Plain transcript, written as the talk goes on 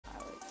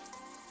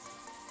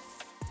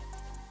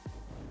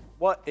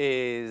What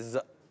is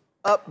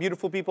up,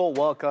 beautiful people?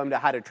 Welcome to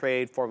How to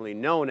Trade, formerly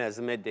known as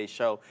the Midday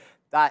Show.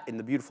 That in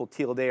the beautiful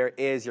teal there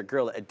is your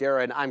girl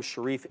Adara, and I'm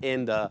Sharif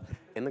in the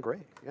gray.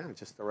 Yeah,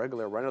 just a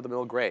regular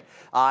run-of-the-mill gray.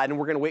 And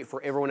we're gonna wait for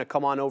everyone to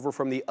come on over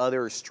from the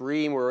other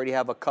stream. We already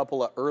have a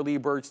couple of early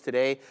birds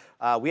today.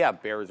 We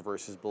have Bears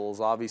versus Bulls,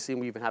 obviously,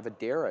 and we even have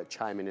Adara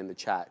chiming in the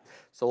chat.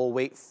 So we'll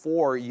wait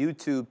for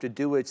YouTube to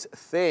do its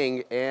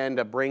thing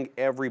and bring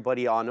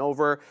everybody on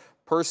over.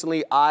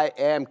 Personally, I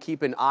am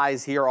keeping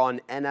eyes here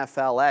on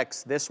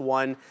NFLX. This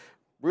one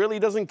really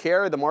doesn't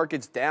care. The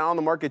market's down,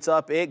 the market's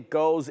up. It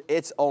goes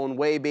its own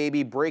way,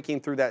 baby. Breaking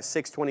through that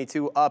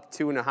 622, up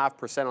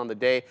 2.5% on the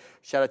day.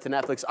 Shout out to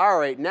Netflix. All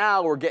right,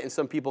 now we're getting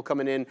some people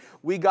coming in.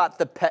 We got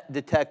the pet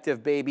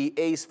detective, baby.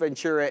 Ace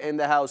Ventura in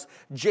the house.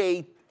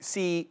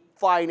 JC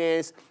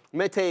Finance.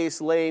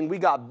 Mateus Lane. We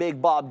got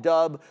Big Bob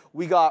Dub.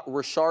 We got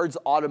Richard's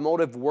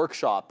Automotive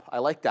Workshop. I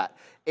like that.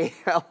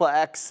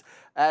 ALX.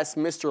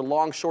 Mr.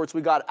 Long Shorts.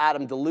 We got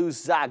Adam DeLuce,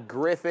 Zach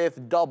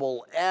Griffith,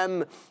 Double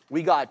M.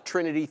 We got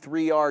Trinity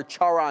 3R,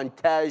 Charan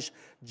Tej,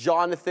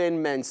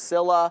 Jonathan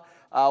Mansilla.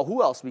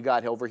 Who else we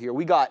got over here?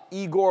 We got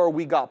Igor.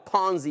 We got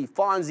Ponzi,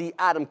 Fonzie,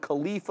 Adam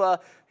Khalifa.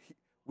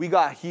 We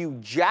got Hugh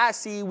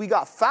Jassy. We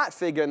got Fat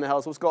Figure in the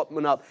house. What's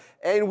going up?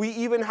 And we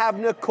even have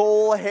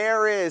Nicole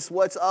Harris.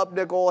 What's up,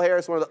 Nicole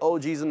Harris? One of the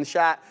OGs in the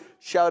chat.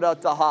 Shout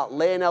out to Hot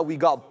Lana. We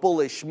got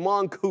Bullish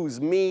Monk, who's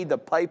me, the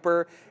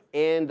Piper,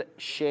 and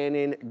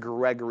Shannon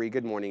Gregory.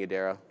 Good morning,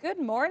 Adara. Good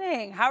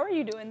morning. How are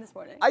you doing this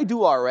morning? I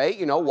do all right.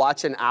 You know,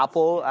 watching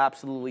Apple,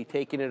 absolutely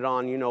taking it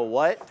on you know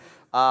what.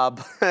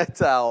 But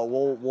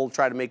we'll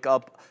try to make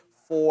up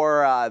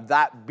for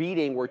that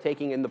beating we're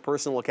taking in the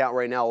personal account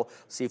right now. We'll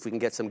see if we can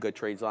get some good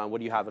trades on.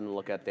 What are you having to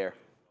look at there?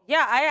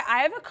 Yeah, I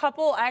have a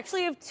couple. I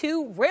actually have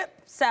two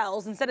rip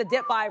sells instead of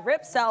dip buy.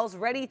 Rip sells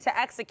ready to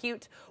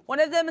execute. One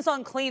of them is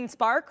on Clean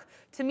Spark.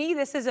 To me,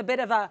 this is a bit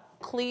of a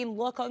clean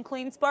look on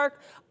Clean Spark.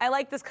 I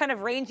like this kind of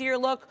rangier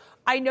look.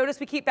 I notice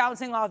we keep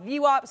bouncing off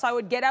VWAP, so I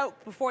would get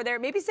out before there.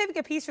 Maybe saving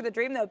a piece for the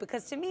dream, though,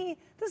 because to me,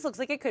 this looks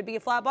like it could be a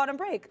flat bottom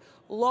break.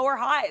 Lower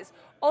highs.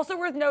 Also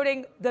worth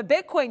noting, the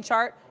Bitcoin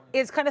chart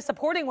is kind of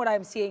supporting what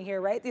I'm seeing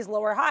here, right? These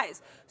lower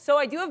highs. So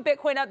I do have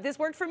Bitcoin up. This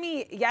worked for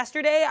me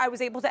yesterday. I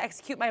was able to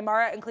execute my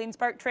Mara and Clean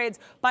Spark trades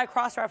by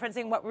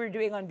cross-referencing what we were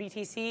doing on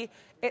BTC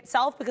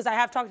itself, because I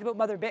have talked about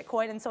Mother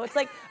Bitcoin. And so it's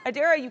like,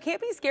 Adara, you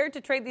can't be scared to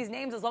trade these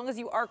names as long as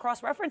you are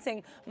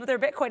cross-referencing Mother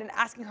Bitcoin and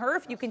asking her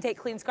if you can take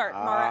Clean Spark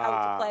Mara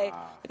out to play.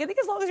 Like, I think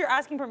as long as you're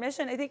asking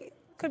permission, I think it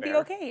could be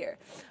okay here.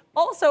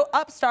 Also,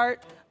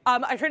 Upstart.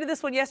 I traded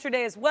this one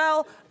yesterday as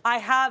well. I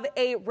have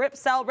a rip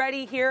sell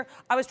ready here.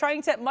 I was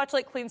trying to, much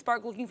like Clean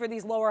Spark, looking for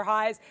these lower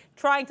highs,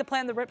 trying to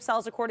plan the rip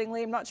sells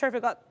accordingly. I'm not sure if I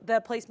got the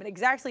placement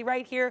exactly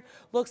right here.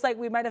 Looks like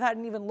we might have had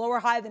an even lower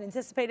high than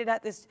anticipated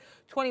at this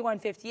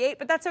 21.58,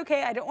 but that's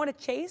okay. I don't want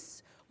to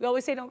chase. We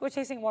always say don't go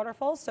chasing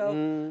waterfalls,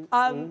 so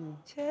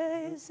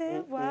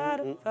chasing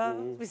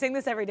waterfalls. We sing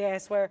this every day, I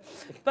swear.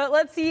 But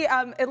let's see.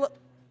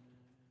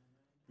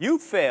 You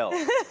fail.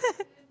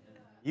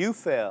 You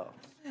fail.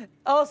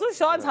 Oh, so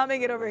Sean's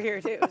humming it over here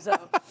too, so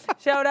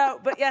shout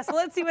out. But yeah, so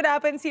let's see what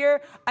happens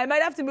here. I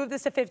might have to move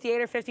this to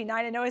 58 or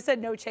 59. I know I said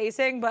no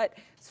chasing, but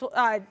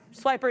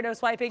swiper, no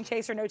swiping,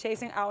 chaser, no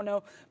chasing, I don't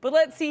know. But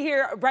let's see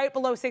here, right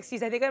below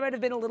 60s. I think I might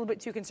have been a little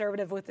bit too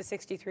conservative with the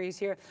 63s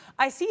here.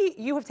 I see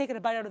you have taken a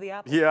bite out of the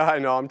apple. Yeah, I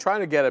know. I'm trying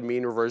to get a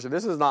mean reversion.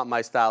 This is not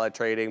my style of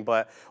trading,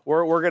 but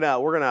we're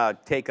gonna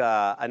take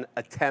an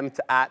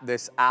attempt at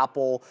this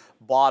apple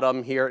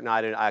bottom here. No,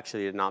 I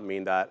actually did not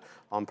mean that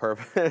on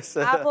purpose.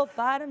 Apple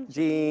bottom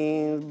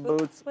jeans,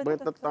 boots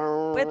with the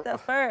fur. With the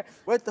fur.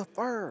 With the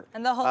fur.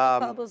 And the whole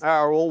bubbles.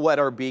 We'll wet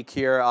our beak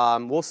here.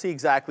 We'll see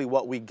exactly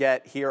what we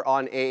get here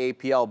on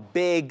AAPL.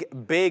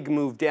 Big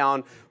move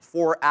down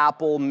for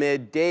Apple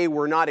midday.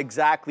 We're not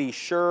exactly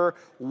sure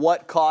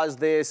what caused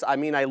this. I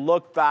mean, I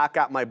looked back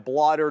at my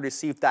blotter to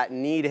see if that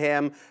need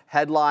him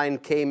headline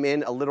came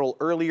in a little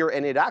earlier,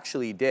 and it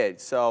actually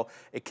did. So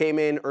it came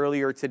in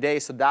earlier today,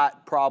 so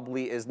that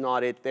probably is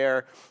not it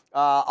there.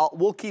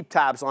 We'll keep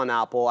tabs on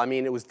Apple. I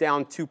mean, it was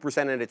down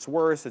 2% at its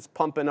worst. It's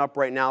pumping up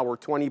right now. We're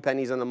 20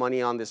 pennies on the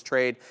money on this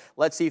trade.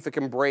 Let's see if it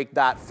can break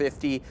that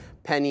 50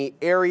 penny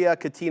area.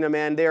 Katina,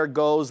 man, there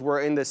goes.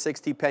 We're in the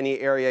 60 penny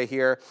area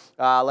here.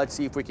 Let's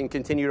see if we can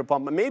continue to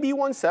pump. Maybe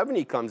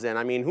 170 comes in.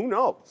 I mean, who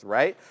knows,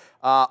 right?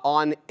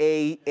 On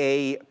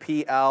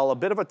AAPL, a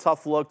bit of a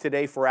tough look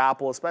today for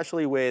Apple,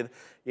 especially with,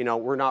 you know,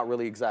 we're not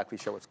really exactly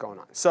sure what's going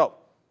on. So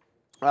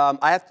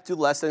I have to do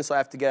lessons, so I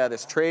have to get out of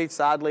this trade,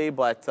 sadly,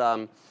 but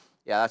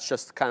yeah, that's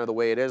just kind of the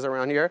way it is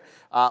around here.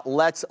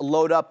 Let's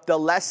load up the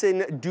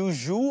lesson du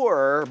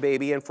jour,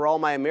 baby. And for all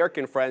my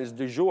American friends,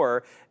 du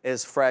jour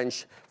is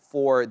French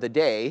for the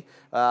day.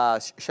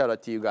 Shout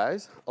out to you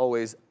guys.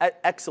 Always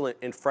excellent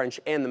in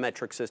French and the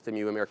metric system.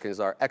 You Americans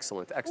are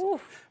excellent.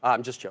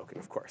 I'm just joking,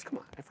 of course. Come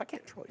on, if I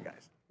can't troll you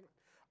guys.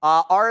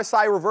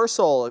 RSI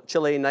reversal,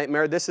 Chilean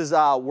Nightmare. This is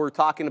we're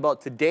talking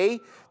about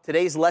today.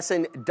 Today's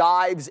lesson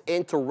dives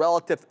into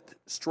relative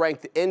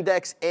strength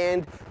index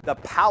and the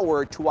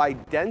power to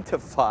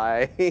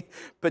identify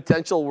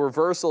potential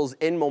reversals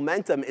in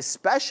momentum,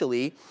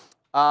 especially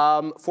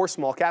for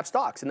small cap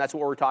stocks. And that's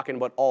what we're talking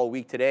about all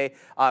week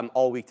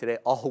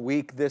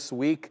this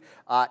week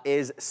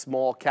is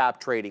small cap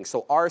trading.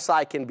 So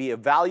RSI can be a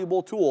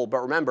valuable tool, but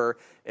remember,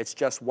 it's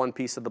just one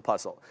piece of the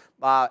puzzle.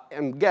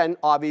 And again,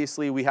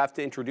 obviously, we have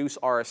to introduce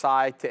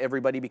RSI to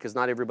everybody because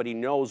not everybody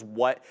knows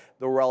what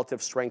the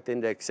relative strength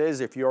index is.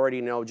 If you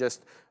already know,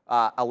 just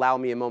allow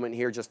me a moment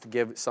here just to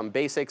give some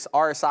basics.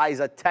 RSI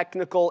is a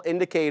technical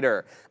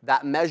indicator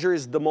that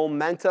measures the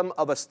momentum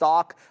of a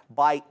stock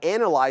by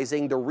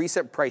analyzing the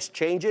recent price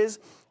changes.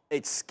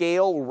 Its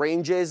scale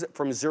ranges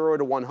from 0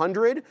 to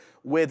 100,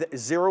 with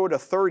 0 to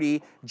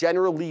 30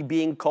 generally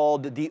being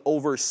called the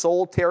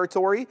oversold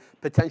territory,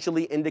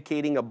 potentially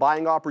indicating a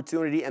buying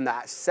opportunity, and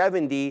that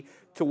 70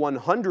 to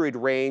 100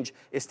 range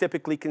is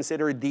typically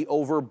considered the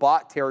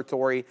overbought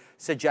territory,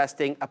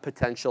 suggesting a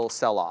potential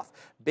sell-off.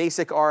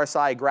 Basic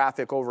RSI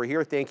graphic over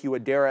here. Thank you,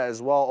 Adara,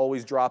 as well.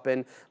 Always drop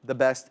in the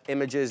best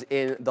images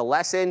in the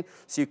lesson.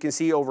 So you can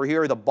see over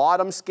here, the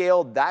bottom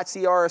scale, that's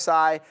the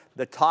RSI.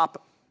 The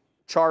top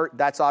chart,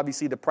 that's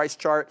obviously the price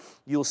chart.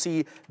 You'll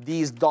see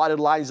these dotted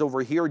lines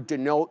over here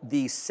denote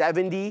the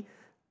 70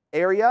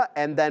 area,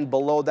 and then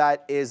below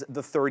that is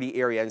the 30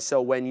 area. And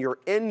so when you're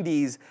in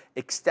these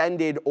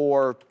extended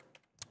or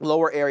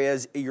lower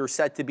areas, you're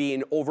set to be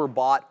in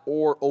overbought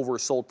or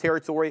oversold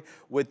territory,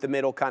 with the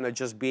middle kind of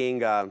just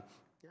being, I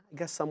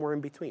guess, somewhere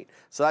in between.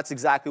 So that's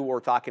exactly what we're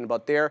talking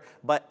about there.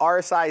 But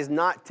RSI is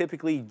not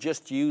typically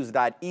just used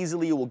that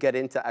easily. We'll get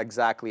into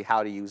exactly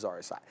how to use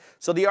RSI.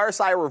 So the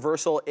RSI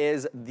reversal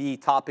is the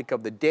topic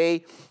of the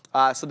day.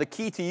 So the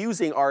key to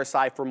using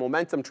RSI for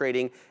momentum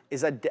trading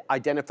is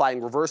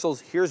identifying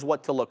reversals. Here's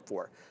what to look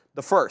for.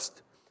 The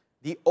first,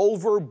 the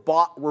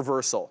overbought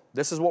reversal.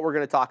 This is what we're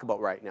going to talk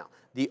about right now.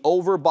 The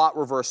overbought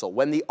reversal.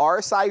 When the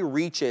RSI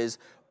reaches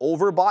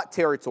overbought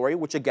territory,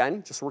 which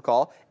again, just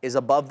recall, is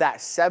above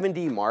that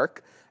 70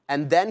 mark,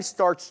 and then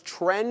starts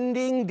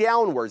trending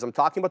downwards. I'm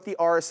talking about the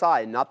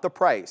RSI, not the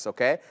price,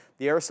 okay?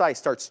 The RSI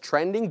starts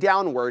trending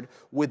downward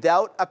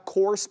without a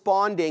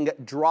corresponding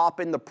drop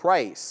in the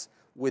price.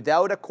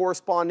 Without a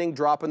corresponding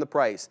drop in the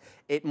price.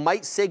 It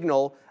might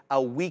signal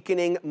a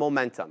weakening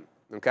momentum,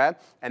 okay?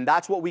 And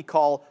that's what we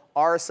call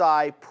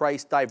RSI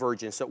price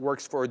divergence. It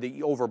works for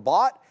the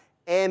overbought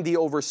and the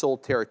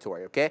oversold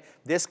territory, okay?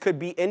 This could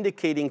be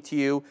indicating to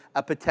you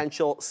a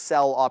potential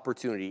sell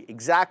opportunity.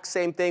 Exact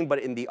same thing, but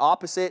in the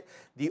opposite,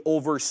 the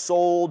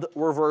oversold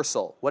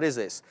reversal. What is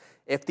this?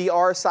 If the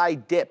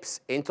RSI dips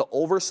into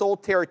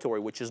oversold territory,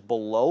 which is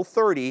below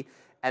 30,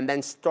 and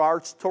then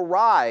starts to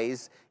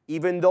rise,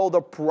 even though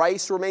the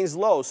price remains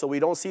low, so we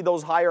don't see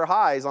those higher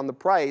highs on the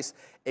price,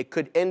 it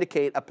could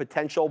indicate a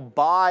potential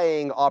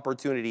buying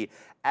opportunity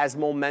as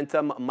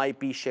momentum might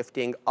be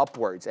shifting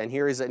upwards. And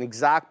here is an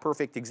exact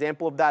perfect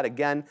example of that.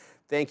 Again,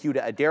 thank you to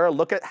Adara.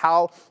 Look at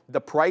how the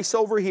price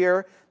over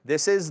here,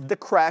 this is the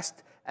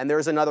crest, and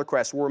there's another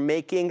crest. We're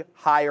making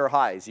higher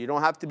highs. You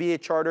don't have to be a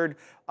chartered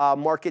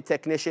market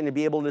technician to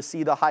be able to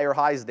see the higher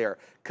highs there.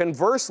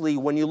 Conversely,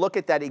 when you look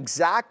at that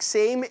exact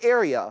same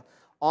area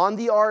on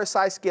the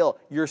RSI scale,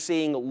 you're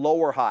seeing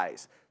lower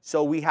highs.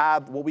 So we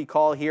have what we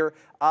call here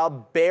a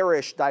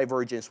bearish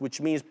divergence, which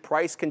means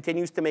price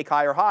continues to make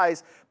higher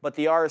highs, but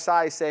the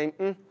RSI is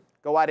saying,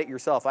 go at it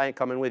yourself, I ain't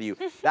coming with you.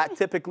 That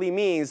typically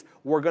means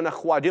we're going to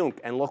huadunk.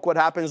 And look what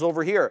happens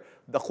over here.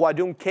 The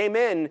huadunk came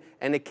in,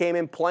 and it came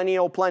in plenty,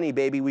 oh plenty,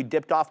 baby. We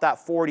dipped off that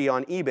 40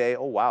 on eBay.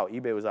 Oh, wow,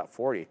 eBay was at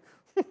 40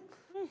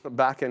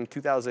 back in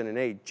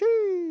 2008.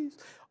 Jeez.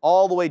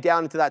 All the way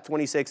down into that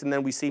 26, and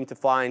then we seem to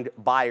find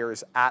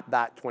buyers at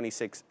that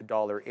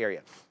 $26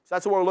 area. So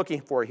that's what we're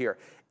looking for here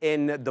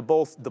in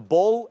both the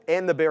bull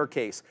and the bear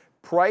case.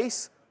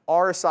 Price,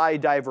 RSI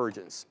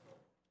divergence.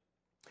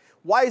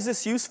 Why is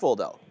this useful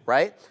though,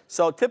 right?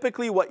 So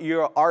typically what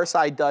your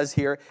RSI does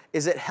here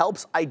is it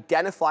helps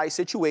identify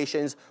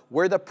situations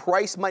where the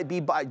price might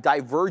be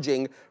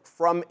diverging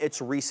from its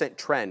recent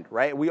trend,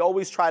 right? We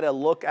always try to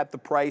look at the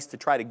price to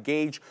try to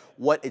gauge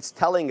what it's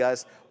telling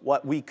us.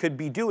 What we could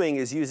be doing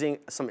is using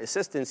some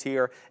assistance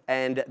here,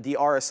 and the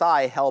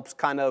RSI helps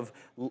kind of,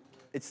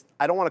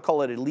 I don't want to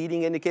call it a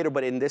leading indicator,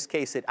 but in this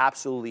case it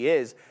absolutely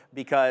is,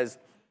 because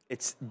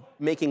it's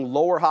making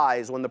lower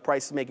highs when the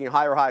price is making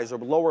higher highs, or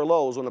lower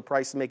lows when the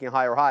price is making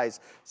higher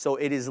highs. So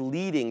it is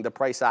leading the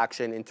price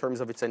action in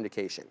terms of its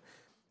indication.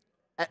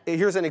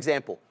 Here's an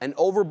example. An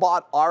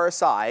overbought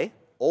RSI,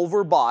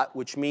 overbought,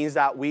 which means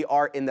that we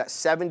are in that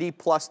 70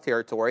 plus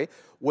territory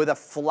with a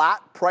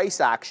flat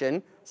price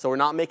action, so we're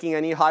not making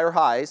any higher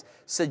highs,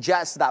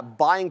 suggests that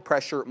buying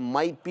pressure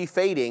might be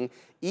fading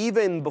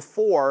even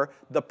before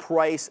the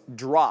price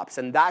drops.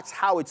 And that's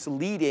how it's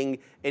leading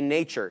in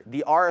nature.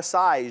 The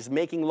RSI is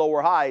making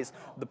lower highs.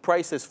 The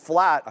price is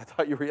flat. I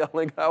thought you were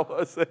yelling. How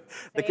was it?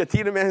 The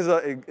Katina man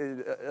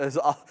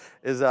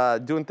is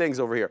doing things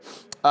over here.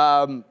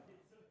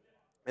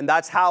 And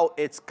that's how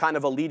it's kind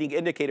of a leading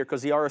indicator,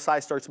 because the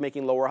RSI starts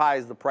making lower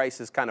highs, the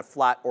price is kind of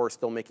flat or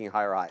still making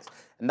higher highs.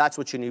 And that's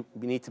what you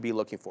need to be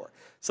looking for.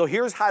 So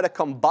here's how to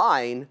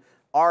combine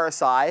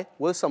RSI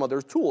with some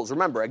other tools.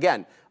 Remember,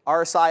 again,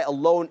 RSI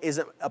alone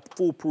isn't a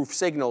foolproof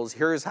signal.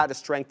 Here's how to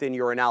strengthen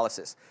your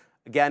analysis.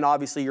 Again,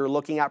 obviously, you're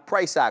looking at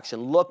price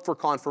action. Look for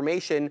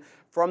confirmation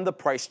from the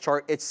price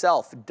chart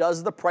itself.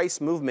 Does the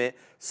price movement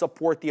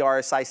support the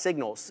RSI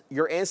signals?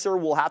 Your answer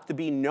will have to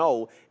be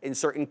no in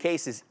certain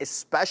cases,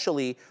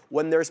 especially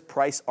when there's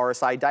price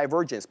RSI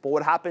divergence. But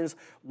what happens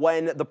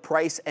when the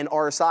price and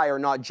RSI are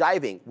not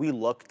jiving? We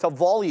look to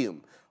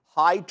volume.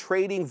 High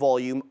trading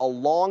volume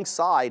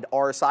alongside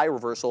RSI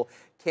reversal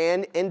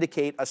can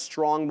indicate a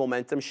strong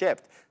momentum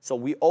shift. So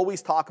we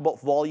always talk about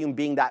volume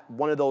being that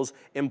one of those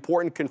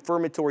important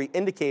confirmatory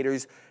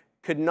indicators.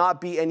 Could not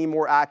be any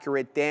more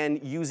accurate than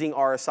using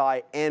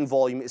RSI and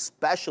volume,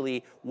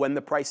 especially when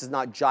the price is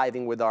not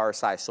jiving with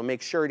RSI. So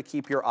make sure to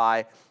keep your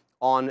eye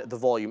on the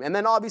volume. And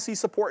then obviously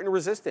support and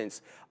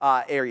resistance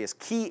areas,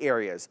 key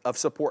areas of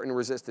support and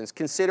resistance.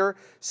 Consider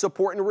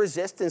support and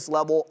resistance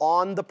level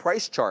on the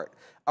price chart.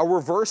 A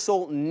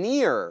reversal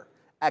near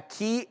a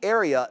key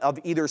area of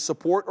either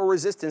support or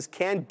resistance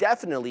can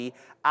definitely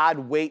add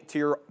weight to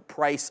your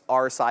price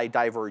RSI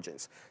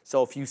divergence.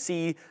 So if you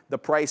see the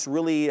price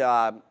really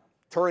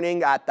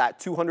turning at that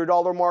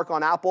 $200 mark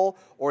on Apple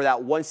or that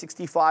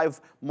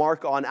 165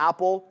 mark on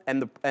Apple,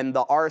 and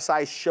the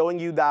RSI is showing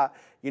you that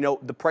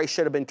the price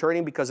should have been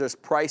turning because there's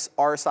price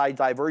RSI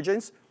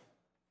divergence,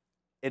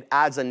 it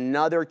adds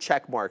another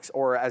check marks,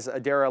 or as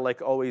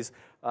Adara always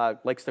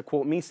likes to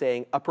quote me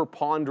saying, a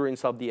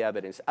preponderance of the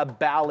evidence, a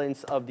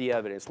balance of the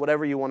evidence,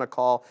 whatever you want to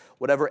call,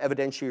 whatever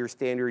evidentiary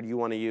standard you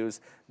want to use.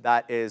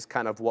 That is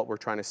kind of what we're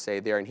trying to say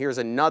there. And here's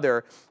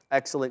another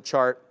excellent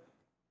chart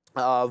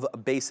of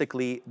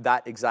basically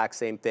that exact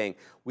same thing.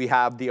 We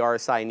have the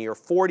RSI near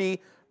 40,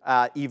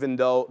 even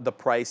though the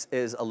price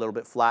is a little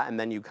bit flat, and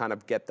then you kind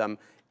of get them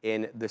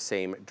in the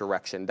same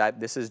direction.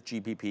 This is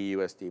GBP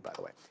USD, by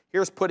the way.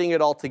 Here's putting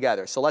it all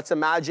together. So let's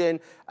imagine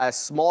a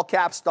small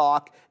cap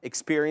stock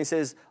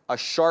experiences a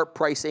sharp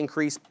price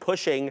increase,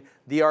 pushing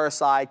the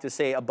RSI to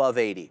say above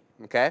 80,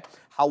 okay?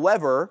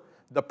 However,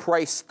 the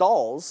price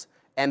stalls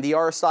and the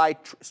RSI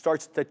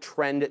starts to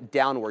trend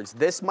downwards.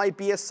 This might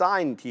be a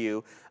sign to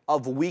you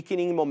of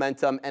weakening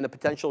momentum and a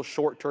potential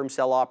short-term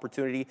sell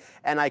opportunity.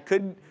 And I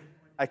couldn't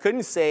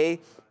say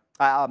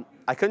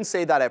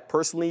that I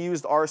personally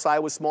used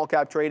RSI with small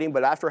cap trading,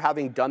 but after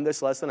having done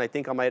this lesson, I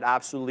think I might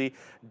absolutely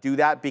do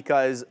that,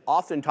 because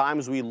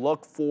oftentimes we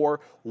look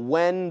for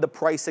when the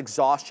price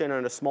exhaustion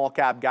on a small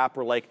cap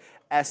gapper like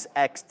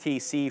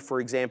SXTC, for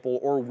example,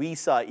 or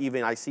WISA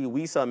even. I see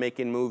WISA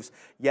making moves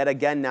yet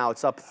again now.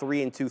 It's up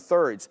 3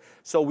 2/3.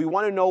 So we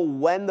want to know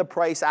when the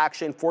price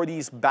action for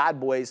these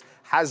bad boys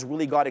has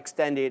really got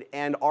extended,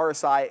 and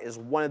RSI is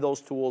one of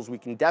those tools we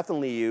can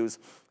definitely use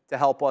to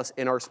help us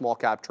in our small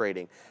cap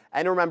trading.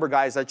 And remember,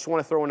 guys, I just want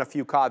to throw in a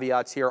few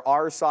caveats here.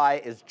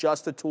 RSI is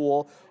just a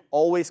tool.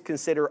 Always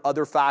consider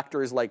other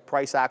factors like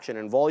price action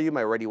and volume.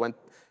 I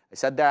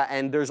said that.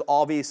 And there's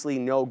obviously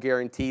no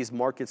guarantees.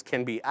 Markets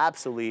can be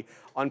absolutely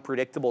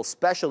unpredictable,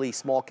 especially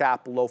small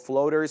cap low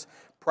floaters.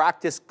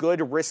 Practice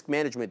good risk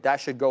management.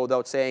 That should go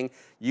without saying,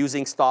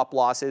 using stop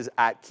losses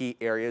at key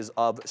areas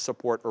of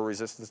support or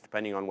resistance,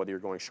 depending on whether you're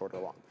going short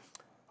or long.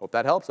 Hope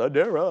that helps,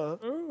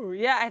 Adara. Ooh,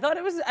 yeah, I thought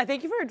it was. I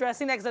thank you for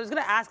addressing that, because I was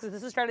going to ask, is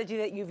this a strategy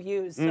that you've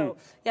used? So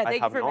yeah,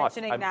 thank you for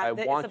mentioning that.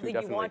 That's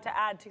something you want to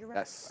add to your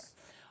repertoire. Yes.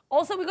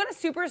 Also, we got a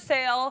super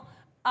sale,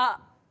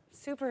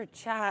 super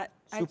chat.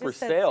 Super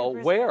sale?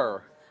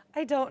 Where?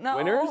 I don't know.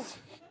 Winners?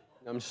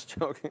 I'm just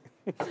joking.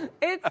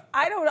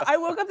 I don't know. I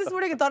woke up this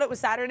morning and thought it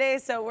was Saturday,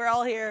 so we're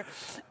all here.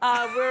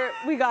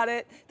 We got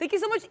it. Thank you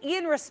so much,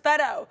 Ian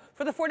Rispetto,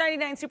 for the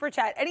 $4.99 super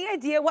chat. Any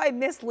idea why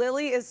Miss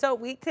Lily is so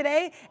weak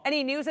today?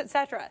 Any news,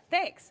 etc.?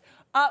 Thanks.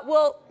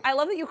 Well, I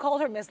love that you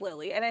called her Miss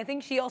Lily, and I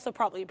think she also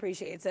probably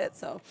appreciates it,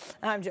 so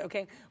I'm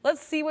joking.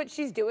 Let's see what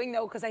she's doing,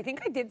 though, because I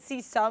think I did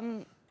see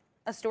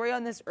a story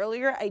on this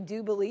earlier, I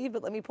do believe,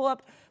 but let me pull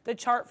up the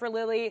chart for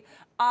Lily.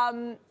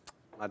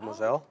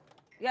 Mademoiselle?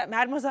 Yeah,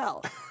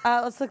 Mademoiselle.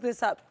 Let's look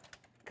this up,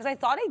 because I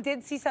thought I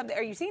did see something.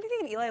 Are you seeing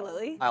anything in Eli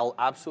Lilly? I'll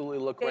absolutely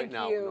look right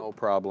now. No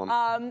problem.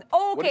 Okay.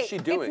 What is she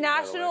doing?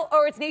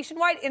 It's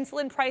nationwide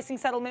insulin pricing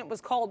settlement was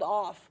called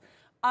off.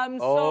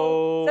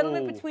 So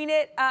settlement between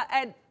it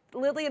and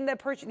Lilly and the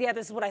purchase. Yeah,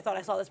 this is what I thought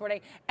I saw this morning.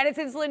 And it's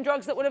insulin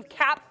drugs that would have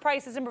capped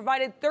prices and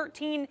provided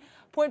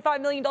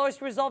 $13.5 million to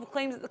resolve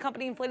claims that the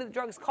company inflated the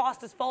drug's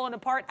cost has fallen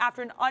apart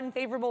after an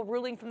unfavorable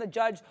ruling from the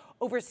judge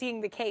overseeing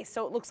the case.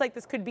 So it looks like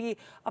this could be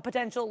a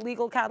potential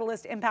legal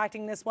catalyst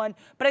impacting this one.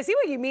 But I see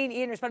what you mean,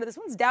 Ian Rispetto. This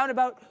one's down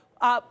about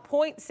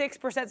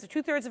 0.6%, so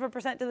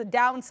 2/3% to the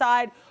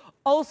downside.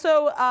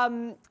 Also,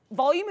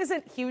 volume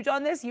isn't huge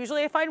on this.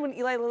 Usually I find when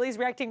Eli Lilly's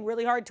reacting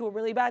really hard to a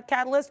really bad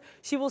catalyst,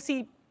 she will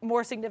see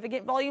more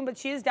significant volume, but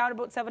she is down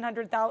about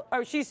 700,000,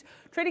 or she's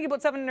trading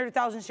about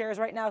 700,000 shares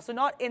right now, so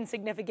not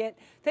insignificant.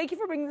 Thank you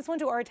for bringing this one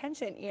to our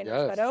attention, Ian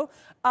Espedo.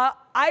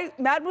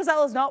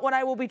 Mademoiselle is not what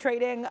I will be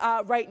trading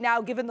right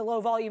now, given the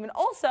low volume, and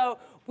also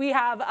we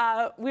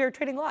are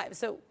trading live,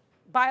 so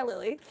bye,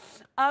 Lily.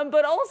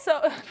 But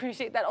also,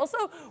 appreciate that. Also,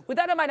 with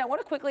that in mind, I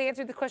want to quickly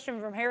answer the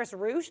question from Harris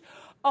Rouge.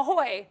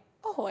 Ahoy.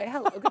 Ahoy,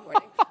 hello, good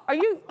morning. Are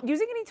you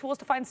using any tools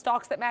to find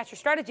stocks that match your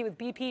strategy with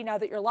BP now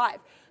that you're live?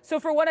 So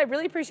for one, I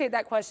really appreciate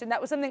that question. That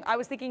was something I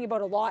was thinking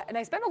about a lot, and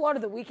I spent a lot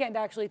of the weekend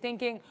actually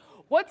thinking,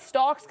 what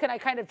stocks can I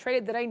kind of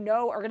trade that I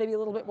know are going to be a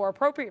little bit more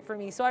appropriate for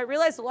me? So I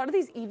realized a lot of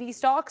these EV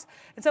stocks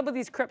and some of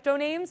these crypto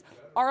names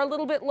are a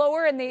little bit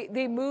lower, and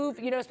they move,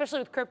 you know, especially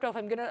with crypto, if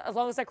I'm going to, as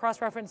long as I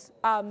cross-reference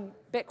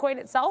Bitcoin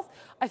itself,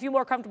 I feel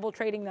more comfortable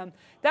trading them.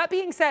 That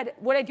being said,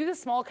 when I do the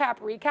small cap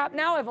recap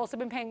now, I've also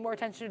been paying more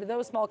attention to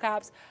those small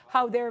caps,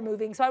 how they're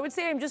moving. So I would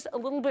say I'm just a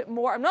little bit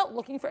more, I'm not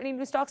looking for any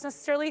new stocks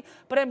necessarily,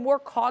 but I'm more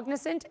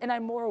cognizant and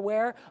I'm more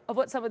aware of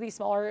what some of these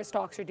smaller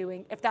stocks are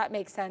doing, if that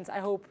makes sense. I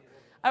hope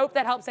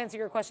that helps answer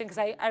your question, because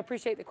I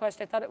appreciate the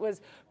question. I thought it was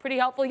pretty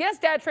helpful. Yes,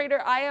 Dad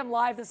Trader, I am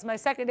live. This is my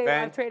second day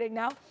live trading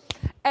now.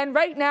 And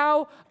right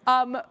now,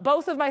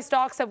 both of my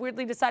stocks have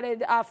weirdly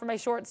decided for my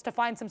shorts to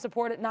find some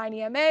support at 9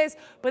 EMAs.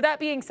 But that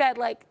being said,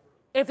 like,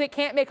 if it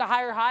can't make a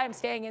higher high, I'm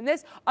staying in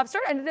this.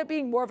 Upstart ended up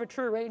being more of a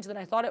true range than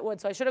I thought it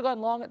would. So I should have gone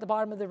long at the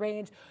bottom of the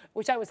range,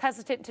 which I was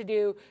hesitant to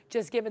do,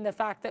 just given the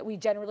fact that we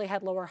generally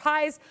had lower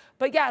highs.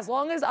 But yeah, as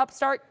long as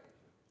Upstart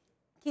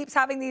keeps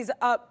having these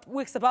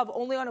wicks above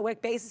only on a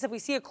wick basis, if we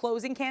see a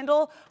closing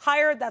candle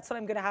higher, that's what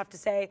I'm going to have to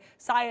say.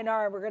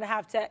 Sayonara, we're going to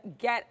have to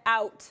get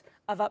out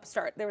of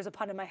Upstart. There was a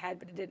pun in my head,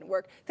 but it didn't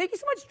work. Thank you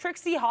so much,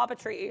 Trixie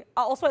Hobbitry.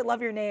 Also, I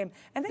love your name.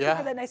 And thank you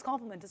for that nice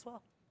compliment as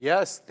well.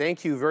 Yes,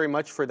 thank you very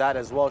much for that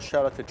as well.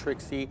 Shout out to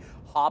Trixie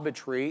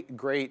Hobbitry.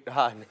 Great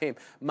name.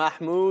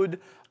 Mahmoud,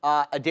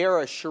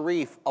 Adara,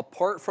 Sharif,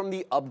 apart from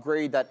the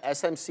upgrade that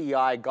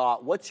SMCI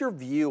got, what's your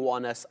view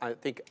on I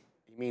think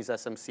he means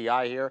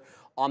SMCI here,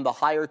 on the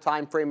higher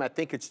time frame? I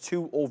think it's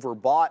too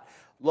overbought.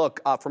 Look,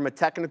 from a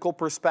technical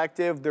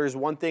perspective, there's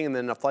one thing, and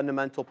then a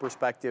fundamental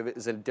perspective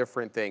is a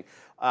different thing.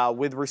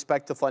 With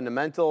respect to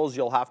fundamentals,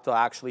 you'll have to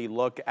actually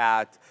look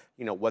at,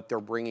 you know, what they're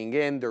bringing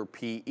in, their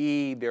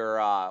PE, their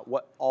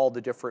all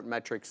the different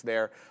metrics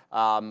there.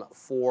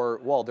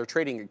 Well, they're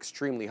trading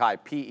extremely high.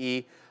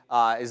 PE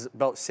is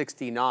about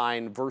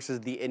 69 versus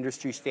the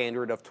industry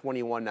standard of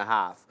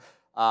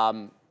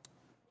 21.5.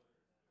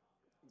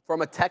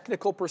 From a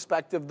technical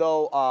perspective,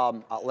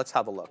 though, let's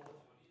have a look.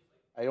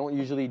 I don't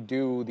usually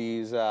do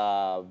these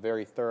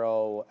very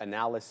thorough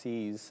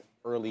analyses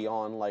early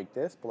on like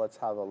this, but let's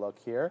have a look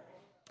here.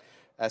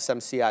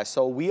 SMCI.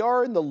 So we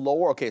are in the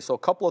lower, okay, so a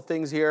couple of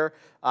things here.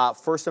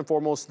 First and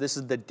foremost, this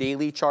is the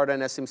daily chart on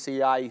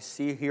SMCI. You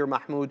see here,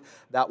 Mahmoud,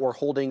 that we're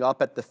holding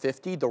up at the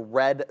 50, the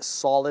red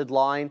solid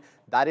line.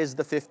 That is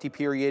the 50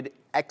 period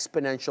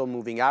exponential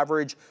moving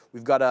average.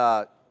 We've got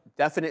a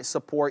definite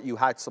support. You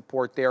had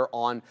support there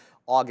on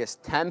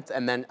August 10th,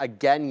 and then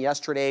again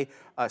yesterday,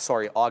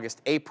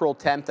 April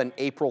 10th and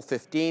April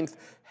 15th,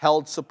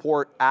 held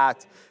support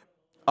at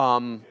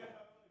the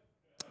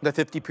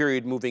 50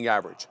 period moving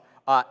average.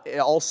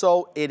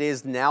 Also, it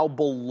is now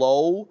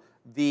below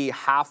the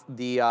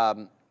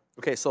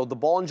okay, so the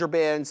Bollinger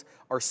Bands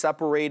are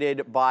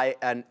separated by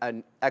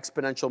an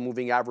exponential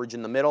moving average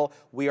in the middle.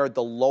 We are at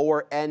the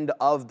lower end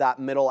of that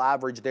middle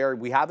average there.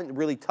 We haven't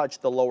really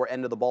touched the lower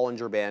end of the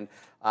Bollinger Band,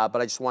 but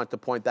I just wanted to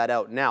point that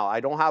out. Now, I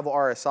don't have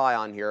RSI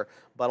on here,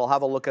 but I'll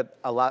have a look at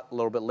a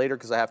little bit later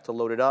because I have to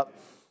load it up.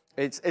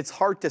 It's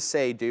hard to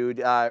say,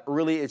 dude.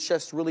 Really, it's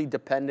just really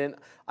dependent,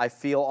 I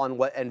feel, on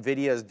what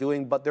NVIDIA is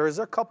doing. But there's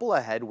a couple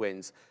of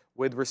headwinds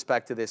with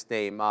respect to this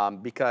name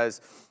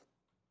because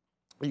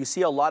you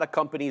see a lot of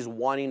companies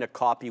wanting to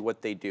copy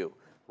what they do,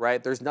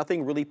 right? There's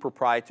nothing really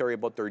proprietary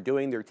about what they're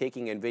doing. They're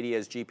taking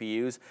NVIDIA's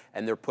GPUs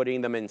and they're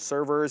putting them in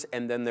servers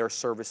and then they're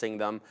servicing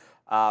them.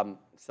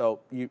 So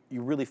you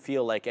really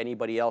feel like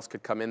anybody else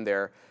could come in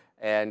there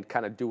and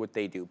kind of do what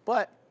they do.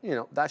 But, you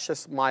know, that's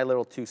just my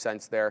little 2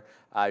 cents there.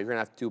 You're going to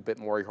have to do a bit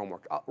more of your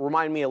homework.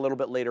 Remind me a little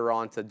bit later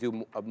on to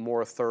do a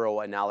more thorough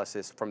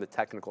analysis from the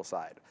technical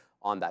side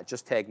on that.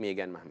 Just tag me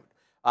again,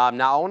 Mahmoud.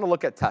 Now, I want to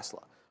look at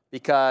Tesla,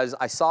 because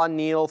I saw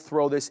Neil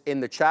throw this in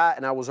the chat,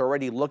 and I was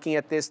already looking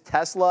at this.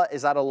 Tesla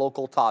is at a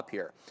local top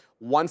here.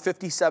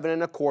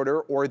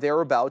 157.25 or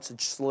thereabouts,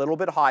 just a little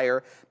bit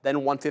higher than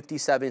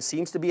 157.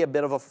 Seems to be a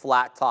bit of a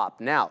flat top.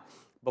 Now,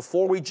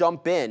 before we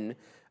jump in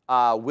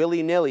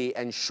willy-nilly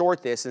and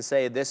short this and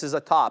say this is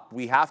a top,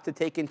 we have to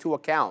take into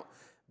account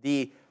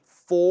the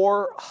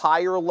 4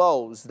 higher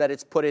lows that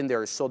it's put in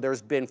there. So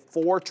there's been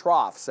 4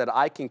 troughs that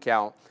I can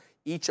count,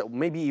 each,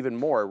 maybe even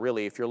more,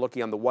 really, if you're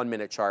looking on the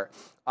 1-minute chart,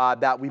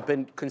 that we've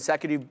been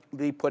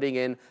consecutively putting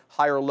in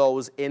higher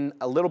lows in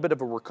a little bit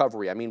of a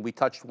recovery. I mean, we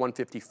touched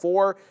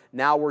 154.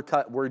 Now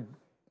we're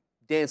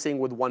dancing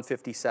with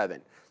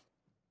 157.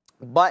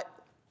 But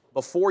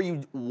before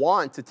you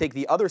want to take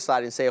the other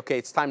side and say, okay,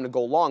 it's time to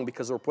go long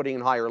because we're putting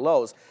in higher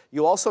lows,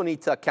 you also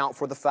need to account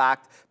for the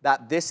fact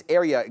that this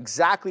area,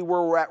 exactly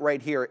where we're at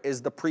right here,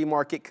 is the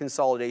pre-market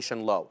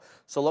consolidation low.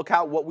 So look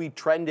at what we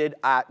trended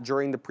at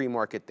during the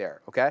pre-market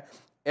there, okay?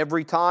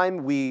 Every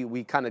time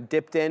we kind of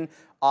dipped in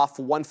off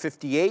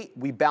 158,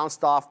 we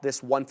bounced off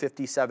this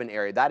 157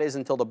 area. That is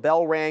until the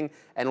bell rang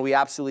and we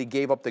absolutely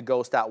gave up the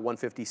ghost at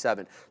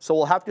 157. So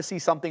we'll have to see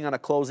something on a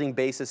closing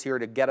basis here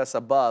to get us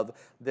above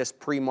this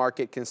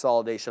pre-market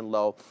consolidation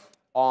low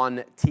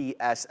on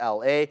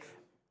TSLA.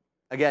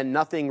 Again,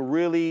 nothing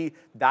really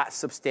that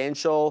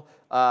substantial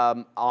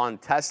on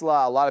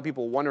Tesla. A lot of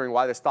people wondering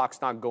why the stock's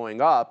not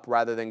going up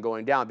rather than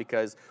going down,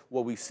 because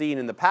what we've seen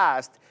in the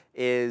past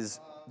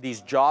is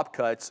these job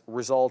cuts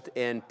result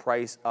in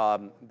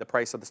the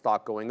price of the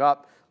stock going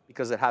up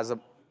because it has a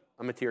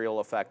material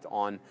effect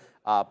on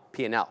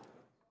P&L.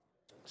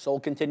 So we'll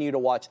continue to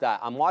watch that.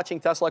 I'm watching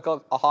Tesla like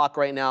a hawk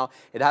right now.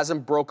 It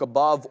hasn't broke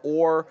above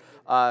or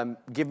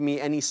given me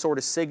any sort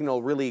of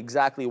signal really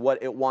exactly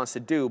what it wants to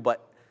do,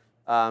 but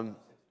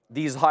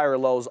these higher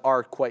lows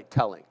are quite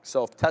telling.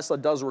 So if Tesla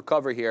does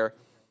recover here,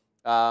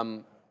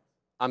 I'm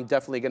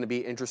definitely going to be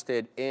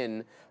interested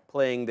in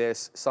playing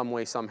this some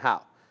way,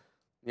 somehow.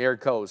 Here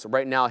it goes.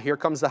 Right now, here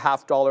comes the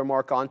 $0.50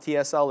 mark on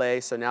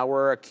TSLA. So now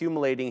we're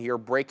accumulating here,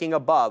 breaking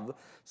above.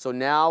 So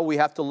now we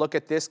have to look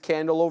at this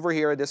candle over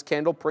here. This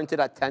candle printed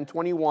at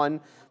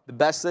 1021. The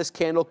best this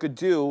candle could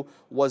do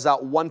was at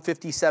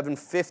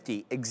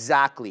 157.50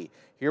 exactly.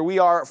 Here we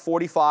are at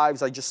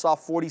 45s. I just saw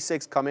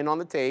 46 come in on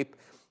the tape.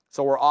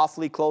 So we're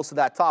awfully close to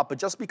that top. But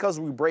just because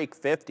we break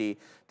 50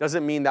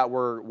 doesn't mean that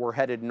we're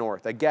headed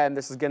north. Again,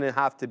 this is going to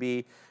have to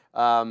be...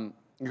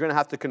 you're going to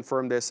have to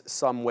confirm this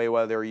some way,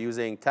 whether you're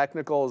using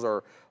technicals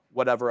or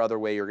whatever other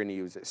way you're going to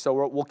use it.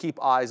 So we'll keep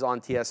eyes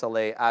on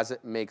TSLA as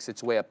it makes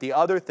its way up. The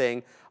other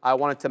thing I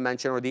wanted to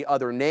mention, or the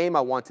other name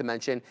I want to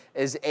mention,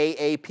 is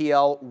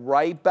AAPL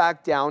right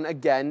back down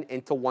again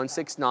into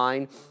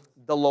 169.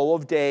 The low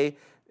of day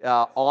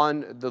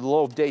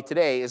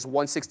today is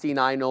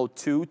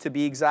 169.02 to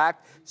be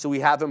exact. So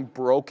we haven't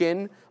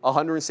broken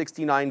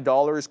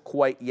 $169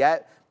 quite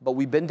yet. But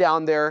we've been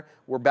down there.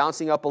 We're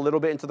bouncing up a little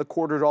bit into the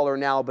 $0.25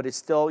 now, but it's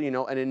still, you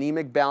know, an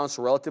anemic bounce,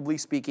 relatively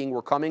speaking.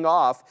 We're coming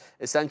off,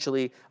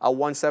 essentially, a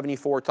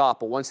 174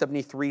 top, a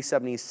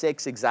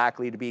 173.76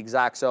 exactly, to be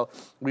exact. So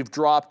we've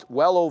dropped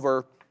well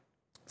over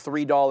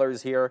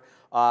 $3 here,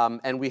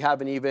 and we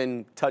haven't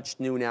even touched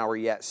noon hour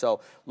yet.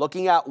 So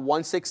looking at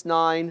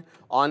 169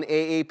 on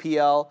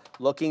AAPL,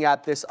 looking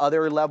at this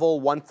other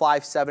level,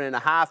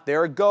 157.5.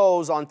 There it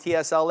goes on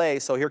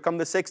TSLA. So here come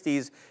the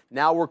 60s.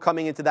 Now we're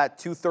coming into that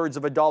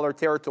 $0.0025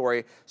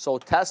 territory. So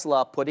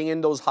Tesla putting in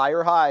those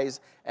higher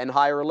highs and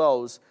higher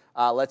lows.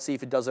 Let's see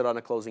if it does it on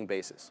a closing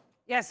basis.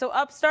 Yeah, so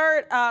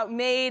Upstart had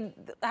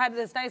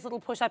this nice little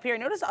push up here.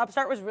 Notice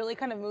Upstart was really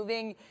kind of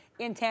moving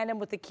in tandem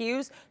with the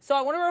Qs. So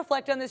I want to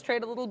reflect on this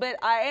trade a little bit.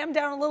 I am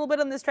down a little bit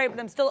on this trade, but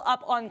I'm still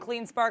up on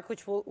CleanSpark,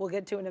 which we'll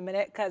get to in a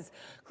minute, because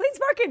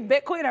CleanSpark and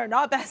Bitcoin are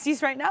not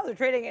besties right now. They're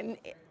trading in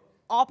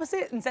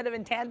opposite instead of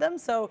in tandem,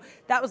 so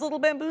that was a little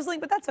bamboozling,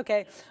 but that's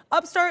okay.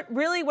 Upstart,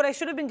 really what I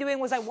should have been doing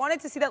was I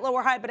wanted to see that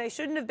lower high, but I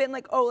shouldn't have been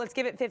like, oh, let's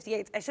give it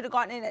 58s. I should have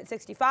gotten in at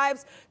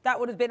 65s. That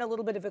would have been a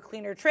little bit of a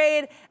cleaner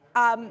trade.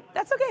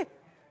 That's okay.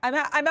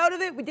 I'm out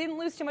of it. We didn't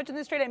lose too much in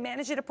this trade. I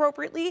managed it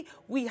appropriately.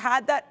 We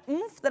had that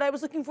oomph that I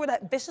was looking for,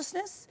 that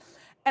viciousness,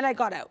 and I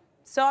got out.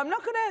 So I'm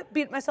not going to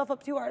beat myself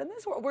up too hard on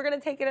this. We're going to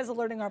take it as a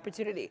learning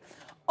opportunity.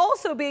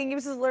 Also being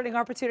used as a learning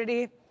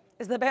opportunity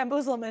is the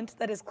bamboozlement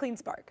that is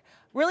CleanSpark.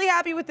 Really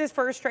happy with this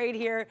first trade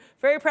here.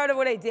 Very proud of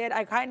what I did.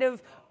 I kind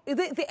of,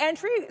 the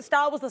entry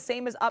style was the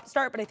same as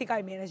Upstart, but I think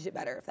I managed it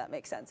better, if that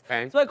makes sense.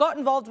 Okay. So I got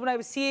involved when I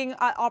was seeing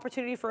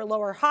opportunity for a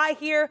lower high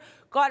here.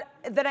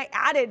 Then I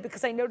added,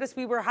 because I noticed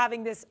we were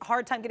having this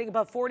hard time getting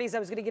above 40s. I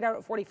was going to get out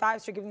at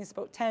 45, so giving us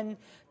about 10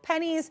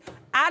 pennies.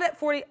 Add at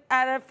 40,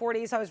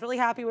 so I was really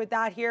happy with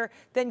that here.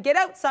 Then get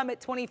out some at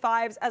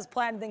 25s as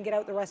planned, then get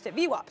out the rest at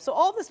VWAP. So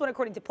all of this went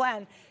according to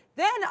plan.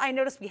 Then I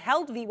noticed we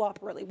held VWAP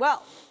really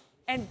well.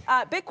 And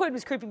Bitcoin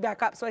was creeping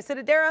back up. So I said,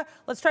 Adara,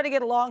 let's try to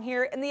get along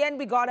here. In the end,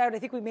 we got out. I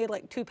think we made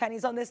like 2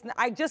 pennies on this. And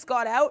I just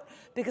got out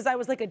because I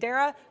was like,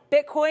 Adara,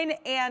 Bitcoin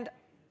and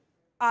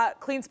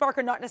CleanSpark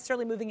are not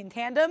necessarily moving in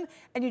tandem.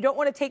 And you don't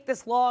want to take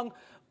this long.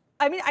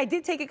 I mean, I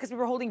did take it because we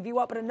were holding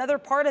VWAP, but another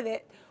part of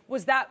it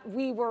was that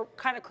we were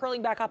kind of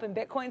curling back up in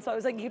Bitcoin. So I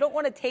was like, you don't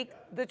want to take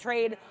the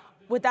trade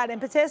with that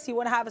impetus. You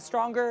want to have a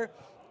stronger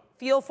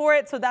feel for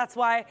it. So that's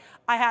why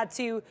I had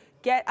to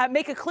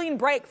make a clean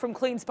break from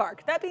CleanSpark.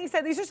 That being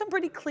said, these are some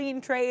pretty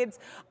clean trades.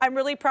 I'm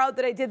really proud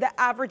that I did the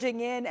averaging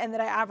in and that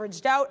I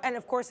averaged out. And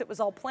of course, it was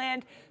all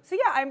planned. So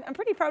yeah, I'm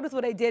pretty proud with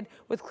what I did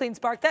with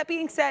CleanSpark. That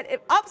being said, if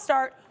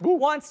Upstart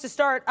wants to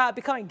start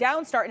becoming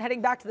Downstart and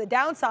heading back to the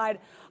downside,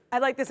 I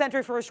like this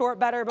entry for a short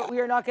better, but we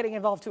are not getting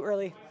involved too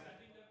early.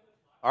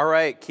 All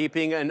right,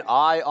 keeping an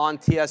eye on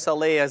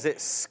TSLA as it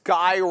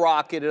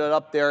skyrocketed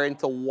up there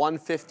into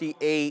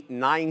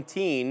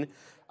 158.19.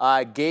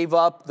 gave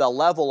up the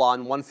level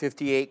on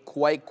 158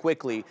 quite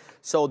quickly.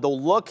 So the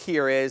look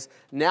here is,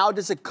 now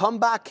does it come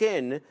back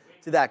in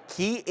to that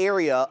key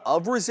area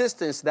of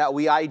resistance that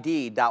we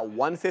ID'd, that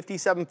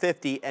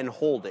 157.50, and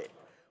hold it,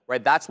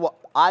 right? That's what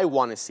I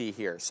want to see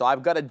here. So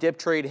I've got a dip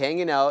trade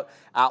hanging out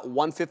at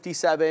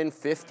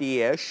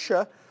 157.50-ish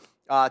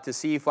to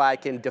see if I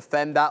can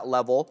defend that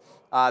level.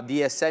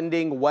 The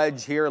ascending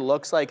wedge here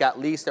looks like at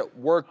least it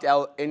worked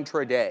out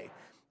intraday.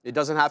 It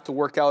doesn't have to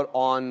work out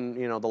on,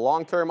 you know, the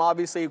long term,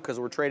 obviously, because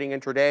we're trading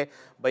intraday.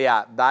 But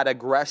yeah, that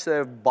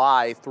aggressive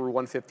buy through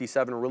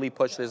 157 really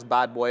pushed this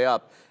bad boy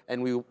up,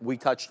 and we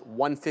touched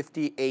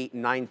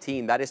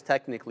 158.19. That is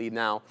technically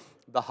now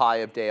the high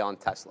of day on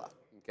Tesla.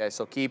 Okay,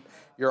 so keep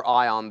your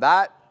eye on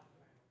that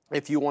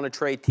if you want to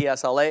trade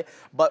TSLA.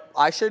 But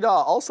I should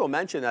also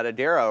mention that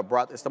Adara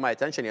brought this to my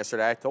attention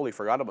yesterday. I totally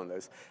forgot about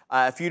this.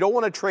 If you don't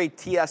want to trade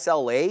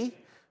TSLA,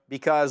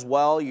 because,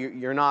 well,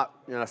 you're not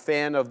a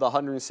fan of the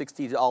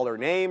 $160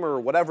 name or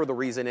whatever the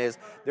reason is,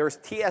 there's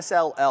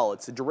TSLL.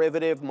 It's a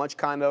derivative, much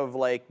kind of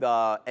like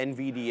the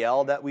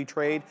NVDL that we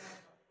trade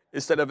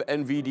instead of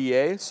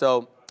NVDA.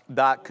 So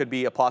that could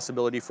be a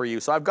possibility for you.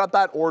 So I've got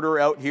that order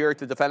out here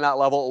to defend that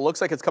level. It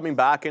looks like it's coming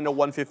back into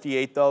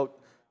 158 though.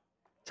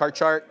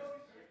 Chart.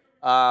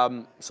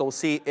 So we'll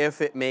see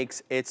if it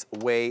makes its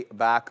way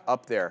back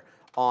up there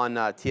on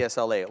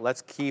TSLA.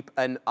 Let's keep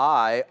an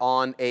eye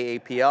on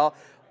AAPL.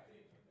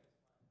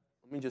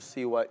 Let me just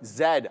see what.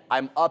 Zed,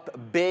 I'm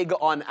up big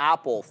on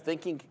Apple,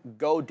 thinking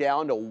go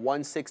down to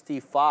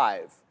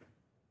 165.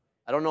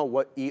 I don't know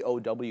what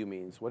EOW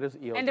means. What is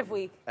EOW? End of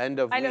week. End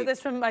of week. I know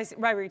this from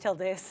my retail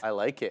days. I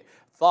like it.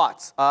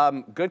 Thoughts?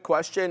 Good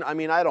question. I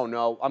mean, I don't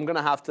know. I'm going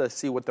to have to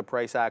see what the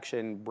price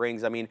action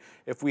brings. I mean,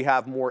 if we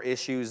have more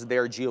issues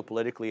there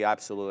geopolitically,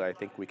 absolutely, I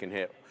think we can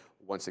hit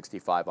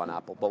 165 on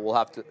Apple. But we'll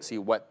have to see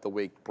what the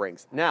week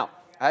brings. Now,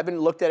 I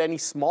haven't looked at any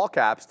small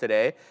caps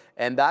today,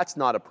 and that's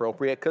not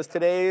appropriate because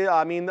today,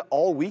 I mean,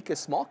 all week is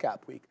small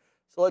cap week.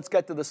 So let's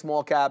get to the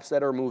small caps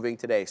that are moving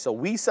today. So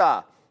we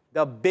saw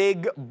the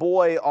big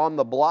boy on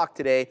the block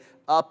today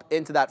up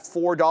into that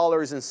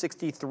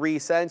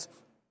 $4.63.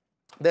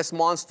 This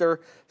monster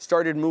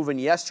started moving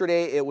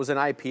yesterday. It was an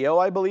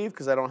IPO, I believe,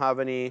 because I don't have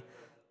any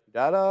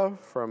data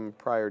from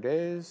prior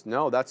days.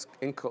 No, that's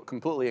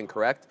completely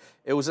incorrect.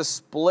 It was a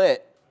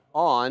split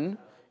on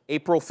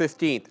April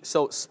 15th.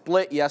 So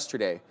split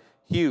yesterday.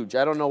 Huge.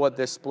 I don't know what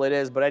this split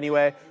is, but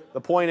anyway,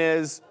 the point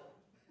is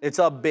it's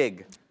up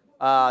big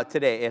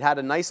today. It had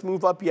a nice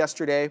move up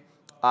yesterday.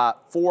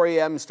 4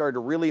 a.m. started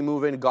really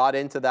moving, got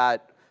into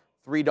that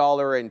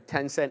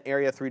 $3.10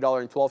 area,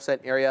 $3.12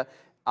 area.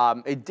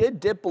 It did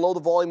dip below the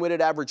volume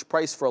weighted average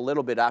price for a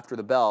little bit after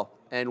the bell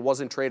and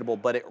wasn't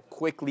tradable, but it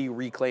quickly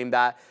reclaimed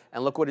that.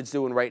 And look what it's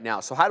doing right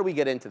now. So how do we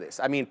get into this?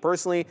 I mean,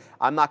 personally,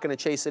 I'm not going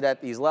to chase it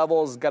at these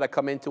levels. It's got to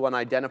come into an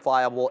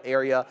identifiable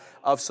area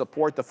of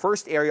support. The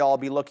first area I'll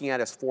be looking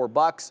at is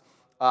 $4,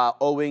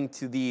 owing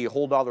to the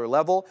whole dollar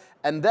level.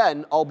 And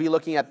then I'll be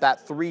looking at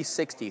that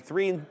 360,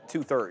 3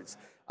 2/3,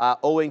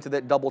 owing to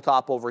the double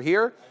top over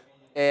here.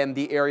 And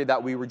the area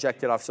that we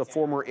rejected off. So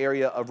former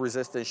area of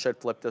resistance should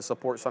flip to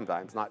support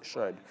sometimes, not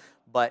should,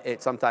 but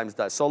it sometimes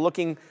does. So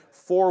looking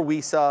for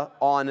WISA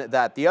on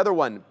that. The other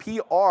one,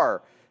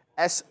 PRSO.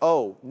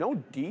 No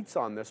deets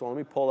on this one. Let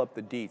me pull up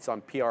the deets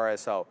on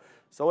PRSO.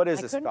 So what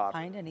is this stock? I couldn't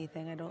find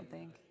anything, I don't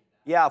think.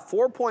 Yeah,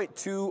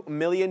 $4.2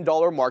 million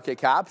market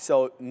cap.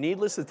 So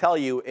needless to tell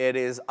you, it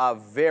is a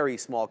very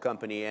small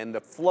company. And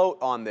the float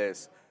on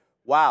this,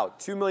 wow,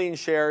 2 million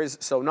shares.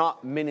 So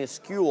not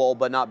minuscule,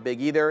 but not big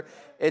either.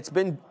 It's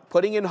been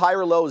putting in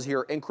higher lows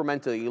here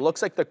incrementally. It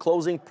looks like the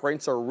closing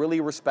prints are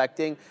really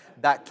respecting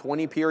that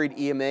 20-period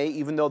EMA,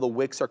 even though the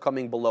wicks are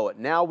coming below it.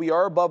 Now we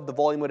are above the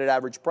volume-weighted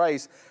average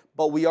price,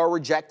 but we are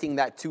rejecting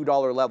that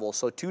 $2 level.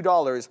 So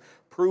 $2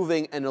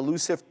 proving an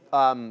elusive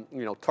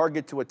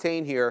target to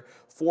attain here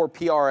for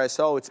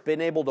PRSO. It's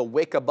been able to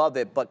wick above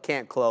it, but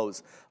can't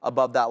close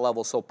above that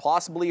level. So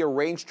possibly a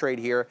range trade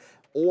here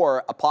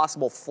or a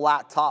possible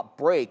flat top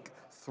break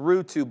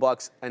through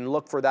 $2 and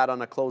look for that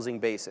on a closing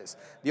basis.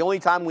 The only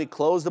time we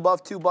closed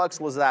above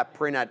 $2 was that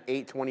print at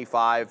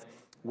 825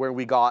 where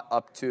we got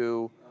up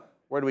to,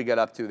 where do we get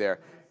up to there?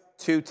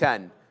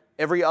 210.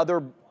 Every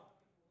other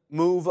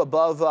move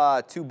above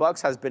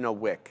 $2 has been a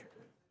wick.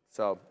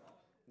 So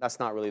that's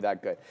not really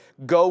that good.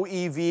 Go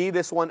EV,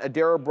 this one,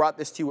 Adara brought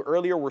this to you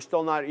earlier. We're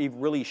still not even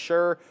really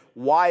sure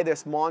why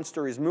this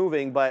monster is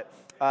moving, but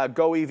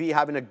Go EV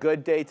having a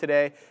good day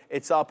today.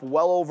 It's up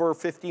well over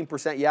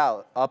 15%.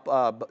 Yeah, up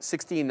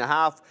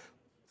 16.5.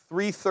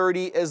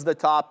 330 is the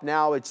top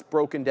now. It's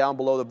broken down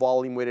below the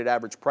volume weighted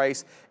average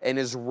price and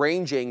is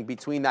ranging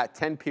between that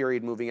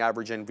 10-period moving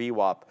average and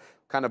VWAP.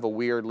 Kind of a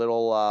weird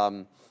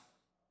little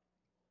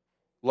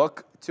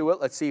look to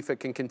it. Let's see if it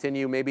can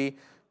continue maybe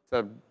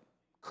to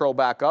curl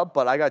back up.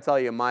 But I got to tell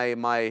you,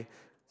 my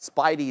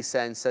spidey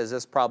sense says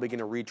this is probably going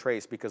to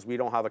retrace because we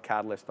don't have a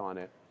catalyst on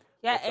it.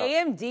 Yeah,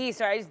 AMD,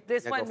 sorry,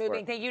 this one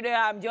moving. Thank you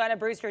to Joanna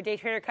Brewster, Day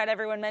Trader Cut,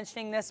 everyone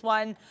mentioning this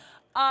one.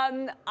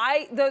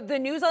 The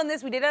news on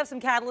this, we did have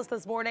some catalysts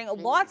this morning.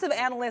 Lots of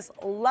analysts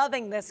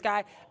loving this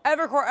guy.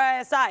 Evercore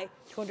RSI,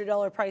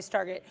 $200 price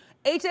target.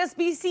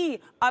 HSBC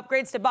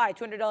upgrades to buy,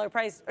 $200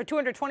 price or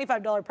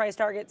 $225 price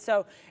target.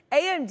 So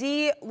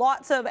AMD,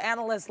 lots of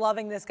analysts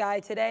loving this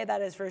guy today.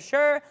 That is for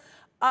sure.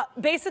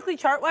 Basically,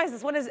 chart-wise,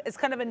 this one is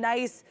kind of a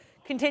nice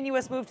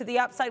continuous move to the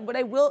upside. What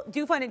I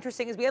do find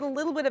interesting is we had a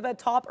little bit of a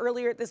top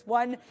earlier at this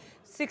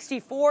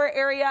 164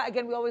 area.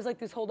 Again, we always like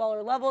these whole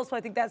dollar levels, so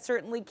I think that's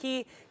certainly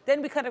key.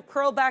 Then we kind of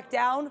curl back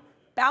down,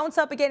 bounce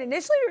up again.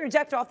 Initially, we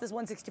reject off this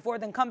 164,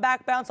 then come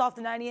back, bounce off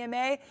the 90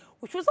 MA,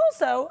 which was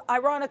also,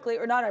 ironically,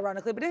 or not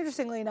ironically, but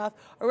interestingly enough,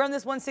 around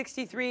this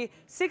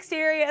 163.60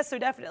 area. So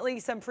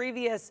definitely some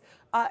previous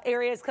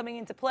areas coming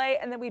into play,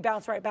 and then we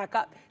bounce right back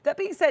up. That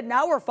being said,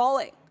 now we're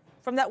falling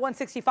from that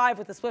 165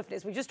 with the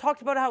swiftness. We just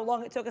talked about how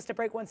long it took us to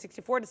break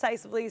 164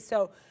 decisively,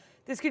 so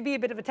this could be a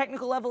bit of a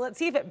technical level. Let's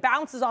see if it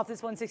bounces off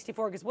this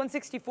 164, because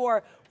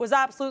 164 was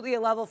absolutely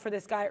a level for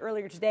this guy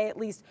earlier today, at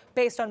least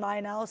based on my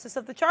analysis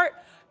of the chart.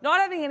 Not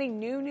having any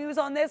new news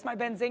on this, my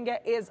Benzinga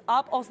is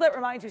up. Also, that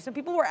reminds me, some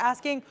people were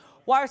asking,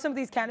 why are some of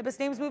these cannabis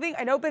names moving?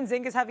 I know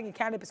Benzinga is having a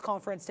cannabis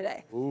conference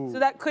today. Ooh. So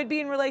that could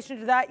be in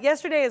relation to that.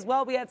 Yesterday as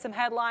well, we had some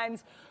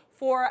headlines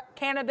for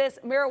cannabis.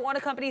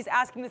 Marijuana companies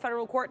asking the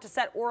federal court to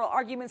set oral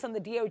arguments on the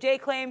DOJ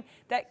claim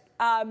that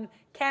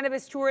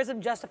cannabis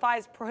tourism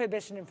justifies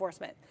prohibition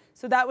enforcement.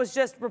 So that was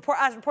just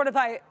as reported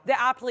by the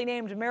aptly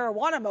named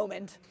Marijuana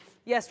Moment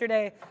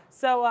yesterday.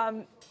 So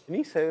can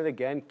you say that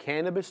again?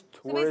 Cannabis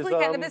tourism? So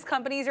basically, cannabis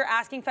companies are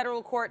asking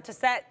federal court to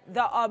set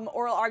the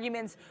oral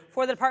arguments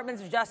for the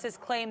Department of Justice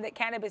claim that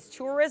cannabis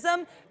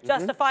tourism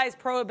justifies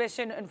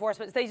prohibition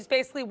enforcement. So they just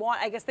basically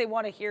want, I guess they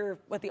want to hear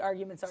what the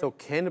arguments are. So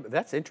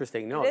that's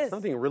interesting. No, it's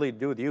nothing really to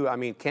do with you. I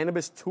mean,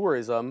 cannabis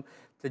tourism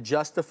to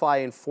justify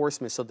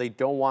enforcement, so they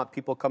don't want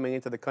people coming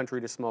into the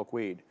country to smoke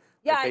weed.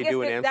 Yeah, like I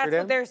guess that's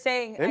what they're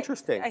saying.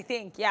 Interesting. I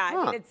think, yeah. Huh.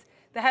 I mean, it's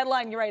the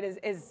headline, you're right,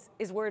 is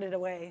worded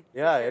away.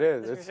 Yeah, it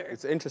is.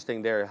 It's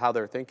interesting there how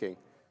they're thinking.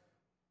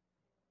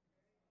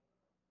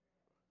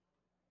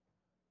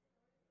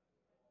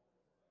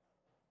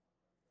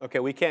 Okay,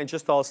 we can't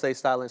just all stay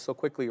silent so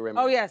quickly, Remy.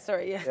 Oh, yeah,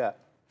 sorry, yeah. Yeah.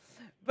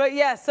 But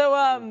yeah,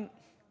 so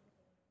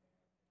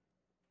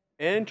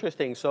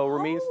interesting. So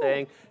Remy's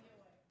saying,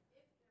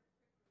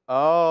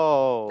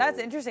 oh. That's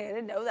interesting. I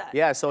didn't know that.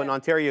 Yeah, so in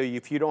Ontario,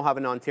 if you don't have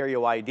an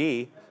Ontario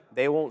ID,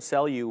 they won't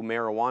sell you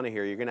marijuana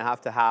here. You're going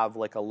to have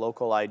like a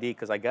local ID,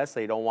 because I guess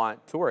they don't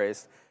want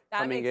tourists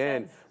coming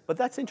in. Sense. But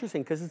that's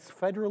interesting because it's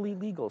federally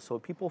legal. So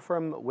people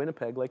from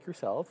Winnipeg like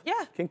yourself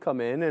can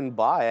come in and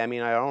buy. I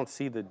mean, I don't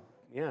see the,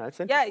 it's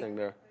interesting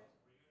there.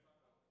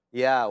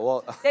 Yeah,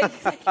 well. Thank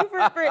you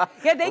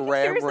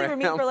seriously,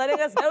 Remy, for letting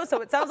us know.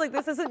 So it sounds like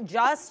this isn't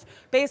just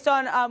based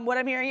on what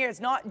I'm hearing here.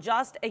 It's not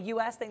just a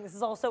U.S. thing. This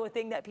is also a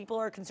thing that people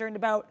are concerned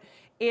about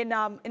in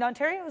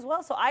Ontario as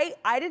well. So I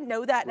didn't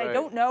know that, and I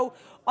don't know,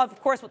 of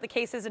course, what the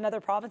case is in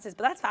other provinces.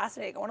 But that's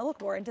fascinating. I want to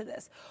look more into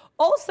this.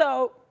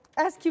 Also,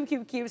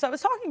 SQQQ. So I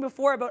was talking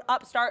before about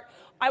Upstart.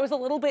 I was a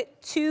little bit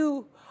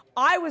too.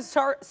 I was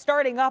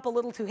starting up a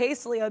little too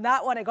hastily on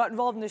that one. I got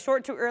involved in the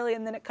short too early,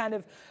 and then it kind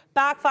of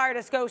backfired a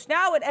skosh.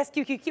 Now at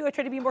SQQQ, I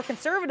try to be more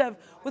conservative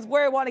with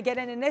where I want to get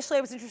in. Initially,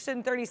 I was interested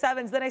in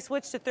 37s. Then I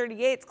switched to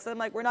 38s because I'm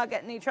like, we're not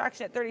getting any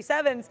traction at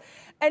 37s.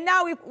 And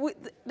now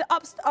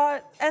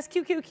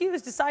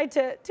SQQQs decide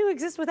to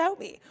exist without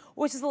me,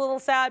 which is a little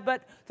sad.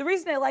 But the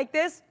reason I like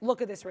this,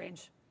 look at this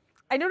range.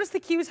 I noticed the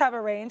Qs have a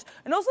range.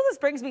 And also this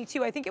brings me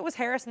to, I think it was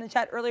Harris in the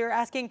chat earlier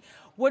asking,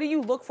 what do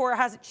you look for?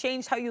 Has it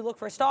changed how you look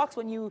for stocks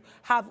when you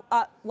have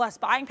less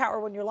buying power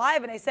when you're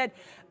live? And I said,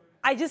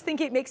 I just think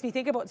it makes me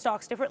think about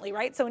stocks differently,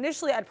 right? So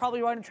initially I'd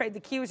probably want to trade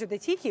the Qs or the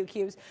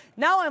TQQs.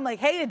 Now I'm like,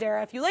 hey,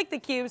 Adara, if you like the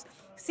Qs,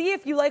 see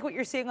if you like what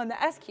you're seeing on the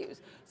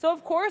SQs. So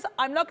of course,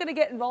 I'm not going to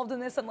get involved in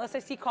this unless I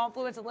see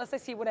confluence, unless I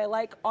see what I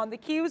like on the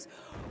Qs.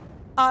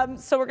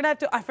 So we're going to have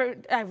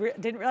to, I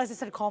didn't realize I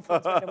said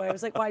confluence right away. I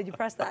was like, why did you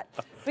press that?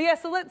 But yeah,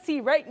 so let's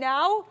see. Right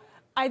now,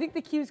 I think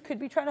the Qs could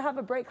be trying to have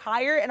a break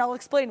higher, and I'll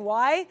explain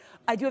why.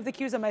 I do have the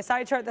Qs on my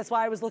side chart. That's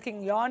why I was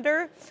looking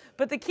yonder.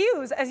 But the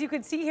Qs, as you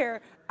can see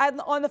here,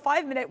 on the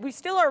 5-minute, we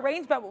still are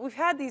range bound, but we've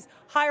had these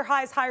higher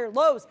highs, higher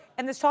lows,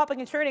 and this chopping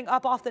and churning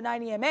up off the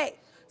 90 MA.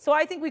 So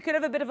I think we could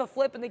have a bit of a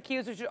flip in the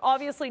Qs, which would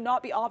obviously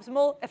not be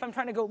optimal if I'm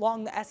trying to go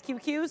long the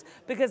SQQs,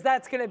 because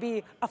that's going to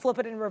be a flip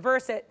it and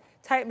reverse it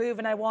type move,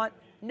 and I want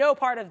no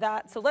part of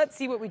that. So let's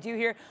see what we do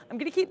here. I'm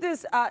going to keep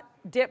this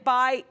dip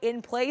buy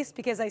in place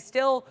because I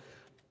still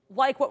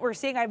like what we're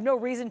seeing. I have no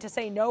reason to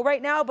say no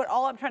right now, but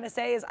all I'm trying to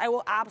say is I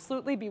will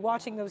absolutely be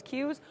watching those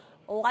Qs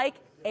like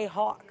a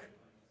hawk.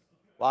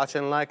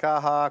 Watching like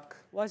a hawk.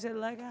 Watching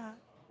like a hawk.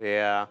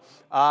 Yeah.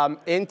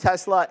 In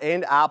Tesla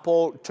and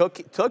Apple,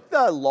 took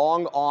the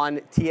long on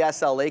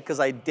TSLA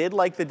because I did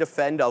like the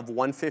defend of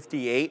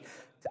 158.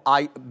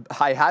 I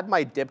had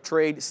my dip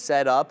trade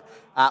set up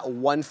at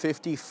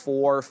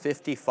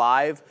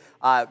 154.55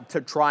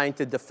 to trying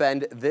to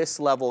defend this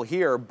level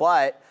here,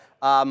 but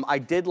I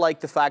did like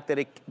the fact that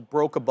it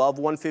broke above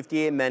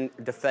 158 and then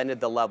defended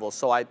the level,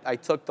 so I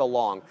took the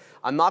long.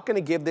 I'm not going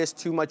to give this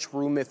too much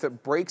room. If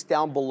it breaks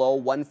down below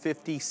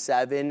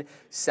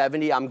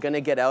 157.70, I'm going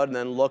to get out and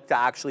then look to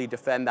actually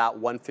defend that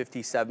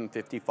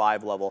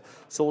 157.55 level.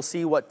 So we'll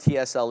see what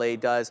TSLA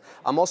does.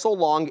 I'm also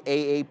long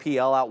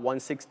AAPL at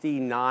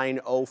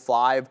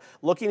 169.05,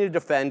 looking to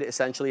defend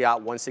essentially at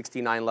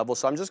 169 level.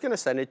 So I'm just going to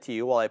send it to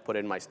you while I put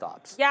in my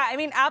stops. Yeah, I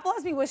mean, Apple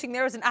has me wishing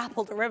there was an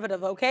Apple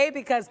derivative, okay?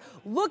 Because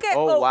look at...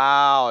 Oh,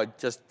 wow, it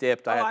just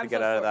dipped. I had to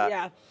get out of that.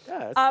 Yeah.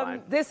 Yeah,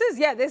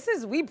 that's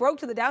fine. We broke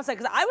to the downside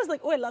because I was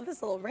like, oh, I love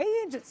this little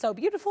range. It's so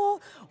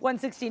beautiful.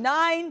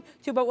 169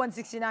 to about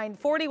 169.40,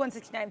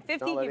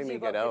 169.50 gives you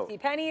about 50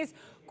 pennies.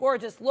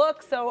 Gorgeous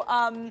look. So,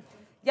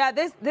 yeah,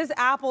 this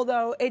Apple,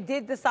 though, it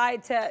did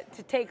decide to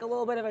take a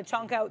little bit of a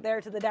chunk out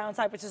there to the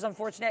downside, which is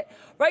unfortunate.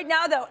 Right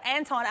now, though,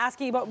 Anton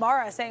asking about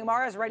Mara, saying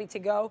Mara's ready to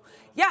go.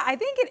 Yeah, I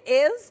think it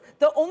is.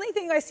 The only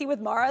thing I see with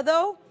Mara,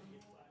 though,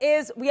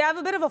 is we have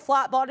a bit of a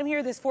flat bottom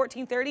here, this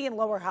 1430 and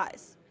lower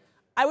highs.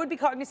 I would be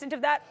cognizant of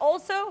that.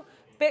 Also,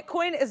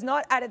 Bitcoin is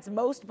not at its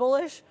most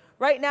bullish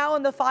right now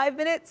in the 5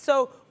 minutes.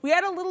 So we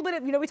had a little bit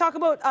of, we talk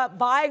about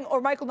buying,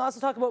 or Michael Noss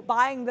will talk about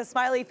buying the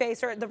smiley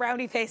face, or the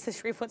roundy face, as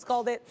Sharif once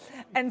called it,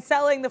 and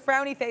selling the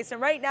frowny face.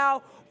 And right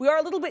now, we are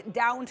a little bit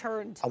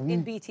downturned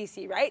in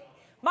BTC, right?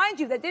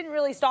 Mind you, that didn't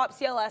really stop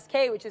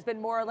CLSK, which has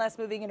been more or less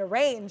moving in a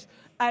range.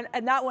 And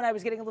that one I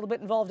was getting a little bit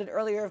involved in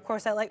earlier. Of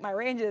course, I like my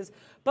ranges.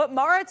 But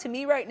Mara, to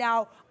me right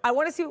now, I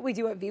want to see what we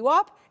do at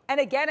VWAP. And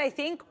again, I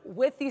think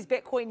with these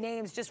Bitcoin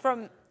names, just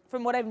from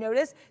what I've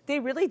noticed, they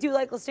really do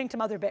like listening to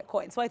Mother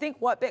Bitcoin. So I think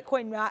what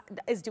Bitcoin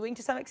is doing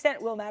to some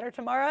extent will matter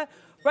tomorrow.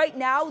 Right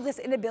now, this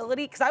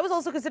inability, because I was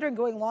also considering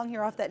going long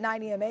here off that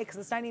 9 EMA, because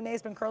this 9 EMA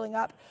has been curling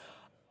up.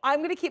 I'm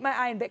going to keep my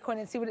eye on Bitcoin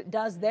and see what it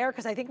does there,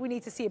 because I think we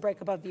need to see a break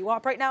above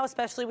VWAP right now,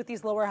 especially with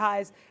these lower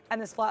highs and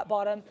this flat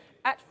bottom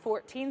at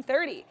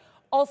 1430.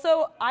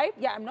 Also,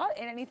 I'm not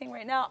in anything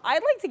right now.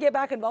 I'd like to get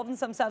back involved in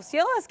some stuff.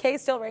 CLSK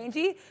is still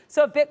rangy,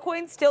 so if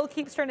Bitcoin still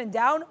keeps turning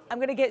down, I'm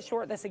going to get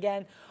short this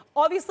again.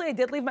 Obviously, I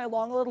did leave my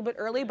long a little bit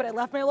early, but I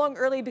left my long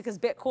early because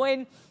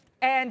Bitcoin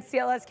and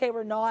CLSK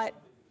were not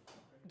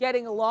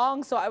getting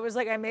along, so I was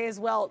like, I may as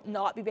well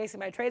not be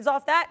basing my trades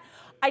off that.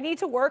 I need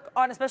to work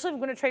on, especially if I'm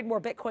going to trade more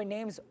Bitcoin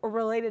names or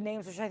related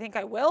names, which I think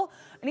I will,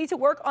 I need to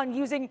work on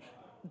using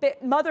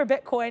Mother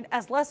Bitcoin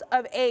as less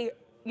of a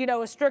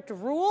strict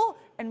rule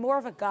and more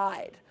of a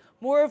guide.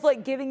 More of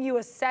like giving you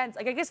a sense.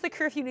 Like, I guess the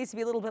curfew needs to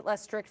be a little bit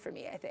less strict for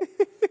me, I think,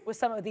 with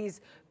some of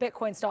these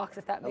Bitcoin stocks,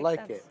 if that makes sense.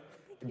 I like it.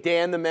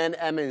 Dan the Man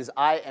Emmons,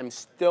 I am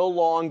still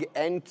long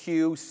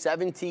NQ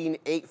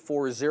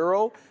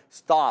 17840.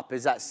 Stop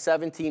is at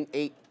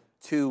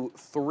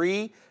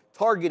 17823.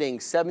 Targeting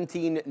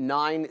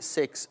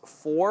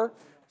 17964.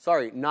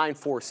 Sorry,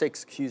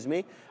 946, excuse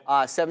me.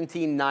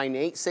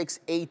 17986,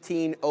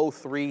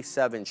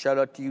 18037. Shout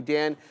out to you,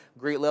 Dan.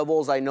 Great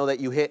levels. I know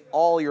that you hit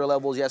all your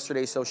levels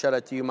yesterday, so shout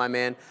out to you, my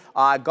man.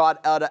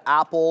 Got out of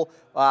Apple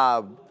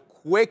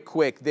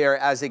quick there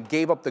as it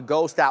gave up the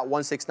ghost at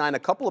 169. A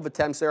couple of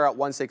attempts there at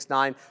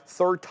 169.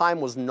 Third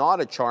time was not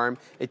a charm.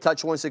 It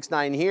touched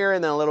 169 here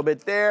and then a little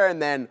bit there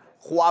and then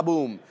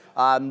wha-boom.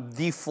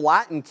 The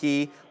flatten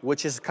key,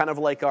 which is kind of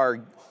like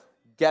our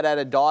get out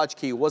of dodge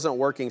key, wasn't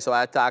working, so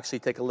I had to actually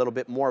take a little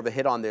bit more of a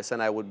hit on this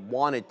than I would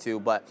wanted to,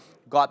 but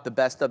got the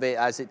best of it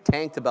as it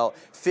tanked about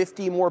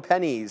 50 more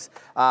pennies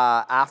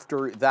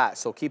after that.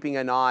 So keeping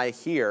an eye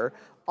here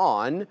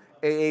on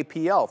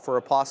AAPL for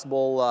a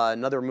possible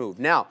another move.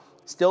 Now,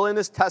 still in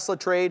this Tesla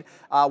trade,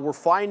 we're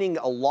finding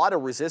a lot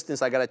of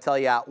resistance, I got to tell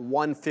you, at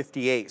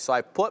 158. So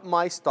I put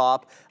my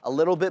stop a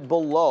little bit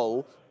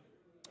below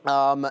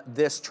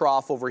this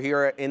trough over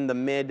here in the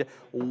mid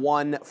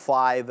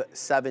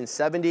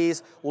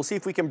 15770s. We'll see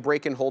if we can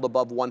break and hold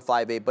above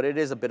 158, but it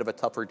is a bit of a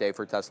tougher day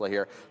for Tesla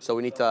here. So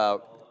we need to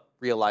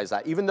realize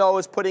that. Even though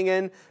it's putting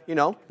in,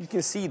 you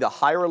can see the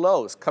higher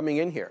lows coming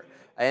in here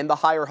and the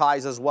higher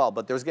highs as well.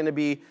 But there's going to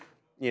be,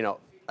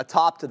 a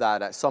top to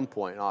that at some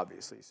point,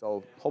 obviously.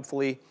 So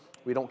hopefully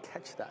we don't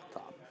catch that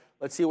top.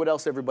 Let's see what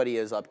else everybody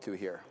is up to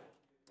here.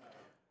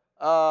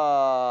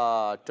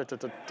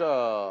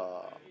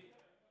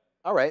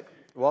 All right,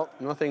 well,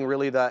 nothing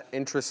really that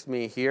interests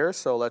me here,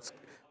 so let's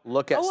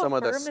look at some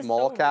of the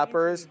small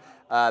cappers.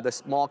 The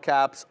small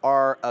caps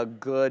are a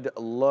good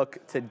look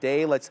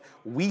today.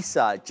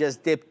 WISA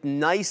just dipped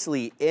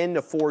nicely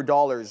into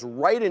 $4,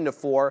 right into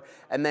 4,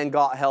 and then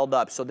got held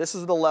up. So this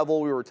is the level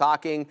we were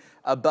talking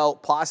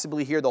about,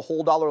 possibly here, the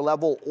whole dollar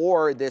level,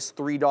 or this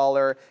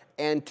 $3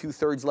 and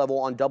 2/3 level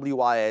on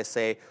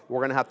WISA. We're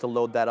going to have to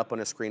load that up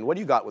on a screen. What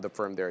do you got with the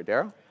firm there,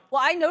 Daryl?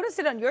 Well, I noticed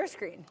it on your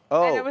screen.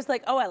 Oh. And I was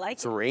like, oh, I like it.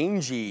 It's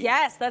rangy.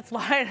 Yes, that's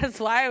why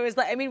I was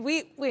like, I mean,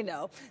 we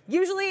know.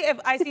 Usually if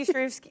I see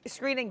Sharif's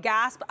screen and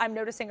gasp, I'm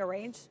noticing a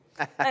range.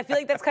 I feel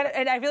like that's kind of,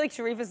 and I feel like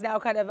Sharif is now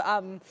kind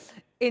of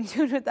in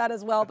tune with that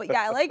as well. But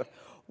yeah, I like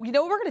you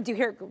know what we're going to do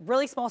here?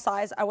 Really small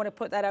size. I want to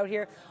put that out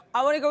here.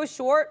 I want to go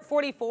short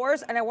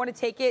 44s, and I want to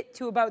take it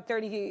to about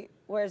 30.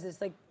 Where is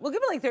this? Like, we'll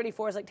give it like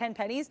 34s, like 10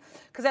 pennies,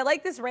 because I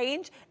like this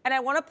range, and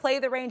I want to play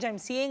the range I'm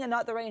seeing and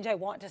not the range I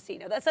want to see.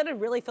 Now, that sounded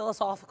really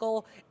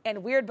philosophical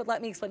and weird, but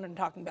let me explain what I'm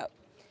talking about.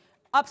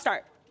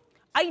 Upstart.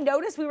 I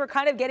noticed we were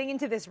kind of getting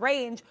into this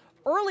range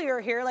earlier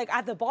here, like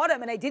at the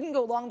bottom, and I didn't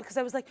go long because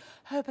I was like,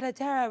 oh, but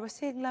Adara, we're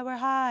seeing lower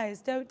highs.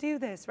 Don't do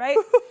this, right?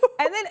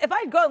 And then if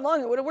I'd gone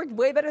long, it would have worked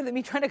way better than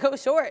me trying to go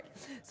short.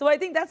 So I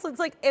think that's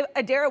like, if,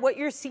 Adara, what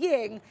you're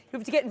seeing, you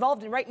have to get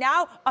involved in. Right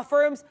now, a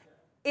firm's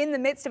in the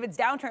midst of its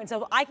downturn.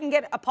 So if I can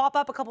get a pop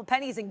up a couple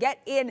pennies and get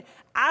in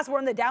as we're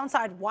on the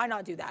downside, why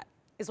not do that,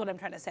 is what I'm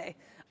trying to say.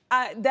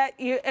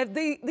 If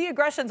the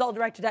aggression's all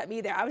directed at me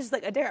there. I was just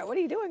like, Adara, what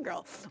are you doing,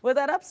 girl, with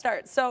that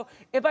upstart? So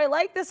if I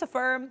like this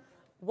Affirm,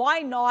 why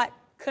not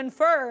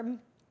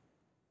confirm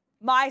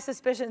my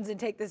suspicions and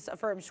take this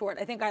Affirm short?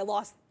 I think I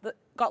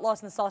got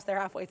lost in the sauce there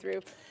halfway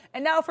through.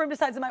 And now Affirm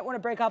decides I might want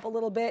to break up a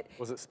little bit.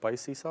 Was it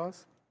spicy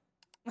sauce?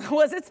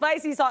 Was it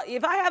spicy sauce?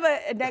 If I have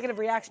a negative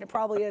reaction, it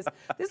probably is.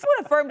 This is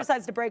when Affirm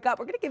decides to break up.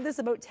 We're going to give this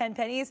about 10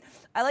 pennies.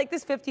 I like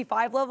this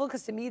 55 level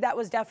because to me that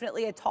was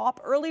definitely a top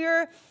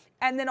earlier.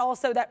 And then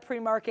also that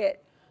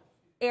pre-market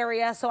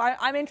area. So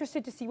I'm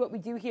interested to see what we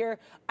do here.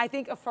 I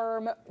think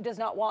Affirm does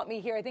not want me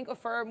here. I think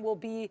Affirm will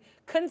be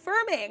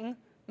confirming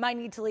my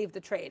need to leave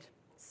the trade.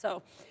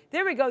 So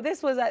there we go.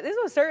 This was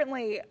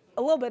certainly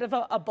a little bit of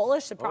a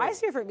bullish surprise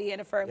here for me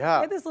in Affirm. Yeah.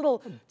 We had this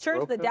little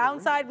churn to the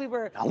downside. We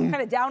were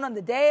kind of down on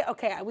the day.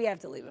 Okay, we have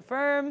to leave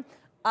Affirm.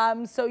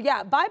 So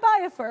yeah,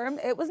 bye-bye Affirm.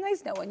 It was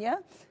nice knowing you.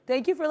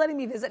 Thank you for letting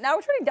me visit. Now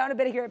we're trading down a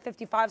bit here at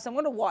 55, so I'm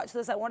going to watch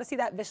this. I want to see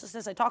that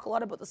viciousness. I talk a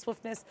lot about the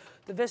swiftness,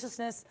 the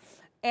viciousness.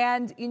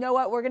 And you know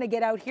what? We're going to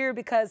get out here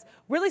because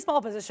really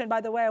small position, by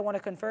the way, I want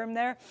to confirm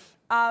there.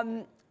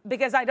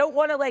 Because I don't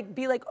want to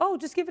be like, oh,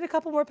 just give it a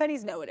couple more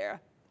pennies. No, Adara.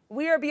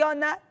 We are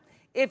beyond that.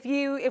 If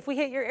we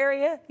hit your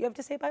area, you have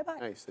to say bye-bye.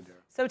 Nice, Adara.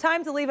 So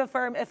time to leave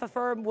Affirm if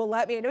Affirm will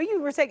let me. I know you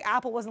were saying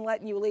Apple wasn't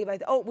letting you leave.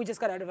 Oh, we just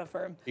got out of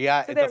Affirm.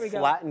 Yeah, so the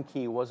flatten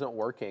key wasn't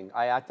working.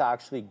 I had to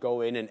actually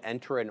go in and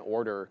enter an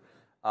order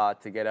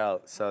to get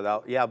out. So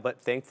that, yeah, but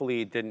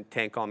thankfully it didn't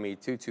tank on me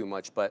too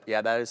much. But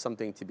yeah, that is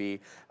something to be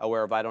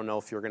aware of. I don't know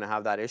if you're going to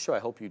have that issue. I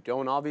hope you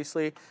don't,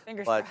 obviously.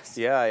 Fingers crossed.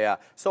 Yeah.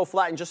 So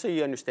flatten, just so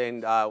you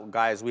understand,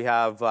 guys, we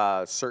have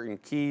certain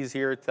keys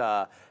here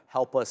to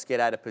help us get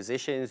out of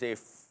positions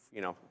if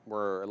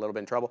we're a little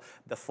bit in trouble.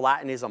 The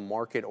flatten is a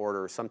market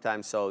order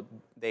sometimes, so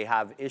they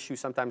have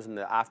issues sometimes in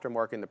the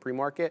aftermarket and the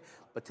pre-market,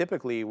 but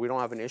typically we don't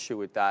have an issue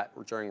with that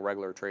during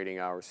regular trading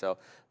hours. So a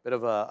bit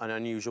of an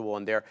unusual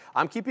one there.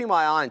 I'm keeping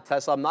my eye on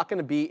Tesla. I'm not going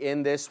to be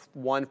in this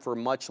one for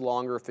much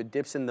longer. If it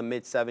dips in the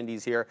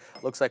mid-70s here,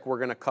 looks like we're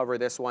going to cover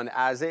this one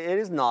as it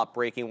is not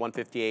breaking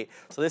 158.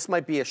 So this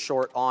might be a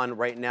short on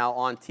right now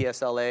on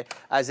TSLA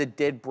as it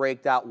did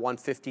break that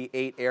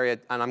 158 area,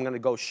 and I'm going to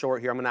go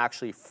short here. I'm going to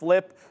actually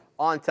flip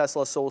on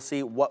Tesla, so we'll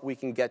see what we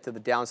can get to the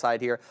downside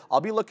here.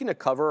 I'll be looking to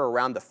cover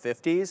around the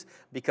 50s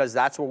because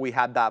that's where we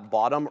had that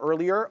bottom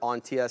earlier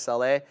on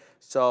TSLA.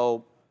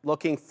 So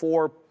looking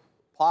for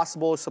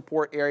possible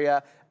support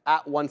area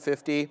at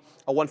 150,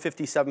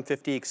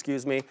 157.50,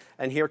 excuse me.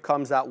 And here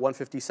comes that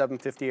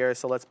 157.50 area.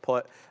 So let's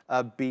put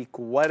a beak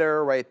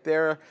wetter right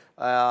there,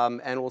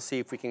 and we'll see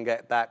if we can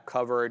get that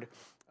covered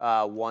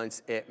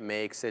once it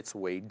makes its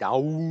way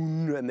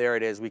down. And there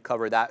it is, we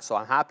covered that. So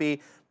I'm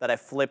happy that I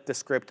flipped the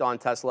script on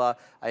Tesla.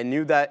 I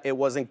knew that it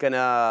wasn't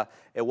gonna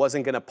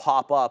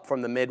pop up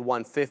from the mid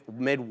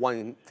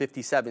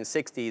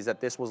 157.60s, that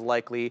this was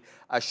likely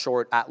a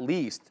short at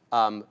least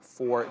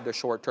for the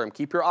short term.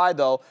 Keep your eye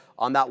though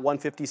on that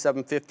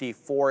 157.50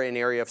 for an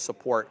area of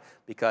support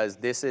because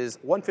this is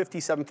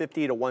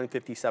 157.50 to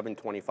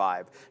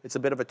 157.25. It's a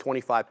bit of a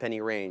 25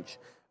 penny range.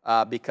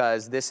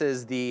 Because this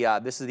is the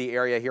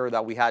area here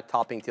that we had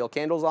topping tail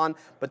candles on,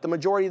 but the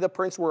majority of the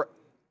prints were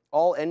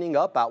all ending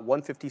up at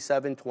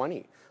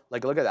 157.20.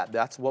 Like, look at that.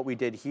 That's what we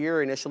did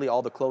here. Initially,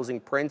 all the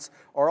closing prints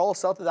are all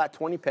south of that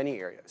 20 penny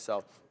area.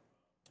 So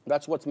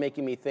that's what's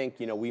making me think,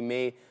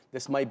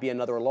 this might be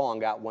another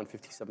long at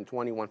 157.20,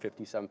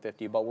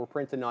 157.50, but we're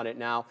printing on it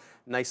now.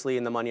 Nicely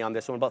in the money on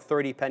this one. About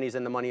 30 pennies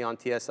in the money on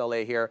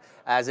TSLA here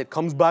as it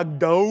comes back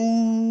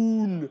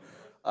down.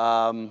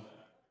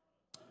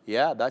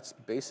 Yeah, that's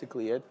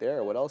basically it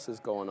there. What else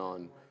is going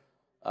on?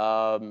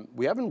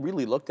 We haven't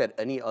really looked at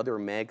any other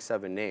Mag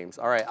 7 names.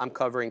 All right, I'm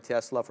covering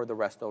Tesla for the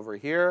rest over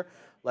here.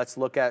 Let's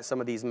look at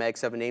some of these Mag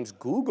 7 names.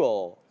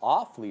 Google,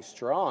 awfully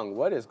strong.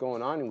 What is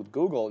going on with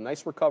Google?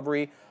 Nice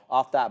recovery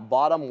off that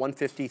bottom,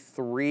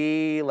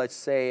 153, let's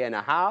say, and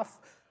a half.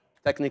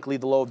 Technically,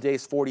 the low of day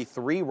is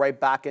 43, right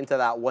back into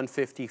that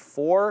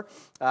 154.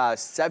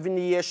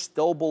 70-ish,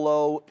 still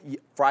below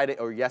Friday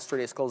or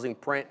yesterday's closing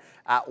print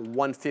at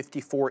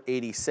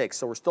 154.86.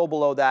 So we're still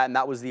below that, and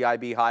that was the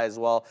IB high as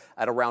well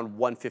at around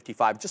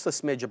 155, just a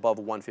smidge above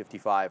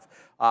 155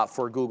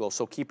 for Google.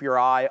 So keep your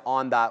eye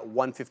on that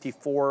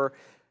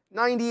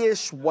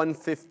 154.90-ish,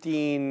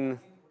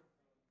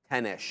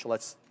 115.10-ish.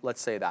 Let's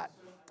say that.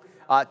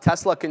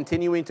 Tesla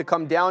continuing to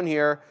come down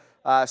here.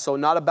 So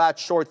not a bad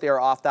short there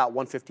off that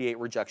 158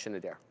 rejection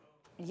Adair.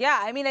 Yeah,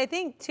 I mean, I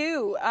think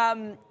too,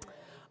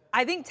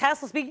 I think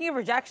Tesla, speaking of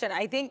rejection,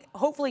 I think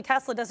hopefully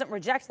Tesla doesn't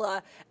reject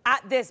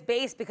at this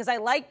base, because I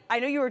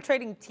know you were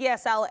trading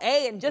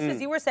TSLA, and just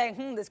as you were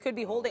saying, this could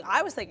be holding,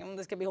 I was thinking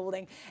this could be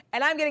holding,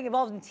 and I'm getting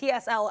involved in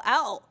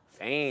TSLL.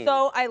 Dang.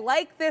 So I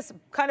like this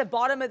kind of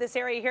bottom of this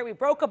area here. We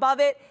broke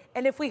above it,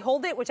 and if we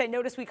hold it, which I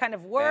noticed we kind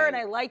of were, and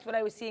I liked what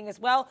I was seeing as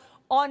well,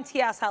 on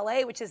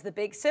TSLA, which is the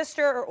big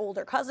sister or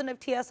older cousin of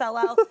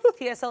TSLL.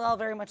 TSLL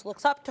very much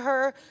looks up to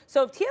her.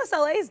 So if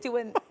TSLA is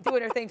doing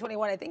her thing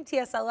 21, I think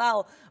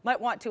TSLL might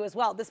want to as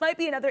well. This might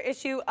be another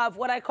issue of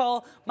what I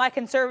call my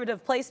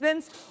conservative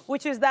placements,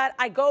 which is that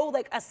I go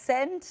like a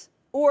cent,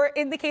 or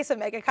in the case of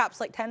mega caps,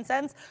 like 10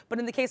 cents. But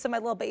in the case of my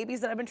little babies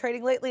that I've been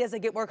trading lately, as I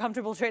get more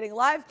comfortable trading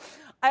live,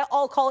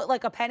 I'll call it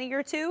like a penny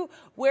or two,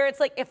 where it's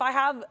like if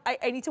I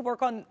need to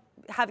work on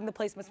having the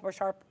placements more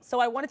sharp.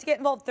 So I wanted to get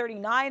involved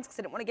 39s because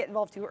I didn't want to get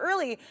involved too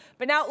early.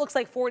 But now it looks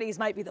like 40s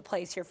might be the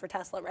place here for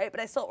Tesla, right? But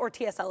or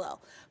TSLL.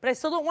 But I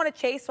still don't want to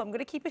chase, so I'm going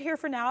to keep it here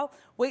for now,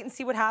 wait and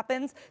see what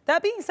happens.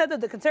 That being said, though,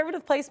 the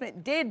conservative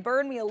placement did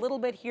burn me a little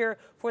bit here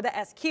for the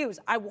SQs.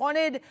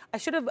 I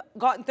should have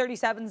gotten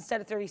 37s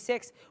instead of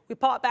 36. We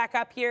popped back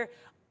up here.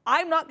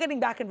 I'm not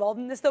getting back involved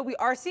in this, though. We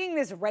are seeing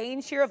this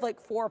range here of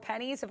like 4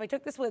 pennies. If I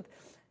took this with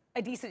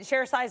a decent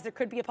share size, there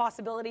could be a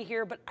possibility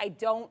here, but I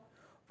don't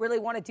really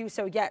want to do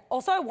so yet.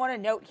 Also, I want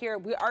to note here,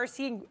 we are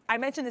seeing, I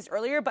mentioned this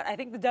earlier, but I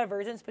think the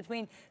divergence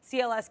between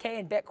CLSK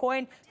and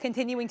Bitcoin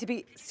continuing to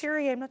be,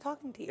 Siri, I'm not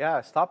talking to you.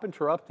 Yeah, stop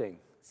interrupting.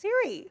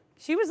 Siri,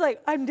 she was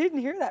like, I didn't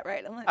hear that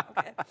right. I'm like,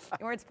 okay,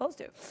 you weren't supposed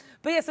to.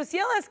 But yeah, so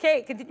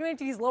CLSK continuing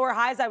to these lower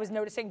highs I was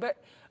noticing,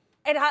 but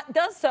it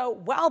does so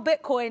while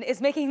Bitcoin is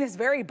making this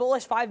very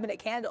bullish 5-minute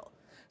candle.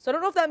 So I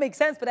don't know if that makes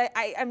sense, but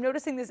I'm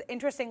noticing this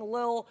interesting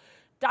little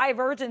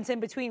divergence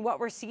in between what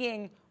we're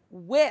seeing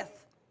with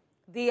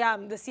the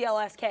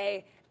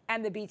CLSK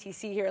and the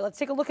BTC here. Let's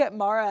take a look at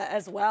Mara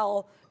as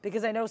well,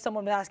 because I know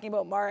someone was asking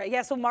about Mara.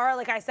 Yeah, so Mara,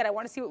 like I said, I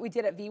want to see what we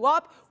did at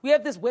VWAP. We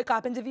have this wick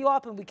up into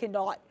VWAP and we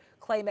cannot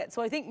claim it.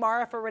 So I think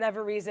Mara, for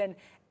whatever reason,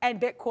 and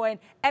Bitcoin,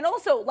 and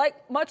also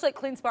much like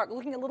CleanSpark,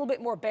 looking a little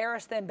bit more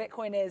bearish than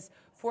Bitcoin is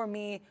for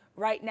me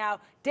right now.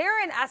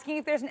 Darren asking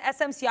if there's an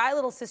SMCI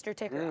little sister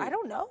ticker. I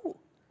don't know.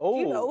 Oh,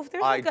 do you know if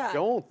there's like I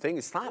don't think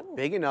it's not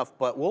big enough,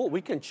 but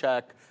we can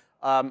check.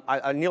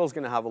 Neil's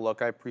going to have a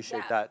look. I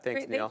appreciate that.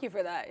 Thanks, Neil. Thank you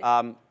for that.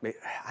 I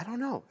don't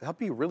know. That'd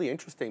be really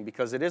interesting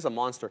because it is a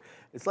monster.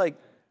 It's like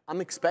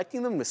I'm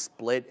expecting them to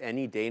split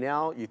any day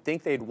now. You'd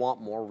think they'd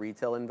want more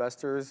retail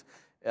investors,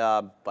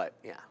 but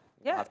yeah.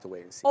 We'll have to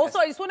wait and see. Also,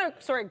 I just want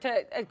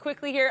to,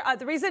 quickly here,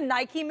 the reason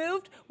Nike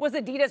moved was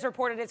Adidas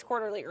reported its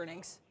quarterly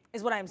earnings,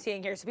 is what I'm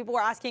seeing here. So people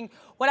were asking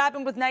what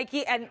happened with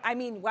Nike, and I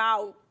mean,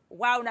 wow,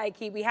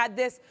 Nike. We had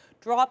this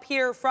drop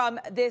here from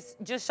this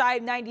just shy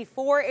of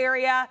 94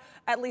 area,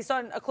 at least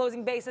on a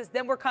closing basis.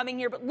 Then we're coming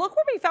here, but look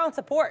where we found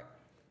support.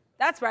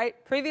 That's right,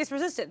 previous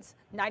resistance,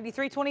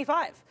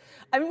 93.25.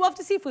 I mean, we'll have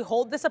to see if we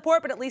hold the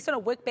support, but at least on a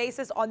wick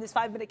basis on this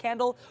 5-minute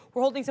candle,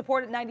 we're holding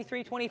support at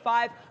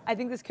 93.25. I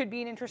think this could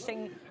be an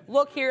interesting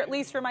look here, at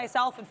least for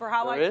myself and for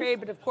how I trade.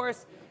 But of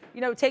course,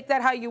 you know, take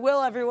that how you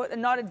will, everyone,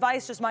 not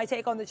advice, just my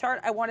take on the chart.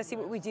 I want to see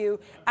what we do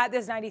at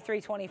this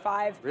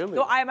 93.25. Really?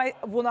 Though I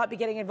will not be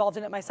getting involved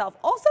in it myself.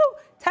 Also,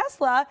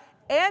 Tesla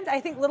and I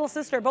think Little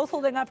Sister both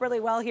holding up really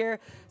well here.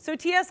 So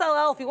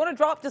TSLL, if you want to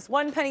drop just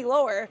 1 penny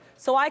lower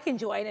so I can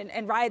join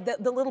and ride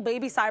the little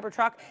baby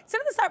Cybertruck,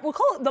 instead of the we'll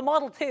call it the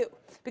Model 2,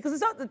 because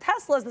it's not the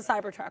Tesla's the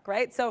Cybertruck,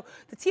 right? So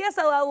the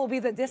TSLL will be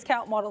the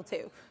discount Model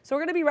 2. So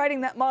we're going to be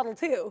riding that Model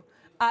 2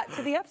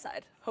 to the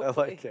upside,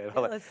 hopefully. I like it.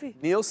 Let's see.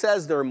 Neil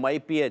says there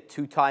might be a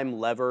 2-time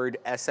levered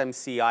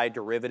SMCI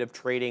derivative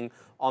trading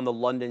on the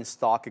London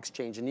Stock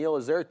Exchange. And Neil,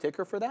 is there a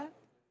ticker for that?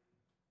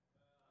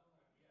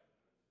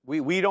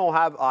 We don't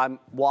have,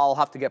 well, I'll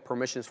have to get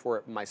permissions for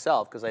it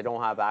myself because I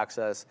don't have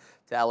access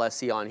to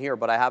LSE on here,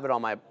 but I have it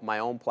on my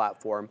own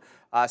platform.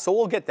 So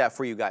we'll get that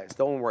for you guys.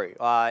 Don't worry.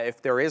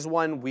 If there is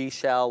one, we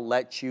shall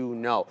let you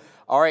know.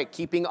 All right,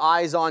 keeping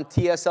eyes on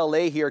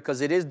TSLA here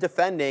because it is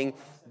defending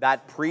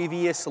that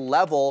previous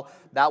level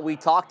that we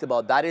talked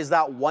about. That is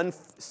that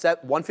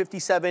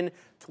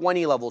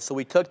 157.20 level. So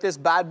we took this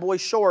bad boy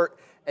short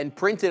and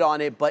printed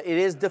on it, but it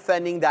is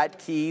defending that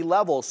key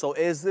level. So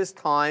is this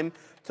time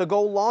to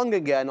go long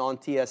again on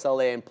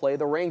TSLA and play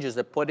the ranges?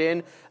 It put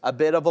in a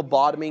bit of a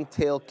bottoming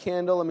tail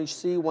candle. Let me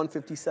see,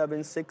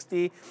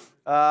 157.60.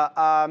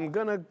 I'm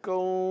gonna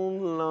go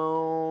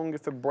long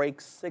if it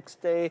breaks 6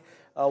 day.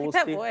 We'll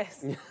that see.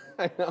 Voice.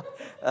 I know.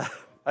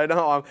 I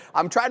know.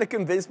 I'm trying to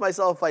convince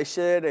myself I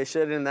shouldn't,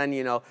 and then,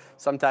 you know,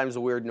 sometimes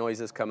weird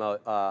noises come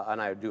out, and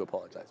I do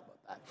apologize about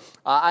that.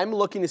 I'm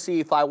looking to see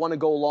if I want to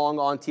go long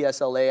on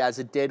TSLA as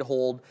it did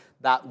hold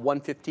that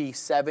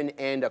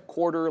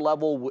 157.25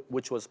 level,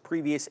 which was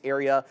previous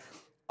area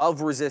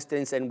of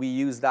resistance, and we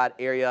use that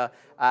area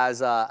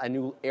as a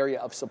new area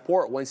of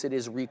support once it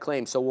is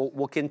reclaimed. So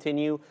we'll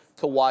continue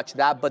to watch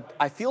that. But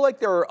I feel like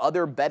there are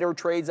other better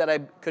trades that I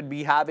could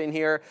be having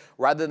here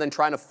rather than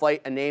trying to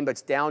fight a name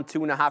that's down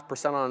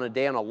 2.5% on a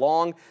day on a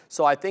long.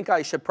 So I think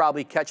I should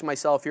probably catch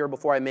myself here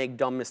before I make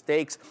dumb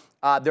mistakes.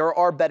 There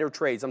are better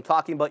trades. I'm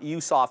talking about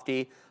you,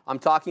 Softy. I'm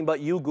talking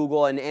about you,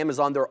 Google and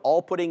Amazon. They're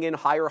all putting in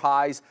higher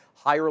highs,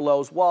 higher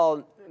lows.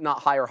 Well, not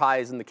higher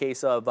highs in the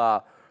case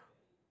of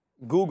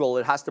Google.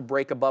 It has to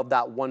break above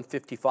that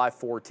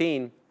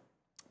 155.14.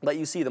 But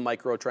you see the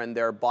micro trend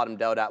there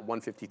bottomed out at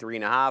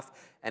 153.5,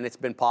 and it's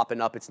been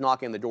popping up. It's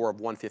knocking on the door of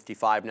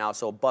 155 now,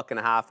 so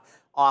 $1.50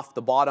 off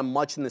the bottom.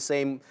 Much in the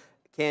same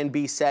can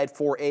be said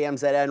for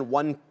AMZN,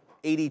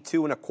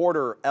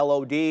 182.25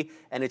 LOD,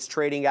 and it's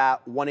trading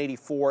at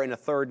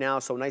 184.33 now,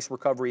 so nice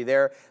recovery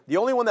there. The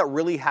only one that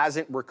really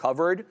hasn't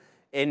recovered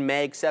in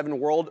Mag 7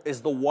 world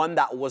is the one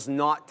that was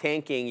not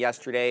tanking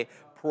yesterday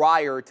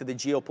prior to the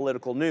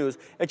geopolitical news,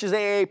 which is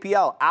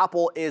AAPL.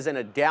 Apple is in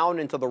a down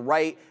and to the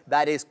right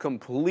that is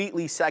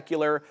completely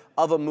secular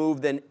of a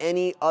move than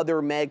any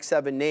other Mag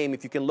 7 name.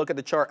 If you can look at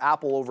the chart,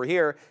 Apple over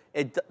here,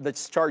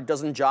 the chart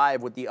doesn't jive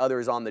with the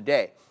others on the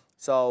day.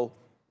 So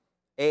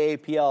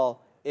AAPL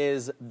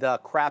is the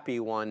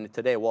crappy one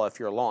today. Well, if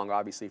you're long,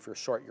 obviously. If you're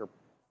short, you're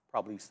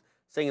probably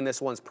singing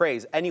this one's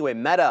praise. Anyway,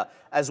 Meta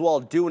as well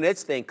doing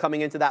its thing.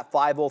 Coming into that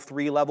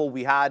 503 level,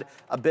 we had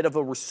a bit of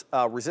a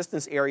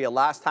resistance area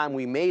last time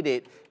we made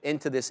it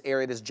into this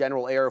area, this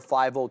general area,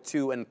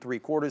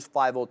 502.75,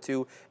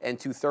 502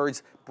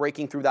 2/3,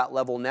 breaking through that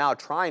level now,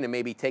 trying to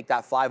maybe take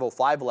that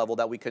 505 level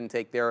that we couldn't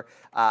take there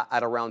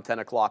at around 10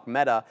 o'clock.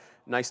 Meta,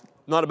 nice,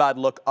 not a bad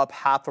look, up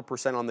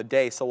 0.5% on the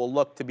day. So we'll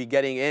look to be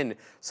getting in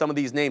some of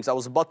these names. I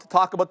was about to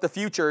talk about the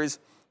futures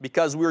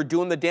because we were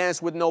doing the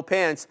dance with no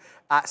pants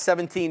at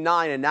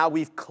 17.9, and now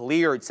we've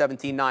cleared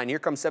 17.9. Here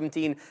comes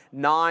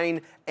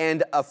 17.9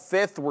 and a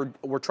fifth.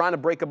 We're trying to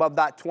break above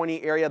that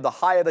 20 area. The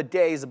high of the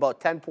day is about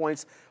 10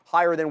 points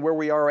higher than where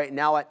we are right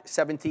now at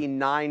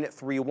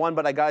 17.931.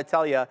 But I got to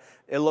tell you,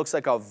 it looks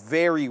like a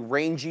very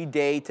rangy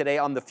day today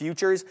on the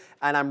futures,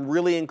 and I'm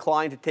really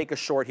inclined to take a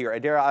short here.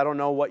 Adara, I don't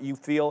know what you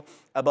feel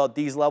about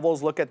these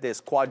levels. Look at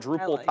this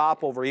quadruple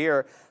top over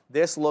here.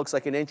 This looks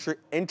like an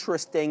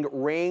interesting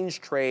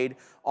range trade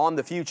on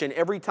the future. And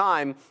every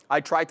time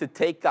I tried to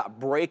take that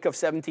break of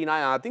 17.9,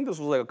 I think this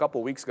was like a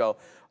couple weeks ago,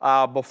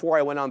 before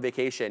I went on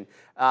vacation,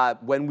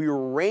 when we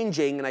were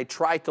ranging and I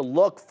tried to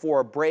look for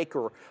a break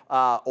or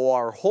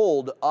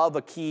hold of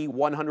a key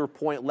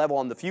 100-point level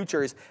on the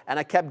futures, and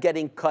I kept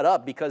getting cut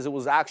up because it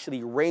was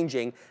actually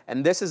ranging.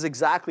 And this is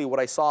exactly what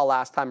I saw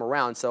last time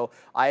around. So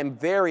I am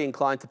very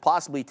inclined to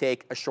possibly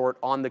take a short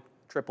on the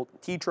triple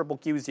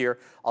Qs here.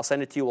 I'll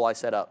send it to you while I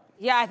set up.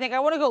 Yeah, I think I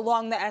want to go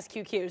long the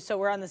SQQs, so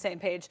we're on the same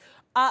page.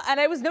 And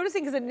I was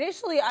noticing, because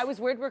initially I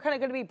was worried we're kind of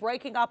going to be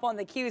breaking up on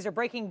the Qs or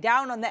breaking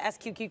down on the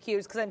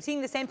SQQs, because I'm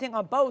seeing the same thing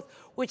on both,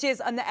 which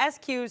is on the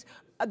SQs,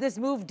 this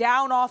move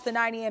down off the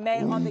 90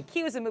 EMA, on the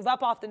Qs and move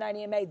up off the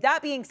 90 EMA.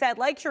 That being said,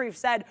 like Sharif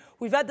said,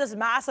 we've had this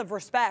massive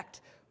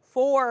respect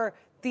for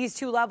these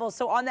two levels.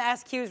 So on the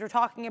SQs, we're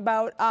talking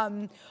about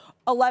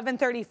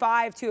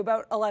 1135 to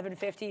about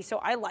 1150. So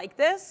I like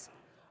this.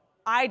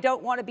 I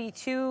don't want to be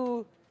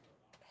too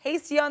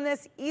hasty on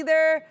this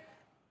either.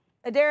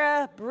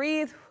 Adara,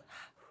 breathe.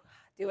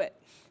 Do it.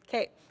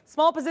 Okay,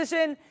 small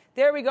position.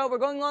 There we go. We're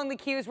going along the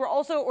Qs. We're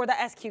also, or the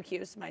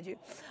SQQs, mind you.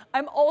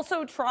 I'm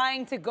also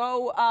trying to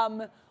go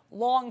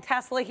long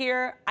Tesla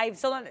here. I'm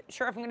still not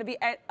sure if I'm going to be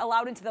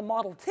allowed into the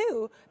Model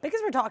 2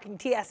 because we're talking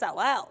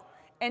TSLL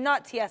and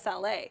not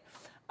TSLA.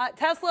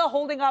 Tesla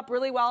holding up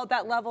really well at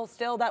that level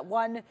still, that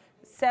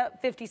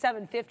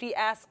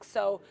 157.50-esque.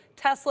 So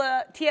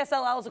Tesla,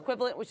 TSLL's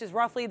equivalent, which is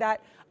roughly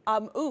that.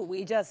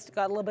 We just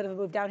got a little bit of a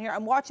move down here.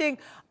 I'm watching.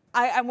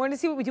 I'm going to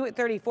see what we do at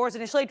 34s.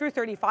 Initially, I drew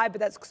 35, but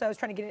that's because I was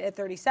trying to get it at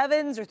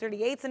 37s or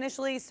 38s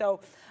initially. So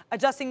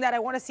adjusting that, I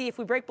want to see if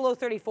we break below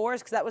 34s,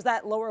 because that was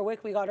that lower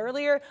wick we got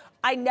earlier.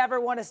 I never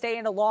want to stay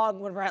in a long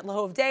when we're at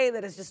low of day.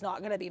 That is just not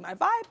going to be my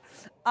vibe.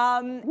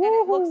 And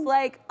it looks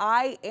like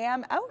I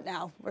am out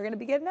now. We're going to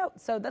be getting out.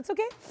 So that's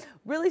okay.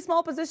 Really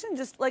small position.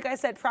 Just like I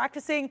said,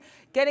 practicing,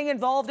 getting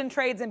involved in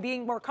trades and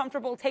being more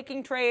comfortable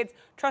taking trades,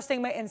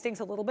 trusting my instincts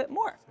a little bit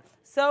more.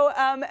 So,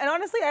 and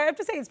honestly, I have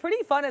to say it's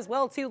pretty fun as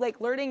well, too, like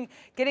learning,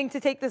 getting to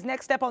take this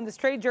next step on this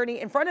trade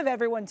journey in front of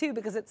everyone, too,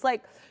 because it's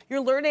like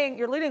you're learning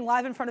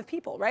live in front of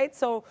people, right?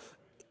 So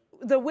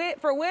the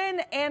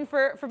win and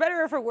for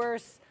better or for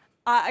worse,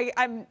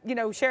 I'm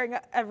sharing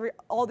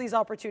all these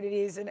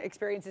opportunities and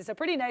experiences. So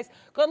pretty nice.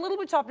 Got a little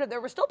bit chopped up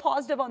there. We're still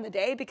positive on the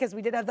day because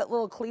we did have that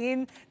little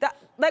clean,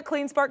 that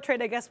clean spark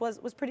trade, I guess,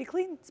 was pretty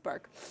clean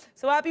spark.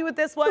 So happy with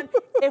this one.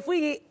 If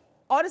we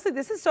honestly,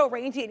 this is so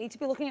rangy. I need to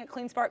be looking at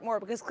Clean Spark more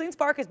because Clean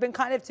Spark has been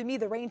kind of, to me,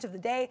 the range of the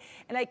day.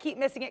 And I keep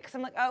missing it because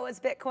I'm like, oh, what's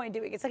Bitcoin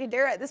doing? It's like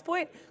Adara, at this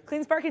point,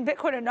 Clean Spark and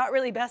Bitcoin are not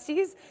really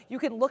besties. You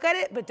can look at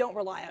it, but don't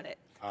rely on it.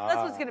 That's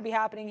what's going to be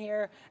happening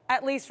here,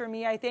 at least for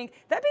me, I think.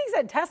 That being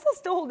said, Tesla's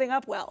still holding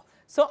up well.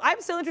 So I'm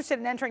still interested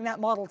in entering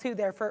that model, too,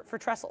 there for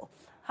Trestle.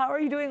 How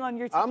are you doing on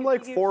your TQQs? I'm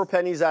like 4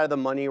 pennies out of the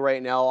money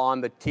right now on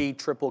the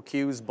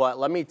TQQs, but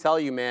let me tell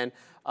you, man,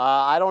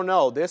 I don't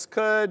know. This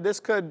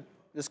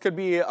could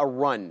be a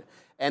run.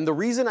 And the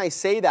reason I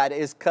say that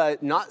is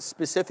not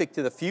specific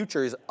to the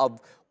futures of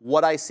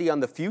what I see on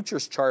the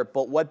futures chart,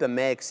 but what the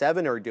Mag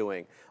 7 are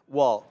doing.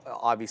 Well,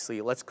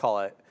 obviously, let's call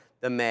it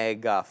the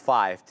Mag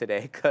 5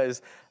 today,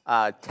 because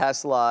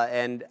Tesla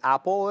and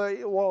Apple,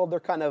 well, they're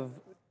kind of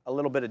a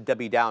little bit of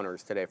Debbie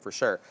Downers today for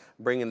sure,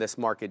 bringing this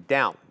market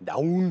down.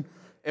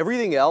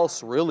 Everything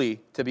else, really,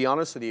 to be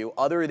honest with you,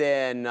 other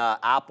than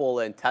Apple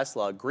and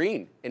Tesla,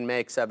 green in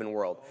Mag 7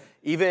 world.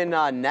 Even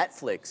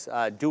Netflix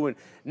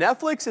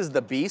Netflix is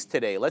the beast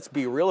today. Let's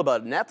be real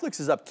about it. Netflix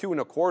is up 2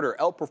 1/4,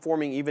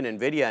 outperforming even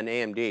Nvidia and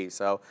AMD.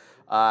 So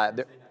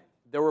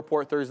they'll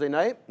report Thursday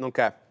night.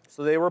 Okay,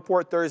 so they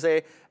report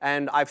Thursday,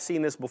 and I've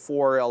seen this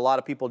before. A lot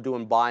of people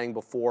doing buying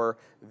before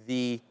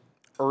the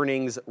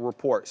earnings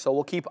report. So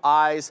we'll keep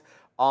eyes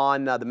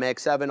on the Mag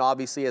 7,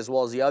 obviously, as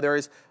well as the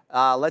others.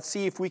 Let's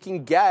see if we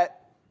can get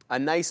a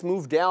nice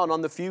move down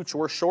on the future.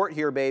 We're short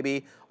here,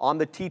 baby, on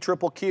the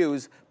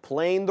TQQs,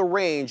 playing the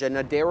range, and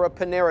Adara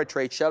Panera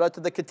trade. Shout out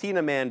to the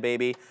Katina man,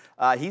 baby.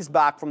 He's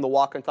back from the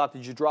walk and talk.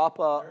 Did you drop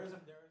a...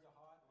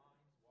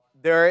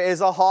 There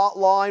is a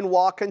hotline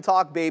walk and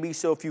talk, baby.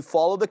 So if you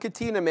follow the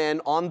Katina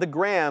man on the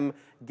gram,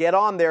 get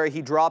on there.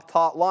 He dropped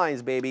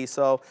hotlines, baby.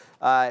 So,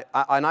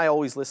 and I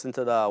always listen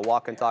to the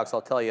walk and talks,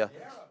 I'll tell you.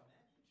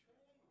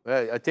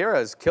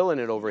 Adara is killing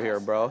it over here,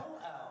 bro.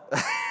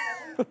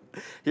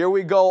 Here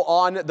we go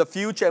on the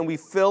future, and we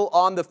fill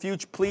on the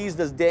future. Please,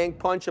 this dang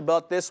punch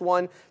about this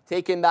one,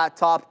 taking that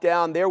top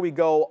down. There we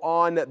go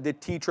on the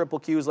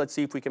TQQs. Let's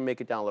see if we can make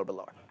it down a little bit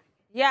lower.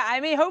 Yeah, I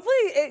mean,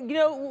 hopefully, you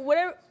know,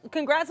 whatever.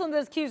 Congrats on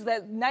those Qs.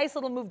 That nice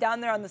little move down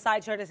there on the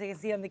side chart, as you can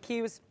see on the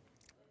Qs.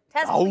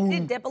 Tesla, we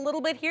did dip a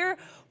little bit here.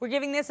 We're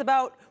giving this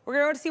about, we're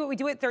going to see what we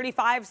do at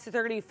 35s to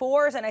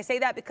 34s, and I say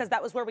that because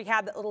that was where we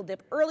had that little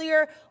dip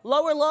earlier.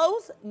 Lower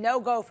lows, no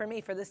go for me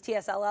for this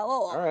TSLA.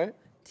 All right.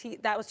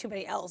 That was too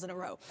many L's in a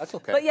row. That's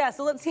okay. But yeah,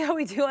 so let's see how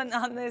we do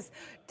on this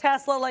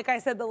Tesla. Like I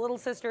said, the little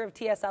sister of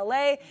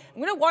TSLA.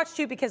 I'm going to watch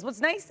too, because what's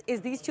nice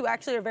is these two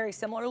actually are very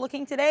similar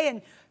looking today.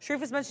 And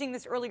Sharif was mentioning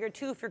this earlier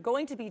too. If you're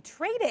going to be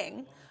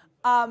trading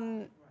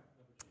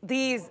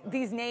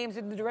these names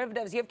and the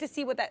derivatives, you have to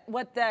see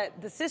what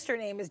the sister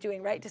name is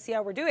doing, right, to see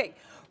how we're doing.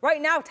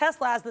 Right now,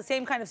 Tesla has the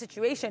same kind of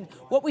situation.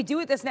 What we do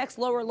at this next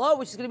lower low,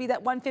 which is going to be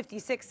that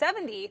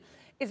 156.70,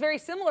 is very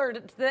similar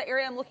to the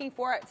area I'm looking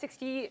for at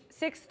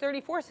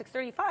 634,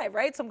 635,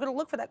 right? So I'm going to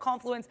look for that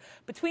confluence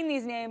between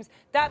these names.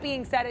 That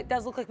being said, it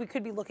does look like we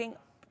could be looking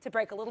to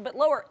break a little bit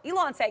lower.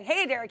 Elon saying,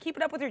 hey, Derek, keep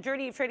it up with your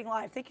journey of trading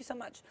live. Thank you so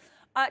much.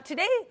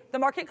 Today, the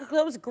market could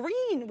close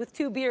green with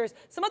 2 beers.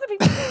 Some other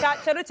people in the chat,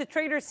 shout out to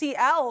Trader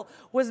CL,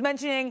 was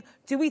mentioning,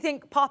 do we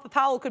think Papa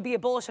Powell could be a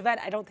bullish event?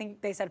 I don't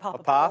think they said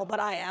Papa Powell, but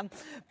I am.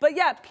 But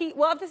yeah, Pete,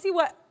 we'll have to see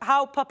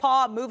how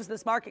Papa moves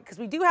this market, because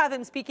we do have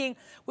him speaking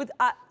with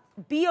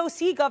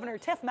BOC Governor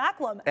Tiff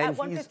Macklem at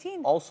 1:15.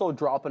 He's also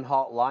dropping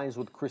hot lines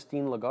with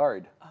Christine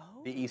Lagarde,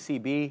 the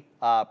ECB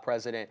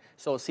president.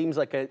 So it seems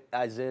like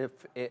as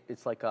if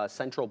it's like a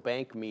central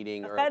bank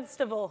meeting. A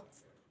festival.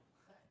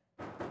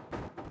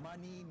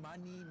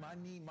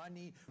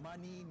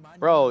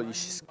 Bro,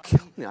 she's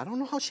killing me. I don't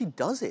know how she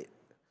does it.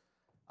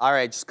 All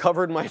right, just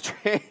covered my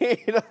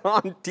trade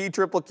on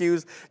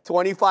TQQs.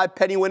 25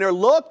 penny winner.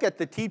 Look at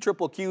the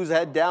TQQs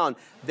head down.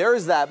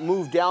 There's that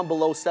move down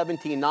below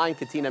 17.9,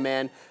 Katina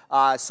man.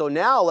 So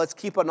now let's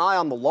keep an eye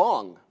on the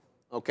long.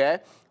 Okay,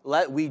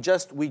 we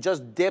just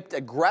dipped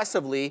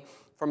aggressively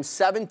from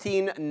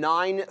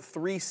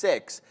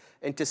 17.936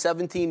 into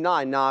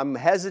 17.9. Now I'm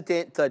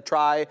hesitant to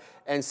try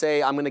and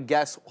say I'm going to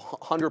guess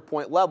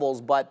 100-point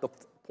levels, but the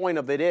point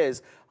of it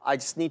is, I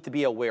just need to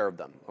be aware of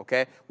them,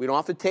 okay? We don't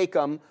have to take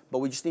them, but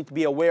we just need to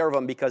be aware of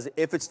them, because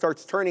if it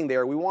starts turning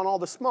there, we want all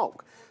the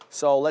smoke.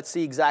 So let's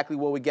see exactly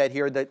what we get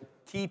here. The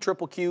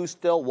TQQQ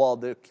still, well,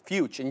 the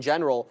future in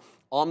general,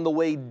 on the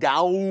way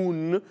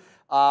down.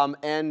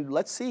 And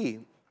let's see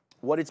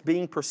what it's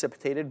being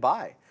precipitated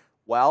by.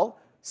 Well,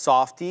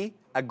 Softy,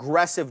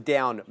 aggressive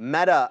down.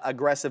 Meta,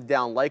 aggressive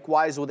down.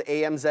 Likewise with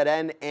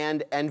AMZN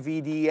and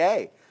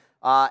NVDA.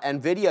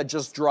 NVIDIA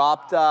just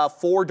dropped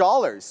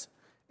 $4.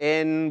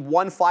 In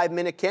 1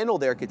 5-minute candle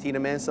there, Katina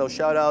man. So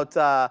shout out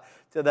to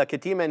the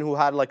Katina man who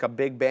had like a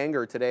big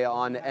banger today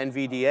on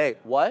NVDA.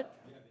 What?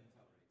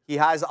 He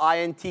has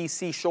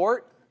INTC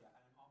short?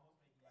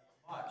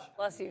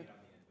 Bless you.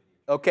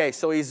 Okay,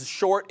 so he's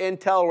short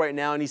Intel right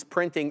now, and he's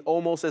printing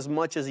almost as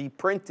much as he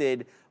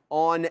printed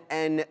on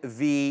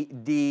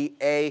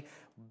NVDA.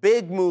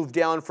 Big move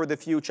down for the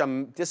future.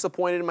 I'm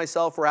disappointed in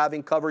myself for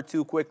having covered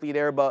too quickly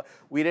there, but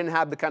we didn't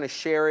have the kind of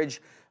shareage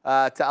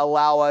to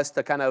allow us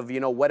to kind of,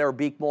 wet our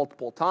beak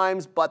multiple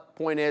times. But the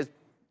point is,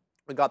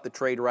 we got the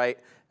trade right,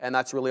 and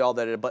that's really all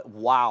that it is. But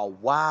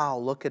wow,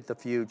 look at the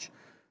future.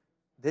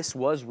 This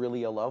was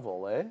really a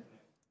level, eh?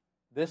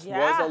 This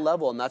was a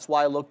level, and that's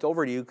why I looked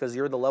over to you, because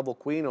you're the level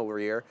queen over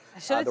here. I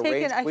should have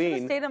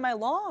stayed on my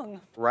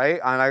long. Right,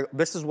 and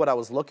this is what I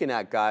was looking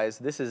at, guys.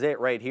 This is it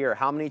right here.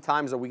 How many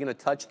times are we going to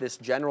touch this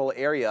general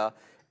area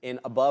in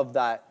above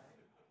that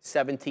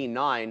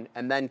 17.9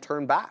 and then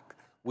turn back?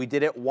 We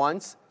did it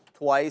once,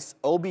 twice,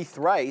 OB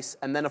thrice,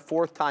 and then a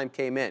fourth time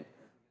came in.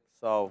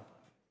 So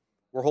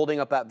we're holding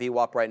up at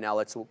VWAP right now.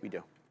 Let's see what we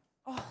do.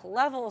 Oh,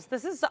 levels.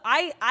 This is,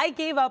 I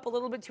gave up a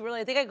little bit too early.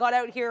 I think I got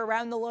out here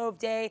around the low of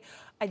day.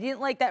 I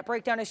didn't like that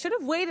breakdown. I should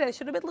have waited. I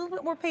should have been a little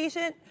bit more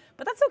patient,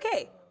 but that's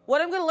okay.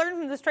 What I'm going to learn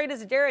from this trade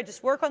as a dare,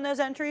 just work on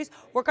those entries,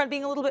 work on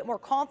being a little bit more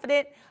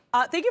confident.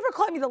 Thank you for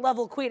calling me the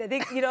level queen. I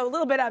think, a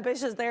little bit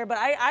ambitious there, but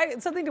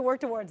it's something to work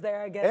towards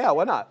there, I guess. Yeah,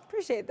 why not?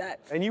 Appreciate that.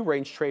 And you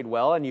range trade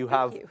well, and you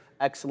have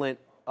excellent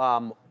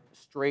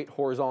straight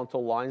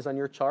horizontal lines on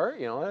your chart.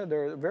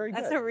 They're very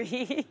good. That's a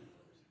read.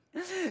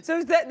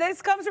 So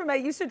this comes from, I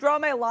used to draw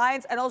my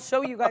lines, and I'll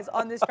show you guys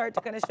on this chart to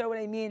kind of show what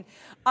I mean.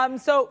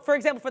 So, for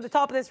example, for the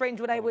top of this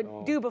range, what I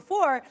would do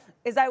before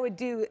is I would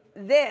do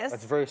this.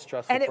 That's very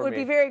stressful and it for would me.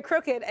 be very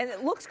crooked, and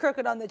it looks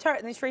crooked on the chart,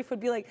 and then Sharif would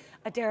be like,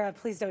 Adara,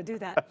 please don't do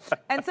that.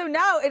 And so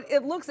now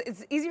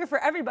it's easier for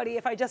everybody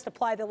if I just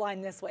apply the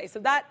line this way. So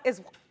that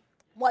is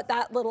what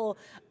that little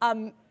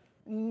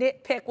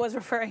nitpick was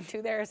referring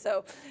to there.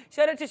 So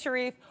shout out to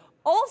Sharif.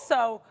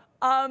 Also,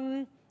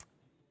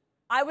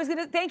 I was going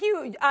to thank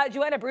you,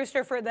 Joanna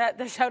Brewster, for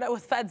the shout out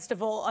with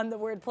Fedstival on the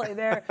wordplay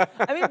there.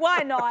 I mean,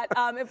 why not?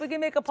 If we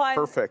can make a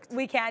pun,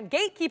 we can.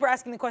 Gatekeeper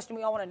asking the question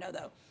we all want to know,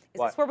 though.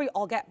 Is this where we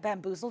all get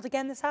bamboozled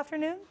again this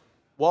afternoon?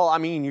 Well, I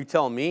mean, you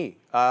tell me.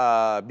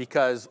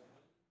 Because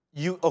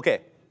here's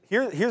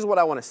what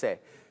I want to say.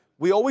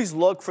 We always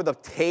look for the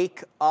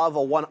take of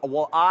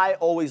I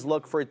always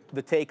look for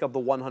the take of the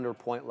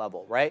 100-point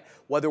level, right?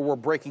 Whether we're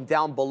breaking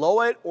down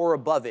below it or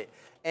above it.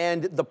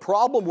 And the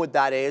problem with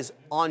that is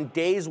on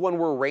days when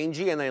we're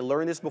rangy, and I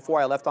learned this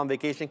before I left on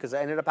vacation because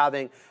I ended up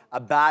having a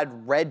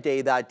bad red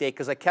day that day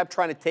because I kept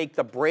trying to take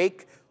the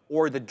break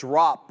or the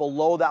drop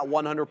below that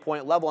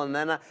 100-point level. And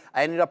then I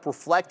ended up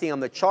reflecting on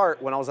the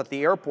chart when I was at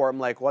the airport. I'm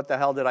like, what the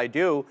hell did I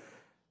do?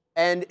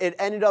 And it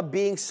ended up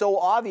being so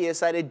obvious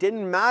that it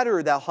didn't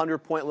matter that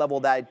 100-point level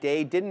that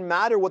day. It didn't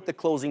matter what the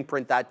closing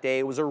print that day.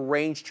 It was a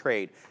range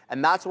trade.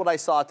 And that's what I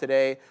saw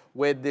today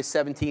with the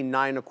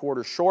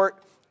 17.925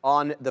 short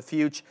on the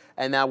future,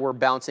 and now we're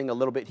bouncing a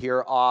little bit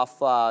here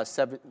off at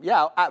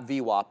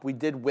VWAP. We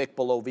did wick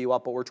below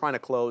VWAP, but we're trying to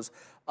close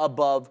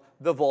above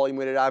the volume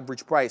weighted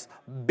average price.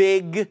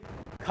 Big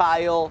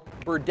Kyle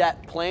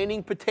Burdett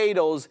planting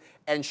potatoes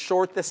and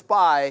short the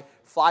SPY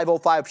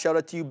 505. Shout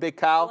out to you, Big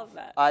Kyle. Love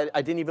that.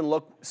 I didn't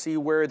even see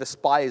where the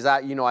SPY is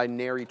at. I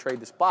nary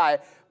trade the SPY.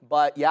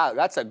 But yeah,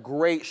 that's a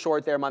great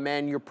short there, my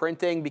man. You're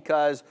printing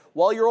because,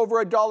 well, you're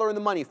over $1 in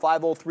the money.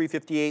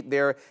 503.58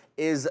 there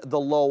is the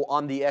low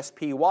on the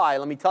SPY.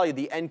 Let me tell you,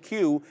 the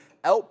NQ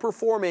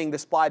outperforming the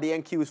SPY. The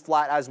NQ is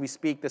flat as we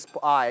speak. The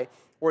SPY,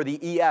 or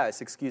the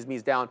ES, excuse me,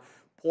 is down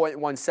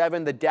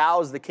 0.17. The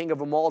Dow is the king of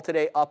them all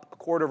today, up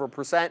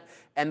 0.25%.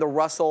 And the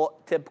Russell,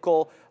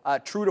 typical,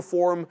 true to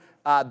form,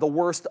 the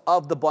worst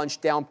of the bunch,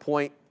 down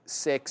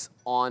 0.6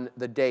 on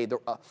the day.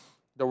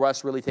 The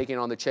rest really taking it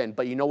on the chin.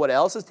 But you know what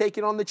else is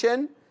taking on the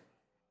chin?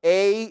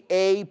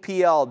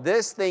 AAPL.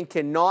 This thing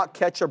cannot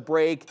catch a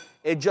break.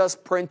 It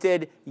just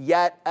printed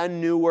yet a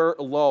newer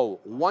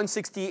low.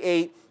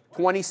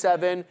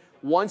 168.27.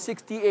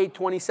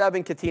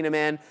 168.27, Katina,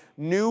 man.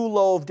 New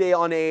low of day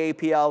on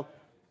AAPL.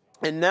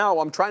 And now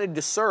I'm trying to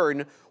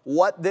discern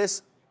what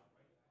this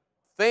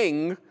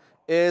thing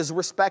is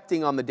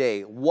respecting on the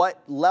day.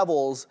 What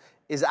levels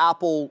is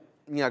Apple,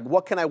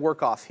 what can I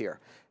work off here?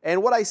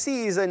 And what I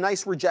see is a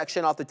nice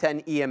rejection off the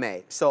 10 EMA.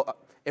 So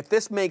if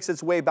this makes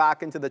its way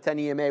back into the 10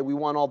 EMA, we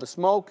want all the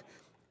smoke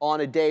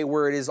on a day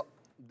where it is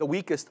the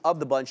weakest of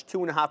the bunch,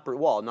 2.5%,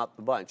 well, not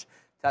the bunch.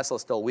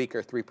 Tesla's still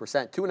weaker,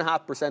 3%.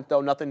 2.5% though,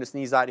 nothing to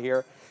sneeze at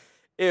here.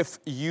 If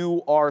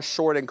you are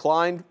short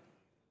inclined,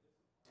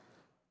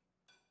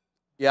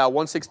 yeah,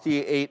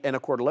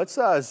 168.25.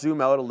 Let's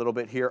zoom out a little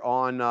bit here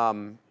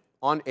on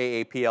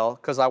AAPL,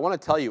 because I want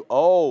to tell you,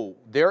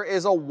 there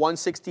is a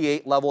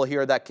 168 level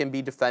here that can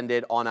be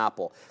defended on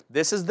Apple.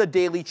 This is the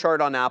daily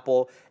chart on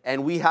Apple,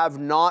 and we have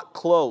not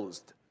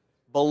closed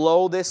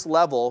below this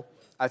level,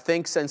 I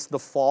think, since the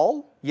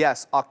fall.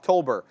 Yes,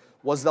 October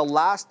was the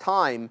last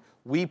time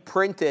we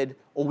printed,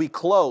 or we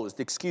closed,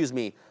 excuse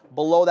me,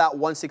 below that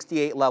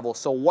 168 level.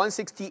 So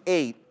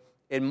 168,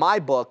 in my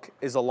book,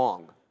 is a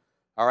long.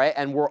 All right,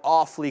 and we're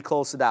awfully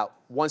close to that.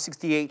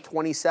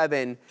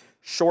 168.27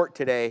 short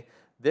today.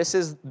 This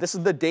is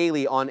the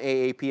daily on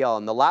AAPL,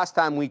 and the last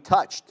time we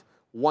touched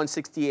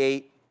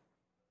 168.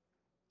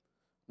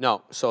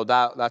 No, so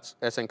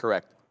that's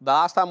incorrect. The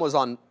last time was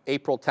on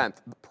April 10th.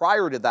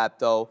 Prior to that,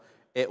 though,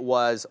 it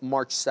was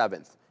March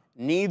 7th.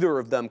 Neither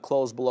of them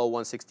closed below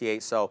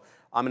 168, so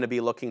I'm going to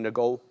be looking to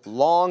go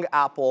long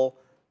Apple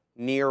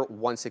near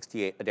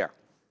 168. Adair.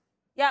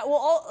 Yeah,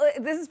 well,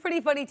 this is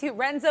pretty funny too.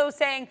 Renzo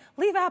saying,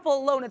 leave Apple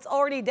alone, it's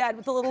already dead,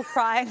 with a little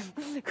crying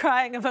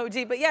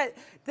emoji. But yeah,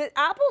 the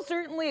Apple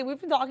certainly,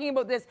 we've been talking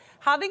about this,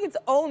 having its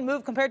own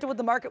move compared to what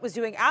the market was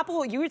doing.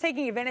 Apple, you were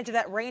taking advantage of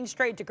that range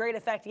trade to great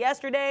effect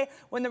yesterday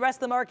when the rest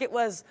of the market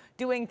was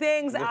doing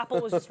things. Apple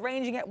was just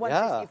ranging at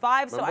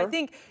 165. Yeah, so I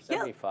think,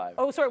 75.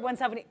 Oh, sorry,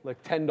 170.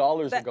 Like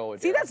 $10 ago.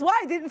 See, that's why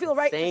I didn't feel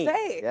right to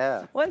say.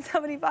 Yeah.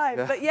 175.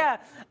 Yeah. But yeah,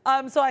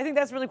 so I think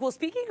that's really cool.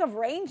 Speaking of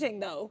ranging,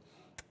 though,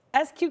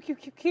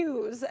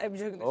 SQQQQs, I'm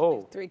joking,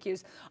 there's 3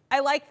 Qs.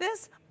 I like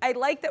this. I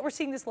like that we're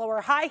seeing this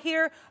lower high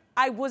here.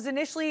 I was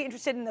initially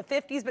interested in the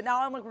 50s, but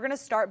now I'm like, we're gonna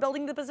start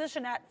building the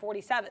position at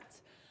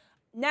 47s.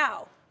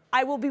 Now,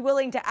 I will be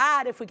willing to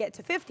add if we get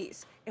to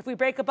 50s. If we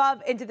break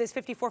above into this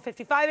 54,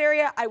 55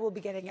 area, I will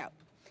be getting out.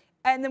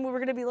 And then we're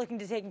gonna be looking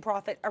to taking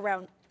profit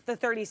around the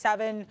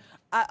 37,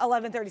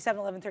 1137,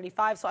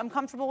 1135. So I'm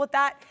comfortable with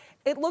that.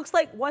 It looks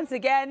like, once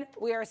again,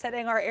 we are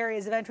setting our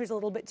areas of entries a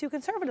little bit too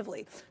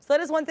conservatively. So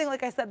that is one thing,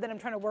 like I said, that I'm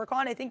trying to work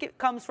on. I think it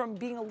comes from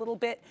being a little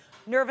bit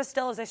nervous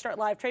still as I start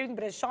live trading.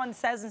 But as Sean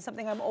says, and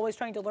something I'm always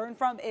trying to learn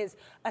from, is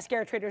a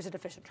scared trader is a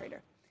deficient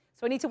trader.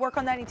 So I need to work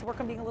on that. I need to work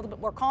on being a little bit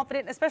more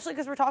confident, especially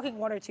because we're talking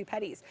 1 or 2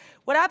 pennies.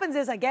 What happens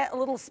is I get a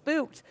little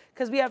spooked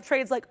because we have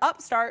trades like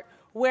Upstart,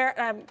 where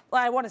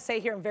I want to say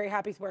here I'm very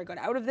happy with where I got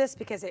out of this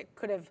because it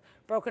could have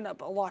broken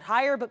up a lot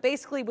higher. But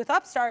basically with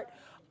Upstart,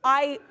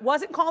 I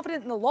wasn't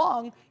confident in the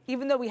long,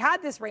 even though we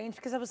had this range,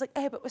 because I was like,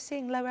 hey, but we're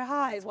seeing lower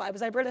highs. Why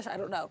was I British? I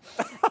don't know.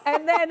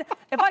 And then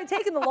if I'd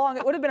taken the long,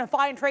 it would have been a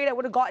fine trade. I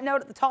would have gotten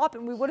out at the top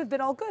and we would have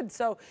been all good.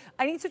 So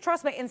I need to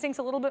trust my instincts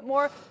a little bit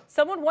more.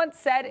 Someone once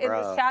said in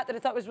this chat that I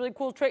thought was really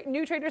cool,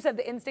 new traders have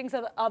the instincts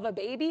of a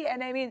baby.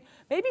 And I mean,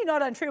 maybe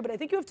not untrue, but I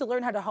think you have to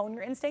learn how to hone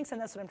your instincts,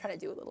 and that's what I'm trying to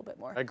do a little bit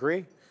more. I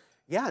agree.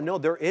 Yeah, no,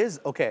 there is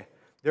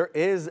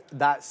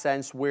that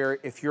sense where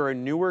if you're a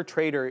newer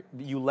trader,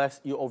 you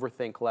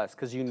overthink less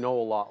because you know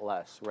a lot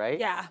less, right?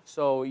 Yeah.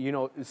 So, you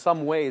know, in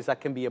some ways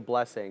that can be a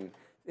blessing.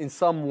 In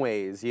some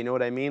ways, you know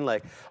what I mean?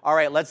 Like, all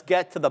right, let's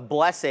get to the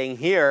blessing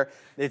here.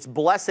 It's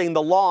blessing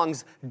the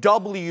longs.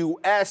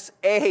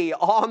 WSA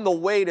on the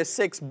way to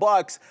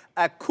 $6,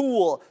 a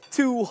cool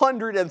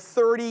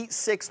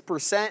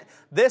 236%.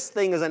 This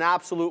thing is an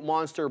absolute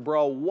monster,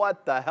 bro.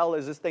 What the hell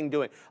is this thing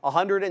doing?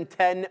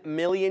 110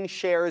 million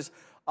shares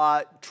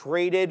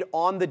traded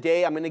on the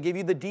day. I'm going to give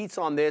you the deets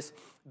on this.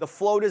 The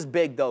float is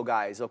big though,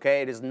 guys,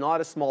 okay? It is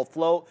not a small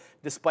float,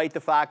 despite the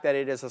fact that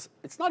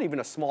it's not even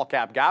a small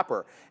cap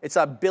gapper. It's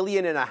 $1.5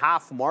 billion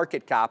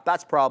market cap.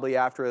 That's probably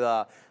after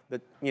the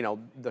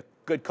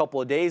good couple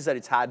of days that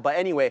it's had. But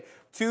anyway,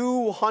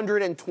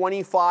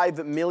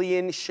 225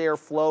 million share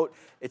float.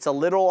 It's a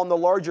little on the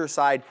larger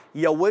side.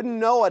 You wouldn't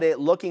know it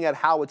looking at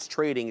how it's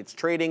trading. It's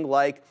trading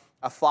like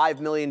a $5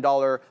 million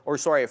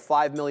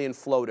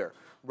floater.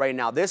 Right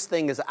now, this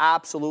thing is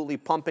absolutely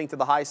pumping to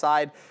the high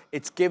side.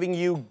 It's giving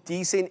you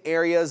decent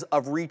areas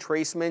of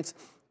retracements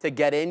to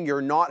get in.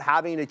 You're not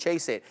having to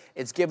chase it.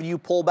 It's giving you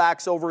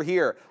pullbacks over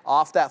here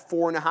off that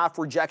 4.5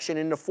 rejection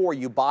into 4.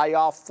 You buy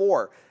off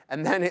 4,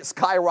 and then it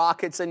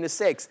skyrockets into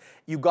 6.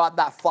 You got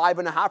that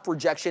 5.5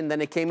 rejection,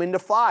 then it came into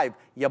 5.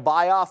 You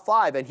buy off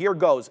 5, and here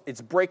goes. It's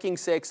breaking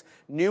 6.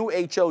 New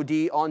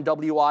HOD on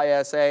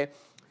WISA.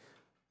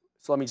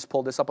 So let me just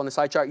pull this up on the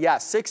side chart. Yeah,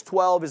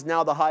 612 is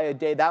now the high of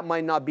day. That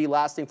might not be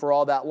lasting for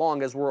all that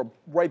long as we're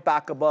right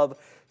back above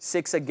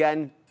 6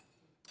 again.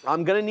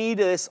 I'm going to need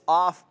this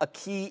off a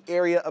key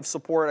area of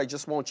support. I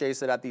just won't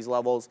chase it at these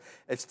levels.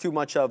 It's too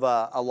much of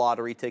a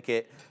lottery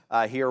ticket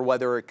here,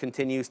 whether it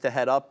continues to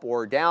head up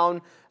or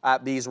down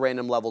at these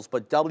random levels.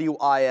 But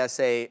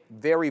WISA,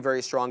 very,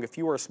 very strong. If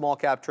you were a small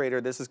cap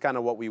trader, this is kind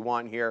of what we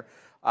want here.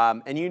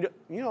 And you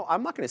know,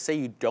 I'm not going to say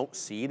you don't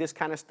see this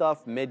kind of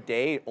stuff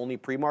midday, only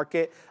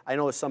pre-market. I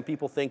know some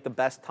people think the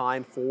best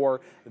time for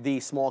the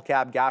small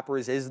cap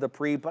gappers is the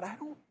pre, but I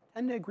don't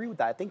tend to agree with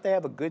that. I think they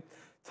have a good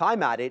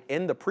time at it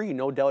in the pre,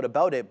 no doubt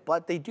about it,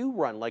 but they do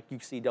run like you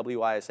see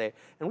WISA.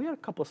 And we had a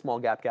couple of small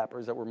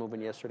gappers that were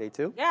moving yesterday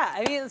too. Yeah,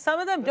 I mean, some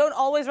of them don't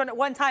always run at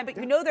one time, but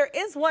you know there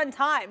is one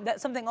time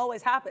that something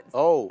always happens.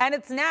 Oh. And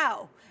it's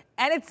now.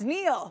 And it's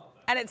Neil.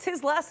 And it's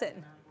his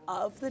lesson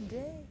of the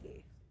day.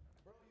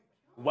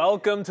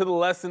 Welcome to the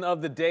lesson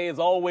of the day, as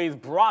always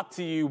brought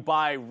to you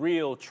by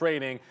Real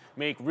Trading.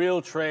 Make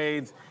real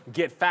trades,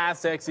 get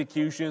fast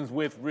executions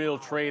with Real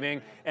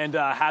Trading, and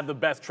have the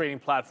best trading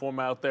platform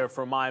out there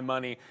for my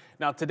money.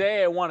 Now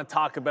today I want to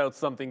talk about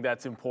something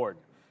that's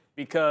important,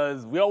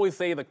 because we always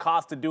say the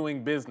cost of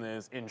doing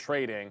business in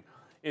trading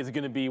is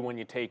going to be when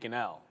you take an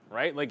L,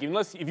 right? Like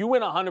if you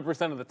win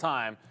 100% of the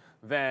time,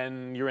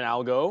 then you're an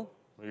algo,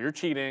 or you're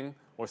cheating,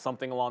 or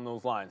something along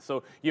those lines.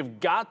 So you've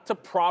got to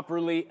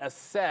properly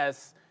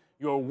assess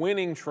your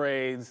winning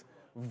trades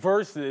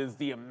versus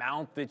the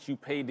amount that you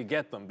paid to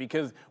get them.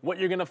 Because what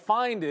you're gonna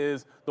find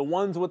is the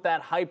ones with that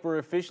hyper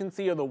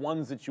efficiency are the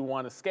ones that you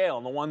want to scale,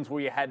 and the ones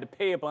where you had to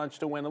pay a bunch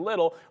to win a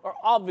little are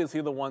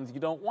obviously the ones you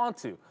don't want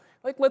to.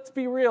 Like, let's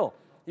be real.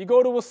 You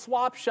go to a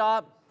swap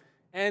shop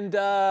and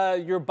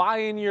you're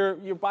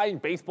buying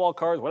baseball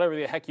cards, whatever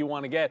the heck you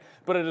want to get,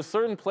 but at a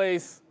certain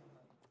place,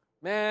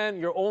 man,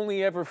 you're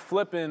only ever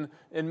flipping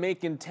and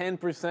making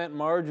 10%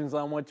 margins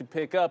on what you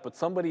pick up, but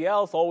somebody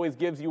else always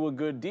gives you a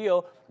good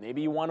deal.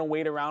 Maybe you want to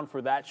wait around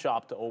for that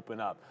shop to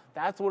open up.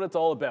 That's what it's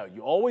all about.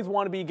 You always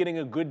want to be getting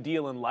a good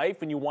deal in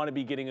life, and you want to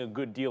be getting a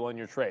good deal on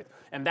your trades.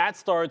 And that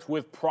starts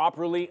with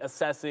properly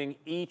assessing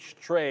each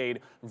trade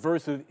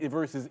versus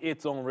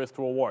its own risk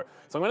to reward.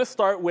 So I'm going to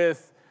start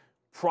with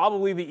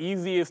probably the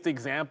easiest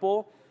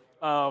example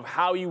of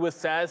how you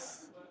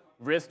assess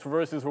risk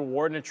versus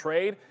reward in a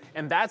trade,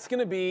 and that's going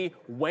to be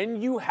when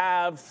you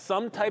have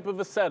some type of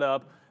a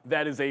setup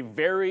that is a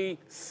very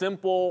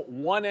simple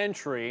one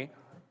entry.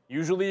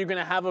 Usually you're going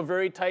to have a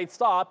very tight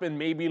stop, and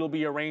maybe it'll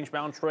be a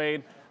range-bound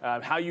trade.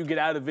 How you get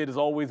out of it is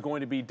always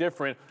going to be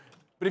different.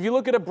 But if you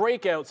look at a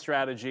breakout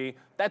strategy,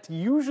 that's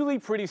usually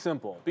pretty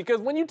simple. Because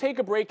when you take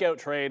a breakout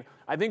trade,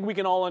 I think we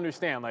can all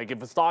understand, like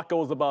if a stock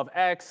goes above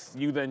X,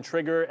 you then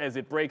trigger as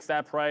it breaks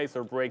that price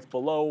or breaks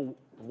below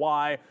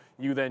Y.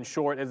 You then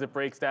short as it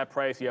breaks that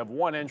price. You have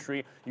one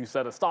entry. You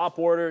set a stop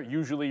order.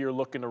 Usually you're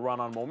looking to run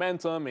on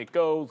momentum. It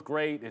goes,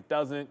 great. It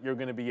doesn't, you're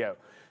going to be out.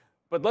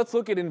 But let's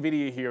look at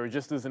NVIDIA here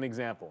just as an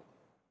example.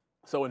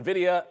 So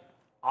NVIDIA,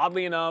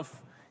 oddly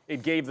enough,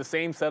 it gave the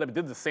same setup. It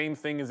did the same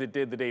thing as it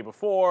did the day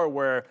before,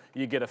 where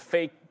you get a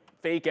fake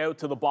out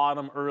to the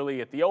bottom early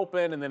at the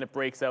open, and then it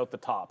breaks out the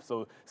top.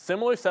 So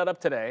similar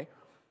setup today.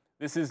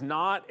 This is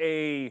not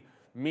a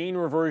mean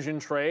reversion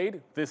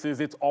trade.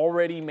 It's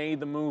already made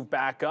the move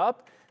back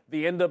up.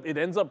 It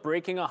ends up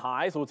breaking a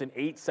high, so it's an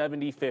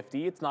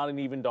 870.50. It's not an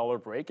even dollar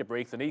break. It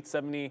breaks an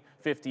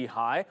 870.50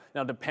 high.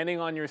 Now,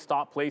 depending on your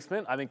stop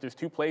placement, I think there's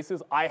two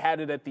places. I had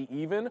it at the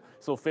even,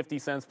 so 50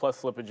 cents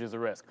plus slippage is a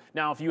risk.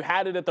 Now, if you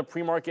had it at the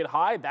pre-market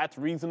high, that's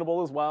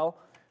reasonable as well.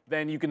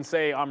 Then you can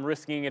say I'm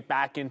risking it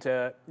back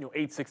into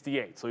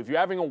 868. So if you're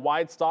having a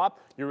wide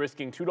stop, you're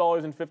risking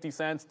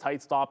 $2.50.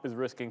 Tight stop is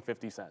risking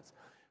 50 cents.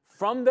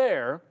 From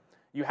there,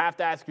 you have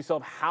to ask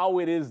yourself how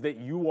it is that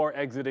you are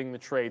exiting the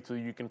trade so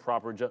you can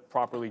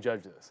properly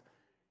judge this.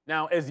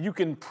 Now, as you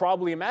can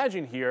probably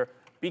imagine here,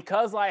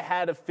 because I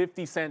had a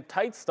 50-cent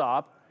tight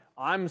stop,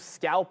 I'm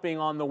scalping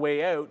on the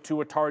way out to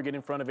a target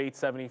in front of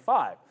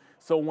 875.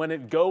 So when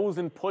it goes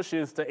and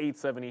pushes to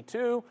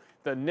 872,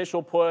 the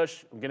initial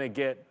push, I'm going to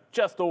get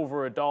just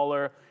over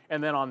 $1.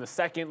 And then on the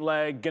second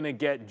leg, going to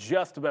get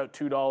just about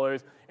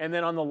 $2. And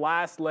then on the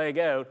last leg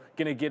out,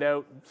 going to get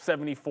out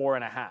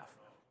 74.5.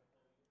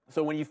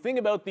 So when you think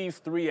about these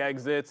three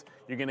exits,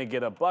 you're going to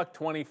get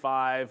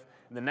 $1.25.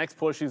 The next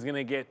push is going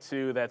to get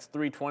to, that's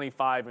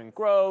 $3.25 in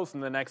gross,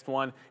 and the next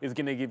one is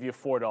going to give you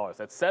 $4.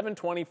 That's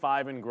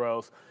 $7.25 in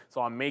gross.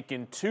 So I'm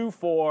making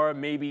 2.4,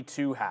 maybe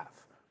 2.5,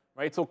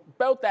 right? So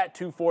about that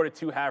 2.4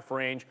 to 2.5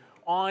 range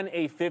on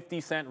a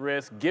 50-cent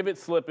risk. Give it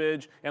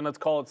slippage, and let's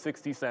call it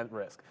 60-cent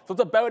risk. So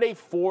it's about a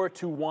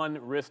 4-to-1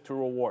 risk to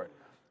reward.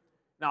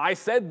 Now, I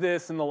said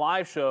this in the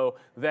live show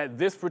that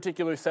this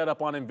particular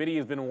setup on NVIDIA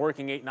has been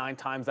working 8-9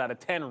 times out of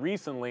 10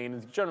 recently, and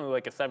it's generally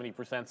like a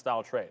 70%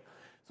 style trade.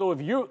 So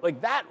if you like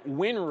that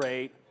win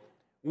rate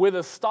with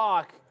a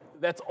stock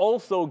that's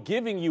also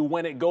giving you,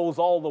 when it goes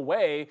all the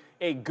way,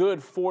 a good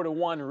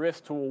 4-to-1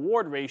 risk to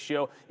reward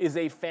ratio is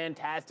a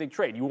fantastic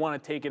trade. You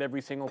want to take it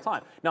every single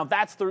time. Now,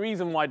 that's the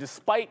reason why,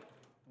 despite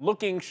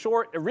looking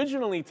short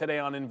originally today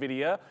on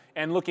NVIDIA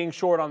and looking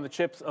short on the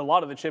chips, a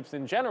lot of the chips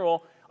in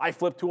general, I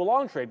flipped to a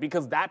long trade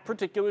because that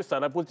particular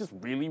setup was just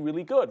really,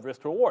 really good,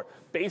 risk to reward.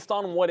 Based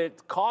on what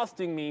it's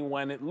costing me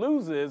when it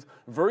loses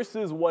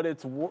versus what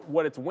it's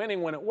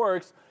winning when it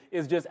works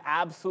is just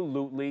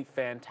absolutely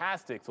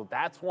fantastic. So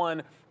that's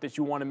one that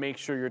you want to make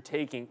sure you're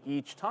taking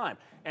each time.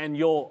 And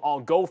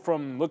I'll go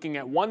from looking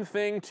at one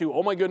thing to,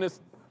 oh my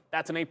goodness,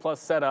 that's an A+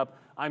 setup,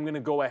 I'm going to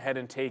go ahead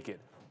and take it.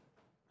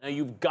 Now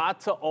you've got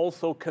to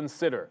also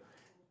consider,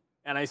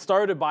 and I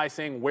started by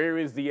saying where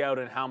is the out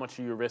and how much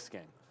are you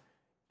risking?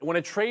 When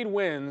a trade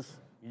wins,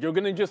 you're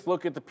going to just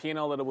look at the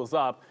P&L that it was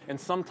up, and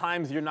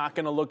sometimes you're not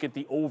going to look at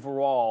the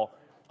overall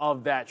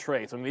of that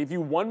trade. So I'm going to give you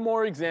one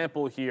more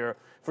example here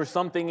for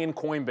something in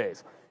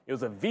Coinbase. It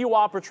was a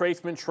VWAP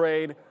retracement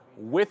trade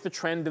with the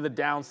trend to the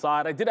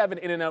downside. I did have an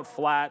in and out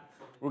flat.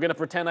 We're going to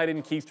pretend I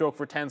didn't keystroke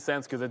for 10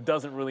 cents because it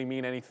doesn't really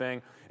mean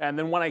anything. And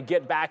then when I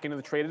get back into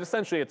the trade, it's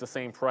essentially at the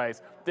same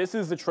price. This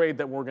is the trade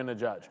that we're going to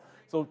judge.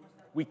 So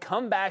we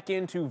come back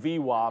into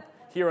VWAP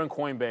here on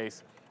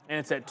Coinbase, and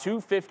it's at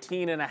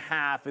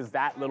 215.5 is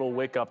that little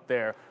wick up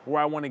there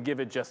where I want to give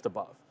it just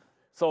above.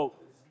 So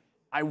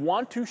I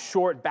want to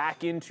short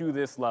back into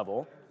this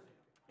level.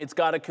 It's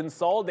got a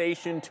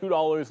consolidation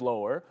 $2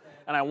 lower,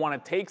 and I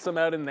want to take some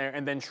out in there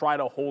and then try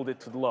to hold it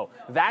to the low.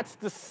 That's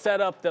the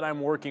setup that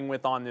I'm working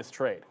with on this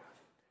trade.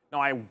 Now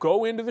I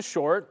go into the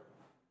short,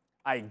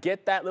 I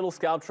get that little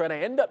scalp trade. I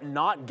end up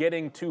not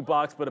getting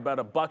 $2, but about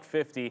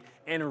 $1.50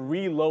 and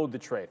reload the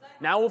trade.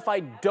 Now if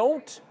I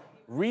don't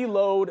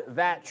reload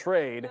that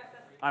trade,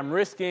 I'm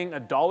risking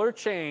 $1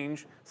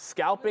 change,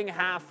 scalping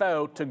half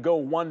out to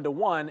go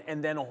 1-to-1,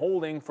 and then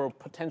holding for a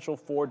potential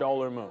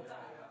 $4 move.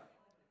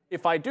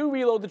 If I do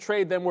reload the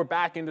trade, then we're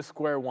back into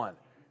square one.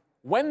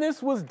 When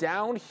this was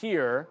down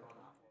here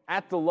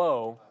at the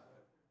low,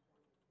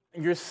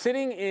 you're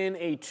sitting in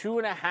a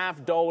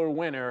 $2.50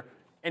 winner,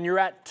 and you're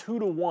at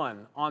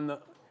 2-to-1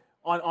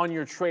 on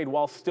your trade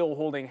while still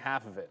holding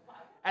half of it.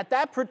 At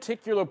that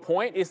particular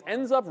point, it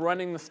ends up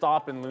running the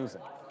stop and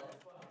losing.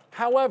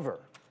 However,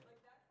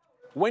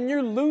 when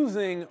you're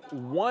losing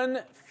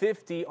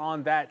 150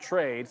 on that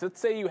trade, so let's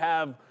say you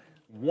have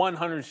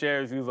 100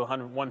 shares, you lose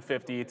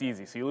 150, it's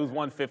easy. So you lose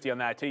 150 on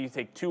that. You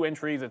take 2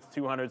 entries, it's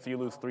 200, so you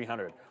lose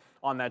 300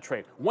 on that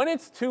trade. When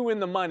it's 2 in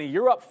the money,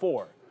 you're up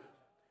 4.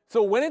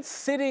 So when it's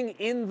sitting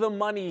in the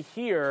money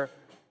here,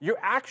 you're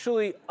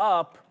actually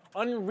up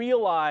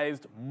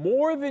unrealized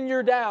more than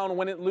you're down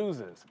when it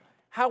loses.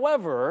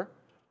 However,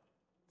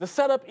 the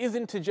setup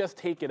isn't to just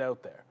take it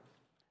out there.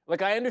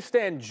 Like, I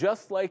understand,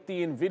 just like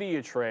the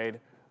NVIDIA trade,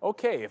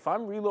 okay, if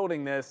I'm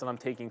reloading this and I'm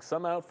taking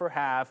some out for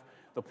half,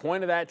 the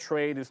point of that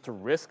trade is to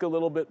risk a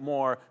little bit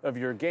more of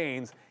your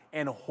gains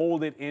and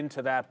hold it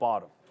into that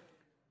bottom.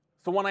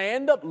 So when I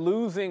end up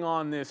losing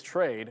on this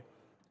trade,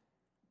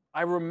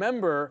 I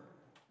remember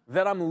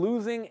that I'm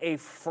losing a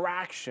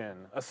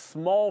fraction, a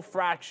small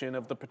fraction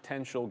of the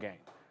potential gain.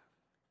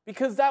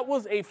 Because that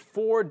was a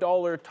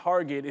 $4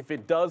 target if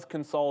it does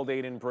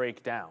consolidate and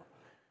break down.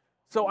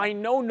 So I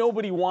know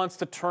nobody wants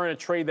to turn a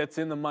trade that's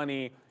in the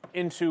money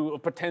into a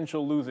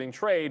potential losing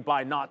trade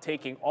by not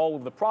taking all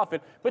of the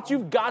profit, but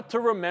you've got to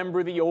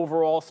remember the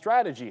overall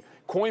strategy.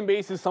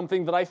 Coinbase is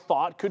something that I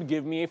thought could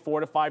give me a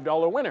 $4 to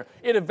 $5 winner.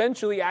 It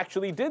eventually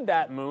actually did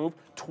that move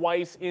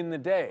twice in the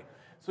day.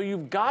 So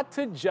you've got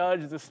to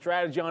judge the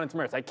strategy on its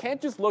merits. I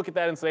can't just look at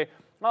that and say,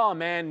 oh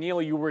man,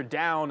 Neil, you were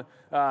down,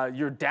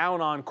 you're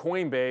down on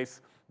Coinbase.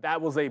 That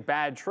was a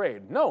bad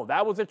trade. No,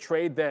 that was a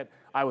trade that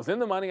I was in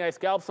the money, I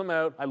scalped some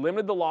out, I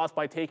limited the loss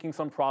by taking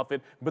some profit,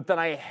 but then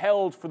I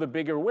held for the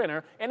bigger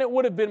winner, and it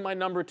would have been my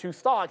number 2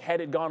 stock had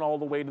it gone all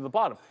the way to the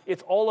bottom.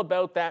 It's all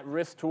about that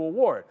risk to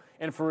reward.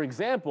 And for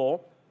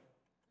example,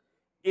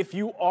 if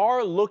you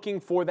are looking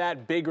for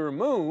that bigger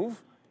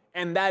move,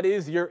 and that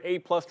is your A+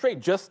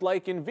 trade, just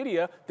like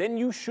NVIDIA, then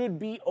you should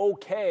be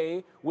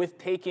okay with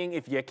taking,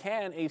 if you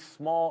can, a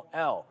small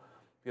L.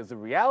 Because the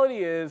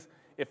reality is,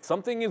 if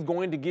something is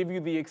going to give you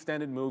the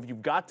extended move,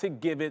 you've got to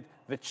give it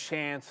the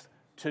chance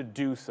to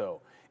do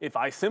so. If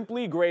I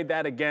simply grade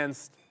that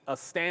against a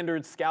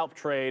standard scalp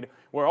trade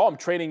where, oh, I'm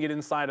trading it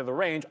inside of the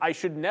range, I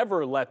should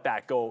never let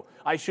that go.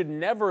 I should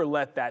never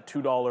let that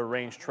 $2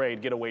 range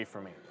trade get away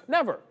from me.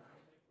 Never.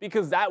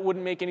 Because that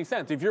wouldn't make any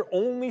sense. If you're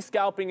only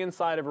scalping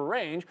inside of a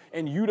range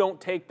and you don't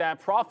take that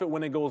profit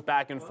when it goes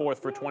back and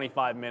forth for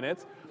 25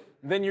 minutes,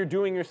 then you're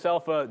doing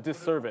yourself a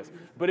disservice.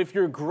 But if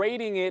you're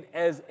grading it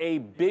as a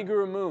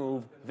bigger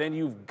move, then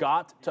you've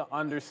got to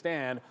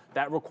understand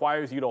that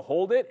requires you to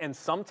hold it, and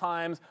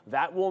sometimes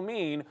that will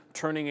mean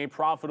turning a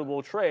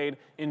profitable trade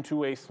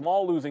into a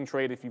small losing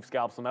trade if you've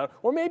scalped some out,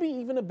 or maybe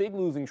even a big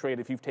losing trade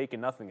if you've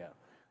taken nothing out.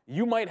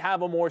 You might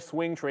have a more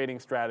swing trading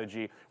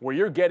strategy where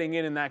you're getting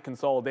in that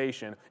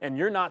consolidation and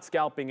you're not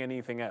scalping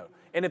anything out.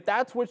 And if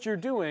that's what you're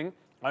doing,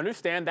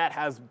 understand that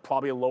has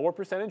probably a lower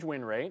percentage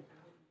win rate,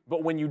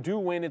 but when you do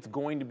win, it's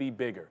going to be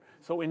bigger.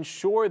 So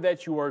ensure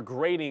that you are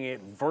grading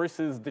it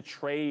versus the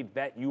trade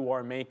that you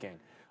are making.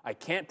 I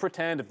can't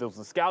pretend if there was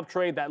a scalp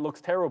trade, that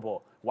looks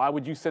terrible. Why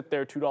would you sit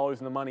there $2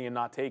 in the money and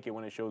not take it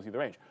when it shows you the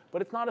range?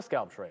 But it's not a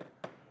scalp trade.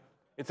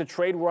 It's a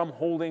trade where I'm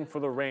holding for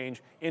the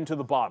range into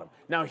the bottom.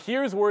 Now,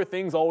 here's where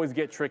things always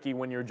get tricky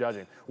when you're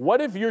judging. What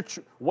if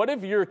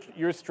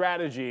your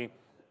strategy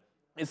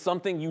is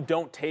something you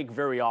don't take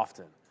very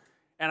often?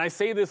 And I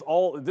say this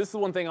is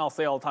one thing I'll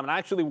say all the time, and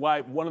actually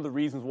one of the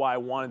reasons why I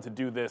wanted to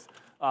do this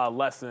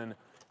lesson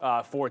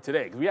for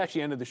today, because we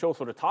actually ended the show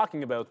sort of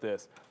talking about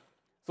this.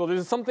 So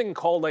there's something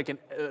called like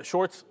a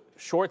short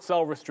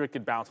sell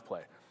restricted bounce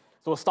play.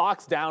 So a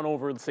stock's down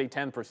over, let's say,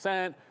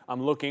 10%.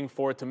 I'm looking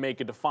for it to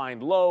make a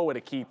defined low at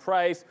a key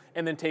price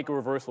and then take a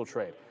reversal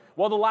trade.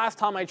 Well, the last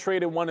time I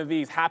traded one of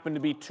these happened to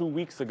be 2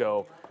 weeks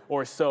ago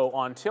or so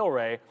on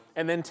Tilray,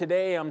 and then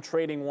today I'm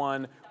trading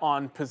one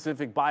on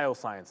Pacific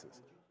Biosciences.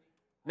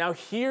 Now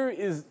here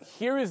is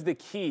the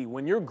key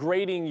when you're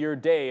grading your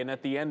day and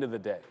at the end of the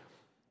day.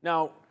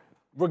 Now,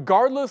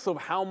 regardless of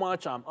how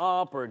much I'm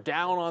up or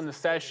down on the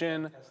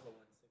session,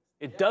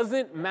 it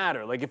doesn't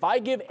matter. Like if I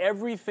give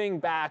everything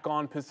back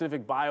on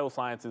Pacific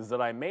Biosciences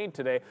that I made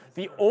today,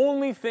 the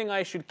only thing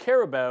I should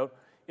care about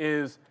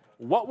is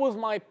what was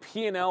my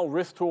P&L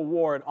risk to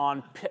reward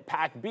on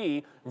Pack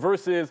B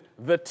versus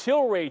the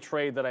Tilray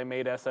trade that I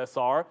made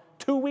SSR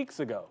 2 weeks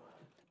ago.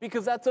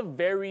 Because that's a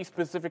very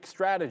specific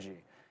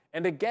strategy.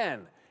 And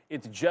again,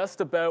 it's just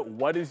about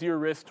what is your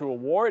risk to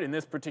reward. In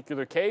this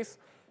particular case,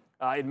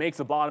 it makes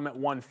a bottom at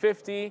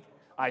 150.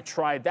 I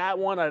tried that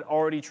one. I'd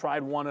already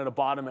tried one at a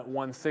bottom at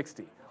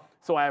 160.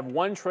 So I have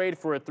one trade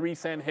for a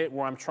 3-cent hit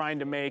where I'm trying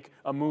to make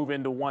a move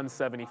into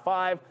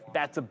 175.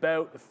 That's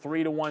about a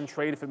 3-to-1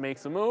 trade if it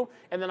makes a move.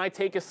 And then I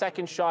take a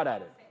second shot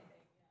at it.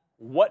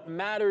 What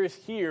matters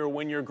here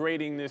when you're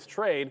grading this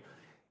trade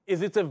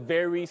is it's a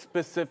very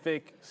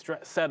specific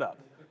setup.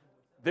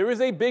 There is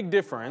a big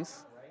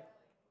difference.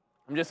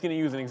 I'm just going to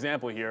use an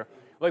example here.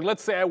 Like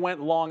let's say I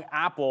went long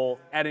Apple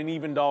at an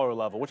even dollar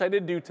level, which I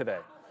did do today.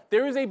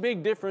 There is a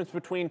big difference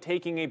between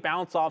taking a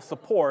bounce off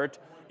support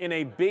in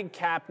a big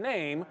cap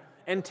name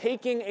and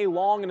taking a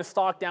long in a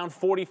stock down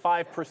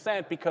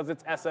 45% because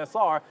it's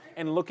SSR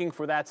and looking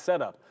for that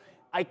setup.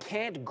 I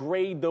can't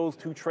grade those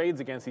two trades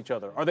against each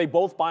other. Are they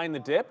both buying the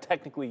dip?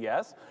 Technically,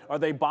 yes. Are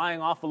they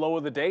buying off the low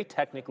of the day?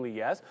 Technically,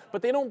 yes.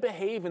 But they don't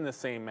behave in the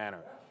same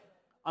manner.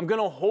 I'm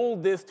going to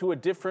hold this to a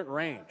different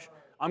range.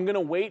 I'm going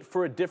to wait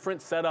for a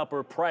different setup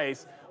or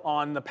price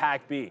on the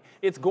Pac B.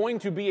 It's going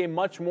to be a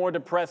much more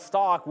depressed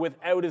stock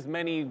without as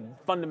many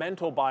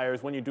fundamental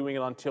buyers when you're doing it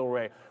on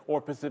Tilray or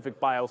Pacific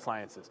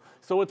Biosciences.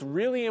 So it's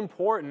really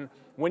important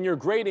when you're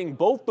grading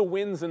both the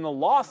wins and the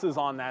losses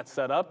on that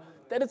setup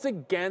that it's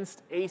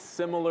against a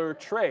similar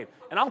trade.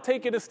 And I'll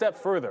take it a step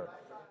further.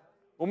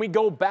 When we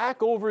go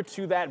back over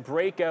to that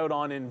breakout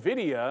on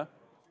NVIDIA,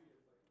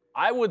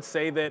 I would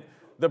say that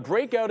the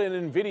breakout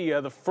in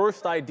NVIDIA, the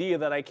first idea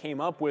that I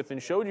came up with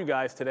and showed you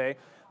guys today,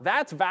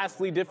 that's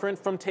vastly different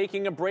from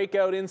taking a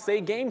breakout in,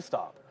 say,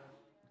 GameStop.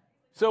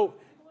 So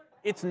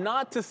it's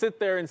not to sit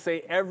there and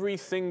say every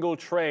single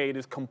trade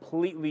is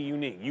completely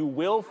unique. You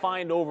will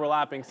find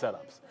overlapping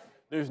setups.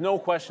 There's no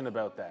question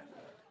about that.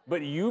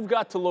 But you've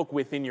got to look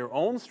within your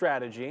own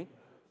strategy,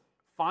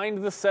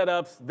 find the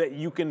setups that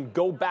you can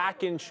go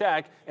back and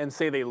check and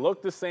say they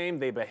look the same,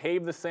 they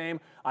behave the same,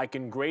 I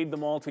can grade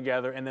them all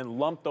together and then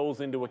lump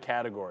those into a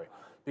category.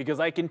 Because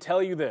I can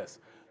tell you this,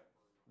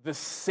 the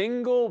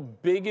single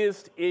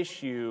biggest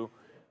issue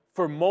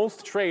for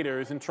most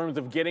traders in terms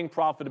of getting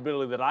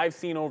profitability that I've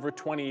seen over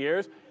 20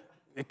 years,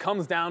 it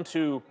comes down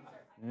to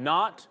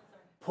not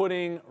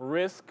putting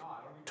risk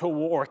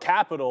or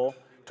capital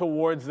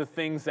towards the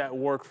things that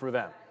work for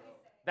them.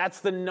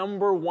 That's the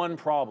 #1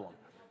 problem.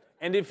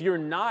 And if you're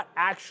not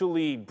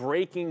actually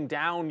breaking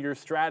down your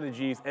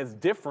strategies as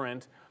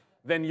different,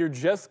 then you're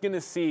just going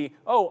to see,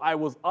 oh, I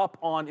was up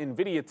on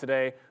NVIDIA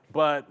today,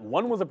 but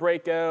one was a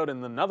breakout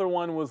and another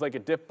one was like a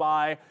dip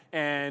buy,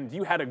 and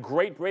you had a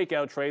great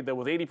breakout trade that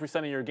was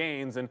 80% of your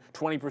gains and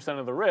 20%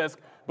 of the risk,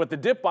 but the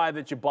dip buy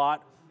that you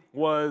bought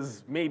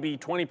was maybe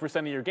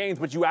 20% of your gains,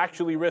 but you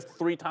actually risked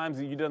 3 times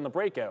that you did on the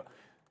breakout.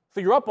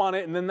 So you're up on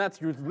it, and then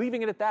you're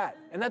leaving it at that.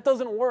 And that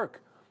doesn't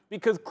work.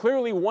 Because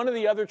clearly one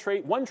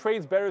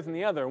trade's better than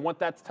the other. And what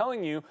that's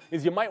telling you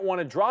is you might want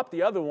to drop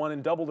the other one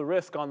and double the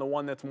risk on the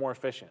one that's more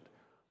efficient.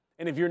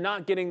 And if you're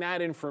not getting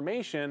that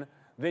information,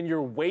 then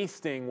you're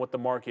wasting what the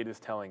market is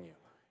telling you.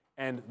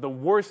 And the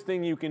worst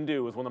thing you can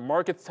do is when the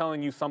market's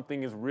telling you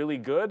something is really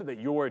good that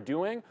you are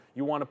doing,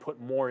 you want to put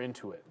more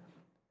into it.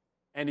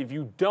 And if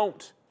you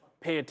don't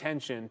pay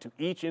attention to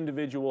each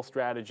individual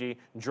strategy,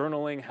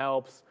 journaling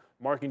helps,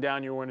 marking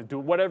down your win, do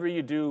whatever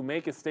you do,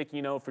 make a sticky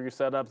note for your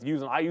setups.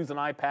 I use an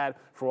iPad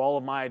for all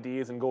of my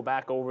ideas and go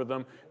back over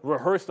them,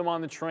 rehearse them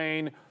on the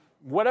train,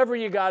 whatever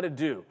you got to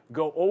do.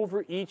 Go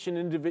over each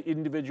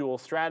individual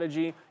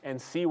strategy and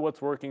see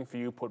what's working for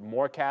you. Put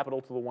more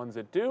capital to the ones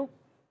that do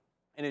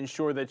and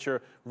ensure that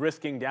you're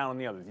risking down on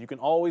the others. You can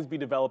always be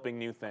developing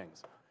new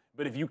things.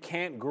 But if you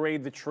can't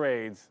grade the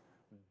trades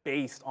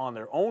based on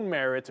their own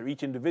merits or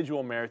each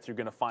individual merits, you're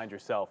going to find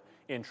yourself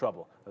in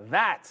trouble.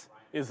 That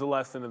is the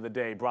lesson of the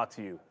day, brought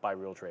to you by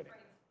Real Trading.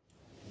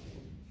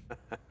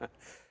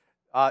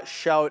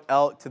 Shout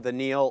out to the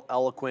Neil,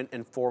 eloquent,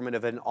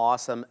 informative, and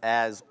awesome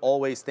as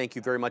always. Thank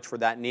you very much for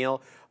that,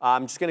 Neil.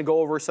 I'm just going to go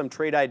over some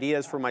trade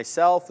ideas for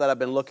myself that I've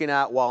been looking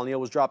at while Neil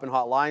was dropping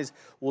hot lines.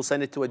 We'll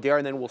send it to Adair,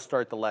 and then we'll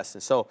start the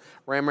lesson. So,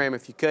 Ram,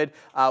 if you could.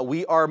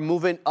 We are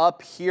moving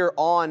up here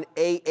on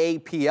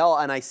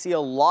AAPL, and I see a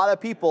lot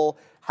of people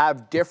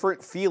have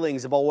different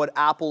feelings about what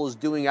Apple is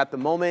doing at the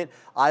moment.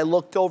 I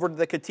looked over to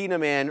the Katina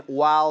man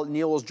while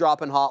Neil was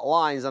dropping hot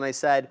lines, and I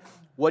said,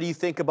 what do you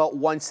think about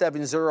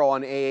 170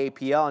 on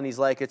AAPL? And he's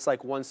like, it's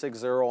like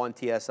 160 on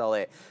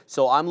TSLA.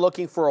 So I'm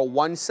looking for a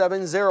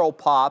 170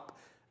 pop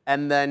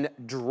and then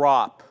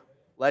drop.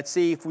 Let's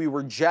see if we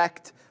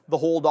reject the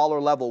whole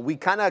dollar level. We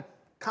kind of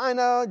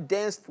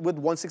danced with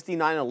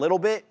 169 a little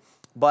bit,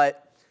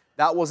 but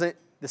that wasn't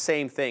the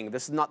same thing.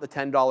 This is not the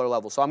 $10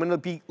 level. So I'm going to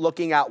be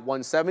looking at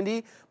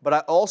 170, but I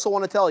also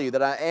want to tell you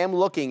that I am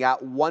looking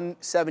at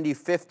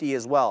 170.50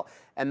 as well.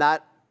 And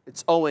that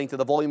it's owing to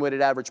the volume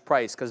weighted average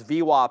price because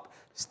VWAP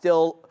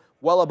still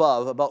well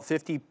above, about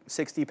 50,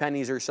 60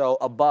 pennies or so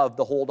above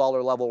the whole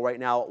dollar level right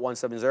now at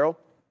 170.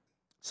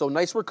 So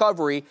nice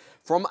recovery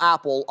from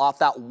Apple off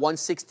that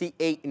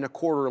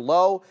 168.25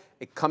 low.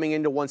 It coming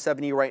into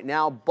 170 right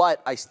now,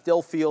 but I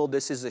still feel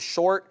this is a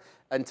short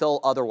until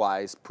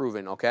otherwise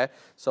proven, okay?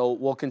 So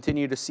we'll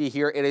continue to see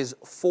here. It is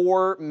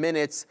 4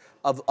 minutes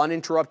of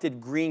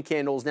uninterrupted green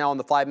candles now on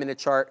the 5-minute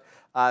chart.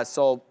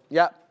 So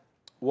yeah,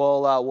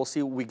 we'll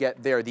see what we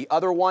get there. The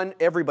other one,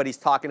 everybody's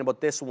talking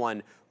about this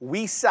one,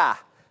 WISA,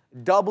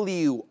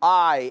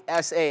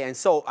 W-I-S-A. And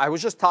so I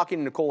was just talking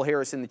to Nicole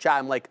Harris in the chat.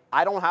 I'm like,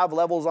 I don't have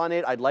levels on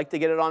it. I'd like to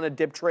get it on a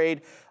dip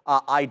trade,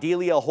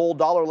 ideally a whole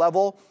dollar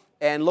level.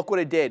 and look what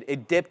it did.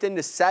 It dipped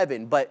into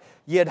 7, but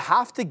you'd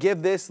have to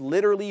give this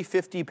literally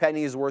 50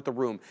 pennies worth of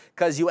room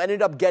because you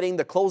ended up getting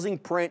the closing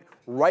print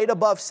right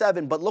above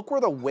 7. But look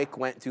where the wick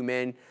went to,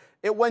 man.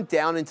 It went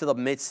down into the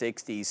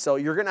mid-60s. So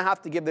you're going to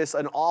have to give this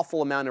an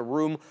awful amount of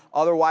room.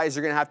 Otherwise,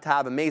 you're going to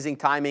have amazing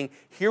timing.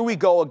 Here we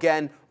go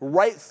again,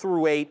 right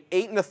through 8,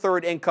 8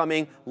 1/3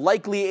 incoming,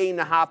 likely 8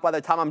 1/2 by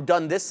the time I'm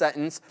done this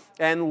sentence.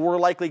 And we're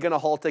likely going to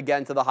halt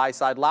again to the high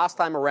side. Last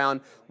time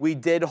around, we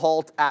did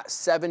halt at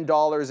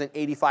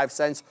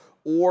 $7.85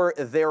 or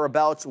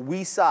thereabouts.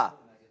 WISA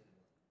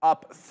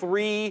up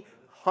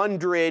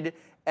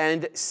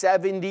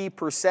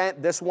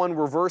 370%. This one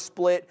reverse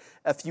split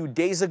a few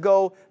days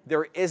ago.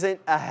 There isn't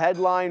a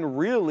headline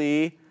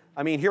really.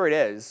 I mean, here it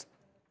is,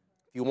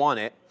 if you want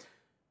it.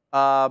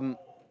 The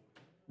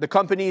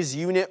company's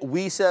unit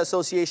WISA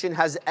Association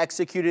has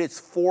executed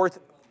its 4th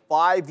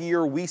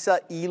 5-year WISA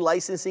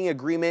e-licensing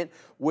agreement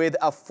with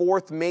a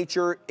 4th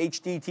major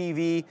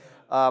HDTV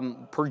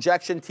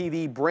projection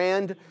TV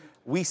brand.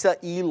 WISA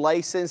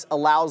e-license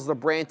allows the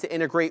brand to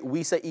integrate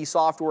WISA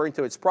e-software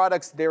into its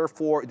products,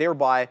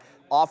 thereby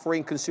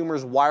offering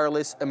consumers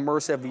wireless,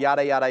 immersive,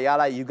 yada, yada,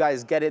 yada. You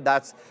guys get it.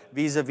 That's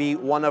vis-a-vis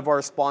one of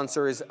our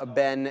sponsors,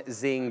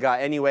 Benzinga.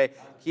 Anyway,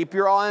 keep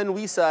your eye on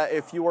WISA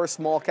if you are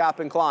small cap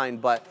inclined,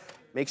 but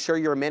make sure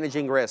you're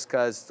managing risk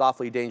because it's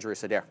awfully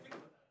dangerous there.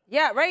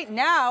 Yeah, right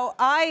now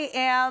I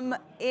am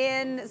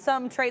in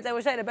some trades. I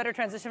wish I had a better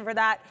transition for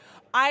that.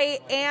 I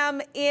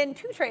am in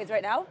 2 trades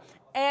right now.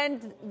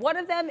 And one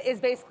of them is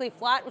basically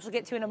flat, which we'll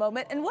get to in a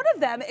moment. And one of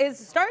them is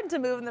starting to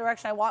move in the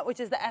direction I want, which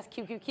is the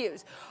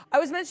SQQQs. I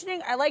was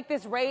mentioning I like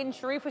this range.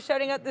 Sharif was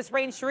shouting out this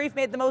range. Sharif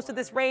made the most of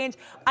this range.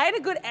 I had a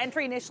good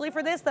entry initially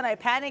for this, then I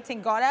panicked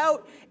and got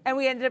out, and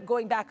we ended up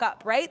going back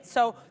up, right?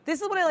 So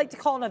this is what I like to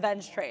call an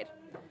avenge trade.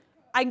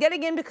 I'm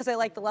getting in because I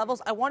like the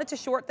levels. I wanted to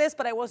short this,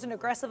 but I wasn't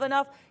aggressive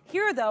enough.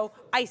 Here, though,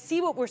 I see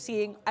what we're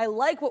seeing. I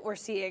like what we're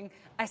seeing.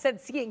 I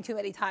said seeing too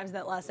many times in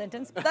that last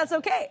sentence, but that's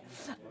okay.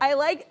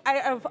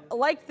 I've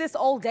liked this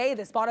all day,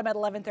 this bottom at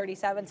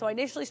 1137. So I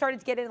initially started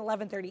to get in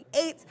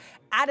 1138,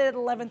 added at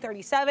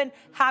 1137,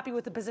 happy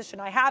with the position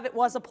I have. It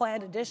was a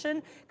planned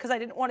addition because I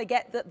didn't want to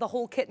get the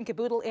whole kit and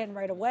caboodle in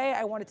right away.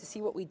 I wanted to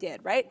see what we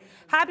did, right?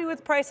 Happy with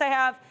the price I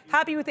have,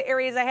 happy with the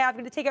areas I have.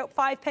 I'm going to take out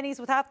 5 pennies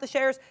with half the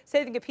shares,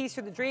 saving a piece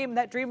for the dream.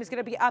 That dream is going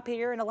to be up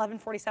here in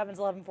 1147s,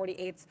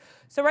 1148s.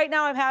 So right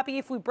now I'm happy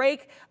if we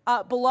break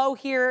below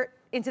here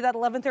into that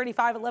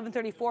 1135,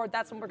 1134,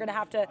 that's when we're going to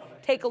have to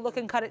take a look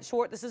and cut it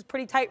short. This is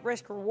pretty tight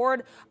risk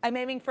reward. I'm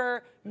aiming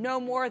for no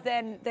more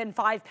than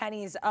 5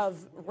 pennies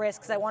of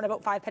risk because I want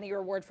about 5 penny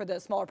reward for the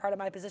smaller part of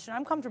my position.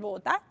 I'm comfortable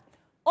with that.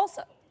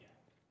 Also,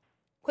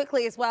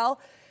 quickly as well,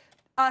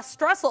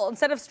 Stressel,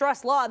 instead of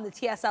stress law in the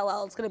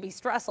TSLL, it's going to be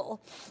Stressel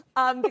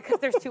because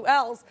there's 2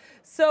 L's.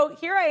 So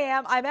here I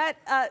am. I'm at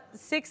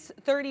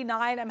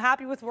 639. I'm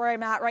happy with where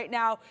I'm at right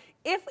now.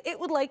 If it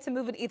would like to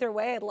move it either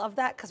way, I'd love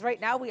that because right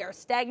now we are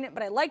stagnant,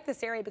 but I like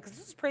this area because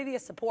this is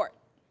previous support.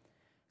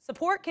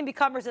 Support can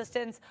become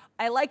resistance.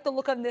 I like the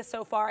look on this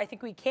so far. I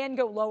think we can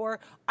go lower.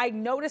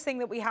 I'm noticing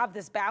that we have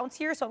this bounce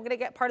here, so I'm going to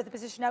get part of the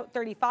position out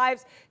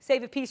 35s,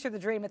 save a piece for the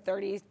dream at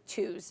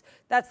 32s.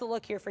 That's the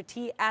look here for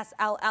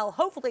TSLL.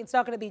 Hopefully it's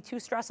not going to be too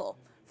stressful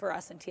for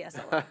us in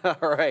TSLL.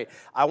 All right.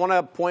 I want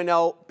to point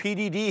out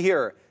PDD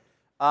here.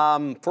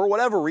 For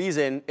whatever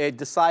reason, it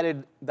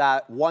decided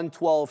that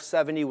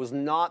 112.70 was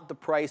not the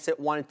price it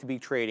wanted to be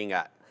trading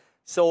at.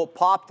 So it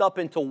popped up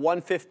into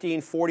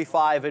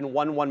 115.45 in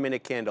 1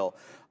 1-minute candle.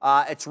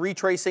 It's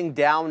retracing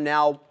down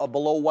now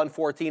below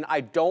 114.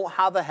 I don't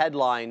have a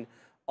headline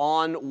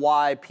on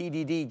why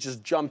PDD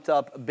just jumped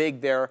up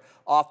big there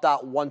off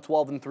that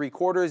 112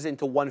 3/4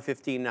 into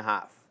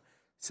 115.5.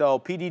 So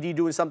PDD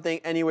doing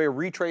something anyway,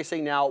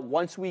 retracing now.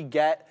 Once we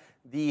get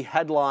the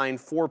headline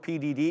for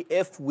PDD,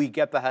 if we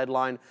get the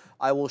headline,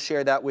 I will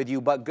share that with you.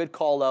 But good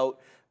call out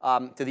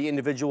to the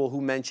individual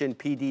who mentioned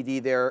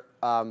PDD there,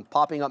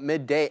 popping up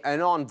midday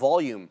and on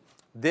volume.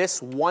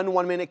 This 1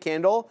 1-minute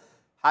candle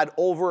had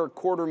over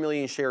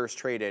 250,000 shares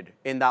traded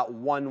in that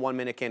 1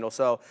 1-minute candle.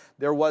 So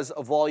there was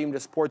a volume to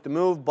support the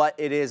move, but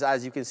it is,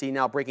 as you can see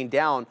now, breaking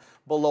down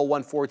below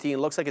 114. It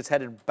looks like it's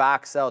headed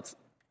back south.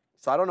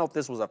 So I don't know if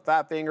this was a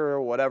fat finger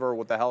or whatever,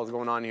 what the hell is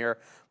going on here,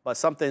 but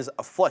something's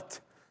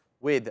afoot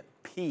with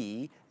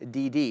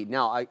PDD.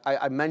 Now,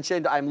 I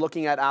mentioned I'm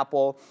looking at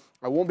Apple.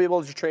 I won't be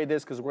able to trade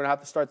this because we're going to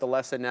have to start the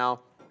lesson now.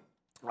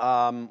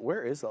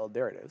 Where is it?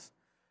 There it is.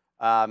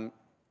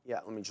 Yeah,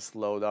 let me just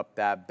load up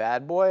that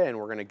bad boy, and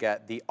we're going to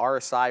get the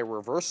RSI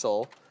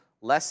reversal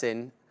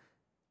lesson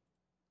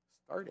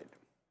started.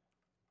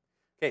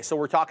 Okay, so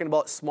we're talking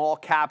about small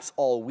caps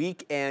all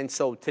week, and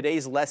so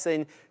today's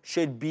lesson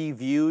should be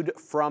viewed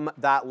from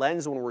that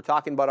lens. When we're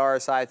talking about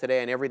RSI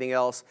today and everything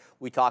else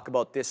we talk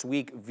about this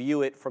week,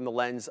 view it from the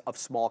lens of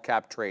small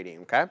cap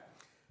trading, okay?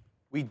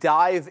 We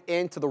dive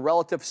into the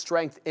relative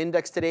strength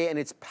index today, and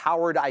it's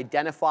power to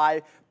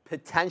identify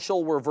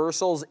potential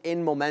reversals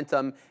in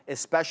momentum,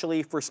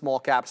 especially for small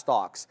cap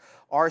stocks.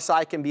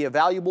 RSI can be a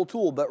valuable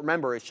tool, but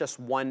remember, it's just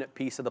one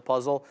piece of the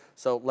puzzle,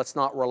 so let's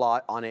not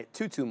rely on it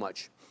too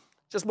much.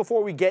 Just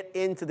before we get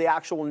into the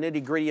actual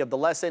nitty-gritty of the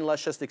lesson,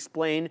 let's just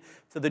explain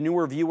to the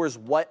newer viewers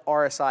what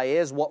RSI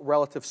is, what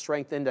relative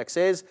strength index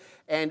is,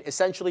 and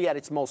essentially at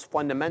its most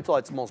fundamental, at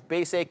its most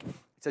basic,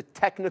 it's a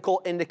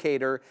technical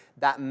indicator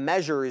that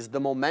measures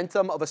the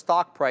momentum of a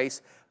stock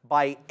price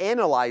by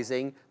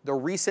analyzing the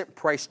recent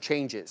price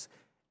changes.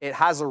 It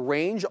has a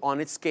range on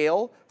its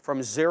scale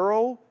from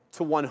 0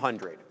 to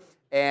 100.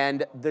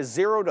 And the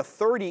 0 to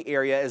 30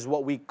 area is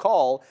what we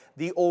call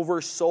the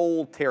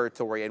oversold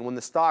territory. And when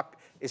the stock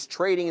is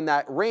trading in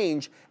that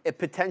range, it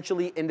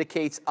potentially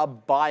indicates a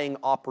buying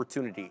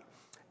opportunity.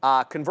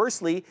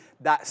 Conversely,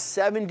 that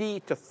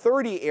 70 to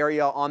 30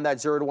 area on that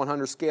 0 to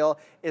 100 scale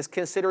is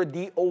considered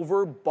the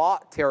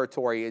overbought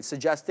territory. It's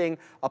suggesting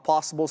a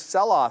possible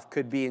sell-off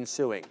could be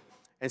ensuing.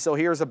 And so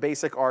here's a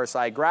basic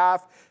RSI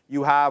graph.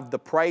 You have the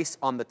price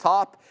on the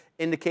top,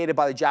 indicated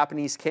by the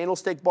Japanese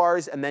candlestick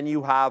bars, and then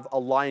you have a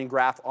line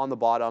graph on the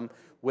bottom,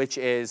 which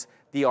is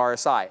the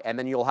RSI. And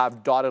then you'll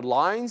have dotted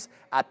lines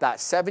at that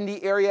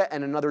 70 area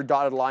and another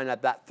dotted line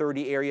at that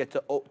 30 area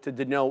to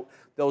denote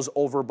those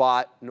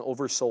overbought and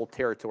oversold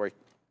territory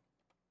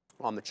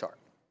on the chart.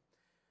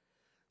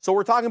 So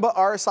we're talking about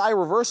RSI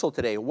reversal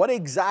today. What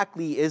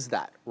exactly is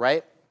that,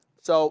 right?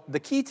 So the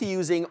key to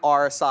using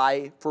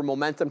RSI for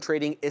momentum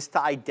trading is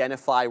to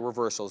identify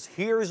reversals.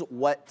 Here's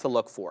what to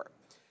look for.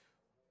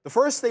 The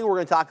first thing we're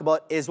going to talk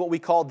about is what we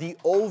call the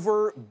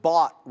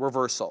overbought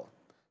reversal.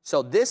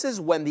 So this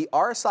is when the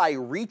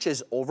RSI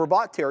reaches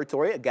overbought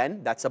territory,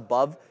 again, that's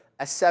above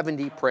a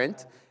 70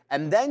 print,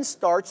 and then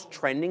starts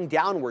trending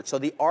downward. So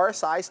the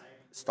RSI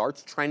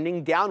starts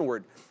trending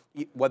downward,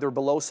 whether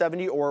below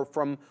 70 or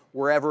from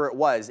wherever it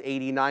was,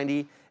 80,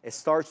 90, it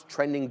starts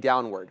trending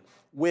downward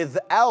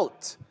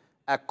without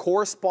a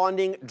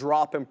corresponding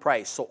drop in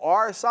price. So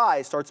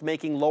RSI starts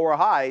making lower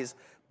highs,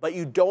 but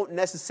you don't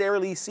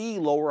necessarily see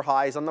lower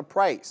highs on the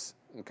price,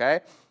 okay?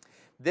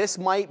 This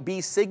might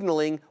be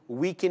signaling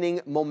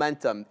weakening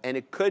momentum, and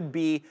it could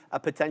be a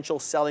potential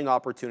selling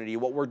opportunity.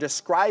 What we're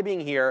describing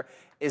here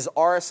is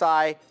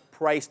RSI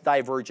price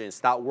divergence.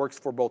 That works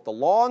for both the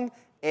long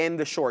and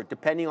the short,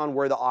 depending on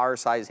where the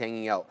RSI is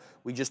hanging out.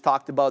 We just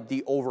talked about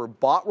the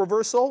overbought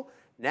reversal.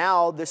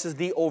 Now this is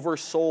the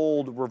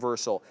oversold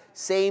reversal.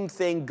 Same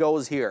thing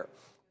goes here.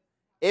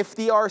 If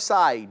the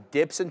RSI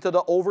dips into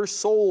the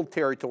oversold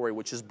territory,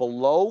 which is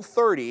below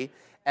 30,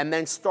 and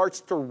then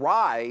starts to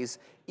rise,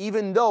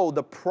 even though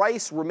the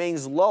price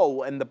remains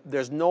low and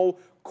there's no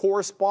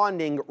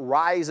corresponding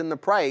rise in the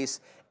price,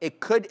 it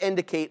could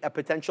indicate a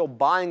potential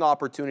buying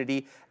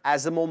opportunity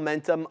as the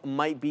momentum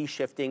might be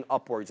shifting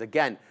upwards.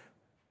 Again,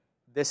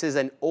 this is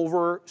an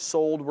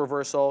oversold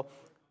reversal,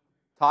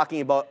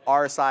 talking about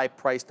RSI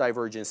price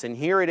divergence. And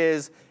here it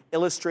is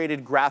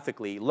illustrated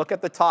graphically. Look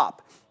at the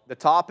top. The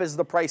top is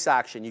the price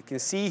action. You can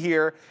see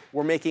here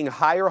we're making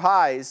higher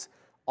highs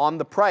on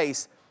the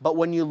price, but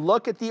when you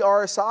look at the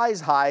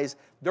RSI's highs,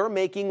 they're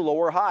making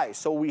lower highs.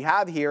 So what we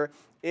have here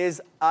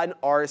is an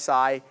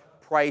RSI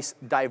price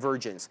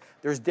divergence.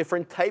 There's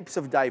different types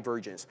of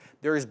divergence.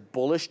 There's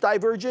bullish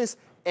divergence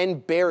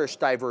and bearish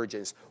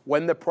divergence.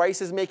 When the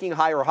price is making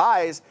higher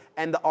highs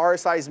and the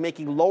RSI is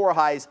making lower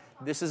highs,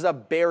 this is a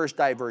bearish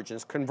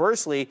divergence.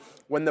 Conversely,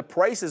 when the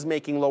price is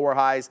making lower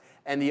highs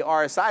and the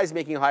RSI is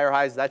making higher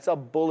highs, that's a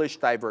bullish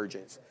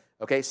divergence.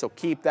 Okay, so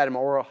keep that in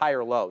mind, or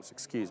higher lows,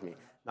 excuse me,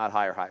 not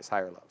higher highs,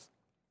 higher lows.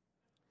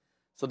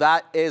 So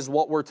that is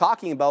what we're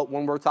talking about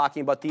when we're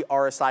talking about the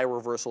RSI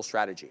reversal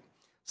strategy.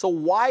 So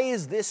why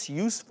is this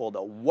useful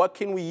though? What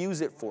can we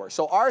use it for?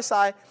 So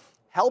RSI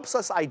helps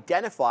us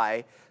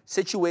identify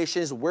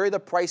situations where the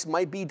price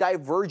might be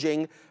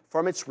diverging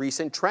from its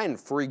recent trend.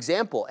 For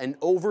example, an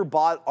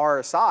overbought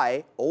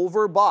RSI,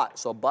 overbought,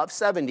 so above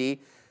 70,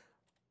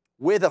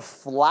 with a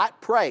flat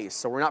price,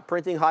 so we're not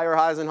printing higher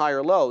highs and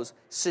higher lows,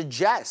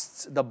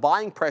 suggests the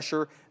buying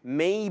pressure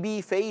may be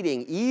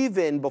fading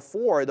even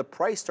before the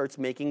price starts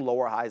making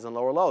lower highs and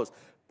lower lows.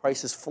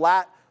 Price is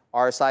flat,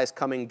 RSI is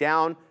coming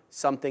down,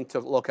 something to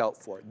look out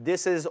for.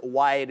 This is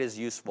why it is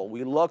useful.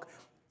 We look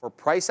for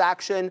price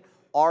action,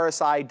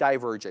 RSI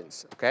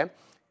divergence, okay?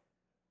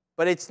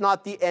 But it's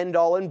not the end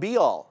all and be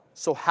all.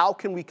 So how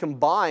can we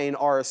combine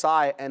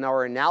RSI and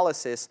our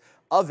analysis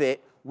of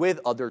it with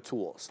other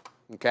tools,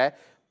 okay?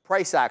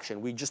 Price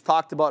action, we just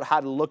talked about how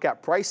to look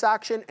at price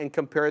action and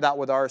compare that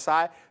with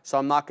RSI, so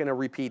I'm not gonna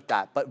repeat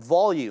that. But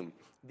volume,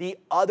 the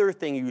other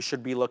thing you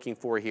should be looking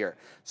for here.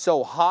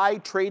 So high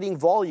trading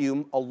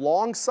volume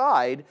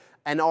alongside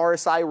an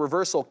RSI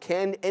reversal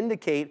can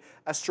indicate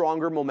a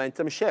stronger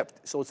momentum shift.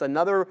 So it's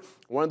another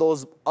one of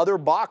those other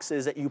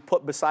boxes that you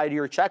put beside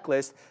your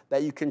checklist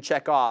that you can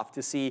check off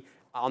to see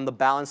on the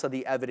balance of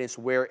the evidence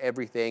where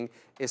everything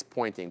is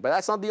pointing. But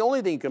that's not the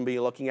only thing you can be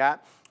looking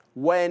at.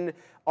 When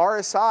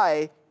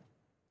RSI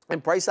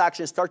and price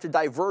action start to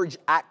diverge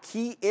at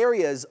key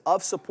areas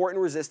of support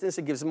and resistance,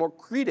 it gives them more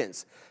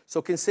credence.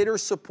 So consider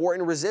support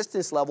and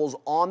resistance levels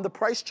on the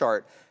price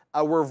chart.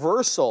 A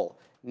reversal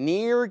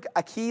near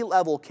a key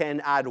level can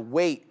add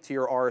weight to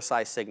your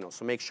RSI signal.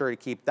 So make sure to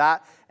keep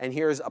that. And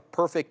here's a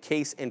perfect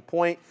case in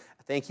point.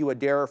 I Thank you,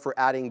 Adara, for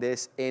adding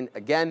this in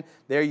again.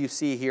 There you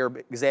see here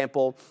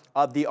example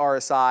of the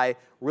RSI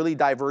really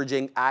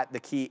diverging at the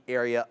key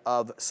area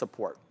of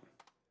support.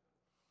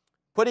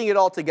 Putting it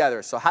all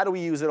together. So how do we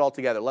use it all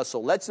together?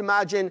 Let's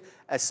imagine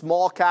a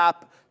small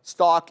cap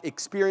stock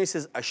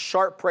experiences a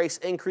sharp price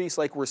increase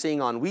like we're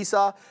seeing on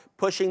NYSE,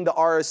 pushing the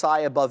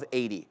RSI above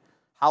 80.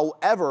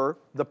 However,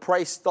 the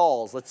price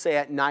stalls, let's say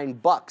at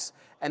 $9,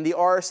 and the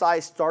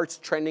RSI starts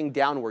trending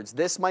downwards.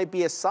 This might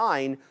be a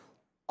sign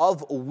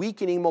of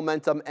weakening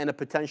momentum and a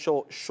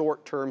potential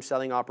short-term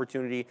selling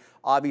opportunity.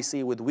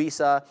 Obviously, with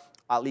NYSE,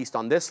 at least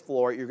on this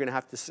floor, you're going to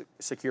have to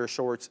secure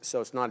shorts,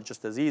 so it's not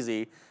just as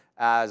easy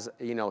as,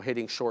 you know,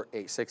 hitting short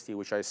 860,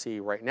 which I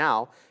see right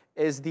now,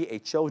 is the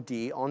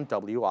HOD on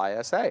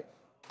WISA.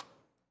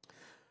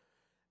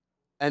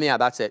 And yeah,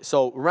 that's it.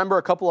 So remember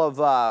a couple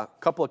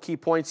of key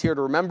points here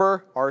to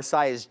remember.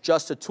 RSI is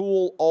just a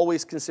tool.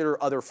 Always consider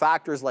other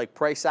factors like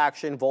price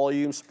action,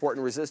 volume, support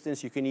and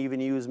resistance. You can even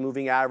use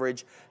moving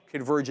average,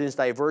 convergence,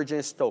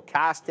 divergence,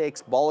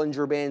 stochastics,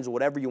 Bollinger Bands,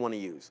 whatever you want to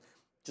use.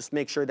 Just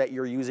make sure that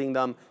you're using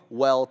them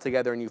well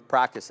together and you've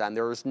practiced that. And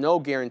there is no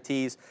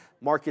guarantees.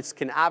 Markets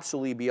can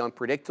absolutely be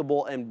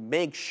unpredictable, and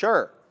make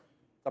sure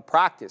to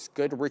practice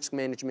good risk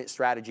management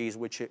strategies,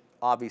 which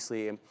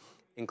obviously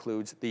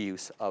includes the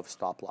use of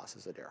stop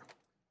losses, Adara.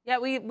 Yeah,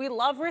 we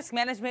love risk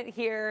management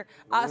here.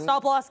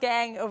 Stop loss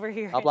gang over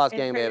here. Stop loss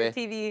gang, baby.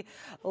 TV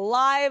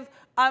live.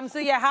 So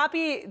yeah,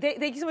 happy.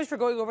 Thank you so much for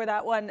going over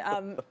that one,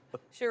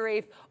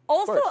 Sharif.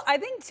 Also, I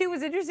think too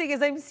what's interesting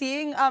is I'm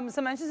seeing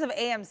some mentions of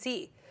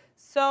AMC.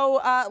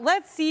 So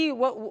let's see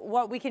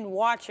what we can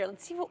watch here.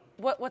 Let's see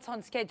what's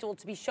on schedule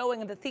to be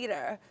showing in the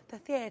theater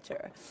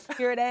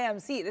here at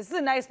AMC. This is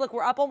a nice look.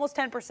 We're up almost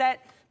 10%.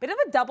 Bit of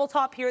a double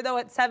top here, though,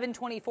 at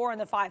 724 in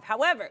the 5.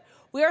 However,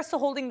 we are still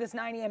holding this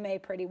 9 EMA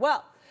pretty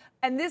well.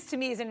 And this, to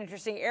me, is an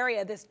interesting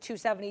area, this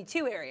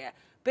 272 area.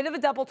 Bit of a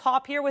double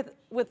top here with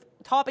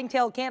topping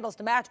tail candles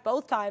to match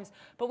both times,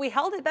 but we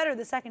held it better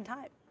the second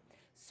time.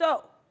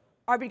 So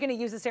are we going to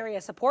use this area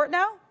as support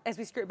now as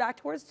we skirt back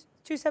towards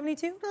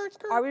 272?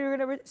 Are we going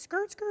to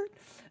skirt?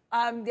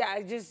 Yeah,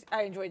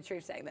 I enjoyed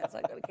Sharif saying that, so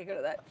I got to kick out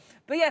of that.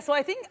 But yeah, so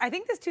I think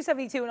this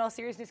 272 in all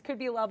seriousness could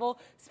be a level.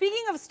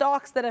 Speaking of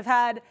stocks that have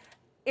had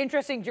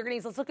interesting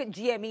journeys, let's look at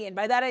GME, and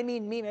by that I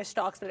mean meme-ish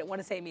stocks, but I didn't want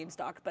to say meme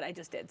stock, but I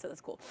just did, so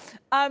that's cool.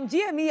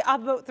 GME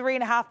up about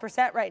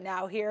 3.5% right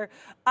now here,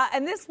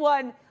 and this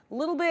one, a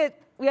little bit,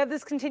 we have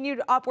this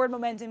continued upward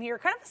momentum here,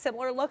 kind of a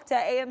similar look to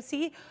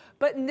AMC,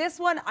 but in this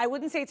one, I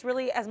wouldn't say it's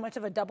really as much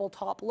of a double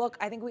top look.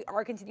 I think we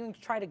are continuing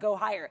to try to go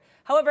higher.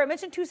 However, I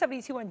mentioned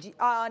 272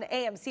 on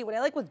AMC. What I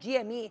like with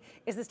GME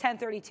is this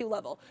 1032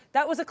 level.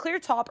 That was a clear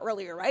top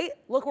earlier, right?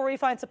 Look where we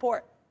find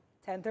support,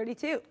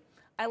 1032.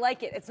 I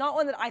like it. It's not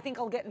one that I think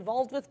I'll get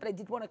involved with, but I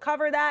did want to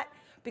cover that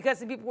because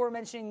some people were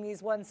mentioning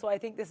these ones, so I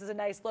think this is a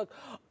nice look.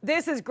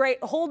 This is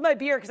great. Hold my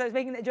beer, because I was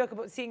making that joke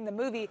about seeing the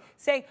movie,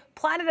 saying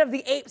Planet of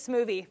the Apes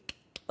movie,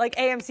 like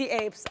AMC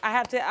Apes. I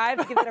have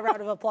to give it a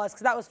round of applause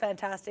because that was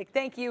fantastic.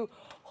 Thank you.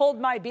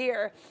 Hold my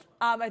beer.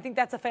 I think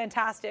that's a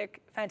fantastic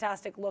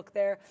look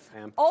there.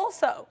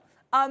 Also,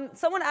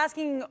 someone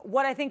asking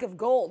what I think of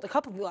gold. A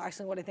couple people are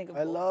asking what I think of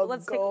gold. I love so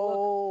let's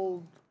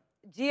gold.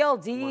 Take a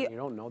look. GLD. You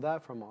don't know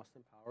that from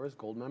Austin Powers,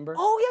 Gold Member?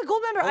 Oh yeah,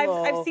 Gold Member.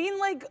 I've seen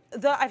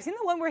I've seen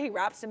the one where he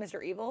raps to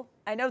Mr. Evil.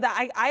 I know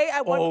that. I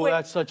at one point. Oh,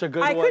 that's such a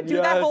good one. I could do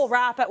that whole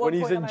rap at one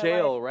point. When he's in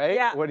jail, life. right?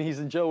 Yeah. When he's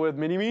in jail with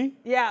Mini-Me?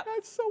 Yeah.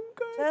 That's so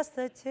good. Just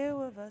the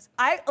two of us.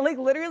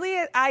 Literally,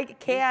 I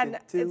can.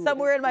 It's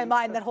somewhere in my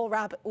mind that whole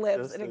rap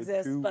lives and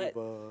exists, but.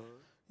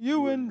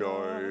 You and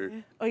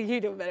I. Oh, you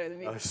do it better than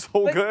me. That's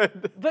so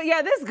good. But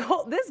yeah, this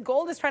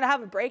gold is trying to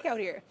have a breakout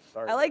here.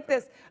 I like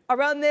this.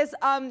 Around this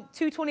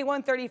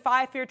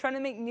 221.35 here, trying to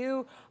make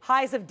new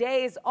highs of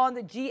days on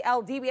the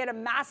GLD. We had a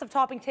massive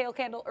topping tail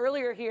candle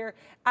earlier here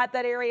at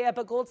that area,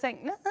 but gold's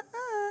saying, nah,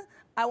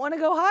 I want to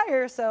go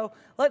higher. So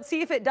let's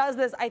see if it does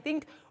this. I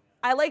think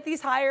I like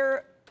these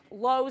higher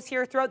lows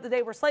here throughout the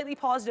day. We're slightly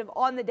positive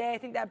on the day. I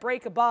think that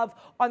break above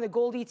on the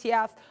gold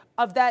ETF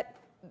of that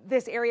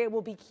this area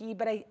will be key,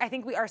 but I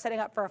think we are setting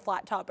up for a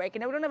flat top break.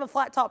 And we don't have a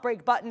flat top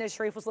break button, as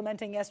Sharif was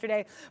lamenting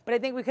yesterday, but I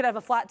think we could have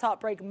a flat top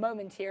break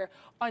moment here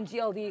on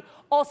GLD.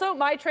 Also,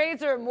 my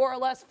trades are more or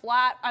less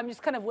flat. I'm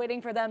just kind of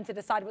waiting for them to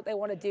decide what they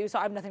want to do, so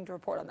I have nothing to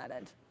report on that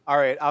end. All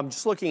right, I'm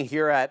just looking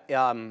here at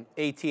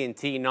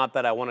AT&T, not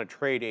that I want to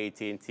trade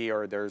AT&T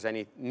or there's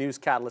any news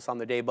catalyst on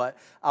the day, but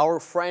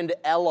our friend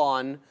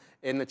Elon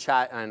in the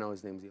chat, I know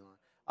his name's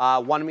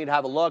Elon, wanted me to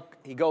have a look.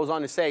 He goes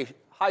on to say,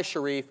 hi,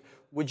 Sharif.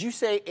 Would you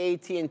say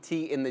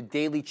AT&T in the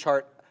daily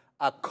chart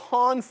a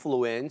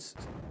confluence,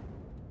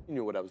 you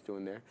knew what I was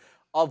doing there,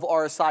 of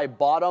RSI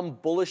bottom,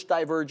 bullish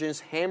divergence,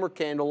 hammer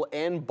candle,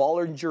 and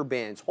Bollinger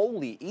Bands?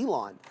 Holy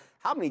Elon,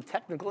 how many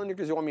technical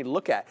indicators do you want me to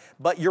look at?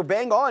 But you're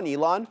bang on,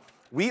 Elon.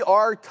 We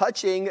are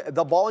touching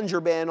the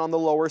Bollinger Band on the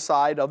lower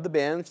side of the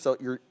band, so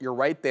you're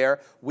right there.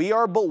 We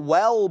are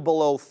well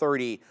below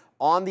 30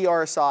 on the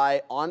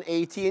RSI on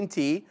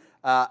AT&T.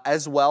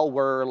 As well,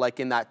 we're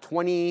like in that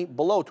 20,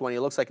 below 20,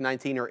 it looks like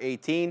 19 or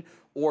 18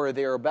 or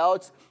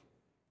thereabouts.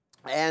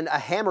 and a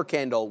hammer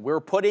candle. We're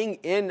putting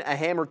in a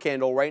hammer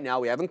candle right now.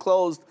 We haven't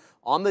closed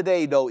on the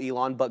day though,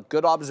 Elon, but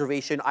good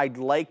observation. I'd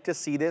like to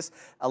see this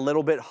a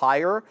little bit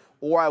higher,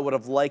 or I would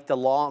have liked a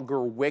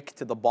longer wick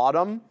to the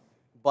bottom.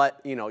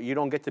 But, you know, you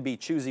don't get to be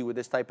choosy with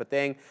this type of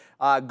thing.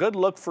 Good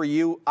look for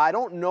you. I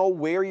don't know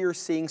where you're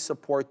seeing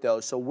support,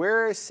 though. So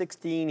where is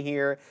 16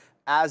 here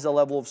as a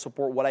level of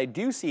support? What I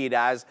do see it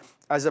as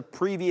a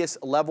previous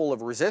level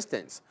of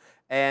resistance.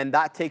 And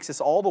that takes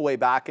us all the way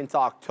back into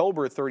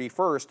October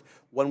 31st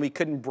when we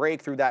couldn't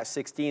break through that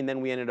 16.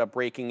 Then we ended up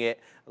breaking it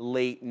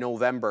late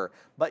November.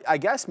 But I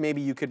guess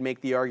maybe you could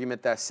make the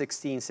argument that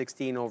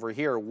 16 over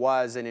here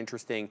was an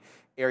interesting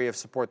area of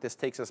support. This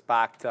takes us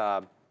back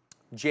to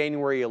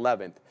January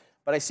 11th.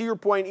 But I see your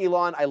point,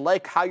 Elon. I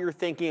like how you're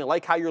thinking. I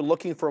like how you're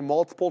looking for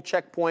multiple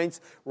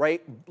checkpoints,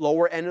 right?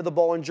 Lower end of the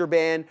Bollinger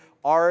Band,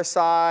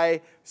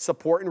 RSI,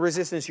 support and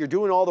resistance. You're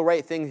doing all the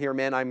right things here,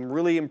 man. I'm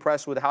really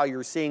impressed with how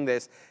you're seeing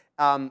this.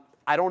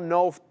 I don't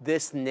know if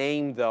this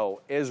name,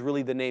 though, is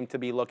really the name to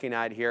be looking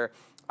at here.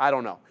 I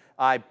don't know.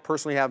 I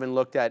personally haven't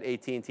looked at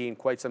AT&T in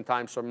quite some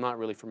time, so I'm not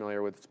really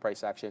familiar with its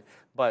price action.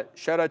 But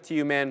shout out to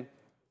you, man.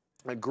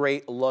 A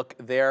great look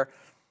there.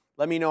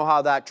 Let me know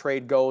how that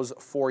trade goes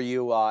for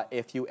you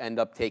if you end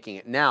up taking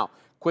it. Now,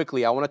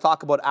 quickly, I want to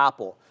talk about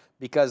Apple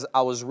because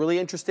I was really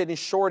interested in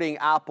shorting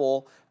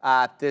Apple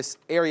at this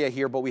area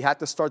here, but we had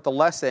to start the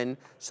lesson,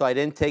 so I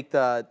didn't take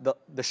the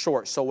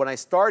short. So when I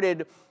was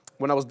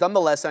done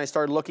the lesson, I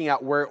started looking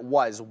at where it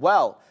was.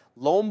 Well,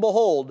 lo and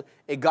behold,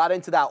 it got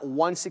into that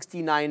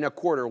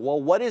 169.25.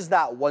 Well, what is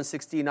that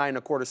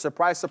 169.25?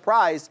 Surprise,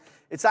 surprise.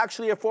 It's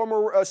actually a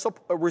former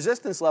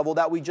resistance level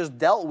that we just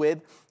dealt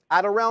with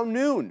at around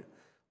noon.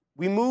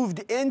 We moved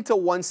into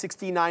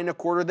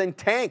 169.25, then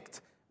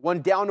tanked,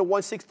 went down to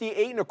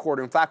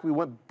 168.25. In fact,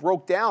 we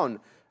broke down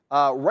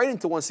right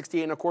into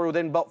 168.25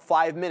 within about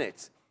 5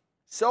 minutes.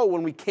 So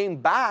when we came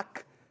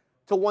back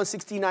to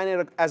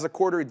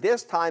 169.25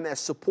 this time as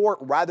support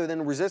rather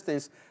than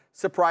resistance,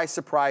 surprise,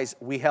 surprise,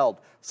 we held.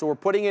 So we're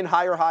putting in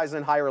higher highs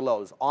and higher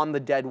lows on the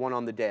dead one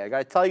on the day. I got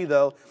to tell you,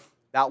 though,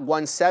 that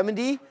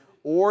 170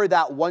 or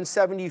that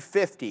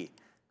 170.50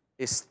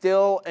 is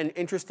still an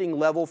interesting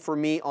level for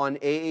me on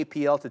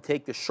AAPL to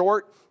take the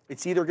short.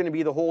 It's either going to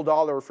be the whole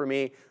dollar for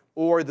me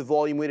or the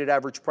volume weighted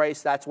average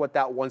price. That's what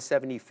that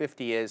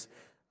 170.50 is.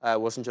 It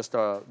wasn't just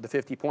the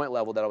 50-point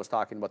level that I was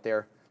talking about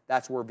there.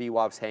 That's where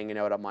VWAP's hanging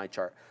out on my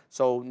chart.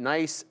 So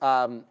nice,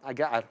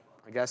 I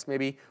guess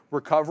maybe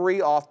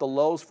recovery off the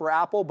lows for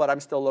Apple, but I'm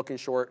still looking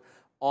short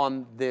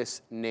on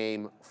this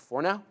name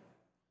for now.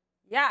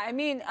 Yeah, I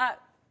mean,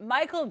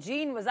 Michael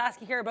Jean was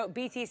asking here about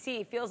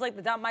BTC. Feels like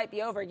the dump might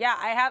be over. Yeah,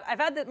 I've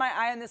had my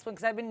eye on this one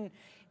because I've been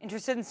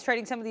interested in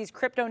trading some of these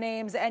crypto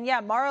names. And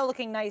yeah, Mara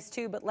looking nice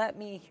too, but let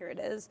me, here it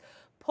is,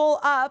 pull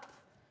up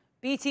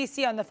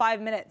BTC on the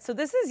 5 minutes. So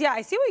this is, yeah,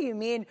 I see what you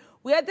mean.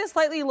 We had this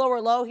slightly lower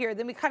low here.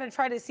 Then we kind of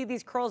try to see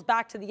these curls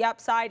back to the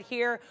upside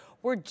here.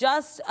 We're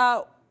just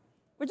shy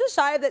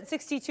of that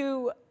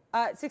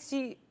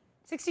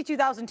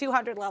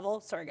 62,200 level.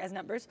 Sorry, guys,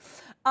 numbers.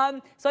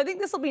 So I think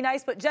this will be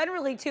nice, but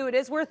generally, too, it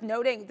is worth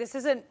noting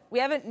we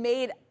haven't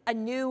made a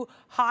new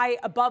high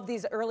above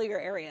these earlier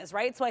areas,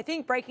 right? So I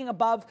think breaking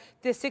above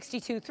this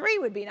 62.3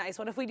 would be nice.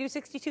 What if we do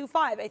 62.5?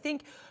 I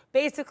think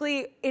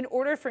basically, in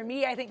order for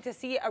me, I think to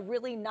see a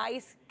really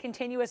nice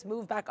continuous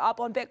move back up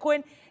on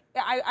Bitcoin,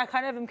 I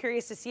kind of am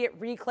curious to see it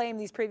reclaim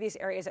these previous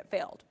areas it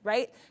failed,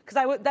 right?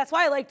 Because that's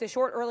why I liked the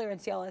short earlier in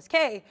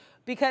CLSK,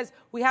 because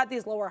we had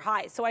these lower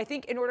highs. So I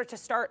think in order to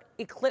start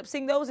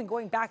eclipsing those and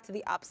going back to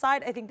the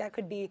upside, I think that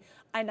could be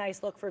a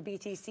nice look for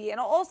BTC. And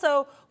I'll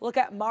also look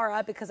at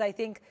Mara because I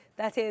think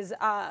that is,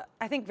 I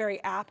think,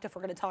 very apt if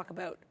we're going to talk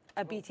about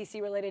a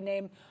BTC-related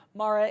name.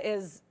 Mara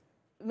is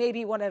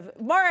maybe one of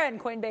Mara and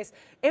Coinbase.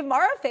 If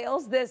Mara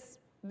fails this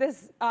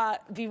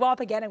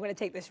VWAP again, I'm going to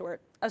take this short.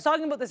 I was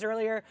talking about this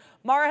earlier.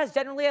 Mara has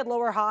generally had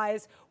lower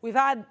highs. We've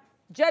had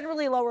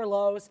generally lower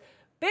lows.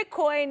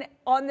 Bitcoin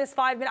on this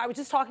 5 minute, I was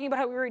just talking about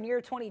how we were in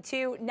year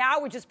 22. Now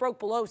we just broke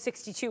below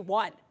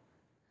 62.1.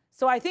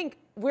 So I think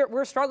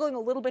we're struggling a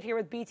little bit here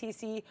with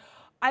BTC.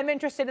 I'm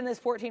interested in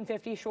this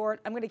 1450 short.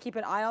 I'm going to keep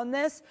an eye on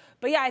this.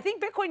 But yeah, I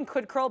think Bitcoin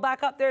could curl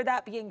back up there.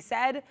 That being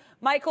said,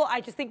 Michael,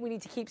 I just think we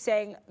need to keep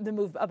saying the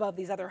move above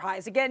these other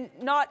highs. Again,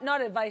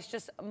 not advice,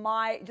 just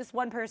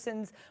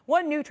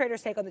one new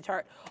trader's take on the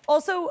chart.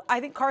 Also, I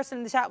think Carson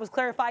in the chat was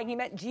clarifying he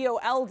meant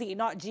GOLD,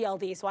 not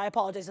GLD. So I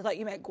apologize. I thought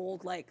you meant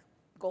gold like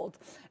gold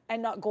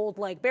and not gold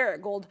like Barrett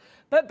Gold.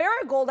 But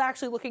Barrett Gold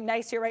actually looking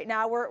nice here right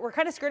now. We're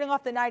kind of skirting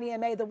off the 90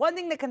 MA. The one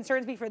thing that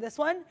concerns me for this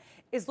one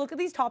is look at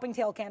these topping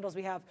tail candles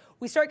we have.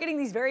 We start getting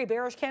these very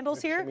bearish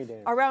candles here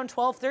around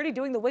 12:30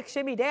 doing the wick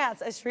shimmy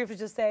dance, as Sharif was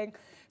just saying.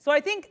 So I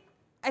think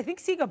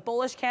seeing a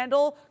bullish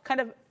candle kind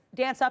of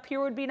dance up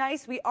here would be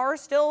nice. We are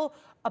still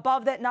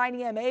above that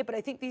 90 MA, but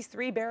I think these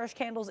three bearish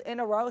candles in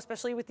a row,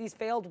 especially with these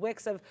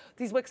wicks of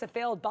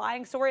failed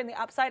buying story in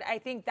the upside, I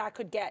think that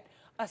could get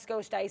a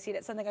skosh dicey.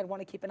 That's something I'd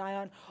want to keep an eye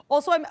on.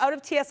 Also, I'm out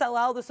of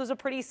TSLL. This was a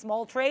pretty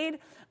small trade.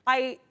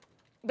 I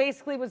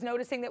basically was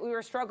noticing that we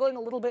were struggling a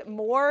little bit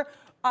more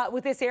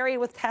with this area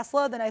with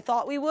Tesla than I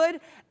thought we would.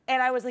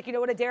 And I was like, you know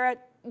what, Adara,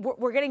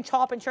 we're getting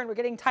chop and churn. We're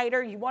getting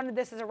tighter. You wanted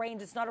this as a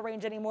range. It's not a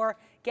range anymore.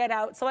 Get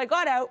out. So I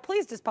got out.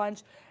 Please just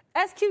punch.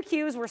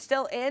 SQQs were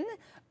still in,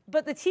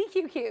 but the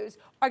TQQs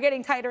are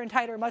getting tighter and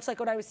tighter, much like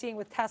what I was seeing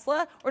with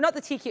Tesla, or not the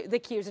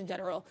Qs in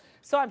general.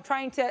 So I'm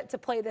trying to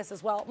play this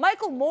as well.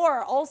 Michael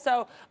Moore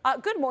also,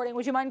 good morning.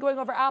 Would you mind going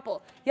over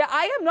Apple? Yeah,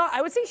 I am not.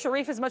 I would say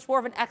Sharif is much more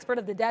of an expert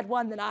of the dead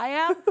one than I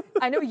am.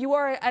 I know you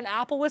are an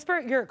Apple whisperer.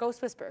 You're a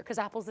ghost whisperer because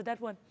Apple's the dead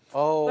one.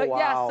 Oh, but wow.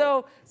 Yeah,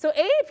 so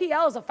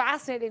AAPL is a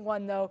fascinating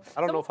one, though.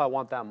 I don't know if I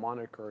want that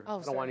moniker.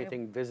 Oh, I don't want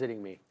anything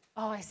visiting me.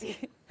 Oh, I see.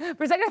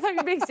 For a second, I thought you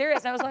were being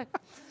serious. And I was like,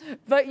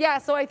 but yeah,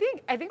 so I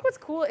think what's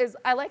cool is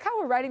I like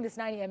how we're writing this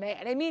 90 MA.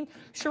 And I mean,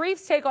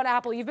 Sharif's take on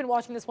Apple, you've been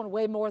watching this one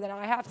way more than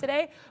I have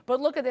today. But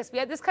look at this. We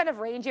had this kind of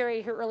range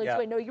area here earlier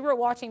too. I know you were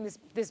watching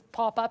this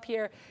pop up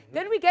here.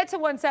 Then we get to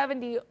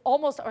 170,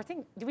 almost, or I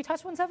think, did we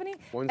touch 170?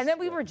 And then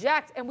we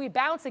reject and we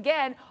bounce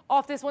again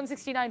off this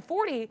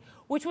 169.40,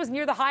 which was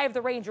near the high of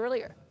the range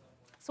earlier.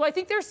 So I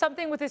think there's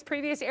something with this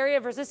previous area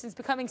of resistance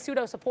becoming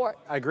pseudo support.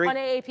 I agree. On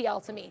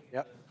AAPL to me.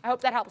 Yep. I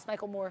hope that helps,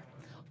 Michael Moore.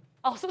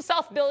 Also,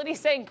 Selfability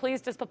saying,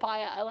 please, just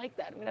papaya. I like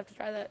that. I'm going to have to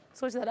try that.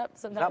 Switch that up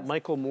sometimes. Is that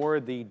Michael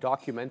Moore, the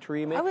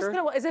documentary maker? I was going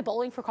to, is it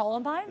Bowling for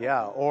Columbine?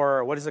 Yeah,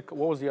 or what is it?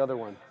 What was the other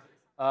one?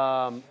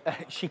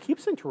 She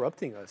keeps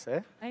interrupting us,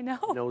 eh? I know.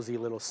 Nosy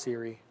little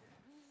Siri.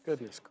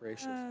 Goodness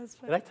gracious.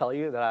 Did I tell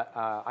you that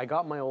I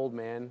got my old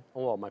man,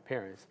 well, my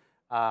parents,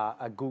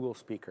 a Google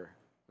speaker,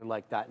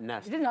 like that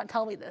Nest. You did not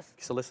tell me this.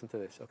 So listen to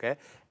this, okay?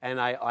 And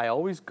I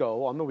always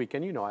go on the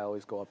weekend, you know I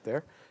always go up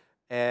there.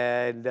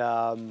 And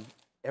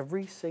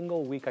every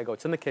single week I go,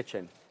 it's in the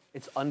kitchen,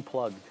 it's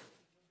unplugged.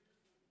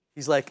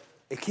 He's like,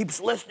 it keeps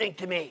listening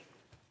to me.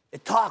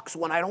 It talks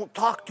when I don't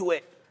talk to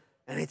it.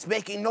 And it's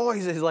making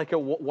noises. Like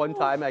at one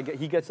time,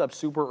 he gets up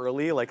super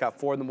early, like at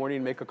 4 in the morning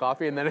to make a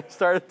coffee. And then I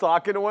started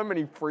talking to him and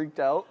he freaked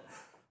out.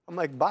 I'm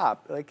like, Bob,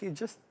 like it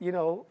just, you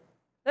know,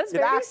 That's it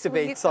very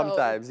activates sweet,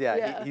 sometimes. though.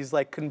 Yeah, he's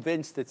like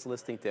convinced it's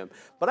listening to him.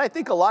 But I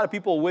think a lot of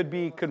people would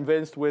be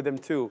convinced with him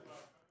too.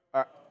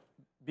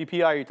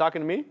 BPI, are you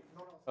talking to me?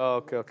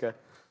 Oh, okay.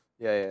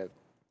 Yeah.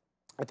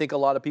 I think a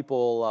lot of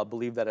people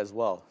believe that as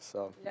well.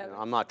 So you know,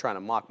 I'm not trying to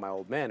mock my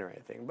old man or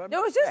anything. But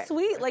No, it's just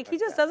sweet. Like, he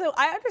just doesn't,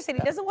 I understand.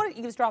 He doesn't want it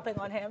eavesdropping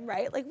on him,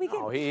 right? Like, we can.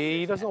 No,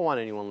 he doesn't want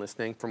anyone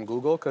listening from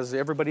Google because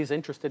everybody's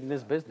interested in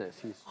his business.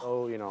 He's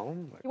so, you know.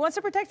 He wants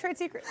to protect trade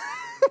secrets.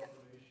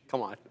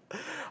 Come on.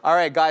 All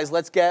right, guys,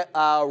 let's get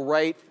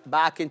right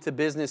back into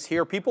business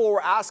here. People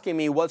were asking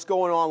me what's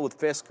going on with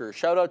Fisker.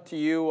 Shout out to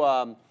you.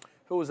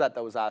 Who was that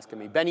was asking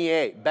me? Ben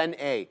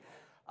A.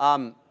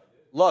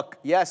 Look,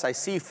 yes, I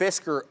see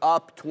Fisker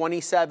up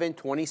 27,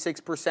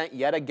 26%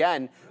 yet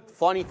again.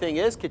 Funny thing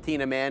is,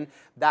 Katina, man,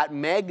 that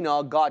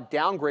Magna got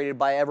downgraded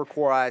by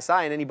Evercore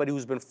ISI, and anybody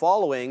who's been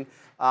following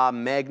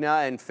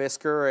Magna and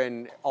Fisker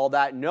and all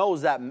that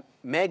knows that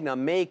Magna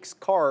makes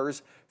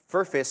cars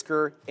for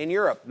Fisker in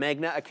Europe.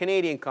 Magna, a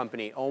Canadian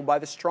company owned by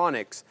the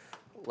Stronix,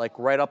 like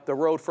right up the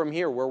road from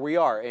here where we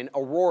are in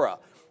Aurora.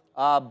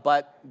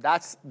 But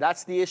that's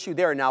the issue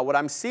there. Now, what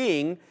I'm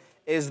seeing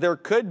is there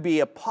could be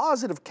a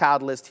positive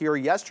catalyst here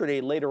yesterday.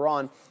 Later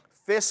on,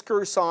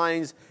 Fisker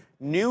signs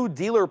new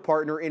dealer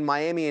partner in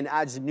Miami and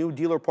adds new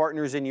dealer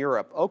partners in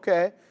Europe.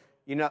 Okay,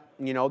 you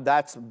know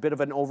that's a bit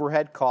of an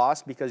overhead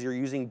cost because you're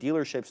using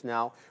dealerships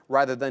now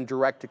rather than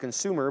direct to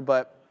consumer.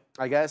 But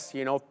I guess,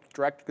 you know,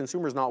 direct to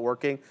consumer is not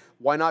working.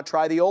 Why not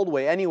try the old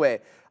way? Anyway,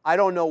 I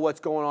don't know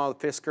what's going on with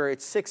Fisker.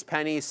 It's 6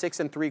 pennies, 6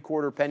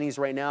 3/4 pennies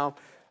right now.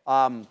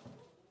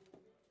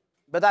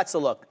 But that's a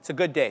look. It's a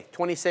good day.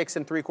 26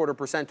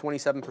 3/4%,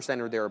 27%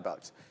 or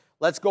thereabouts.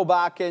 Let's go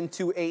back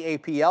into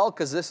AAPL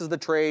because this is the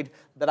trade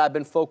that I've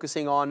been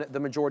focusing on the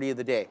majority of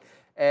the day.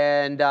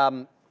 And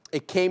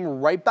it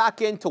came right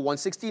back into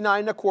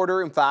 169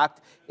 1/4. In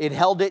fact, it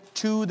held it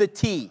to the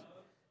T.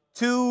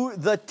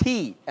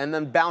 And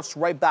then bounced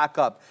right back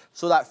up.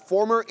 So that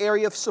former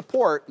area of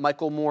support,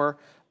 Michael Moore,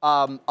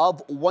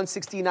 of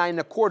 169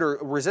 1/4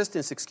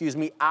 resistance,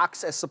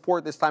 acts as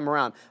support this time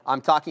around.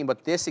 I'm talking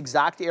about this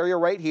exact area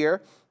right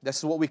here. This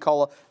is what we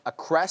call a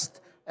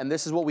crest, and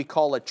this is what we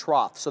call a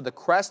trough. So the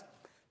crest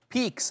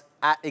peaks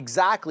at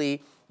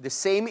exactly the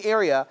same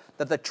area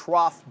that the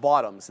trough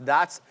bottoms.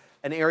 That's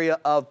an area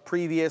of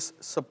previous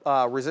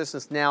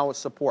resistance, now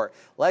support.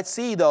 Let's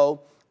see, though,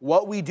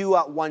 what we do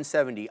at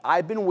 170.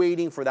 I've been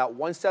waiting for that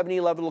 170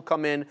 level to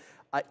come in,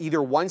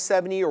 either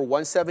 170 or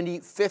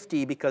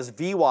 170.50 because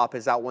VWAP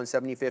is at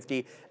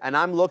 170.50, and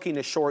I'm looking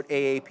to short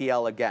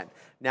AAPL again.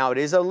 Now, it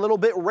is a little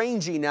bit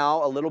rangy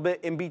now, a little bit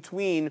in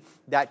between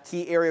that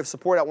key area of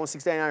support at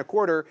 169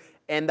 1/4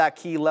 and that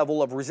key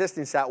level of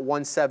resistance at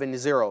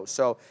 170.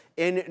 So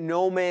in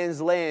no man's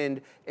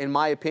land, in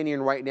my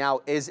opinion, right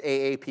now is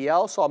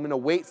AAPL. So I'm going to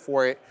wait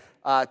for it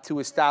to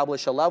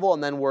establish a level,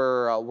 and then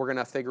we're going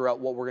to figure out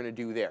what we're going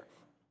to do there.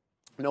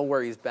 No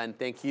worries, Ben.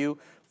 Thank you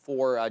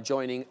for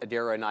joining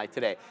Adara and I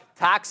today.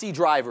 Taxi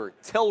driver,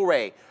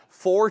 Tilray,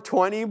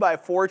 420 by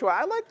 420.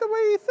 I like the way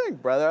you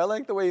think, brother. I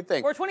like the way you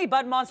think. 420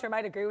 Bud Monster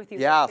might agree with you.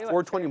 Yeah, too,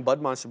 420 Bud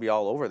Monster be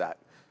all over that.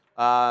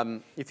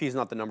 if he's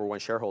not the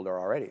 #1 shareholder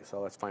already.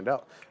 So let's find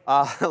out.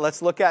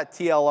 Let's look at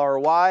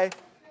TLRY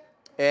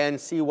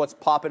and see what's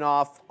popping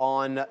off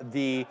on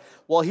the,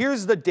 well,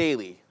 here's the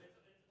daily.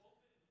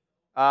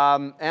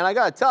 And I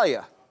got to tell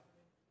you,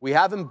 we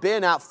haven't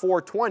been at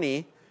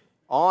 420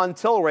 on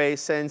Tilray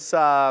since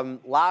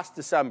last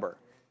December.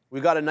 We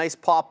got a nice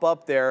pop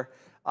up there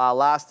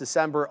last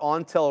December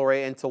on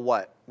Tilray into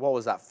what? What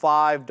was that?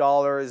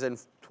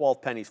 $5.12,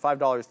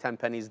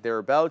 $5.10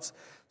 thereabouts.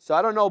 So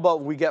I don't know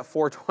about we get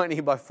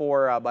 420 by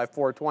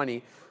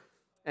 420,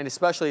 and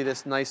especially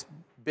this nice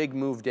big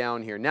move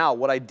down here. Now,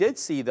 what I did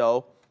see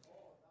though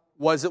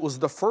was it was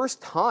the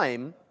first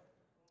time.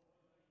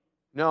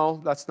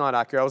 No, that's not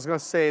accurate. I was going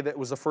to say that it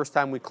was the first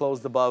time we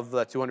closed above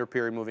the 200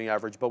 period moving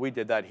average, but we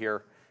did that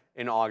here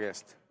in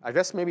August. I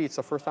guess maybe it's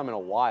the first time in a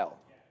while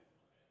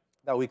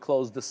that we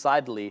closed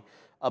decidedly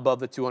above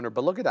the 200.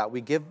 But look at that.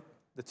 We give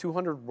the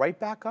 200 right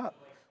back up.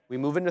 We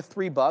move into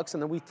 $3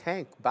 and then we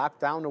tank back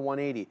down to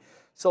 180.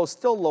 So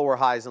still lower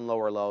highs and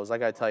lower lows. I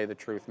got to tell you the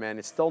truth, man.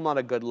 It's still not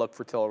a good look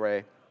for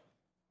Tilray.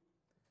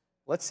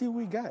 Let's see what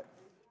we get.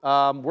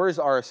 Where's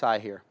RSI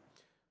here?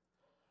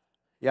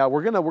 Yeah,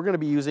 we're gonna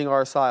be using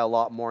RSI a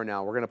lot more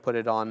now. We're gonna put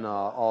it on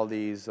all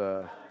these,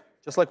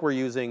 just like we're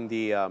using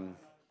the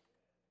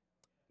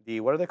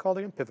what are they called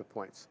again? Pivot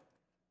points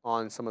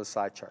on some of the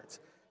side charts.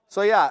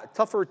 So yeah,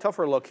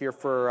 tougher look here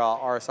for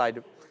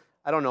RSI.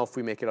 I don't know if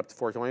we make it up to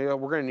 420.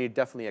 We're gonna need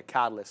definitely a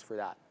catalyst for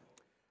that.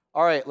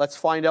 All right, let's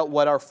find out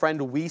what our friend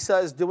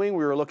WISA is doing.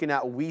 We were looking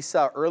at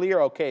WISA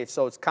earlier. Okay,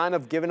 so it's kind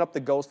of giving up the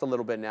ghost a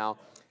little bit now.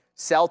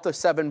 Sell to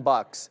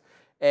 $7.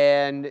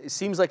 And it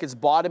seems like it's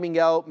bottoming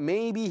out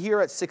maybe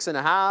here at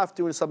 6.5,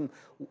 doing some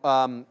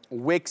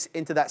wicks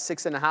into that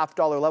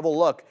 $6.50 level.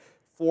 Look,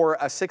 for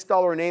a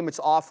 $6 name, it's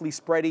awfully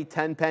spready,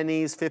 10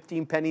 pennies,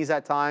 15 pennies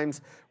at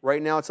times.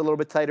 Right now, it's a little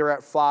bit tighter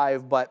at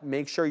 5, but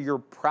make sure you're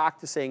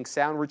practicing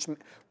sound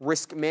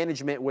risk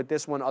management with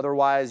this one.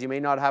 Otherwise, you may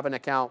not have an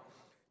account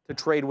to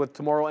trade with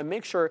tomorrow. And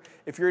make sure,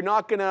 if you're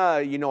not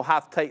gonna,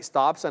 have tight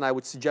stops, and I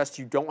would suggest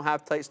you don't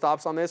have tight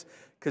stops on this,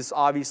 because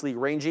obviously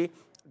rangy,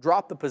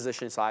 drop the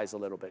position size a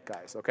little bit,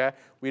 guys, okay?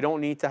 We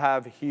don't need to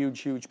have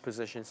huge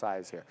position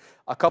size here.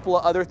 A couple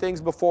of other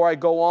things before I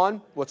go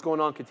on. What's going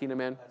on, Katina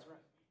Man? That's right.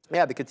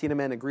 Yeah, the Katina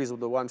Man agrees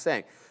with what I'm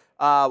saying.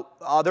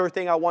 Other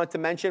thing I wanted to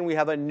mention, we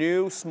have a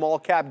new small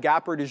cap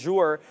gapper du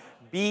jour,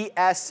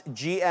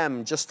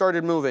 BSGM. Just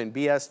started moving,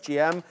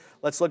 BSGM.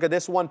 Let's look at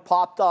this one,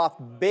 popped off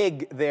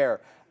big there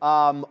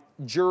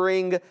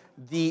during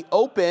the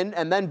open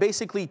and then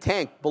basically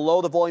tanked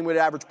below the volume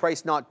weighted average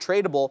price, not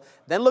tradable.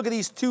 Then look at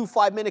these two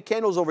 5-minute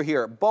candles over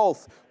here,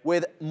 both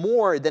with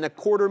more than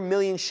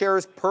 250,000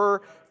 shares per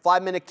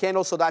 5-minute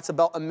candle. So that's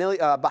about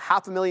about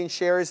 500,000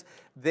 shares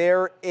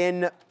there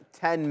in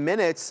 10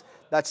 minutes.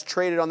 That's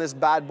traded on this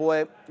bad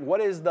boy.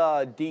 What is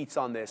the deets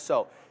on this?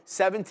 So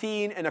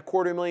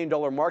 $17.25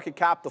 million market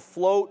cap. The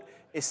float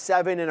is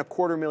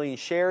 7.25 million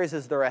shares.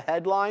 Is there a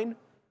headline?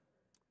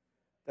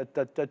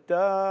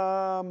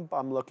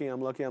 I'm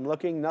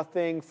looking.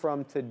 Nothing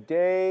from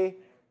today.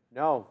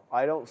 No,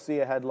 I don't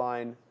see a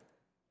headline.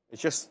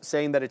 It's just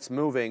saying that it's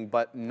moving,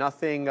 but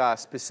nothing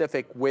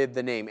specific with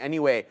the name.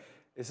 Anyway,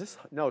 is this?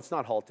 No, it's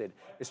not halted.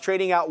 It's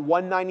trading at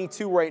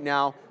 192 right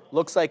now.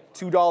 Looks like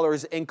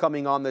 $2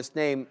 incoming on this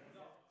name.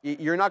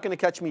 You're not going to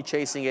catch me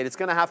chasing it. It's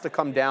going to have to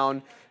come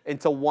down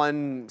into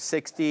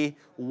 160,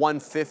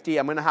 150.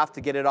 I'm going to have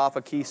to get it off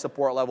a key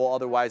support level.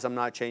 Otherwise, I'm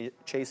not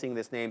chasing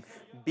this name.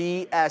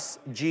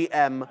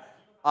 BSGM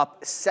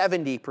up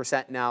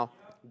 70% now.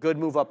 Good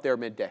move up there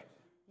midday.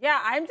 Yeah,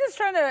 I'm just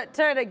trying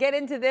to get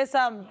into this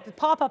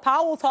Papa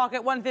Powell talk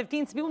at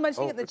 1:15. So people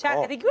mentioning in the chat,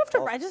 I think you have to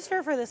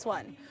register for this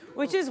one,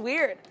 which is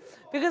weird.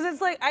 Because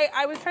it's like,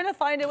 I was trying to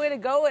find a way to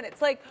go, and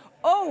it's like,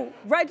 oh,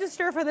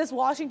 register for this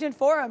Washington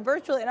Forum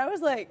virtually. And I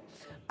was like,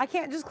 I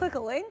can't just click a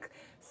link?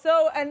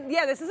 So, and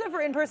yeah, this isn't for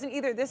in-person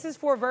either. This is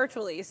for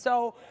virtually.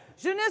 So,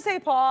 je ne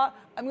sais pas.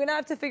 I'm going to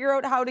have to figure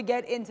out how to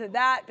get into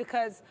that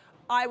because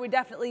I would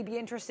definitely be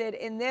interested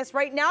in this.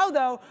 Right now,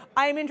 though,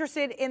 I'm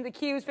interested in the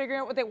Qs,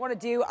 figuring out what they want to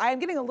do. I'm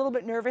getting a little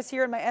bit nervous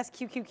here in my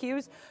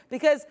SQQQs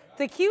because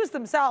the Qs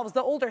themselves,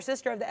 the older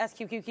sister of the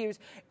SQQQs,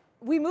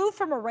 we move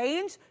from a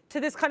range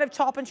to this kind of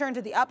chop and churn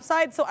to the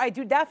upside. So I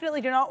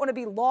definitely do not want to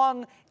be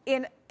long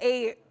in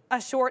a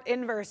short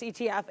inverse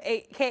ETF,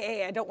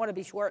 aka I don't want to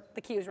be short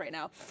the Qs right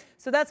now.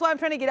 So that's why I'm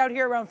trying to get out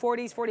here around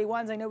 40s,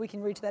 41s. I know we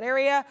can reach that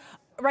area.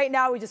 Right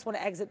now, we just want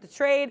to exit the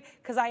trade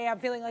because I am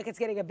feeling like it's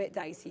getting a bit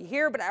dicey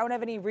here, but I don't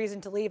have any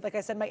reason to leave. Like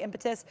I said, my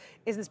impetus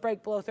is this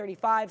break below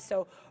 35.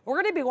 So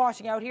we're going to be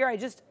washing out here.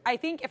 I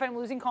think if I'm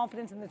losing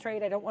confidence in the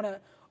trade, I don't want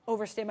to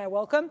overstay my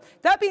welcome.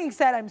 That being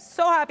said, I'm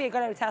so happy I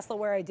got out of Tesla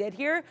where I did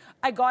here.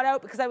 I got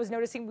out because I was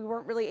noticing we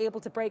weren't really able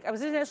to break. I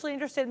was initially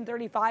interested in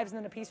 35s and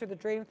then a piece for the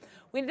dream.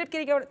 We ended up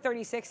getting out at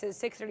 36s,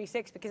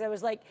 636, because I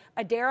was like,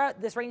 Adara,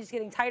 this range is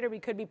getting tighter. We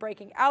could be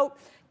breaking out.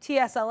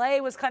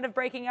 TSLA was kind of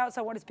breaking out,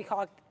 so I wanted to be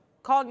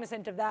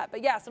cognizant of that.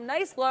 But yeah, some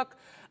nice look.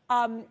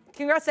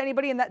 Congrats to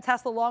anybody in that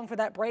Tesla long for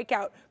that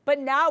breakout. But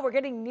now we're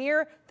getting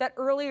near that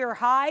earlier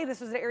high.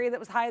 This was an area that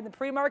was high in the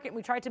pre-market, and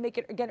we tried to make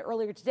it again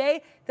earlier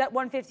today, that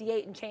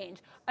 158 and change.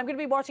 I'm going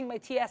to be watching my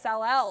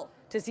TSLL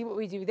to see what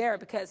we do there,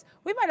 because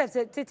we might have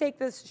to take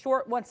this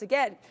short once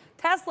again.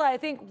 Tesla, I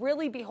think,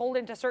 really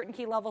beholden to certain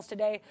key levels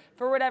today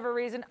for whatever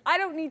reason. I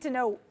don't need to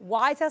know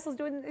why Tesla's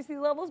doing these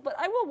levels, but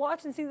I will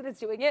watch and see that it's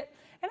doing it,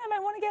 and I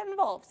might want to get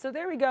involved. So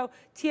there we go,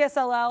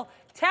 TSLL.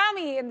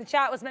 Tammy in the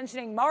chat was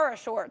mentioning Mara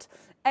short.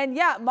 And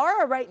yeah,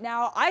 Mara right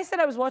now, I said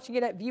I was watching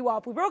it at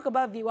VWAP. We broke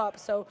above VWAP,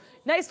 so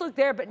nice look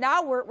there. But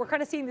now we're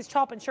kind of seeing this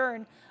chop and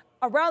churn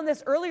around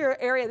this earlier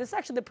area. This is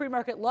actually the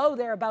pre-market low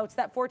thereabouts,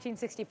 that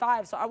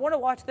 1465. So I want to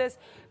watch this.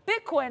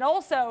 Bitcoin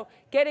also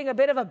getting a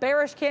bit of a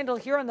bearish candle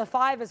here on the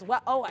 5 as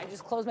well. Oh, I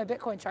just closed my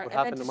Bitcoin chart. What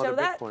happened to Mother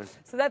Bitcoin?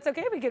 So that's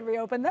okay. We can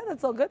reopen that.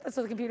 That's all good. That's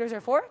what the computers are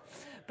for.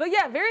 But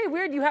yeah, very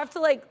weird. You have to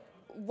like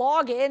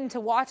log in to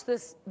watch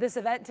this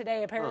event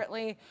today,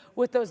 apparently,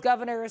 with those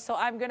governors. So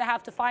I'm going to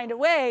have to find a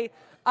way.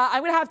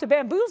 I'm going to have to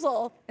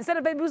bamboozle, instead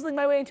of bamboozling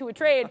my way into a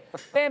trade,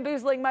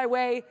 bamboozling my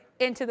way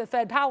into the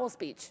Fed Powell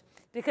speech,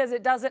 because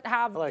it doesn't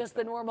have just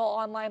the normal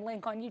online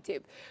link on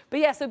YouTube. But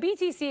yeah, so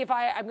BTC,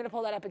 I'm going to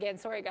pull that up again.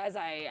 Sorry, guys,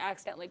 I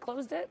accidentally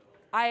closed it.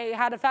 I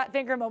had a fat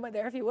finger moment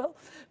there, if you will.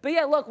 But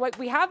yeah, look,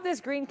 we have this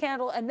green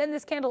candle, and then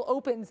this candle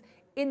opens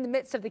in the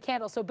midst of the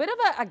candle. So a bit of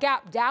a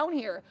gap down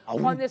here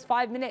on this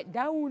 5-minute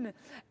down.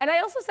 And I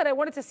also said I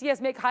wanted to see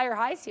us make higher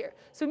highs here.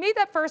 So we made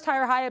that first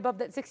higher high above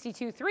that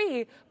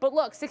 62.3, but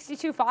look,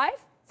 62.5,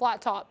 flat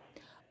top.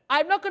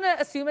 I'm not going to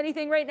assume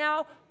anything right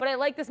now, but I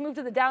like this move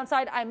to the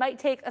downside. I might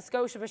take a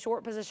skosh of a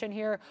short position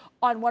here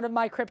on one of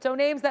my crypto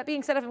names. That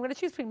being said, if I'm going to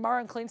choose between Mara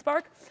and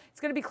CleanSpark, it's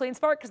going to be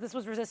CleanSpark because this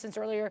was resistance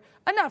earlier.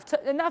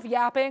 Enough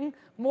yapping,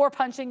 more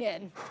punching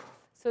in.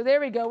 So there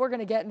we go. We're going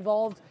to get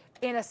involved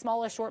in a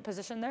smallish short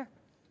position there.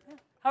 Yeah.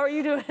 How are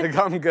you doing?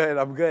 I'm good.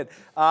 I'm good.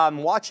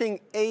 I'm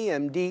watching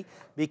AMD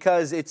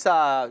because it's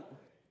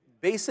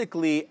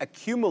basically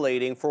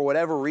accumulating for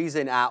whatever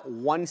reason at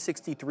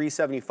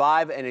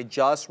 163.75, and it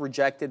just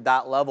rejected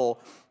that level.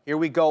 Here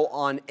we go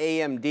on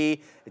AMD.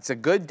 It's a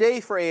good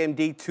day for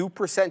AMD,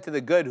 2% to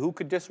the good. Who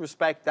could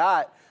disrespect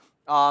that?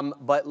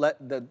 But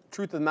the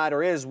truth of the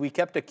matter is we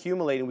kept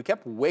accumulating. We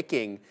kept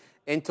wicking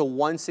into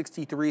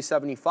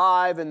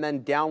 163.75, and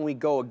then down we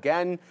go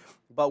again.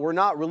 But we're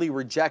not really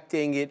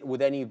rejecting it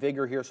with any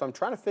vigor here. So I'm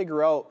trying to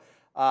figure out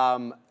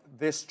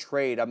this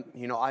trade.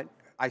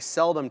 I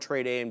seldom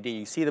trade AMD.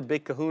 You see the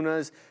big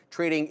kahunas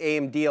trading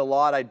AMD a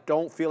lot. I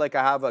don't feel like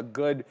I have a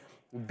good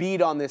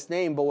beat on this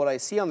name, but what I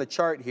see on the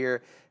chart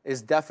here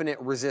is definite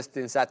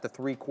resistance at the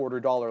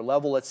 $0.75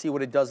 level. Let's see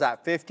what it does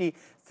at 50.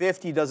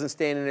 50 doesn't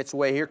stand in its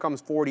way. Here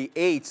comes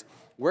 48.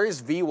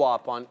 Where's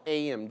VWAP on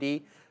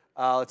AMD?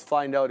 Let's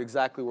find out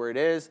exactly where it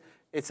is.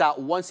 It's at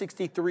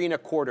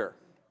 163.25.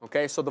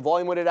 Okay, so the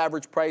volume weighted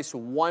average price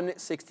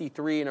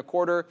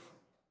 163.25.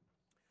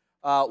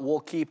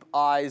 We'll keep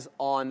eyes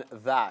on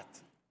that.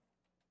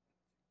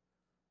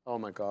 Oh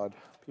my God,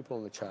 people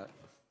in the chat.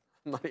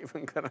 I'm not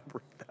even gonna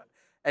bring that.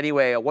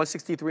 Anyway,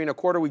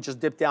 163.25, we just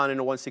dipped down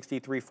into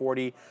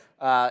 163.40.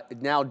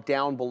 Now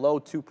down below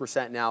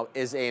 2% now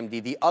is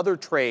AMD. The other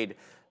trade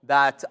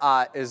that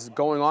is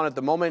going on at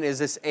the moment is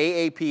this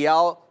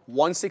AAPL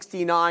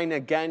 169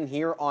 again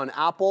here on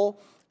Apple.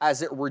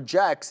 As it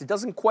rejects, it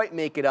doesn't quite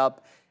make it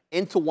up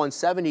into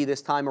 170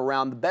 this time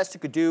around. The best it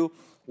could do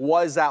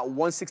was at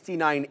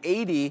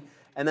 169.80,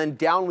 and then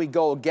down we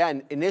go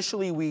again.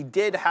 Initially, we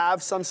did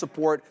have some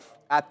support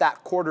at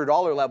that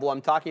 $0.25 level.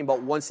 I'm talking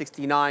about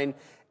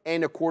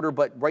 169.25,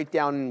 but right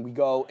down we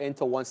go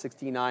into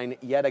 169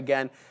 yet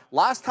again.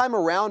 Last time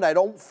around, I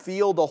don't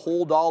feel the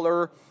whole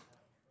dollar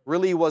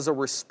really was a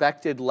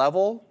respected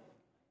level.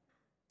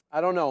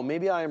 I don't know.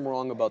 Maybe I am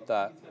wrong about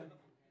that.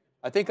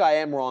 I think I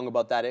am wrong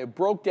about that. It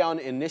broke down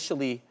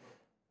initially.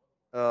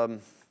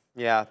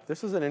 Yeah,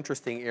 this is an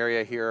interesting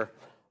area here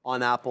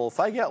on Apple.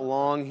 If I get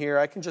long here,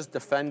 I can just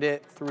defend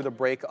it through the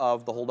break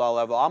of the whole dollar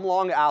level. I'm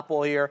long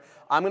Apple here.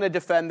 I'm going to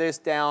defend this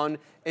down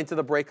into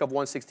the break of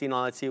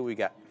 169. Let's see what we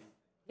get.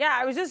 Yeah,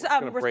 I was just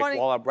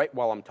responding. Right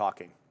while I'm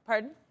talking.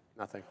 Pardon?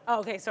 Nothing. Oh,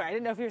 okay, sorry. I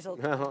didn't know if you were still.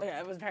 Okay,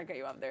 I wasn't trying to cut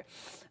you off there.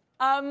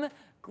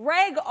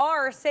 Greg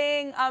R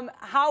saying,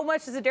 how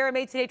much is Adara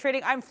made today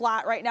trading? I'm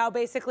flat right now,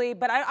 basically,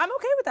 but I'm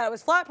okay with that. It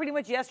was flat pretty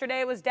much yesterday.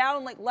 It was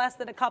down like less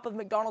than a cup of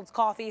McDonald's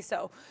coffee,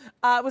 so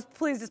I was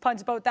pleased as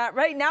punch about that.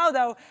 Right now,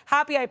 though,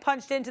 happy I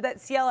punched into that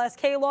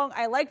CLSK long.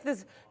 I like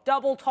this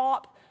double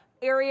top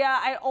area.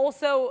 I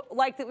also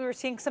like that we were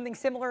seeing something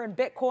similar in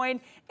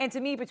Bitcoin, and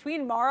to me,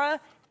 between Mara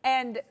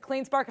and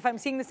CleanSpark, if I'm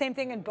seeing the same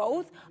thing in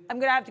both, I'm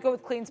going to have to go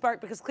with CleanSpark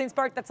because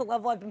CleanSpark, that's a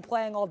level I've been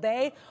playing all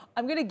day.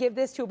 I'm going to give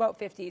this to about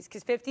 50s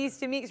because 50s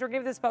to me, because we're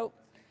giving this about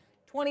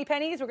 20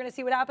 pennies. We're going to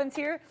see what happens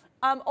here.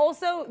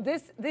 Also,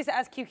 this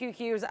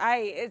SQQQs,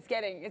 it's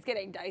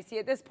getting dicey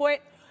at this point.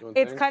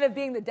 It's kind of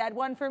being the dead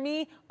one for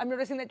me. I'm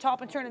noticing that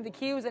chop and turn in the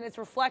Qs, and it's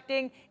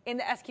reflecting in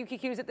the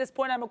SQQQs. At this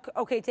point, I'm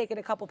okay taking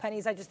a couple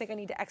pennies. I just think I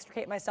need to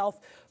extricate myself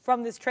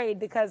from this trade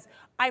because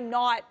I'm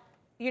not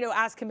you know,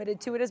 as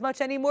committed to it as much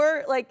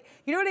anymore. Like,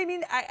 you know what I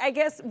mean? I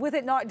guess with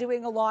it not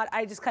doing a lot,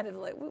 I just kind of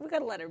like, we got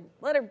to let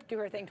her do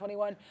her thing,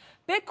 21.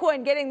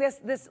 Bitcoin getting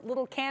this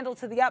little candle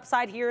to the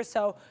upside here,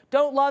 so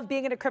don't love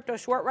being in a crypto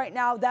short right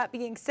now. That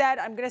being said,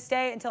 I'm going to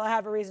stay until I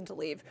have a reason to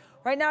leave.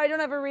 Right now, I don't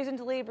have a reason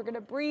to leave. We're going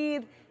to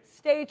breathe,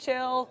 stay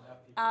chill,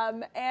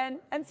 and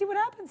see what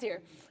happens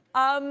here.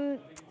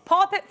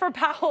 Pop it for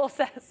Powell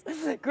says,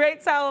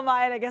 great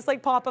Salamayan, I guess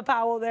like Papa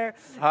Powell there.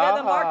 Yeah,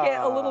 the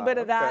market, a little bit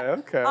of that.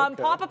 Okay.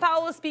 Papa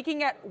Powell is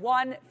speaking at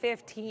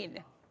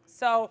 1:15.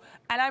 So,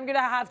 and I'm going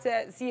to have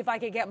to see if I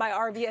can get my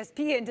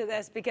RVSP into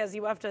this because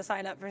you have to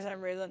sign up for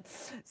some reason.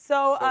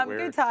 So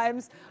good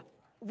times.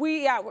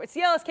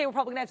 CLSK, we're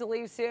probably going to have to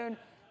leave soon.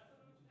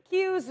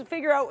 Qs,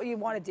 figure out what you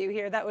want to do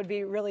here. That would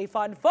be really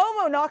fun.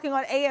 FOMO knocking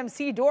on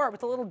AMC door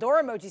with a little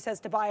door emoji, says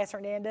Tobias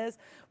Hernandez.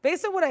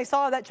 Based on what I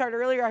saw of that chart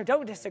earlier, I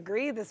don't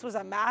disagree. This was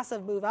a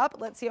massive move up.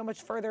 Let's see how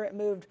much further it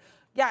moved.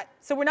 Yeah,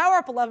 so we're now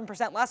up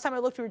 11%. Last time I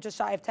looked, we were just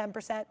shy of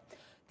 10%.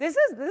 This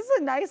is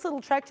a nice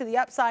little trek to the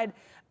upside.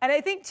 And I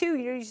think, too, you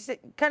know, you're just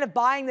kind of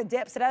buying the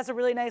dips. It has a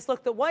really nice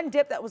look. The one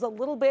dip that was a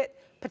little bit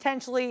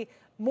potentially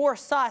more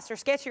sus or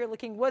sketchier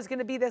looking was going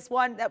to be this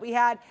one that we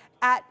had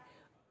at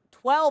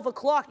 12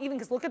 o'clock, even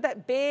because look at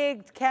that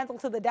big candle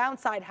to the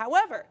downside.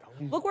 However,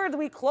 look where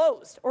we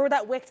closed, or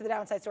that wick to the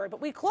downside, sorry. But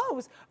we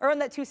closed around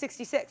that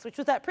 266, which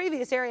was that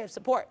previous area of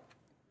support.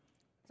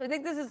 So I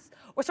think this is,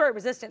 or sorry,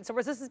 resistance. So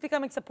resistance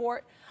becoming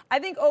support. I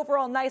think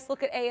overall, nice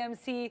look at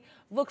AMC.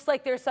 Looks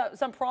like there's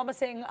some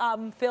promising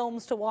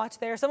films to watch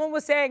there. Someone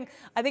was saying,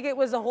 I think it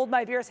was a Hold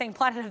My Beer saying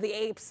Planet of the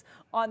Apes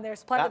on their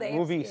Planet of the Apes. That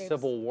movie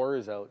Civil War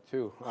is out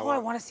too. Oh, I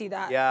want to see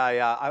that.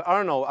 Yeah. I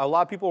don't know. A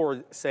lot of people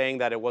were saying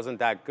that it wasn't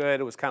that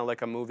good. It was kind of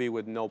like a movie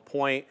with no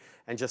point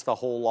and just a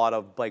whole lot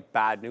of like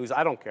bad news.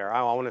 I don't care.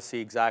 I want to see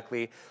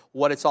exactly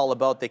what it's all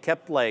about. They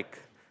kept like,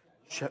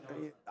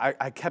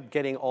 I kept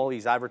getting all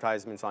these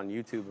advertisements on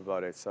YouTube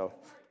about it, so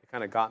it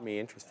kind of got me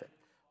interested.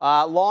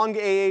 Long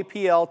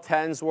AAPL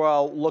 10s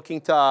were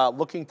looking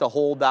to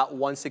hold that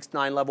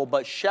 169 level,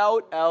 but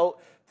shout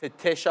out to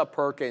Tisha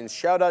Perkins.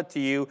 Shout out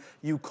to you.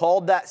 You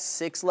called that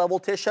 6 level,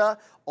 Tisha,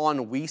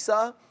 on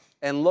WISA,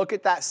 and look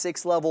at that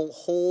 6 level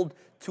hold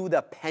to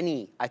the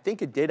penny. I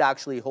think it did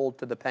actually hold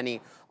to the penny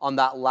on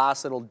that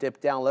last little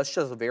dip down. Let's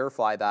just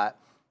verify that.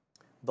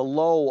 The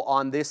low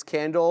on this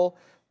candle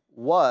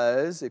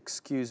was,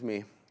 excuse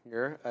me,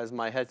 here, as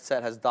my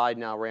headset has died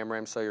now,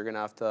 Ram, so you're going to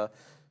have to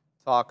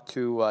talk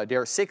to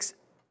Derek.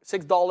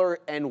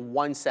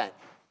 $6.01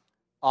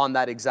 on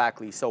that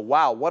exactly. So,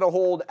 wow, what a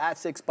hold at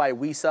 6 by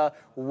WISA.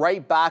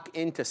 Right back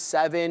into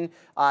 7.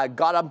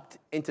 Got up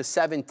into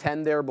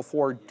 7.10 there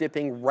before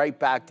dipping right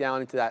back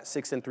down into that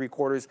 6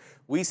 3/4.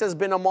 WISA's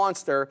been a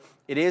monster.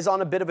 It is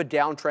on a bit of a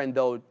downtrend,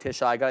 though,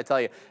 Tisha, I got to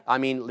tell you. I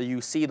mean,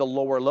 you see the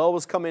lower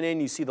lows coming in.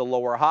 You see the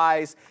lower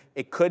highs.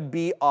 It could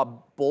be a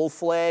bull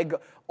flag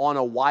on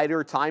a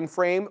wider time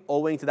frame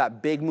owing to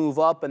that big move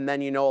up and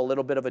then, you know, a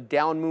little bit of a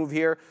down move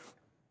here.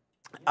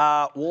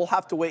 We'll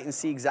have to wait and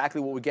see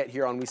exactly what we get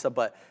here on WISA,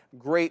 but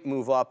great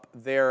move up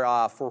there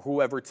for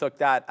whoever took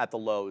that at the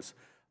lows.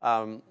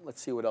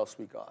 Let's see what else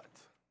we got.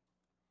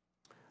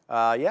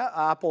 Yeah,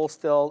 Apple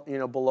still, you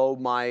know, below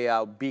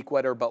my beak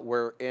wetter, but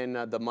we're in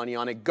the money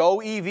on it.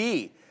 Go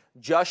EV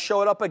just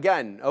showed up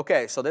again.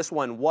 Okay, so this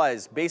one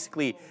was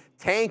basically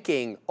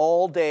tanking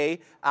all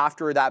day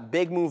after that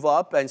big move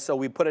up, and so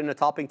we put in a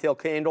topping tail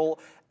candle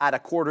at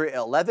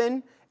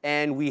 11:15.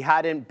 And we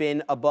hadn't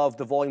been above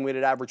the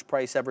volume-weighted average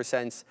price ever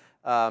since,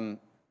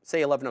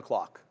 say, 11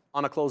 o'clock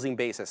on a closing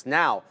basis.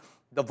 Now,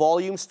 the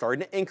volume's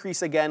starting to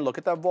increase again. Look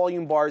at the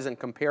volume bars and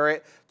compare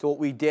it to what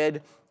we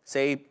did,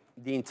 say,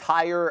 the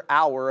entire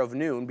hour of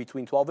noon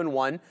between 12 and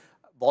 1.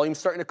 Volume's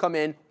starting to come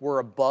in. We're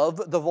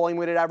above the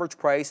volume-weighted average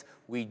price.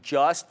 We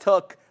just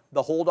took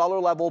the whole dollar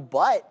level,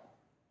 but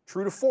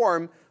true to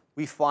form,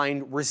 we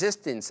find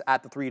resistance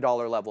at the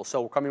 $3 level.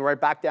 So we're coming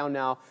right back down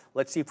now.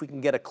 Let's see if we can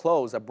get a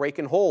close, a break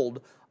and hold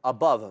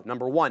above,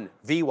 number 1,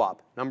 VWAP.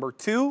 Number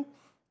 2,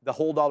 the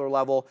whole dollar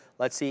level.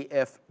 Let's see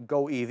if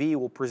Go EV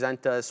will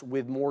present us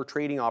with more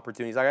trading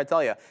opportunities. I gotta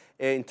tell you,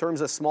 in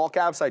terms of small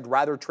caps, I'd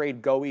rather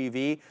trade Go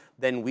EV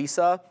than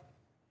WISA.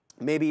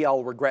 Maybe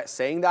I'll regret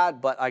saying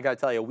that, but I gotta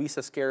tell you,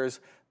 WISA scares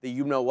the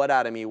you-know-what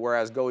out of me,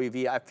 whereas Go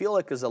EV, I feel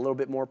like is a little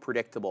bit more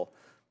predictable.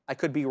 I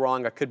could be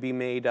wrong. I could be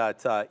made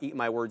to eat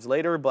my words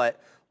later, but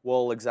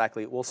we'll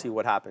see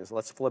what happens.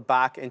 Let's flip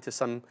back into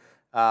some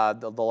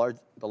the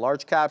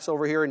large caps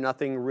over here.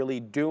 Nothing really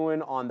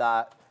doing on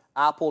that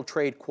Apple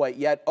trade quite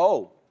yet.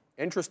 Oh,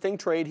 interesting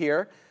trade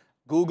here.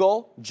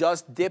 Google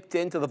just dipped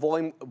into the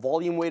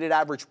volume weighted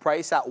average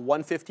price at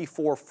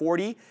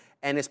 154.40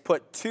 and has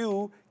put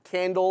 2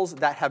 candles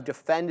that have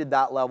defended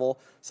that level.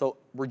 So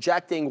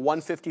rejecting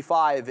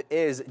 155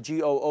 is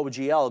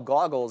GOOGL,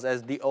 goggles,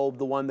 as the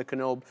one the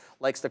Knob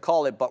likes to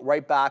call it, but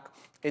right back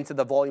into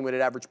the volume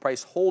weighted average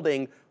price,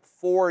 holding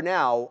for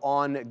now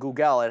on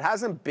Google. It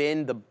hasn't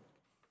been the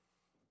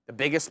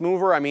biggest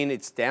mover. I mean,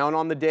 it's down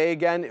on the day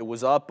again. It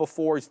was up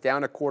before. It's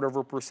down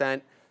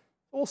 0.25%.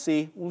 We'll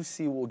see. We'll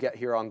see what we'll get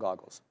here on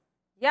goggles.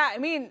 Yeah, I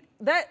mean,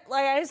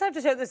 I just have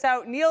to shout this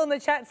out. Neil in the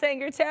chat saying,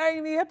 "You're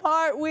tearing me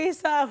apart,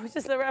 Weesa," which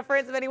is a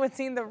reference if anyone's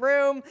seen The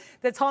Room.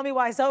 The Tommy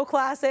Wiseau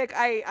classic.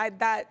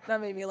 That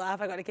made me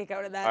laugh. I got a kick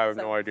out of that. I have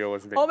no idea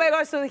what's being Oh my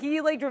gosh, so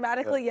he like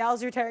dramatically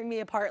yells, "You're tearing me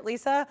apart,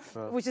 Lisa,"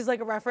 which is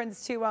like a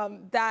reference to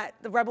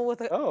the Rebel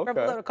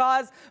Without a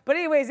Cause. But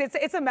anyways,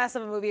 it's a mess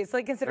of a movie. It's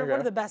like considered one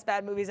of the best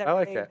bad movies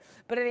ever made.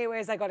 But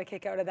anyways, I got a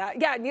kick out of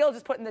that. Yeah, Neil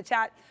just put in the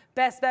chat,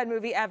 best bad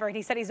movie ever, and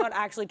he said he's not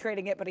actually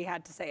trading it, but he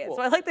had to say it. Cool.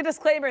 So I like the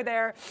disclaimer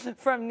there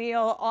from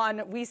Neil on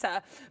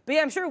WISA. But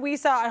yeah, I'm sure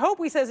WISA, I hope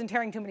WISA isn't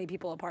tearing too many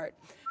people apart.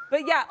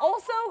 But yeah,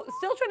 also,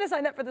 still trying to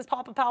sign up for this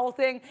Papa Powell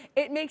thing.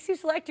 It makes you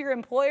select your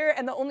employer,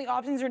 and the only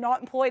options are not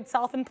employed,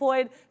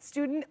 self-employed,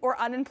 student, or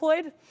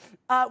unemployed,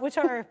 which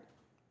are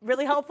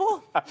really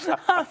helpful.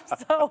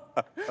 So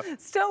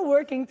still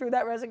working through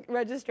that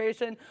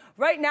registration.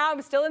 Right now,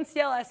 I'm still in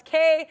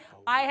CLSK.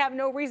 I have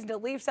no reason to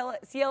leave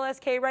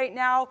CLSK right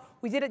now.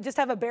 We did just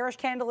have a bearish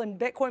candle in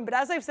Bitcoin, but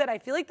as I've said, I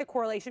feel like the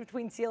correlation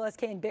between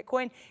CLSK and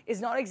Bitcoin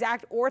is not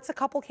exact, or it's a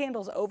couple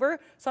candles over.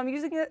 So I'm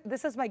using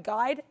this as my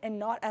guide and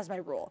not as my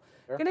rule.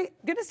 Sure.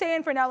 Gonna stay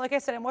in for now. Like I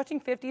said, I'm watching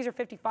 50s or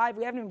 55.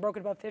 We haven't even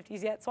broken above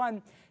 50s yet, so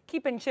I'm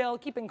keeping chill,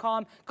 keeping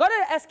calm. Got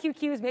to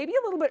SQQs maybe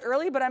a little bit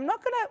early, but we're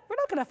not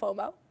gonna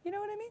FOMO. You know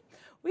what I mean?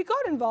 We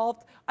got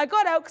involved. I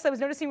got out because I was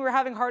noticing we were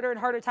having harder and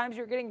harder times.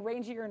 We were getting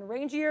rangier and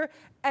rangier,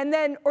 and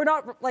then, or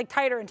not like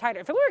tighter and tighter.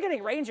 If we were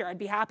getting rangier, I'd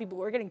be happy, but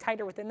we were getting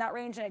tighter within that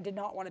range, and I did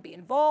not want to be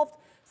involved.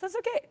 So that's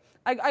okay.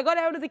 I got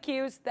out of the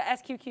Qs, the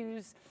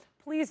SQQs.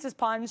 Please just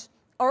punch.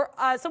 Or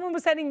someone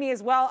was sending me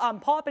as well,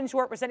 pop and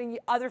short, we're sending you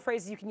other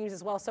phrases you can use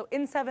as well. So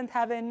in seventh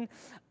heaven,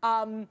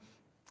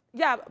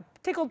 yeah,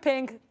 tickled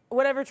pink,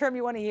 whatever term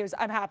you want to use,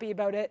 I'm happy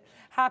about it.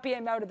 Happy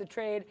I'm out of the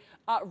trade,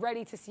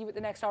 ready to see what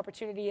the next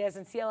opportunity is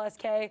in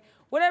CLSK.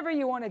 Whatever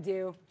you want to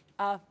do,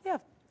 yeah,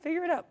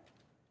 figure it out.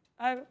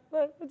 I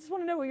just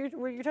want to know what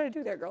you're trying to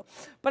do there, girl.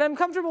 But I'm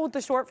comfortable with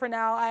the short for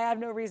now. I have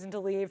no reason to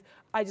leave.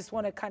 I just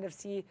want to kind of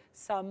see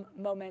some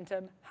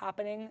momentum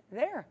happening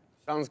there.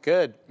 Sounds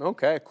good.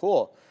 Okay,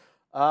 cool.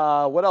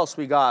 What else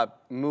we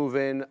got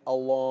moving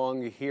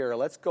along here?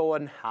 Let's go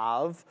and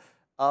have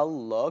a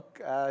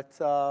look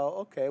at,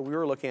 okay, we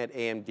were looking at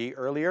AMD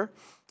earlier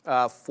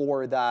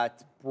for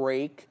that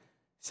break.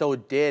 So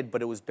it did,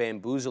 but it was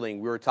bamboozling.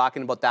 We were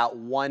talking about that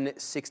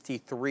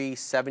 163,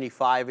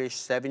 75-ish,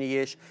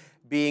 70-ish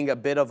being a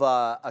bit of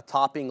a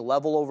topping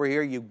level over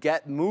here. You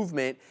get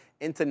movement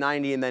into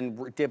 90 and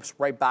then dips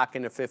right back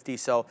into 50.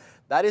 So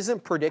that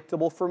isn't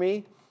predictable for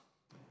me.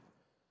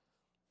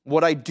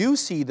 What I do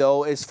see,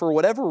 though, is for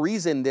whatever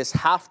reason, this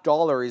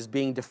 $0.50 is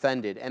being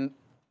defended. And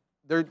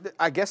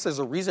I guess there's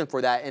a reason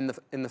for that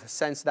in the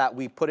sense that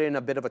we put in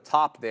a bit of a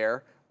top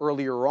there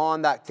earlier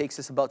on. That takes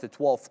us about to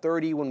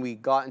 12.30 when we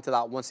got into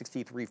that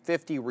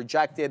 163.50,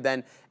 rejected,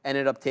 then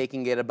ended up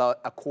taking it about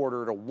a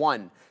quarter to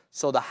one.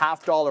 So the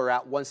 $0.50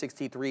 at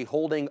 163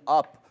 holding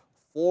up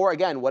for,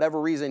 again, whatever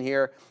reason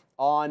here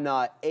on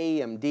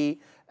AMD.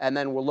 And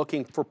then we're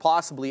looking for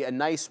possibly a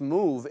nice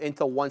move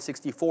into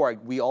 164.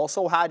 We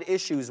also had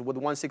issues with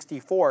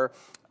 164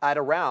 at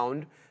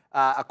around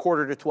a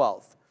quarter to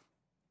 12.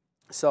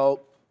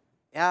 So,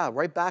 yeah,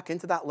 right back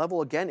into that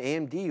level again.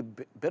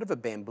 AMD, bit of a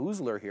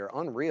bamboozler here,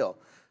 unreal.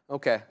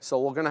 Okay, so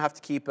we're gonna have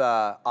to keep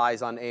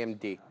eyes on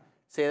AMD.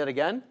 Say that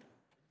again?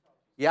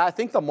 Yeah, I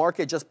think the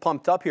market just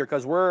pumped up here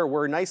because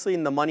we're nicely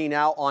in the money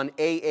now on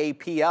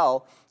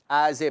AAPL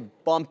as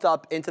it bumped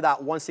up into that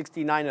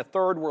 169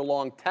 1/3. We're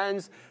long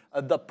 10s.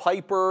 The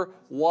Piper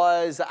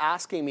was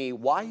asking me,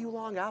 why are you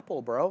long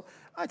Apple, bro?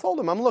 I told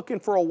him I'm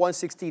looking for a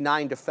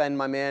 169 defend,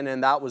 my man,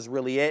 and that was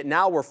really it.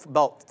 Now we're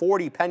about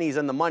 40 pennies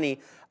in the money.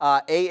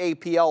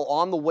 AAPL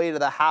on the way to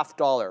the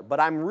 $0.50.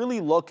 But I'm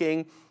really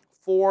looking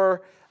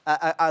for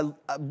a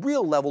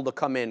real level to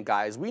come in,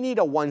 guys. We need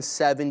a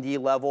 170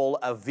 level,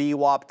 a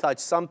VWAP touch,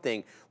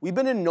 something. We've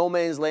been in no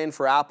man's land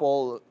for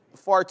Apple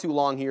far too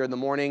long here in the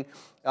morning.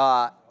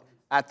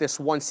 At this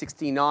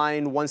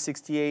 169,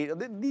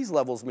 168, these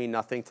levels mean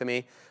nothing to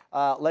me.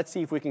 Let's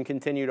see if we can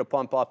continue to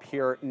pump up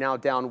here, now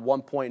down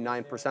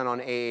 1.9% on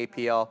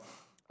AAPL.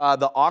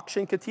 The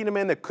auction, Katina,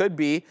 man, that could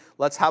be.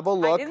 Let's have a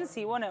look. I didn't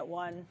see one at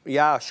 1.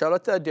 Yeah, shout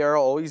out to Adara,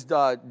 always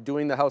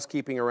doing the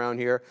housekeeping around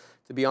here.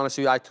 To be honest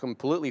with you, I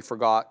completely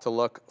forgot to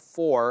look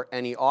for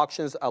any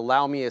auctions.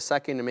 Allow me a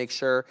second to make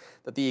sure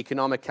that the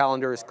economic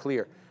calendar is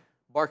clear.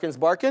 Barkin's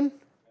barking?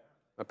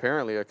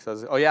 Apparently, it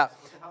says, oh yeah.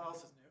 How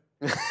else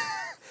is new?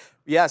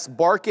 Yes,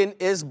 Barkin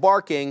is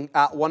barking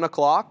at 1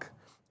 o'clock.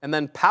 And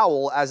then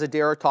Powell, as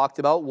Adair talked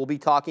about, will be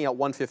talking at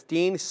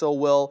 1:15. So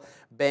will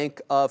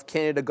Bank of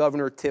Canada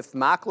Governor Tiff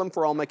Macklem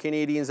for all my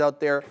Canadians out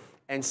there.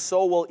 And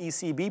so will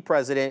ECB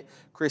President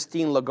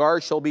Christine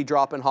Lagarde. She'll be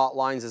dropping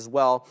hotlines as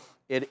well.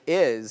 It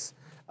is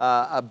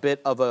a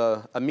bit of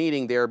a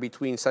meeting there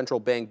between central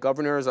bank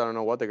governors. I don't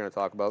know what they're going to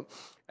talk about.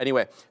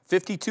 Anyway,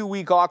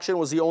 52-week auction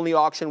was the only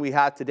auction we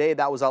had today.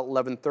 That was at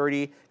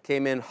 11:30.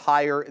 Came in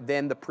higher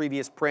than the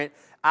previous print.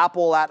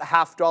 Apple at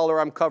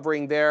 $0.50 I'm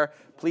covering there.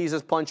 Please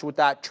just punch with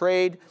that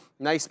trade.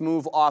 Nice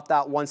move off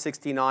that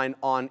 169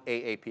 on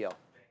AAPL.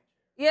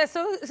 Yeah,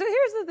 so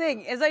here's the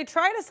thing, is I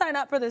try to sign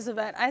up for this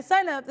event. I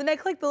sign up, then I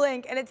click the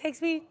link, and it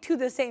takes me to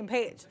the same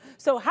page.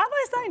 So have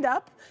I signed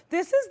up?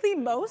 This is the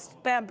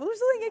most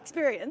bamboozling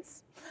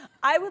experience.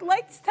 I would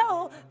like to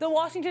tell the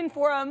Washington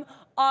Forum,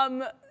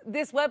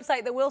 this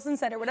website, the Wilson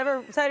Center,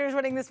 whatever site is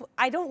running this,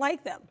 I don't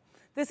like them.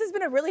 This has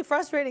been a really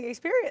frustrating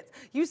experience.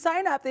 You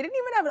sign up, they didn't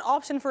even have an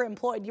option for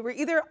employed. You were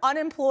either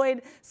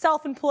unemployed,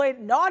 self-employed,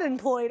 not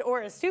employed,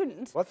 or a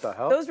student. What the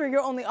hell? Those were your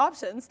only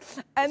options.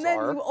 And then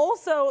you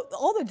also,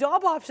 all the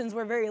job options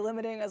were very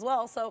limiting as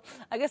well. So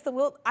I guess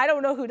I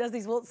don't know who does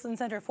these Wilson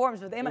Center forms,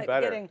 but they might be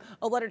getting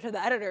a letter to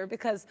the editor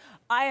because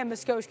I am a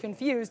skosh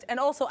confused. And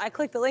also I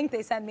click the link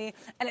they send me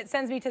and it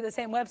sends me to the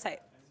same website.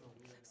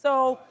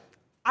 So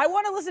I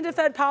want to listen to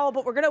Fed Powell,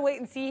 but we're going to wait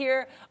and see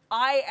here.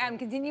 I am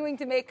continuing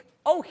to make,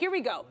 oh, here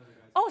we go.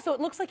 Oh, so it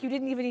looks like you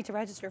didn't even need to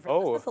register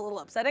for this. That's a little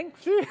upsetting.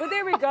 But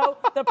there we go.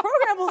 The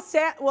program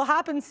will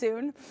happen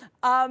soon,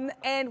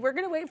 and we're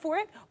going to wait for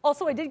it.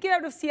 Also, I did get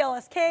out of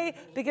CLSK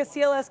because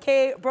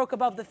CLSK broke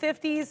above the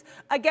 50s.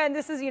 Again,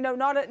 this is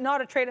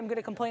not a trade I'm going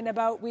to complain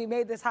about. We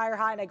made this higher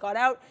high, and I got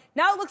out.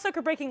 Now it looks like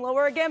we're breaking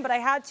lower again, but I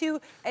had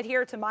to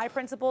adhere to my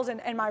principles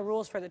and my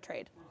rules for the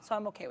trade, so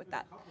I'm okay with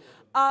that.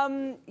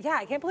 Yeah,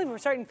 I can't believe we're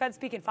starting Fed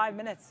Speak in 5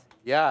 minutes.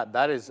 Yeah,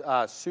 that is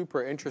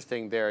super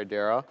interesting there,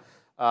 Dara.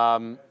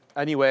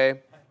 Anyway,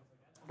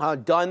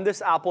 done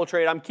this Apple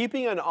trade. I'm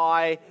keeping an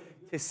eye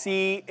to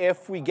see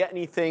if we get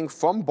anything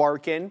from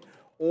Barkin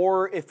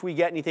or if we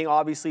get anything,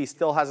 obviously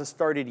still hasn't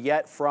started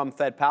yet, from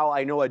Fed Powell.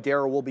 I know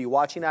Adara will be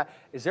watching that.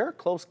 Is there a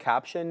closed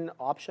caption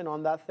option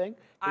on that thing?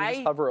 Can you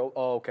just hover?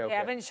 Oh, okay. They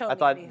haven't shown I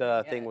thought me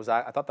the thing was,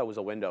 I thought that was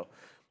a window.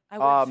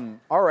 I wish.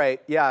 All right,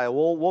 yeah,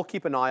 we'll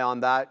keep an eye on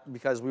that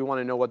because we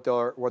want to know what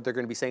they're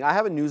going to be saying. I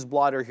have a news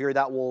blotter here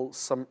that will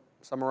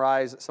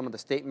summarize some of the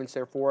statements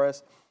there for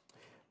us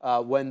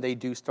when they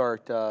do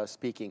start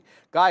speaking.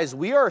 Guys,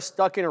 we are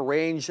stuck in a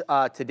range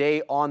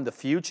today on the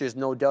futures,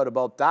 no doubt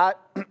about that.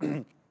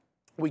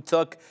 We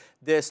took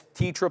this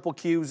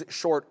TQQQ's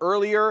short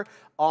earlier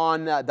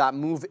on that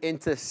move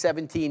into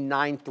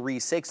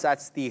 17,936.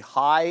 That's the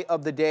high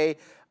of the day.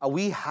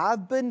 We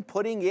have been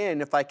putting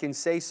in, if I can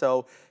say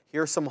so,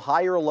 here's some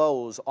higher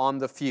lows on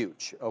the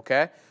future,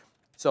 okay?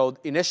 So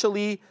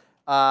initially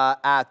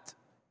I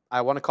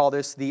want to call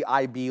this the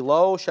IB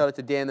low. Shout out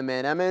to Dan the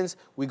Man Emmons.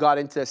 We got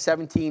into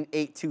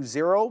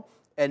 17,820,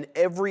 and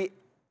every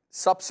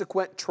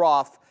subsequent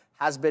trough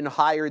has been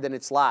higher than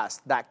its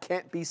last. That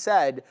can't be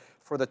said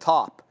for the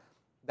top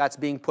that's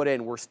being put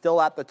in. We're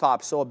still at the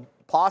top. So a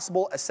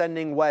possible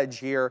ascending wedge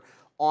here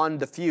on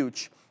the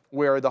future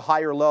where the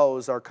higher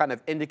lows are kind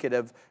of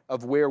indicative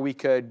of where we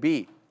could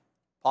be,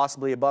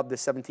 possibly above the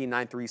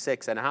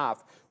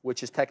 17,936.5,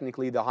 which is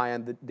technically the high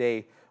end of the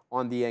day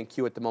on the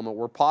NQ at the moment.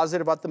 We're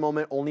positive at the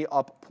moment, only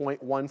up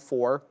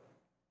 0.14,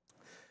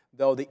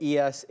 though the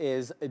ES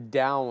is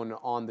down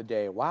on the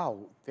day.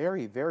 Wow,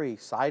 very, very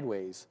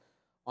sideways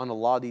on a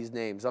lot of these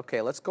names.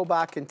 Okay, let's go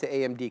back into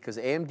AMD because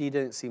AMD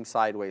didn't seem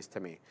sideways to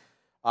me.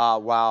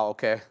 Wow,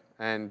 okay.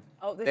 And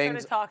they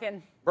started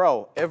talking.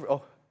 Bro,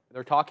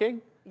 they're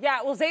talking?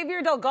 Yeah, well,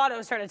 Xavier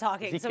Delgado started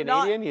talking. Is he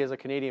Canadian? He has a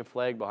Canadian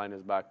flag behind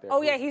his back there.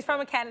 Oh, yeah, he's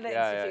from a Canada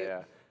Institute.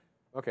 Yeah.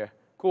 Okay,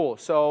 cool.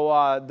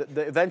 So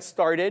the event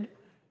started,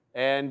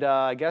 and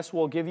I guess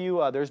we'll give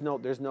you, there's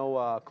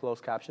no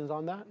closed captions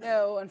on that?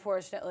 No,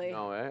 unfortunately.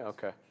 No, eh?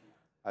 Okay.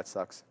 That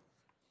sucks.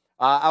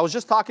 I was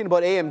just talking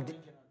about AMD.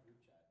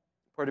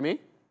 Pardon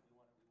me?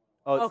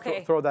 Oh,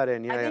 okay. Throw that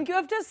in. Yeah, I think you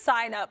have to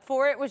sign up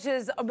for it, which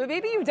is, but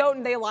maybe you don't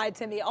and they lied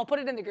to me. I'll put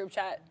it in the group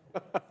chat.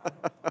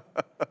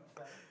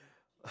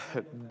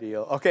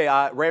 Deal. Okay,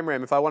 Ram,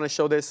 if I want to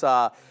show this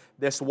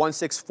this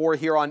 164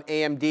 here on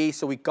AMD,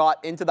 so we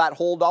got into that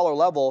whole dollar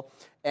level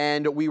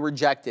and we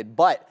rejected.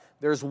 But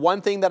there's one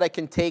thing that I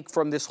can take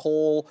from this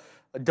whole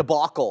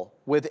debacle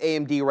with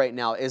AMD right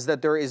now is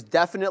that there is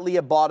definitely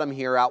a bottom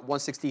here at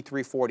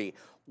 163.40.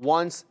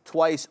 Once,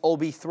 twice,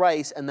 OB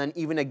thrice, and then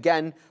even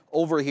again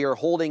over here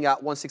holding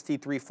at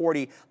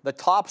 163.40. The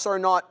tops are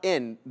not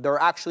in. They're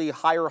actually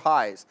higher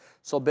highs.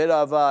 So a bit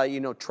of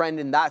trend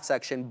in that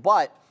section,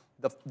 but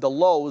the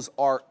lows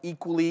are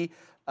equally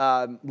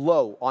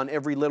low on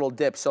every little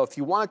dip. So if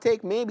you want to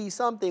take maybe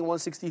something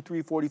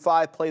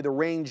 163.45, play the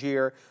range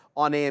here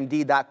on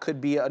AMD, that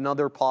could be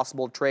another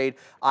possible trade.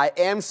 I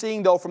am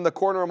seeing, though, from the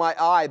corner of my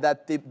eye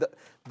that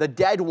the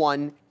dead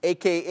one,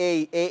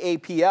 aka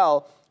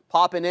AAPL,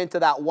 popping into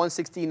that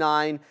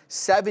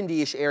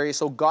 169.70-ish area,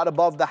 so got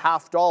above the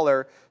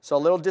 $0.50. So a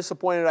little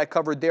disappointed I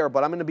covered there,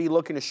 but I'm going to be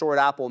looking to short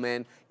Apple,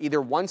 man.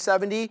 Either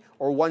 170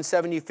 or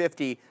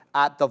 170.50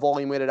 at the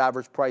volume-weighted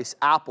average price.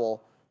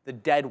 Apple, the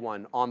dead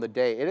one on the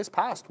day. It is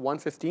past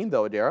 115,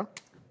 though, Adara.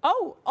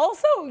 Oh,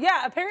 also,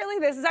 yeah, apparently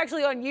this is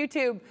actually on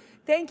YouTube.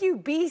 Thank you,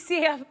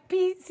 BCF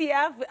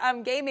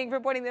Gaming,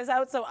 for pointing this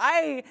out. So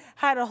I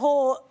had a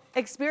whole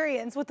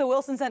experience with the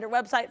Wilson Center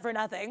website for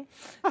nothing.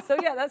 So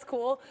yeah, that's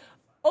cool.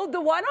 Oh,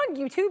 the one on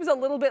YouTube's a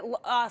little bit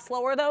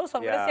slower, though, so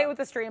I'm going to stay with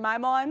the stream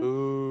I'm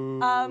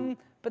on.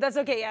 But that's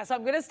okay, yeah, so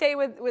I'm going to stay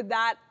with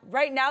that.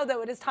 Right now,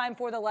 though, it is time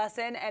for the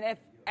lesson, and if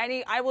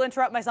I will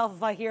interrupt myself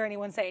if I hear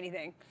anyone say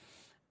anything.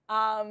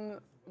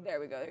 There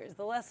we go. Here's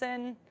the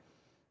lesson.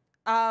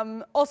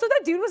 Also,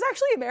 that dude was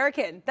actually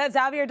American. That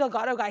Xavier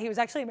Delgado guy, he was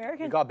actually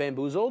American. You got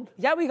bamboozled?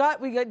 Yeah, we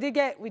did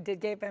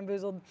get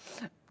bamboozled.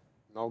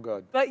 No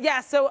good. But yeah,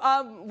 so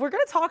we're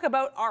going to talk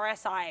about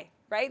RSI,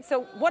 right?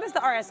 So what is the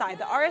RSI?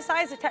 The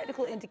RSI is a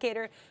technical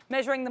indicator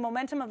measuring the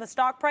momentum of a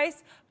stock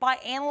price by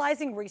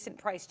analyzing recent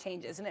price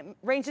changes, and it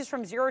ranges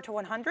from 0 to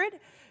 100.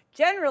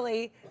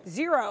 Generally,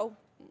 zero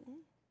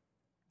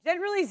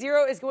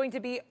is going to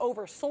be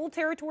oversold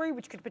territory,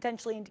 which could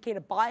potentially indicate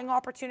a buying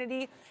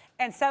opportunity.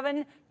 And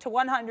 7 to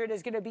 100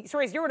 is going to be,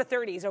 0 to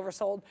 30 is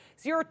oversold.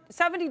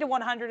 70 to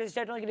 100 is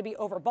generally going to be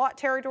overbought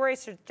territory,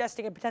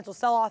 suggesting a potential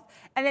sell-off.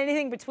 And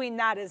anything between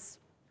that is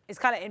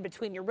kind of in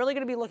between. You're really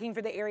going to be looking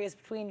for the areas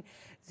between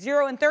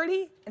 0 and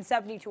 30 and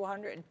 70 to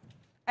 100.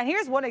 And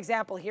here's one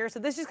example here. So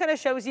this just kind of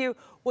shows you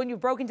when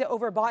you've broken to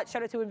overbought.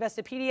 Shout out to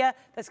Investopedia.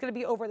 That's going to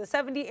be over the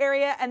 70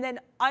 area. And then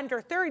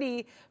under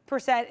 30%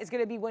 is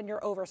going to be when you're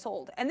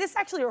oversold. And this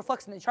actually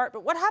reflects in the chart.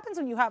 But what happens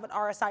when you have an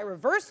RSI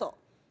reversal?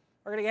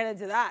 We're going to get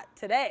into that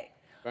today.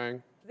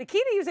 Bang. The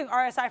key to using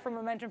RSI for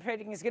momentum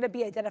trading is going to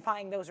be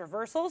identifying those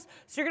reversals.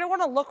 So you're going to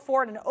want to look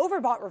for an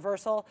overbought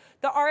reversal,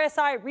 the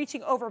RSI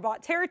reaching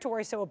overbought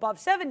territory, so above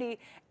 70,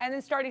 and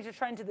then starting to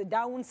trend to the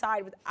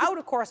downside without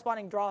a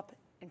corresponding drop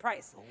in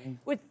price.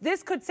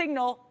 This could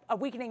signal a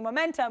weakening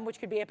momentum, which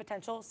could be a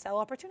potential sell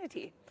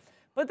opportunity.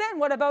 But then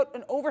what about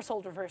an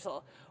oversold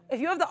reversal? If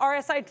you have the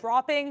RSI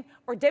dropping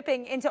or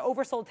dipping into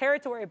oversold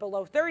territory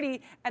below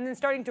 30 and then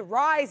starting to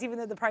rise even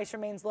though the price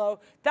remains low,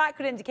 that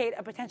could indicate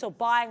a potential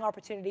buying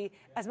opportunity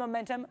as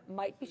momentum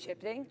might be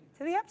shifting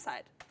to the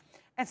upside.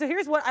 And so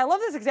here's what, I love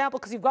this example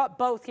because you've got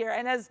both here.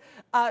 And as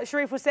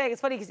Sharif was saying,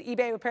 it's funny because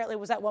eBay apparently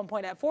was at one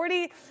point at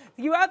 40.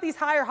 You have these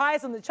higher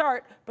highs on the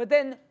chart, but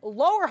then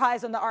lower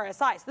highs on the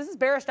RSI. So this is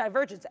bearish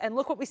divergence. And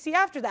look what we see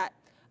after that,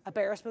 a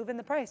bearish move in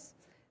the price.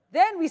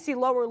 Then we see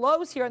lower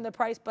lows here in the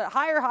price, but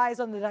higher highs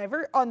on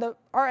the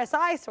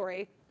RSI,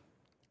 sorry.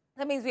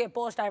 That means we have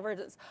bullish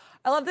divergence.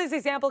 I love this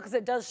example because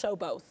it does show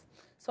both.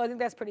 So I think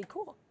that's pretty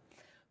cool.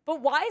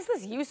 But why is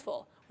this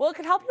useful? Well, it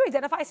can help you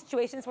identify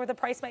situations where the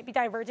price might be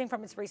diverging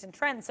from its recent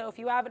trend. So if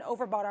you have an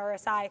overbought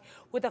RSI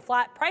with a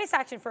flat price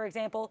action, for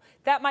example,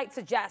 that might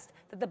suggest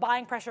that the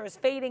buying pressure is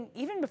fading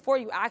even before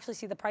you actually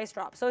see the price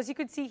drop. So as you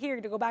can see here,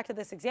 to go back to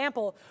this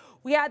example,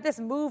 we had this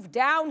move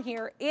down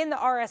here in the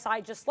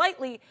RSI just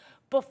slightly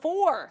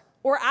before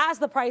or as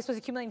the price was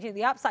accumulating to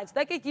the upside. So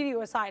that could give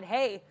you a sign,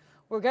 hey,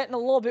 we're getting a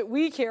little bit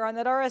weak here on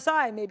that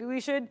RSI. Maybe we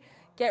should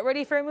get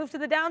ready for a move to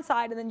the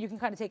downside, and then you can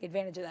kind of take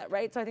advantage of that,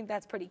 right? So I think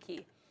that's pretty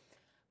key.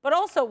 But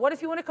also, what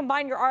if you want to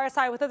combine your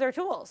RSI with other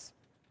tools?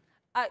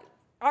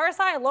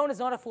 RSI alone is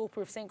not a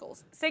foolproof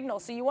signal,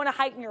 so you want to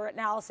heighten your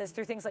analysis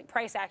through things like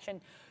price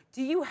action.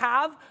 Do you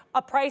have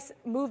a price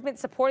movement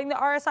supporting the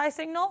RSI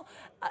signal?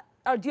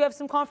 Or do you have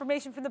some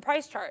confirmation from the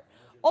price chart?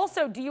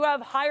 Also, do you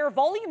have higher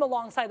volume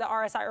alongside the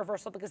RSI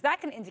reversal? Because that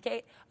can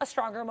indicate a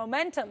stronger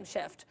momentum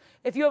shift.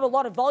 If you have a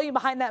lot of volume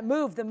behind that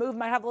move, the move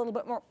might have a little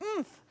bit more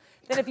oomph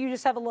than if you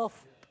just have a little,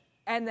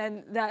 and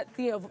then that,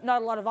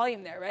 not a lot of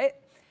volume there, right?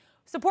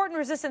 Support and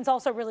resistance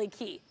also really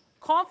key.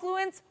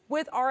 Confluence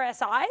with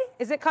RSI,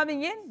 is it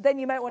coming in? Then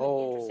you might want to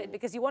be interested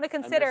because you want to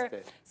consider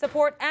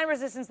support and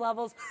resistance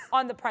levels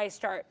on the price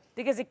chart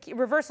because a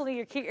reversal in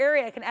your key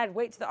area can add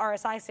weight to the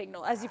RSI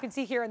signal, as you can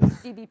see here in the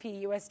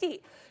GBP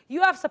USD.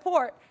 You have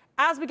support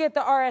as we get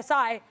the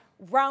RSI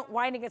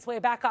winding its way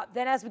back up.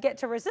 Then as we get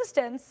to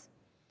resistance,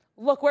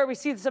 look where we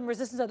see some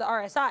resistance of the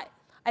RSI.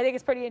 I think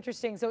it's pretty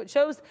interesting. So it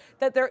shows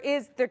that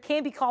there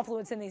can be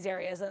confluence in these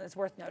areas, and it's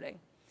worth noting.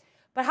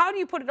 But how do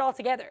you put it all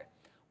together?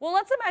 Well,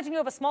 let's imagine you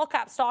have a small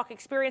cap stock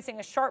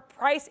experiencing a sharp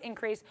price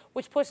increase,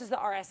 which pushes the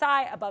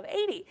RSI above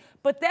 80.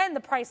 But then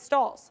the price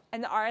stalls,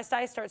 and the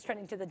RSI starts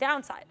trending to the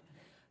downside.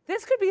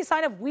 This could be a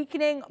sign of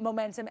weakening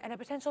momentum and a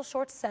potential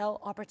short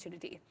sell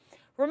opportunity.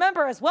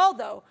 Remember as well,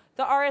 though,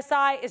 the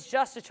RSI is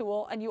just a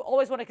tool, and you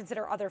always want to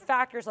consider other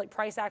factors like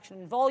price action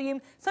and volume,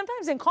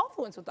 sometimes in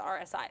confluence with the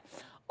RSI.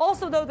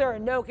 Also, though, there are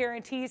no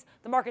guarantees.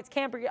 The markets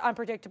can be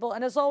unpredictable,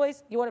 and as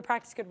always, you want to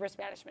practice good risk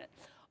management.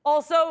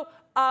 Also,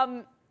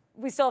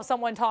 we still have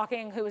someone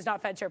talking who is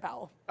not Fed Chair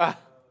Powell.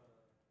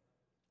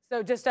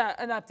 So just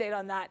an update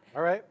on that.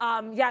 All right.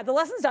 Yeah, the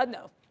lesson's done,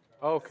 though.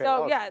 Okay,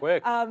 so yeah,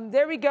 quick.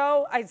 There we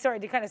go. Sorry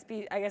to kind of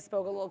speak, I guess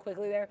spoke a little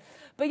quickly there.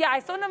 But yeah, I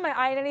still don't have my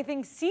eye on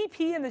anything.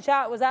 CP in the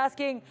chat was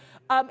asking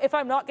if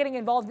I'm not getting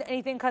involved in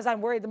anything because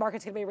I'm worried the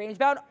market's going to be range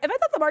bound. If I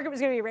thought the market was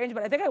going to be range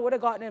bound, I think I would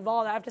have gotten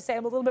involved. I have to say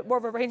I'm a little bit more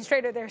of a range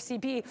trader there,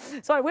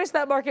 CP. So I wish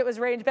that market was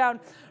range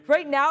bound.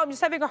 Right now, I'm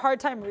just having a hard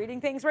time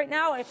reading things right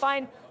now. I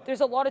find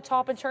there's a lot of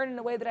chop and churn in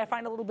a way that I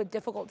find a little bit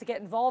difficult to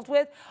get involved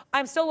with.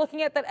 I'm still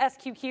looking at that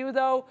SQQ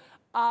though.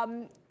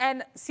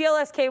 And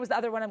CLSK was the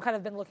other one I've kind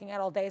of been looking at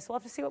all day, so we'll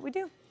have to see what we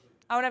do.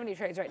 I don't have any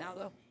trades right now,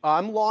 though.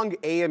 I'm long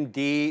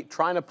AMD,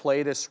 trying to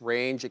play this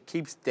range. It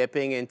keeps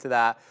dipping into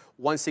that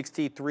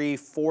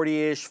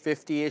 163.40-ish,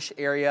 50-ish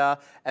area,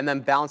 and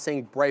then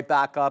bouncing right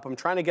back up. I'm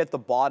trying to get the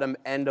bottom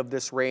end of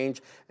this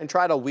range and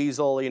try to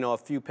weasel, you know, a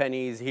few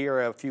pennies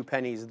here, a few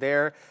pennies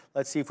there.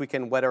 Let's see if we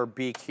can wet our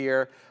beak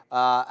here.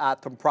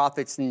 At the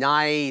profits,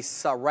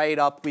 nice, right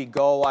up we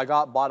go. I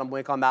got bottom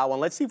wick on that one.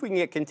 Let's see if we can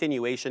get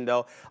continuation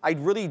though. I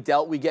really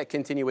doubt we get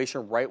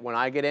continuation right when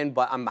I get in,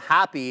 but I'm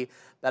happy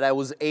that I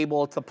was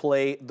able to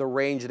play the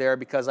range there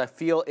because I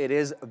feel it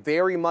is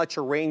very much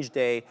a range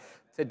day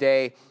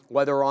today,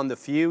 whether on the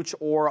future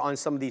or on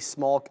some of these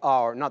small,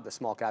 or not the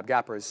small cap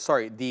gappers,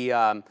 sorry,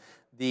 the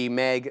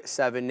Mag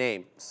 7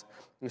 names.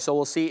 And so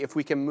we'll see if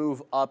we can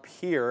move up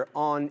here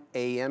on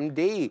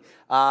AMD.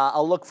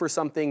 I'll look for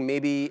something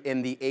maybe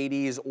in the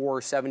 80s or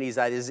 70s,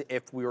 that is,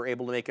 if we were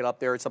able to make it up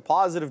there. It's a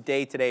positive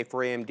day today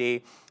for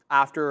AMD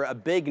after a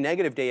big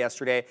negative day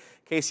yesterday. In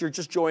case you're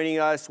just joining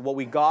us, what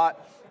we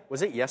got,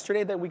 was it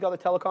yesterday that we got the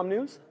telecom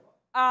news?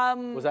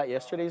 Was that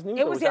yesterday's news?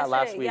 It was that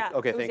last week? Yeah,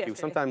 okay, thank you.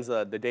 Sometimes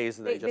the days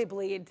they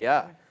bleed.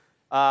 Yeah.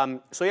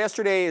 So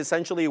yesterday,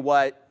 essentially,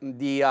 what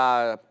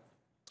the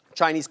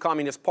Chinese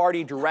Communist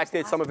Party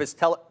directed some of its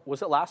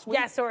was it last week?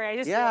 Yeah, sorry, I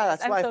just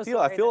that's why I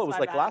feel it was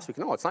like bad. last week.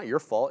 No, it's not your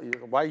fault.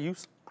 Why you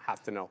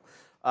have to know?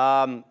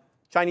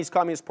 Chinese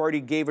Communist Party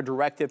gave a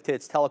directive to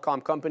its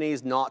telecom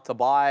companies not to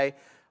buy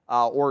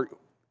or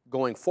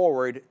going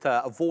forward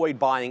to avoid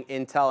buying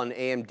Intel and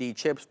AMD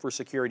chips for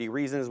security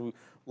reasons,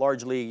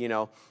 largely, you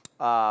know,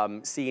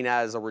 seen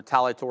as a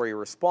retaliatory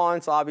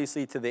response,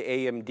 obviously, to the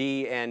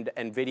AMD and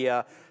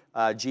NVIDIA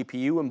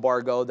GPU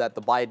embargo that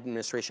the Biden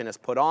administration has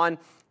put on.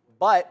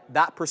 But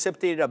that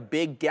precipitated a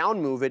big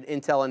down move in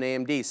Intel and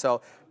AMD.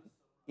 So,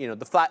 you know,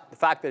 the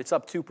fact that it's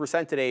up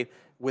 2% today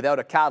without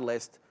a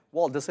catalyst,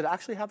 well, does it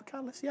actually have a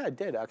catalyst? Yeah, it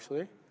did,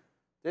 actually.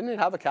 Didn't it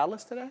have a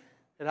catalyst today?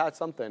 It had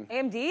something.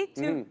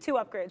 AMD? Two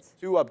upgrades.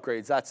 2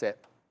 upgrades, that's it.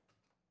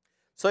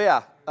 So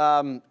yeah,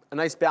 a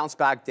nice bounce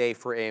back day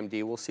for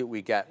AMD. We'll see what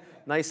we get.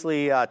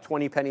 Nicely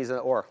 20 pennies,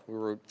 or we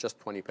were just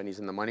 20 pennies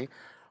in the money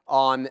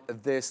on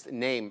this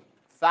name.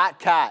 Fat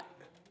Cat,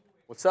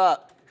 what's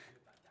up?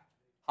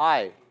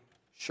 Hi,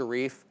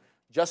 Sharif.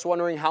 Just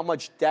wondering how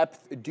much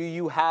depth do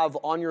you have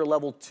on your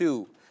level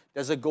 2?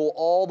 Does it go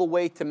all the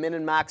way to min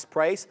and max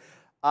price?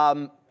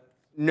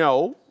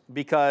 No,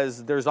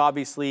 because there's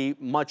obviously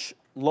much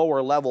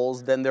lower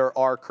levels than there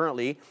are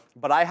currently,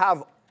 but I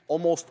have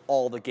almost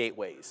all the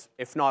gateways,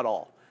 if not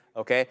all,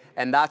 okay?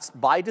 And that's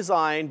by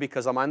design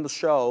because I'm on the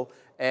show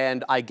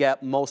and I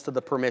get most of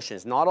the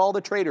permissions. Not all the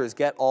traders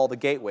get all the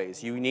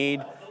gateways. You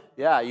need,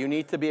 you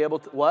need to be able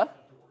to,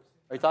 what?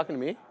 Are you talking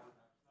to me?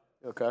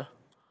 Okay.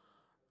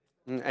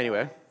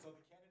 Anyway.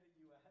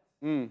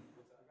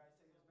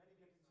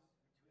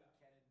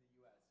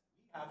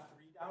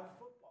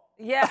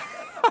 Yeah,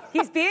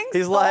 he's being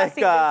He's like,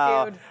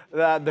 dude.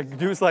 the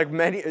dude's like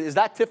many, is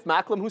that Tiff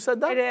Macklem who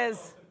said that? It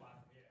is.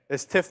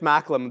 It's Tiff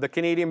Macklem, the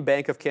Canadian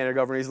Bank of Canada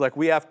governor. He's like,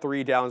 we have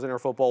 3 downs in our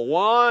football.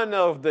 One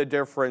of the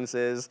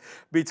differences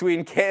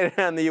between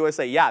Canada and the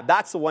USA. Yeah,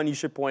 that's the one you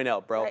should point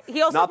out, bro. Right.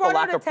 He also not the brought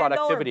lack out a of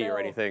productivity $10 or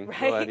anything. bill,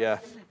 But right?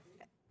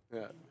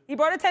 yeah. He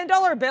brought a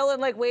 $10 bill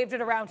and like waved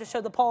it around to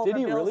show the Palmer Did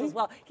he bills really? as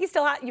well. He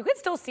still you can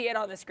still see it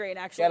on the screen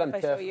actually Get him, if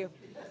I show Tiff. you.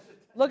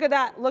 Look at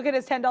that. Look at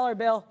his $10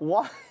 bill.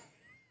 What?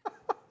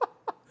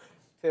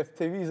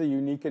 Tiffy's a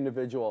unique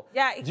individual.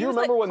 Yeah, Do you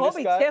remember when this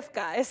guy? Tiff,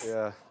 guys.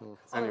 Yeah.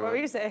 Sorry, what were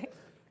you saying?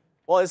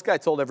 Well, this guy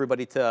told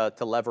everybody to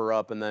lever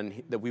up and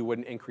then that we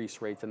wouldn't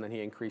increase rates, and then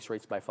he increased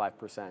rates by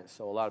 5%.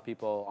 So a lot of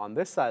people on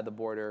this side of the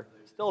border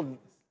still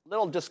a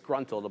little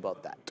disgruntled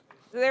about that.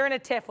 They're in a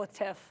tiff with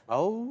Tiff.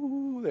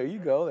 Oh, there you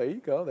go, there you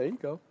go, there you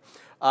go.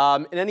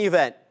 In any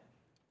event,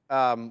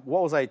 what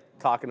was I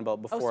talking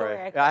about before?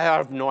 Sorry, I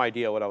have no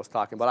idea what I was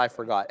talking about. I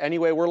forgot.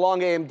 Anyway, we're long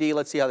AMD.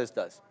 Let's see how this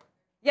does.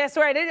 Yeah,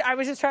 sorry, I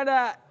was just trying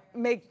to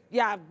make,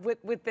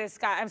 with this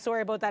guy. I'm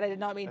sorry about that. I did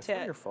not mean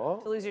Not your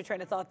fault. to lose your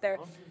train of thought there.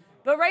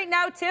 But right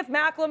now, Tiff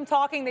Macklem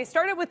talking. They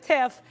started with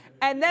Tiff,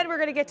 and then we're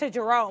going to get to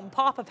Jerome,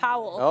 Papa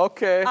Powell.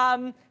 Okay.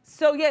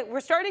 So, yeah,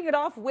 we're starting it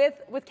off with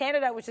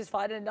Canada, which is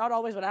fun, and not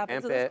always what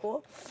happens, so that's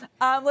cool.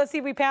 Let's see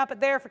if we pamp it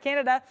there for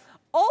Canada.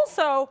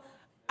 Also,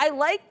 I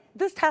like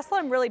this Tesla.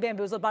 I'm really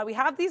bamboozled by. We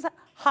have these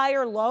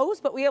higher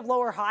lows, but we have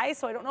lower highs,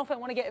 so I don't know if I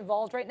want to get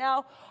involved right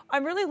now.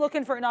 I'm really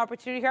looking for an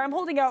opportunity here. I'm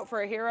holding out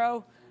for a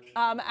hero.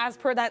 As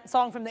per that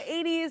song from the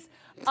 80s.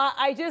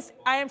 I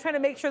am trying to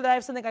make sure that I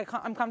have something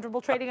I'm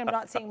comfortable trading. I'm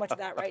not seeing much of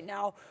that right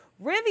now.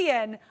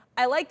 Rivian,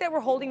 I like that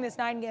we're holding this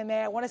 9 EMA.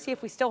 I want to see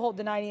if we still hold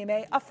the 9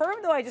 EMA. Affirm,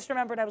 though, I just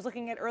remembered I was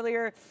looking at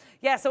earlier.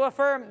 Yeah, so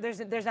Affirm,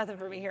 there's nothing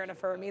for me here in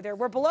Affirm either.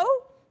 We're below,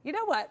 you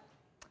know what?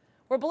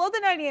 We're below the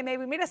 9 EMA.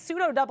 We made a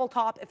pseudo double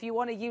top if you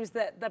want to use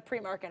the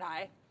pre-market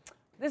high.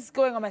 This is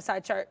going on my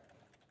side chart.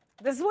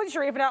 This is what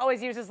Sharif and I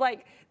always use, is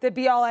like the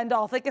be-all,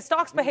 end-all. If like a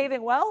stock's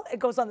behaving well, it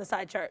goes on the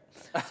side chart.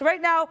 So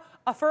right now,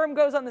 Affirm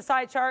goes on the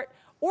side chart.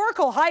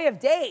 Oracle high of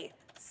day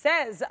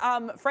says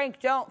Frank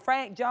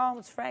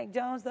Jones,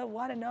 the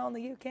one and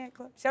only, you can't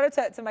close. Shout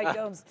out to Mike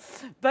Jones.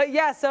 But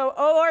yeah, so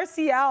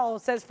ORCL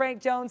says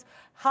Frank Jones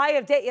high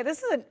of day. Yeah,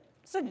 this is a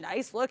It's a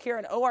nice look here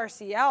in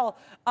ORCL.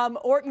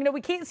 Or, you know, we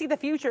can't see the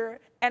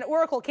future, and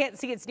Oracle can't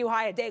see its new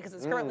high a day because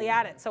it's currently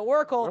at it. So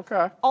Oracle,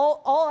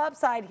 all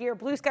upside here.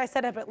 Blue sky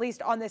setup, at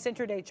least on this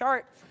intraday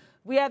chart.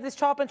 We have this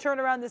chop and turn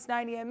around this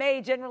 90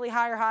 MA, generally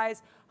higher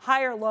highs,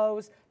 higher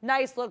lows.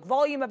 Nice look.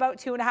 Volume about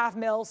 2.5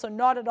 mils, so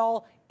not at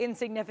all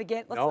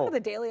insignificant. Let's look at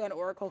the daily on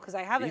Oracle because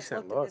I haven't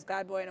looked at this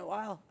bad boy in a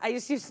while. I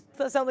used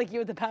to sound like you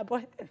with the bad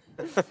boy.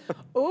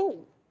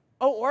 Ooh.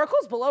 Oh,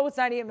 Oracle's below its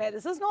 90 MA.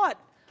 This is not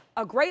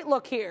a great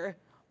look here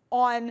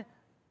on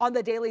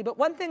the daily. But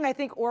one thing I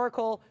think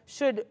Oracle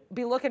should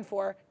be looking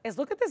for is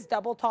look at this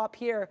double top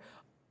here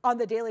on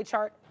the daily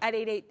chart at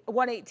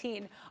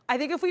 118. I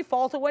think if we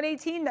fall to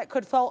 118, that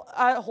could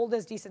hold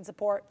as decent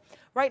support.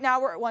 Right now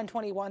we're at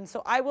 121.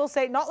 So I will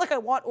say, not like I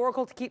want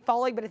Oracle to keep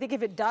falling, but I think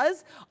if it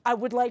does, I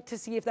would like to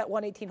see if that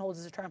 118 holds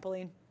as a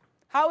trampoline.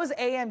 How is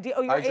AMD?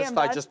 Oh,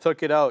 I just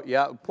took it out.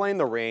 Yeah, playing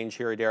the range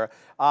here, Dara.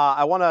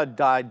 I want to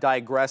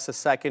digress a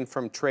second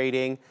from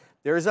trading.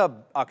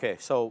 Okay,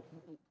 so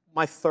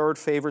my third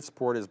favorite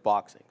sport is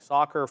boxing.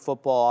 Soccer,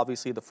 football,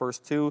 obviously the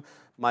first two.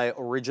 My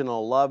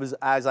original loves.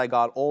 As I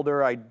got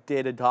older, I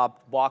did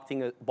adopt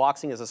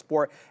boxing as a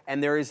sport.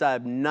 And there is a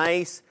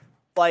nice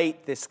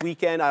fight this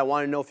weekend. I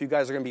want to know if you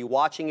guys are going to be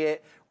watching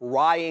it.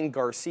 Ryan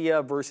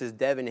Garcia versus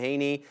Devin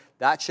Haney.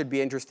 That should be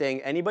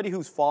interesting. Anybody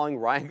who's following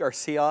Ryan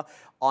Garcia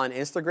on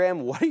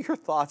Instagram, what are your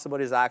thoughts about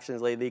his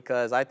actions lately?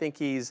 Because I think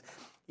he's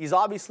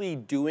obviously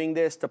doing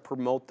this to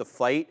promote the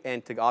fight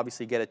and to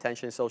obviously get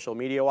attention social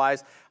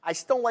media-wise. I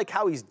just don't like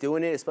how he's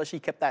doing it, especially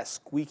he kept that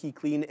squeaky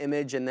clean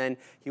image and then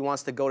he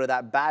wants to go to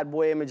that bad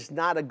boy image. It's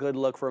not a good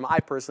look for him.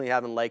 I personally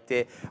haven't liked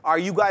it. Are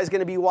you guys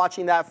going to be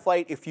watching that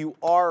fight? If you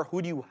are,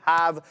 who do you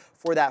have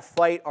for that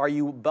fight? Are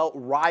you about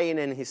Ryan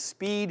and his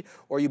speed,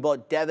 or are you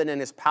about Devin and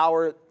his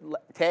power?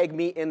 Tag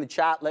me in the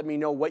chat. Let me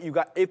know what you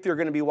got if you're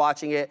going to be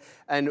watching it,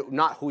 and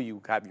not who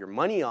you have your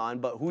money on,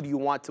 but who do you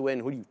want to win?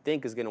 Who do you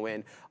think is going to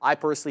win? I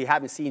personally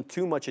haven't seen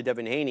too much of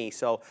Devin Haney,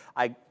 so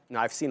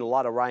I've seen a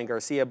lot of Ryan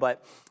Garcia,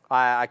 but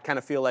I kind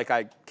of feel like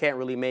I can't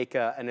really make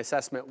an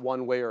assessment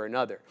one way or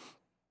another.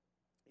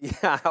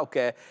 Yeah,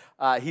 okay.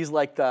 He's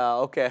like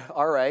okay,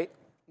 all right.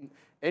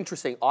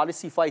 Interesting.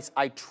 Odyssey Fights,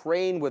 I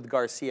train with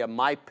Garcia,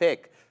 my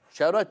pick.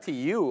 Shout out to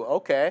you.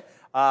 Okay.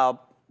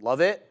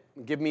 Love it.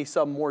 Give me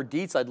some more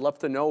deets. I'd love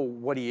to know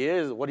what he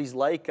is, what he's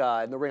like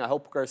in the ring. I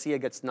hope Garcia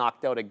gets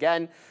knocked out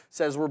again,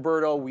 says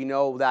Roberto. We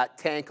know that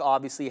Tank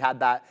obviously had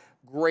that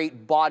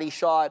great body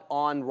shot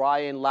on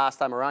Ryan last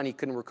time around. He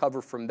couldn't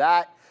recover from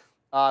that.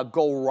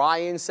 Go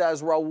Ryan,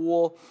 says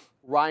Raul.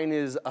 Ryan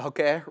is,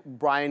 okay,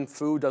 Brian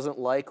Fu doesn't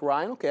like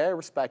Ryan. Okay, I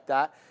respect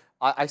that.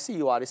 I see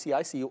you, Odyssey.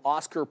 I see you.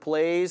 Oscar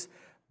plays.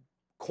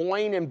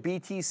 Coin and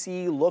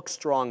BTC look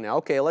strong now.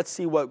 Okay, let's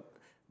see what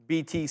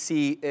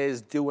BTC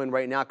is doing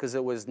right now because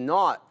it was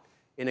not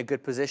in a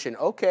good position.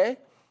 Okay,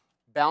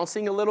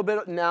 bouncing a little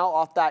bit now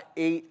off that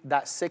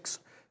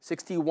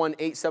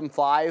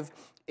 61.875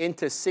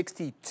 into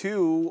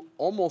 62,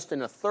 almost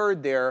in a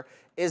third there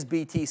is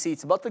BTC.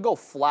 It's about to go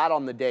flat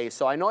on the day.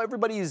 So I know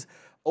everybody's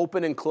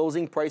open and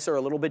closing price are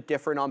a little bit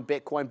different on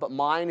Bitcoin, but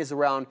mine is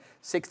around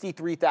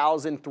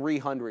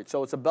 63,300.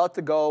 So it's about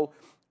to go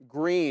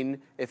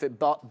green if it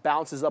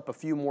bounces up a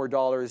few more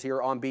dollars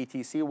here on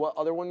BTC. What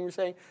other one you were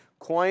saying?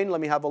 Coin, let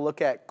me have a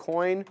look at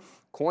Coin.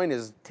 Coin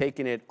is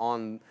taking it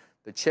on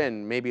the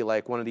chin. Maybe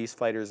like one of these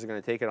fighters are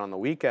going to take it on the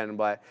weekend,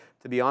 but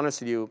to be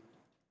honest with you,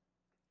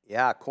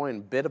 yeah,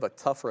 Coin, bit of a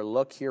tougher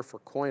look here for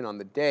Coin on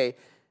the day.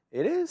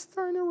 It is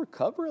starting to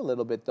recover a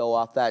little bit though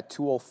off that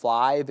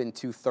 205 and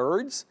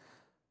 2/3.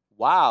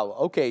 Wow,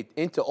 okay,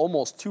 into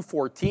almost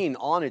 214,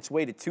 on its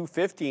way to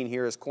 215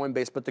 here is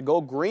Coinbase, but to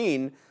go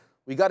green,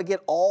 we got to get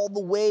all the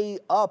way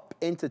up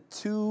into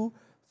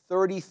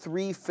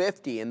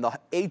 233.50, and the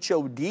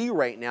HOD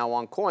right now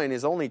on Coin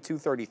is only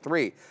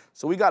 233.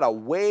 So we got a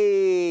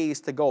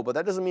ways to go, but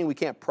that doesn't mean we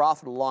can't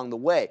profit along the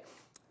way.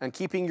 And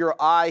keeping your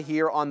eye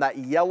here on that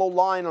yellow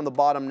line on the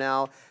bottom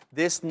now,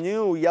 this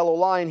new yellow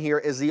line here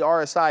is the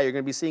RSI. You're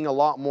going to be seeing a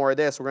lot more of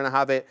this. We're going to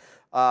have it,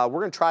 we're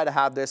going to try to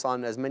have this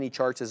on as many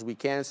charts as we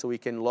can so we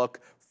can look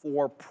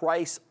for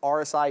price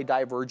RSI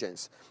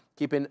divergence.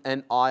 Keeping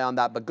an eye on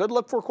that. But good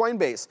luck for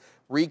Coinbase.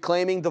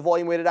 Reclaiming the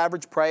volume weighted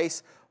average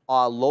price.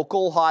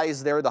 Local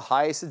highs there, the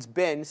highest it's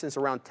been since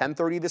around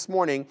 10:30 this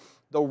morning.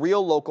 The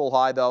real local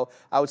high, though,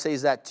 I would say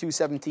is at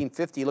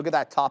 217.50. Look at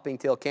that topping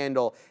tail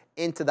candle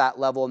into that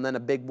level, and then a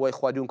big boy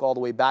Huadunk all the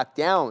way back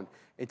down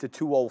into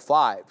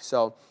 205.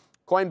 So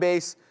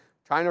Coinbase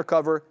trying to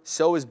recover.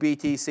 So is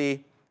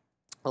BTC.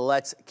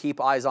 Let's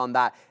keep eyes on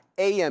that.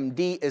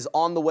 AMD is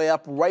on the way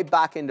up right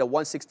back into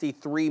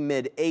 163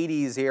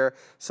 mid-80s here.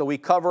 So we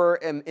cover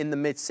in the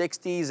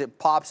mid-60s. It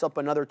pops up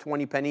another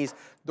 20 pennies.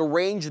 The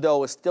range,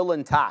 though, is still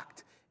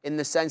intact in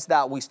the sense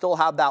that we still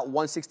have that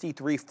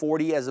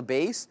 163.40 as a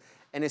base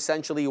and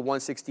essentially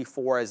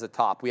 164 as a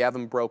top. We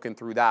haven't broken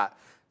through that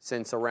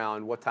since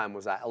around, what time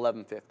was that?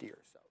 11:50 or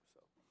so.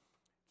 So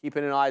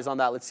keeping an eyes on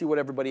that. Let's see what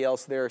everybody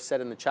else there said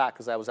in the chat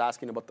because I was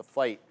asking about the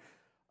fight.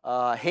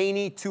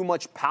 Haney, too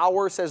much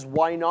power, says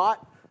why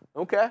not?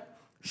 Okay.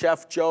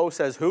 Chef Joe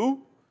says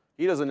who?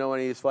 He doesn't know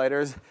any of these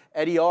fighters.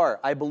 Eddie R.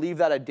 I believe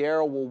that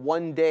Adair will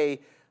win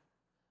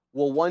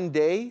one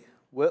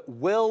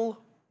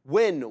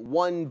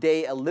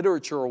day a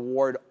literature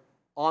award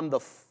on the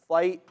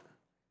fight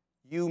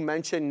you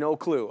mentioned. No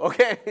clue.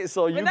 Okay,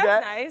 so you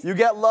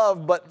get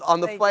love, but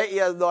on the fight he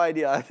has no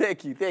idea.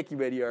 Thank you,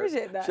 Eddie R.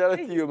 Appreciate that. Shout out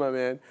to you, my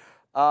man.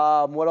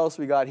 What else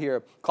we got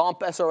here?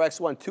 Comp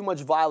SRX1, too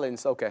much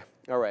violence. Okay,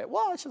 all right.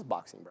 Well, it's just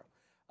boxing, bro.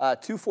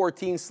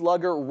 214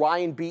 slugger,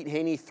 Ryan beat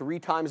Haney 3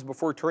 times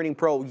before turning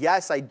pro.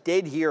 Yes, I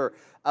did hear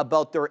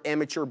about their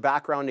amateur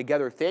background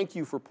together. Thank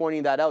you for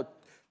pointing that out,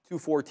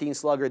 214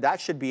 slugger. That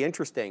should be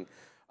interesting.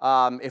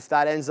 If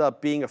that ends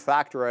up being a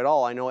factor at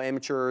all. I know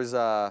amateurs,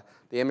 the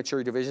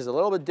amateur division is a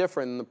little bit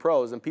different than the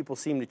pros, and people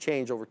seem to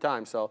change over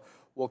time. So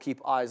we'll keep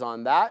eyes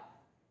on that.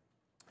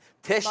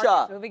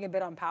 Tisha. Moving a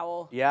bit on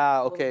Powell.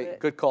 Yeah, okay,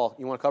 good call.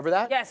 You want to cover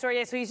that? Yeah, sorry,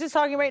 yeah, so he's just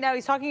talking right now,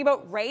 he's talking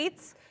about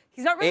rates.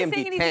 He's not really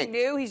saying anything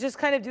new. He's just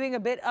kind of doing a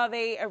bit of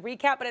a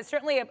recap, but it's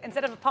certainly,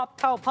 instead of a Pop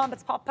Powell pump,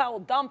 it's Pop Powell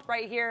dump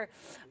right here.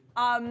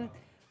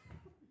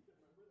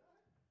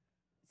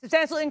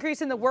 Substantial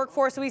increase in the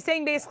workforce. So he's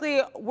saying basically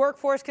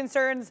workforce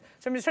concerns.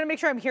 So I'm just trying to make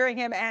sure I'm hearing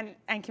him and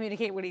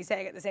communicate what he's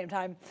saying at the same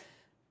time.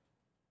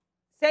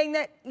 Saying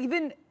that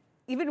even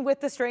with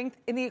the strength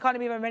in the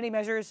economy by many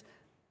measures,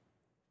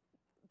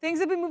 things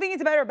have been moving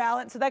into better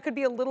balance. So that could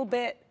be a little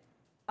bit,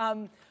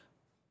 but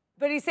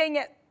he's saying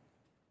that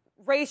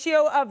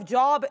ratio of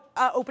job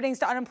openings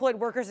to unemployed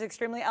workers is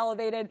extremely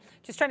elevated.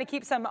 Just trying to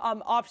keep some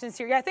options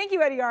here. Yeah, thank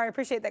you, Eddie R. I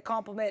appreciate that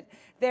compliment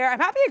there. I'm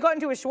happy I got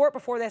into a short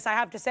before this, I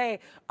have to say.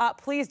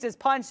 Pleased as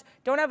punch.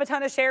 Don't have a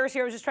ton of shares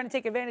here. I was just trying to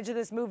take advantage of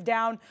this move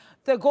down.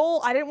 The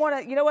goal, I didn't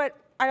want to, you know what?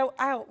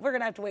 We're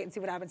going to have to wait and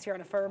see what happens here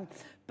on Affirm.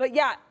 But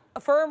yeah,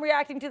 Affirm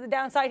reacting to the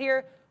downside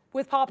here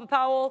with Papa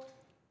Powell.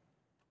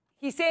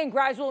 He's saying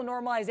gradual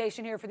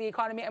normalization here for the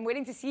economy. I'm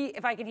waiting to see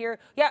if I can hear.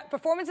 Yeah,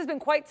 performance has been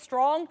quite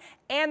strong,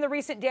 and the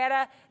recent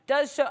data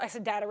does show, I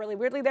said data really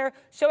weirdly there,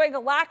 showing a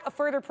lack of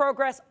further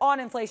progress on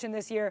inflation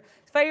this year.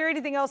 If I hear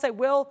anything else, I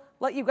will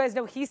let you guys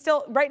know. He's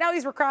still, right now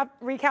he's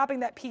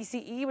recapping that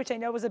PCE, which I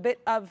know was a bit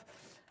of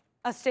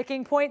a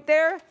sticking point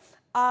there.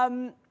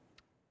 So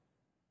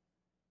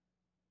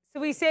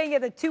he's saying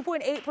the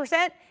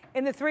 2.8%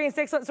 in the 3 and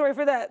 6 months. Sorry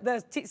for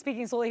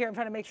speaking slowly here. I'm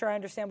trying to make sure I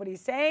understand what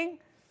he's saying.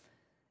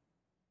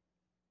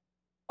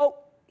 Oh,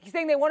 he's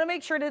saying they want to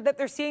make sure that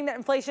they're seeing that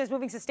inflation is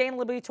moving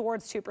sustainably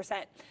towards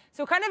 2%.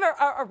 So kind of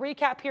a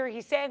recap here.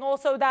 He's saying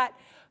also that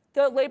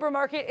the labor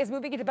market is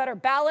moving into better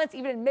balance,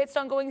 even amidst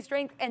ongoing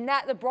strength, and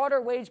that the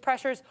broader wage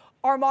pressures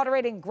are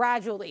moderating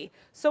gradually.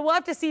 So we'll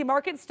have to see.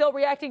 Markets still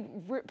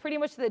reacting pretty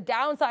much to the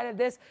downside of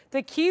this.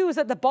 The Q's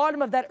at the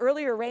bottom of that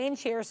earlier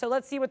range here. So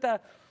let's see what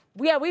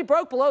we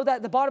broke below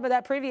the bottom of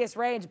that previous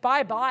range.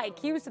 Bye-bye.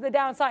 Q's to the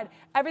downside.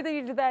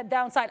 Everything to that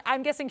downside.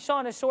 I'm guessing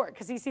Sean is short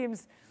because he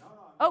seems...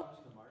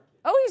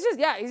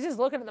 he's just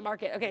looking at the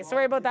market. Okay,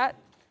 sorry about that.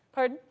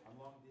 Pardon?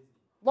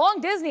 Long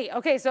Disney.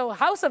 Okay, so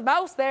House of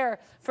Mouse there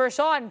for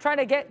Sean, trying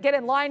to get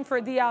in line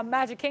for the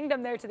Magic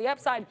Kingdom there to the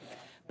upside.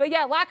 But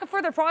yeah, lack of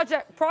further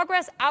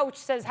progress. Ouch,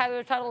 says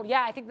Heather Tuttle.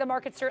 Yeah, I think the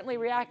market's certainly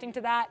reacting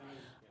to that.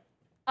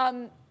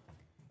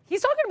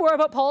 He's talking more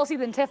about policy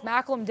than Tiff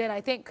Macklem did,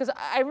 I think, because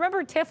I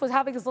remember Tiff was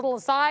having his little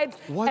aside,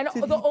 and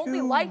the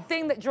only light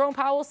thing that Jerome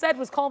Powell said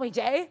was "call me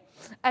Jay,"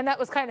 and that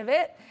was kind of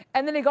it.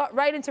 And then he got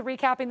right into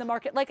recapping the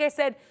market. Like I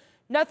said,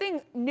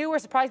 nothing new or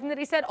surprising that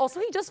he said. Also,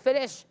 he just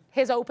finished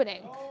his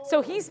opening,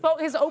 so he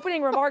spoke. His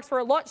opening remarks were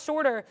a lot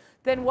shorter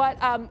than what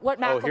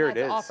Macklem had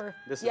to offer.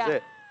 This is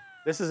it.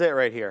 This is it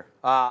right here.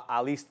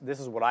 At least this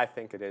is what I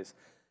think it is.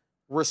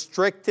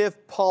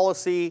 Restrictive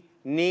policy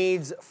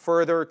needs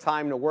further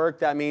time to work.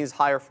 That means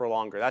higher for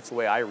longer. That's the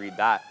way I read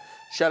that.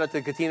 Shout out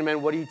to Katina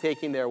Man. What are you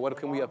taking there? What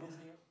can we have?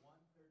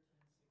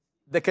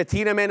 The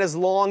Katina Man is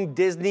long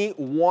Disney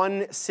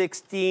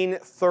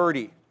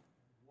 116.30.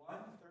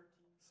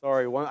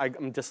 Sorry,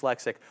 I'm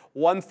dyslexic.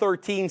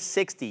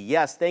 113.60.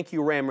 Yes, thank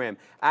you, Ram.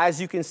 As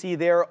you can see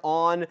there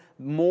on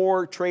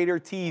More Trader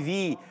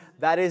TV,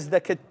 that is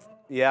the.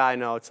 Yeah, I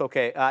know. It's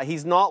okay.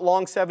 He's not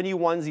long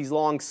 71s. He's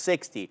long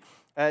 60.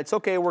 It's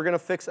okay. We're gonna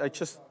fix.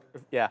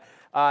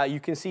 You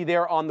can see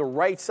there on the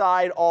right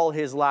side all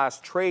his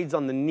last trades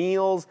on the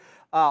Neil's.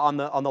 On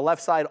the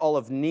left side, all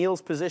of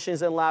Neil's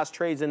positions and last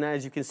trades. And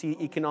as you can see,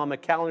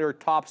 economic calendar,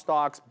 top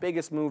stocks,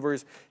 biggest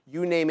movers,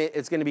 you name it.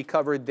 It's going to be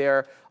covered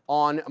there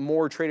on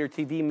More Trader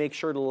TV. Make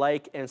sure to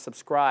like and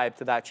subscribe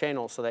to that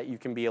channel so that you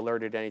can be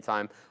alerted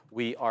anytime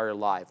we are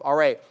live. All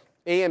right,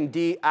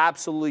 AMD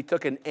absolutely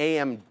took an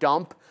AM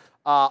dump.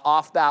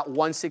 Off that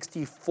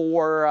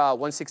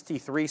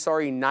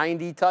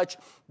 163, touch.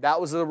 That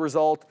was the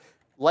result,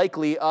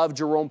 likely, of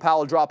Jerome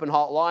Powell dropping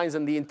hot lines,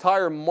 and the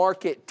entire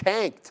market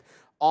tanked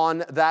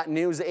on that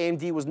news.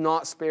 AMD was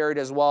not spared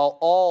as well.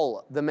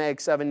 All the Mag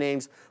 7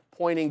 names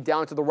pointing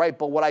down to the right.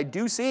 But what I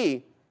do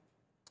see,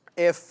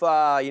 if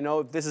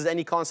this is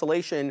any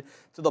consolation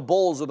to the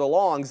bulls or the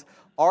longs,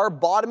 are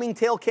bottoming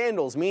tail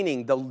candles,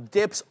 meaning the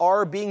dips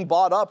are being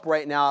bought up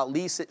right now. At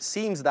least it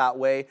seems that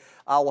way.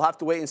 We'll have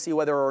to wait and see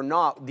whether or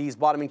not these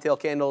bottoming tail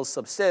candles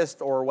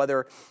subsist or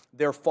whether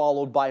they're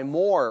followed by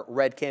more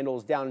red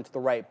candles down and to the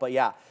right. But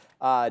yeah,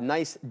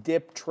 nice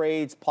dip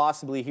trades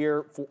possibly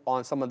here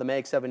on some of the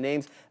Mag 7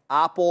 names.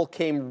 Apple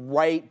came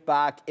right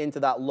back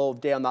into that low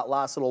of day on that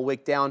last little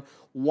wick down,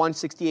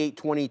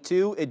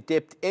 168.22. It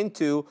dipped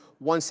into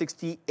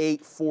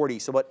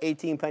 168.40. So about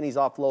 18 pennies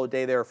off low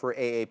day there for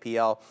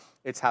AAPL.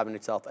 It's having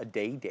itself a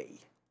day.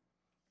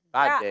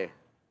 Bad day.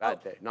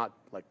 Bad day. Not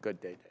like good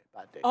day.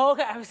 Bad day. Oh,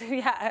 okay. I was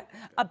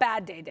a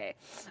bad day.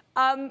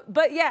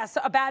 But yeah, so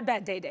a bad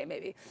day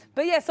maybe.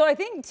 But yeah, so I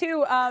think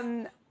too,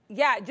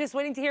 just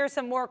waiting to hear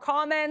some more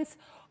comments.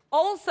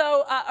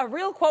 Also, a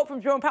real quote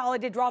from Jerome Powell I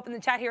did drop in the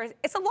chat here is,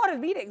 it's a lot of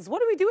meetings. What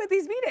do we do at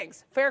these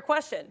meetings? Fair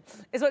question,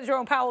 is what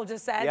Jerome Powell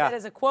just said. Yeah. That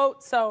is a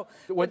quote. So,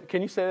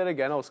 can you say that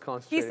again? I was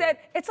concentrating. He said,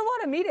 it's a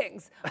lot of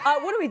meetings.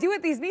 What do we do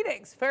at these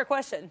meetings? Fair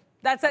question.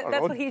 That's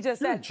what he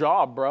just said. Good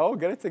job, bro.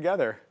 Get it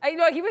together. I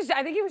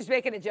think he was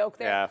making a joke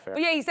there. Yeah, fair.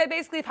 But yeah, he said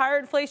basically if higher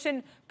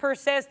inflation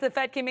persists, the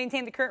Fed can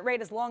maintain the current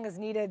rate as long as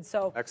needed.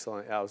 So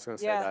excellent. Yeah, I was going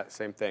to say that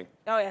same thing.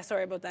 Oh yeah,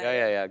 sorry about that.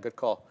 Yeah. Good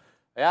call.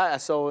 Yeah,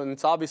 so and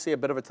it's obviously a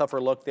bit of a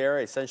tougher look there.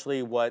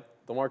 Essentially what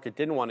the market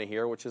didn't want to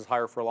hear, which is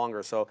higher for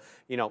longer. So,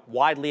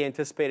 widely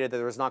anticipated that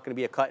there was not going to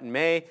be a cut in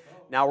May.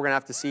 Now we're going to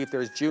have to see if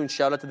there's June.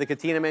 Shout out to the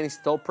Katina man. He's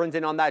still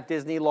printing on that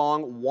Disney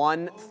long.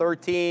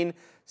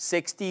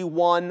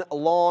 113.61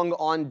 long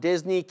on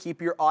Disney. Keep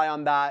your eye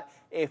on that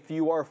if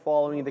you are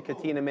following the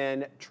Katina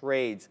man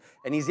trades.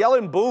 And he's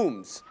yelling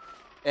booms.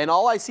 And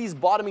all I see is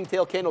bottoming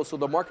tail candles. So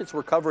the market's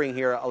recovering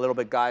here a little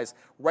bit, guys.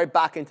 Right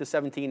back into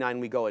 17.9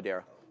 we go,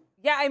 Adara.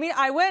 Yeah, I mean,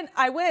 I went,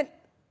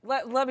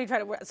 let me try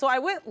to, so I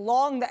went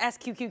long the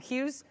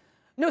SQQQs.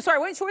 No, sorry,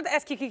 I went short the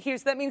SQQQs,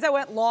 so that means I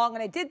went long,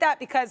 and I did that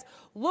because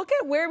look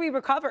at where we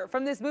recover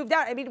from this move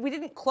down. I mean, we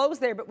didn't close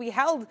there, but we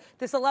held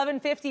this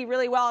 1150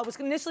 really well. I was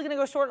initially going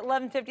to go short at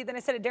 1150, then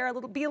I said,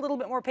 Adara, be a little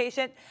bit more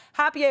patient.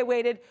 Happy I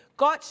waited.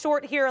 Got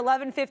short here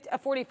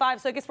 11.45,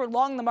 so I guess we're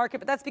long the market,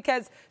 but that's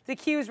because the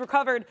Qs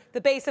recovered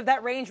the base of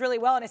that range really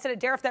well, and I said,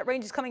 Adara, if that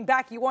range is coming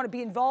back, you want to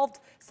be involved,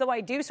 so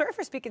I do. Sorry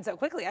for speaking so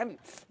quickly.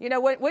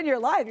 When you're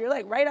live, you're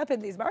like right up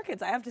in these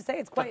markets. I have to say,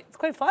 it's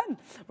quite fun.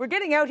 We're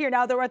getting out here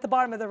now that we're at the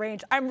bottom of the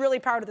range. I'm really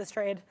proud of this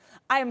trade.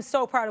 I am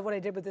so proud of what I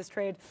did with this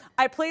trade.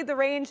 I played the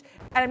range,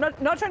 and I'm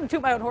not trying to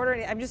toot my own horn or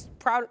anything. I'm just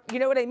proud. You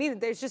know what I mean?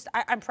 There's just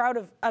I'm proud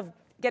of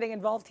getting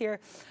involved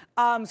here.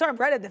 Sorry, I'm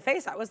red in the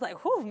face. I was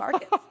like, whew,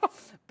 market.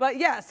 But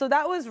yeah, so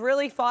that was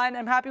really fun.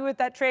 I'm happy with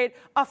that trade.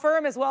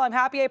 Affirm as well. I'm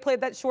happy I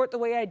played that short the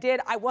way I did.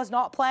 I was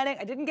not planning.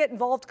 I didn't get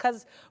involved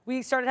because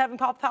we started having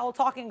Powell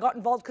talking and got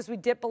involved because we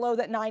dipped below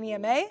that 9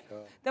 EMA.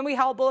 Then we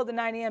held below the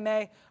 9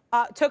 EMA.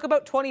 Took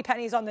about 20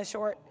 pennies on this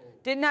short.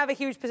 Didn't have a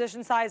huge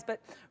position size,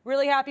 but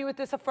really happy with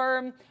this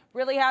Affirm.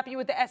 Really happy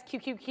with the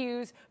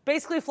SQQQs.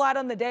 Basically flat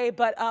on the day,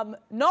 but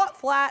not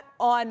flat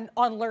on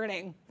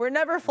learning. We're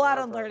never flat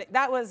on learning.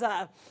 That was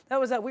a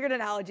weird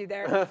analogy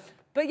there.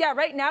 But yeah,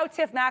 right now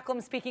Tiff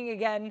Macklem speaking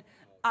again.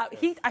 I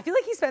feel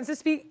like he spends to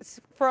speak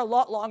for a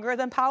lot longer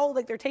than Powell.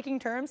 Like they're taking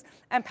turns,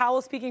 and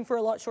Powell's speaking for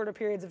a lot shorter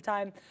periods of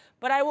time.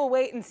 But I will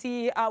wait and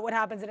see what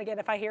happens. And again,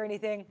 if I hear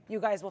anything,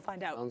 you guys will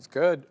find out. Sounds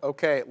good.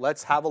 Okay,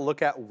 let's have a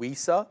look at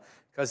WISA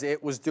because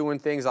it was doing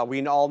things.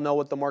 We all know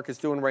what the market's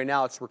doing right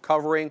now. It's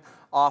recovering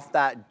off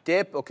that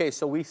dip. Okay,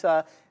 so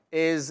WISA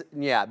is,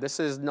 this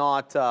is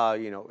not,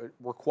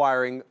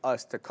 requiring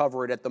us to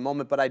cover it at the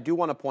moment. But I do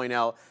want to point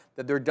out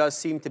that there does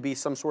seem to be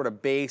some sort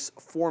of base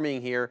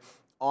forming here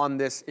on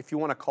this, if you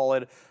want to call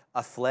it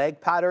a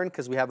flag pattern,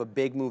 because we have a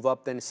big move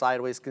up, then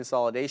sideways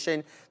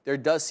consolidation. There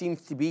does seem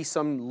to be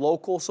some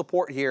local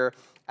support here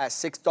at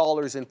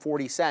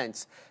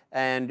 $6.40.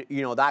 And,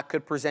 that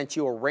could present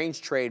you a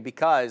range trade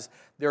because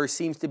there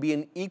seems to be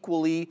an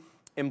equally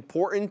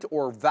important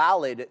or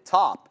valid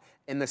top.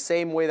 In the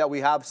same way that we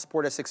have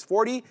support at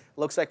 640,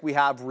 looks like we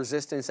have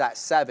resistance at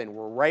 7.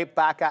 We're right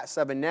back at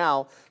 7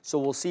 now, so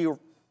we'll see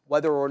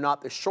whether or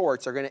not the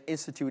shorts are going to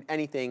institute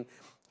anything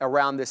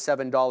around this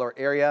 $7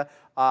 area.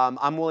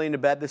 I'm willing to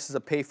bet this is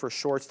a pay for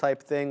shorts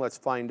type thing. Let's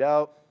find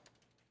out.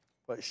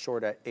 Put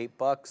short at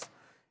 $8.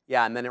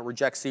 Yeah, and then it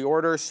rejects the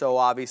order, so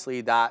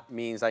obviously that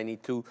means I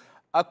need to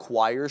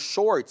acquire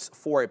shorts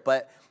for it.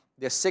 But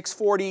the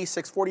 640,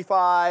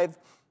 645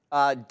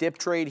 dip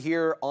trade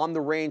here on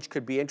the range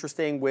could be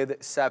interesting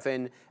with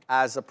 7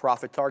 as a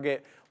profit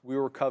target. We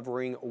were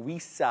covering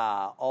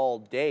WISA all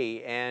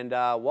day, and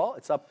well,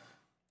 it's up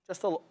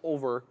just a little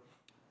over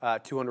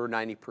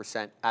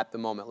 290% at the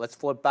moment. Let's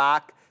flip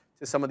back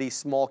to some of these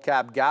small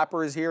cap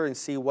gappers here and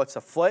see what's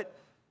afoot.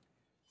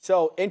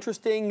 So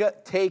interesting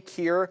take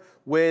here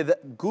with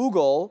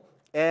Google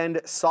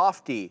and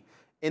Softy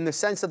in the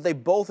sense that they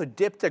both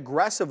dipped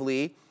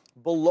aggressively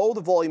below the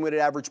volume weighted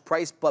average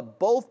price, but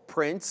both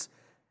prints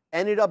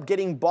ended up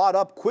getting bought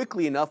up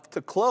quickly enough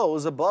to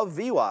close above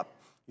VWAP.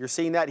 You're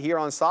seeing that here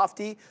on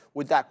Softy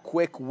with that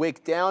quick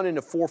wick down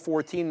into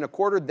 414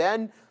 1/4.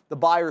 Then the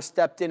buyer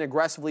stepped in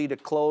aggressively to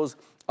close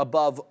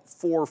above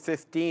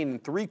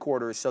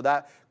 415.75, so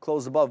that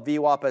closed above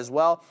VWAP as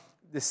well.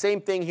 The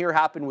same thing here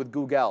happened with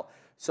Google.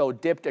 So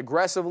dipped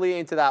aggressively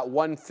into that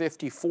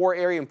 154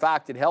 area. In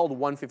fact, it held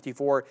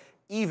 154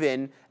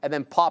 even and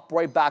then popped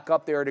right back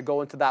up there to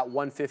go into that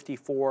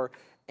 154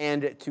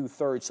 and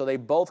 2/3. So they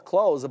both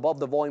close above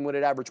the volume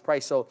weighted average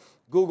price. So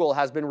Google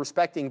has been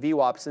respecting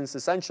VWAP since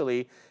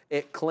essentially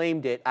it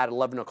claimed it at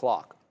 11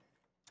 o'clock.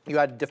 You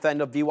had to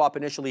defend a VWAP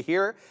initially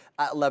here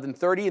at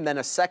 11:30, and then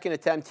a second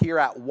attempt here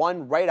at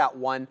 1, right at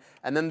 1,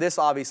 and then this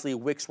obviously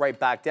wicks right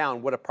back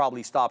down. Would have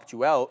probably stopped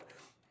you out,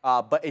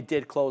 but it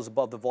did close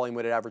above the volume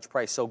weighted average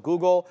price. So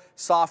Google,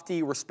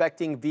 softy,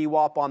 respecting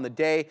VWAP on the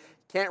day.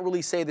 Can't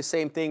really say the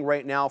same thing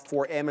right now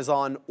for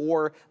Amazon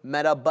or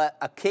Meta, but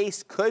a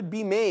case could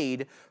be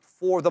made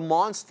for the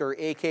monster,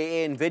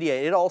 aka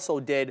NVIDIA. It also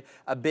did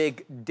a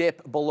big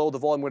dip below the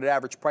volume weighted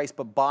average price,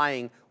 but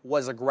buying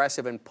was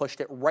aggressive and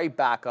pushed it right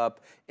back up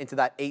into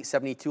that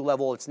 872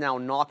 level. It's now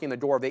knocking the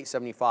door of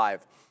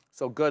 875.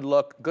 So good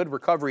look, good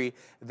recovery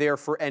there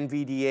for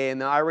NVDA.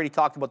 And then I already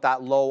talked about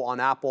that low on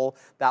Apple,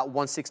 that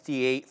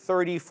 168,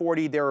 30,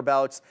 40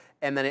 thereabouts,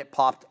 and then it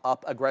popped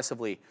up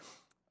aggressively.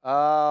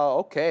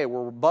 Okay,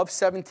 we're above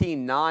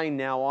 17.9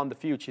 now on the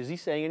future. Is he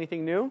saying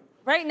anything new?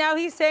 Right now,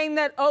 he's saying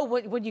that, oh,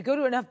 when you go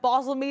to enough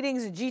Basel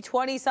meetings and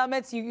G20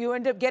 summits, you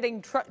end up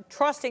getting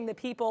trusting the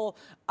people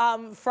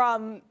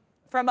from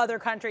other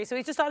countries. So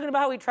he's just talking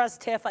about how he trusts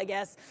TIFF, I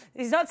guess.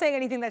 He's not saying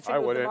anything that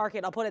should move the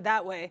market. I'll put it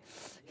that way.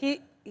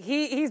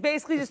 He's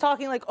basically just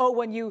talking like, oh,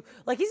 when you,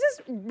 like, he's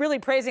just really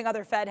praising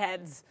other Fed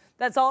heads.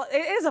 That's all. It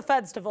is a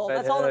festival.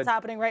 That's all that's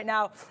happening right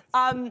now.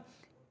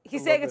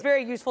 He's saying it's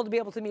very useful to be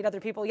able to meet other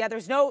people. Yeah,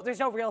 there's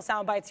no real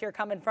sound bites here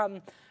coming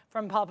from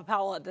Papa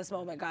Powell at this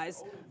moment,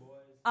 guys.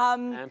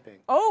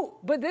 Oh,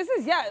 but this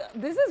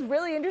is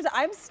really interesting.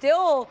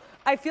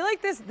 I feel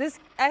like this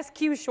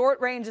SQ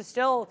short range is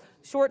still,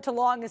 short to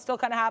long is still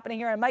kind of happening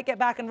here. I might get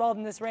back involved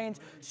in this range.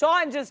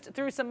 Sean just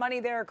threw some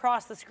money there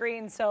across the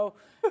screen. So,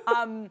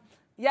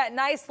 yeah,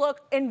 nice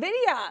look.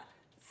 NVIDIA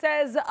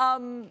says,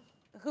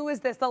 who is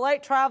this? The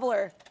Light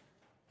Traveler.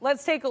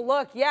 Let's take a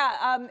look.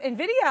 Yeah,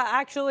 NVIDIA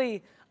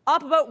actually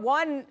up about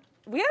 1.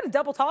 We had a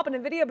double top in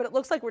NVIDIA, but it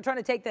looks like we're trying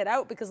to take that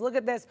out because look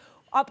at this,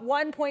 up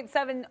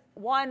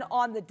 1.71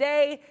 on the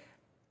day.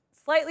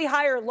 Slightly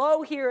higher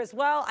low here as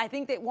well. I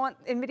think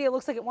NVIDIA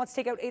looks like it wants to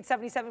take out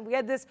 877. We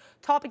had this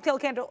topping tail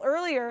candle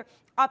earlier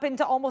up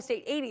into almost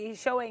 880,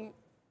 showing,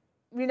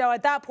 you know,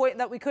 at that point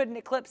that we couldn't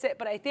eclipse it,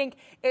 but I think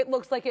it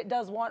looks like it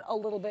does want a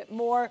little bit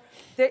more.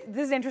 This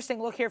is an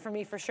interesting look here for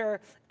me for sure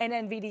in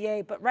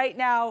NVDA, but right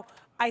now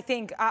I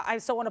think I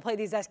still want to play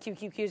these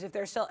SQQQs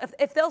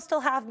if they'll still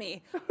have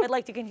me. I'd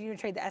like to continue to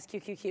trade the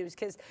SQQQs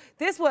because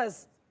that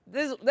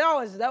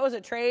was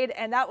a trade,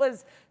 and that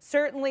was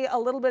certainly a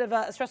little bit of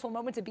a stressful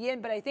moment to be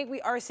in, but I think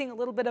we are seeing a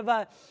little bit of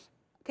a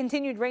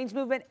continued range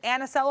movement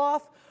and a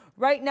sell-off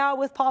right now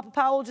with Papa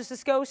Powell just a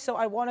skosh, so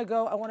I want to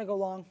go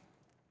long.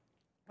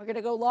 We're going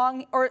to go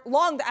long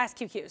the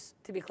SQQs,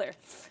 to be clear.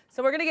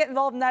 So we're going to get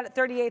involved in that at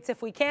 38s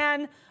if we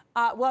can.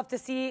 We'll have to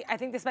see. I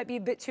think this might be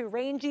a bit too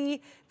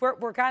rangy.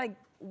 We're kind of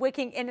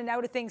wicking in and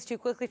out of things too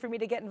quickly for me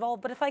to get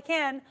involved. But if I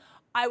can,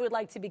 I would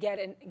like to be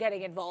getting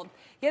involved.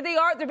 Yeah, they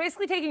are. They're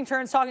basically taking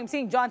turns talking. I'm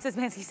seeing John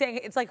Sismansky saying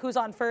it's like who's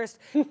on first.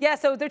 Yeah,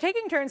 so they're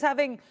taking turns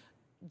having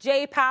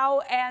Jay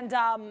Powell and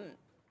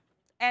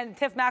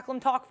Tiff Macklem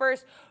talk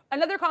first.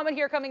 Another comment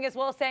here coming as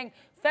well saying,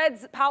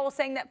 Powell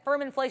saying that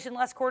firm inflation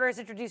last quarter has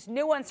introduced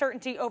new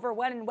uncertainty over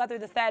when and whether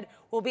the Fed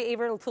will be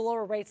able to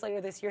lower rates later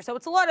this year. So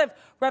it's a lot of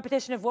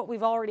repetition of what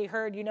we've already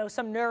heard, you know,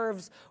 some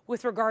nerves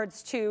with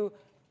regards to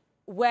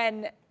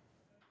when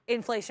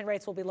inflation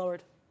rates will be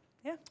lowered.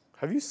 Yeah.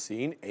 Have you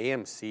seen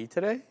AMC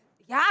today?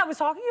 Yeah, I was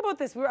talking about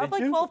this. We were up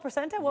like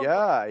 12% at one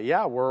point.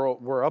 Yeah,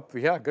 we're up.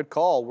 Yeah, good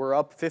call. We're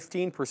up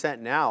 15%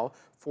 now,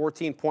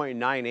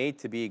 14.98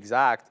 to be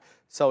exact.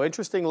 So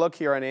interesting look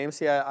here on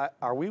AMC.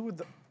 Are we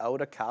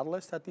without a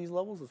catalyst at these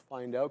levels? Let's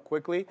find out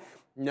quickly.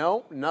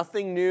 No,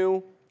 nothing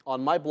new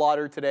on my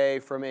blotter today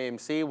from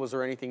AMC. Was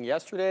there anything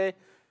yesterday?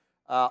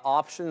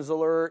 Options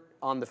alert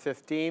on the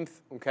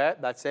 15th. Okay,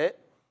 that's it.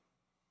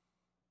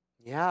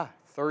 Yeah,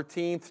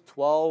 13th,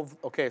 12th.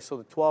 Okay, so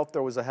the 12th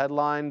there was a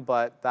headline,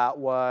 but that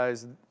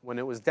was when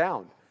it was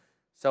down.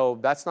 So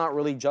that's not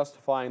really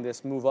justifying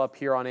this move up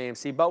here on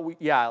AMC.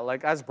 But yeah,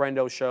 like as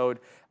Brendo showed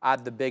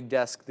at the big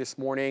desk this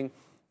morning,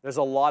 there's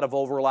a lot of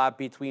overlap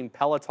between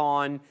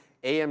Peloton,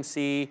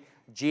 AMC,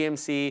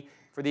 GMC,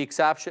 for the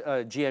exception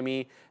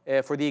GME.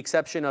 For the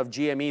exception of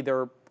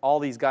GME, all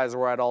these guys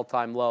are at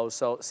all-time lows.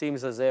 So it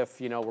seems as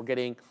if, you know, we're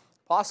getting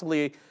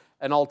possibly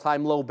an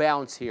all-time low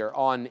bounce here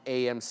on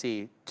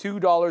AMC.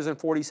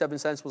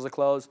 $2.47 was the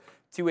close,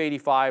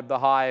 $2.85 the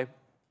high.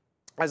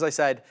 As I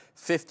said,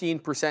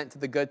 15% to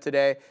the good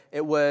today.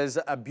 It was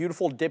a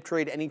beautiful dip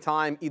trade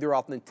anytime, either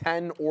off the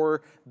 10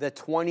 or the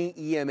 20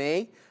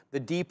 EMA. The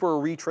deeper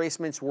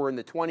retracements were in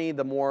the 20.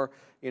 The more,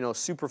 you know,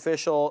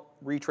 superficial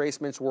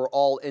retracements were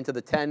all into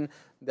the 10.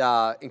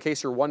 In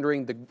case you're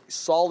wondering, the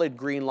solid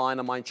green line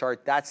on my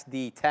chart, that's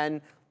the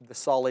 10. The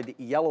solid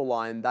yellow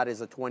line, that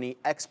is a 20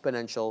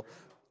 exponential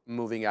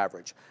moving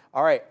average.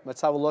 All right,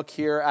 let's have a look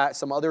here at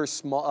some other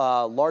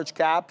small, large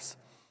caps.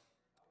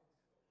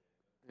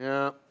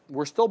 Yeah,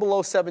 we're still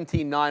below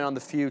 17.9 on the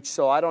future,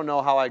 so I don't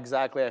know how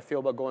exactly I feel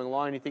about going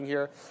long anything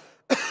here.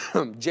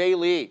 Jay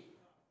Lee,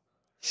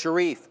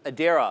 Sharif,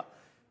 Adara,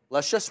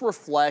 let's just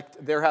reflect.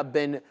 There have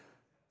been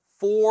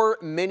 4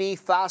 mini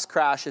fast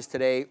crashes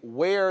today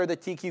where the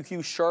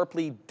TQQ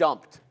sharply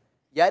dumped.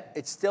 Yet,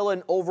 it's still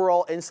an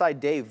overall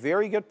inside day.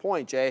 Very good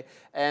point, Jay.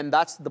 And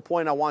that's the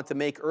point I wanted to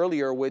make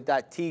earlier with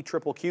that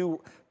TQQ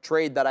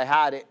trade that I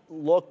had. It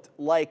looked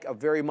like a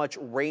very much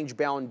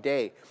range-bound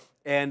day.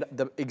 And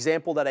the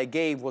example that I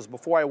gave was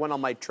before I went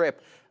on my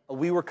trip,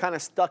 we were kind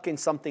of stuck in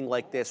something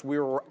like this. We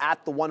were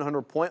at the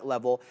 100-point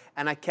level,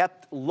 and I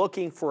kept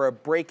looking for a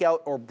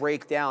breakout or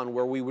breakdown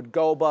where we would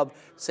go above,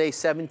 say,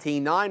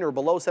 17.9 or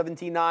below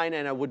 17.9,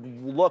 and I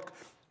would look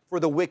for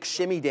the wick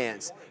shimmy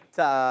dance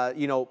to,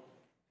 you know,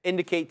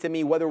 indicate to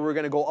me whether we're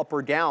going to go up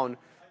or down,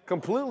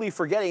 completely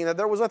forgetting that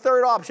there was a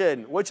third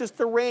option, which is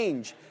to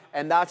range.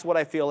 And that's what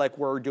I feel like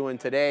we're doing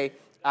today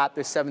at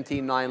the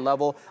 17.9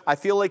 level. I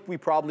feel like we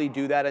probably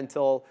do that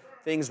until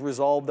things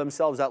resolve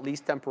themselves, at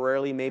least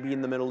temporarily, maybe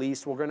in the Middle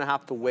East. We're going to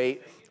have to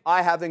wait.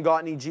 I haven't got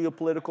any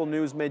geopolitical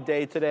news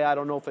midday today. I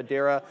don't know if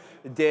Adara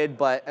did,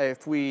 but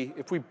if we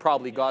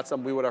probably got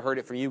some, we would have heard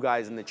it from you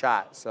guys in the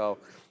chat. So,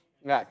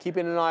 yeah,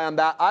 keeping an eye on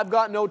that. I've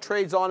got no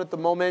trades on at the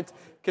moment.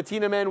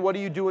 Katina Man, what are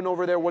you doing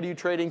over there? What are you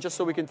trading? Just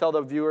so we can tell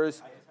the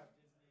viewers.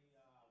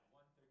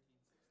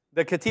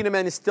 The Katina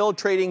Man is still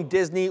trading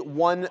Disney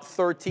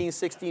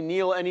 113.60.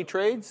 Neil, any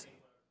trades?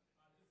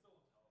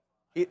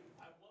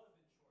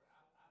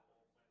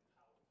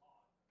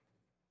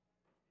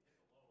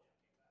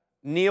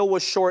 Neil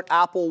was short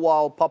Apple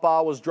while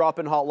Papa was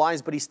dropping hot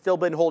lines, but he's still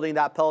been holding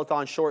that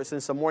Peloton short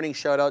since the morning.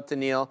 Shout out to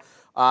Neil.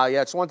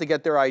 Yeah, just wanted to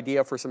get their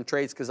idea for some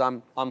trades because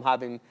I'm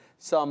having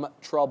some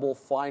trouble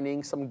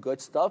finding some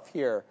good stuff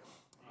here.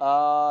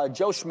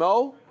 Joe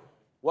Schmo,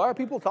 why are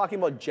people talking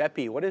about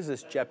JEPI? What is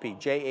this JEPI?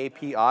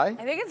 J-A-P-I? I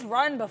think it's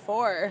run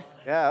before.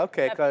 Yeah,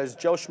 okay, because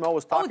Joe Schmo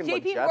was talking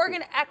about JEPI. JP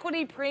Morgan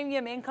Equity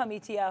Premium Income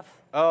ETF.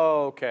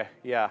 Oh, okay,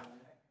 yeah.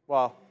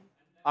 Well,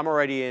 I'm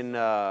already in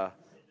the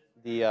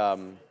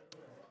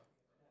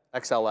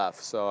XLF,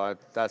 so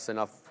that's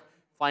enough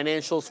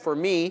financials for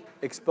me.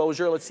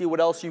 Exposure. Let's see what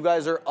else you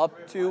guys are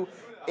up to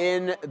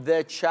in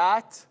the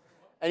chat.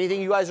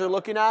 Anything you guys are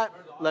looking at,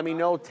 let me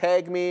know,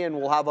 tag me, and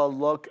we'll have a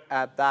look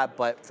at that.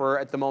 But for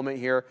at the moment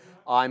here,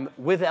 I'm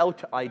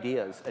without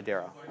ideas,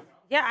 Adara.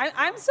 Yeah,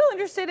 I'm still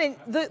interested in,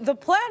 the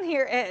plan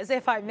here is,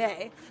 if I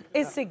may,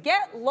 is to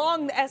get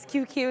long the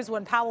SQQs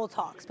when Powell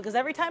talks, because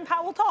every time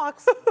Powell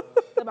talks,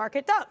 the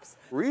market dumps.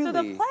 Really? So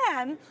the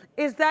plan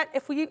is that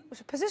if we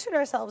position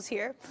ourselves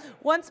here,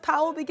 once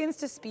Powell begins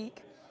to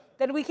speak,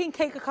 then we can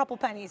take a couple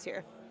pennies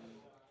here.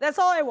 That's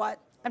all I want.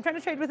 I'm trying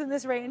to trade within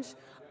this range.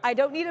 I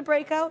don't need a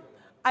breakout.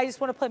 I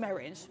just want to play my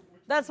range.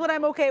 That's what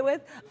I'm okay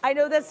with. I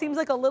know that seems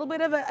like a little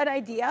bit of an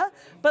idea,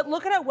 but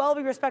look at how well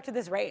we respected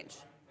this range.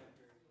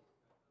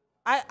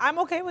 I'm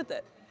okay with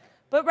it.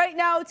 But right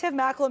now, Tiv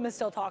Macklem is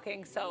still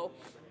talking, so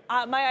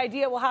my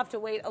idea will have to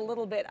wait a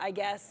little bit, I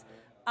guess.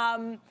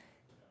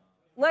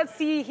 Let's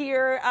see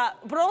here.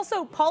 But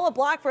also, Paula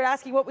Blackford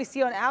asking what we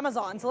see on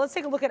Amazon. So let's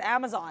take a look at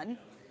Amazon.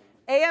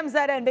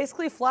 AMZN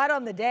basically flat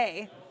on the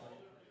day.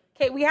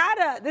 Okay, we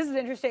had this is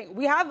interesting.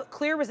 We have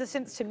clear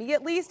resistance, to me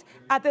at least,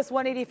 at this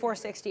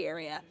 184.60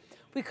 area.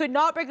 We could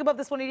not break above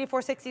this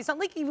 184.60. It's not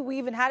like we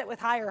even had it with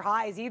higher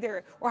highs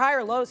either, or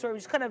higher lows, so we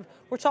just kind of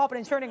were chopping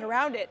and turning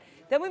around it.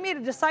 Then we made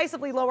a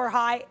decisively lower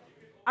high,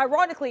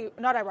 ironically,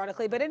 not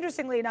ironically, but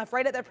interestingly enough,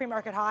 right at that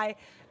pre-market high,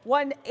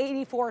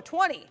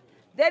 184.20.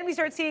 Then we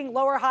start seeing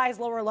lower highs,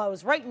 lower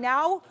lows. Right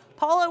now,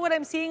 Paula, what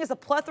I'm seeing is a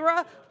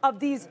plethora of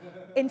these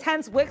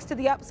intense wicks to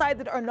the upside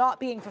that are not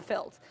being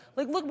fulfilled.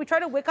 Like, look, we try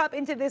to wick up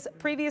into this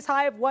previous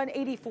high of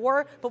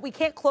 184, but we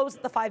can't close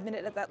at the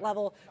 5-minute at that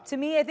level. To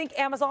me, I think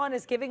Amazon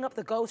is giving up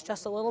the ghost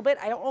just a little bit.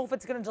 I don't know if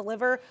it's going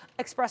to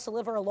express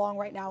deliver a long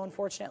right now,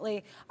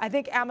 unfortunately. I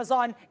think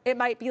Amazon, it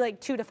might be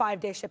like 2 to 5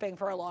 day shipping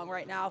for a long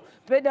right now.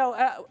 But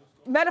no,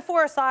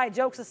 metaphor aside,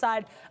 jokes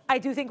aside, I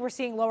do think we're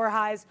seeing lower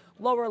highs,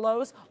 lower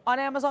lows on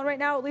Amazon right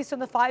now, at least on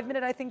the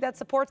 5-minute. I think that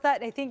supports that.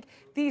 And I think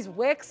these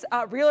wicks,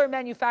 real or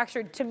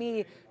manufactured, to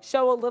me,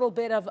 show a little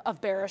bit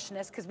of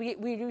bearishness because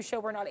we do show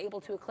we're not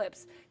able to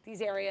eclipse these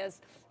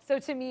areas. So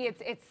to me,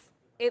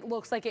 it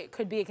looks like it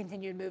could be a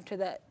continued move to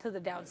the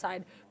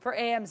downside for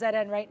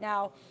AMZN right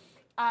now.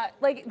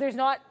 Like there's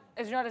not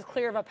as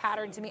clear of a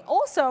pattern to me.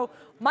 Also,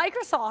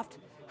 Microsoft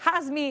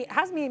has me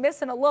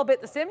missing a little bit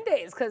the sim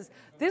days because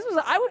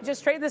I would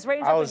just trade this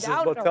range up and down. I was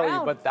just about to tell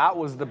you, but that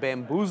was the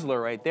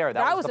bamboozler right there.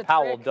 That was the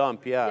Powell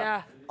dump,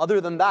 yeah.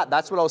 Other than that,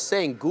 that's what I was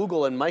saying.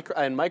 Google and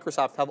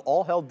Microsoft have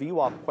all held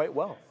VWAP quite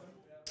well.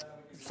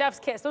 Chef's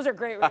kiss. Those are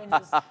great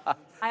ranges,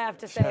 I have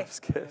to say. Chef's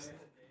kiss.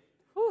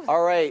 Whew.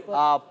 All right.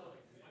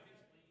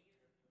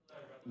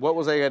 What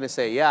was I going to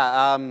say?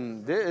 Yeah,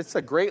 it's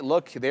a great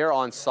look there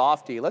on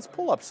Softy. Let's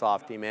pull up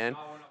Softy, man.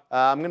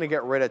 I'm going to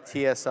get rid of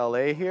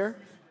TSLA here.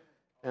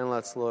 And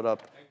let's load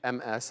up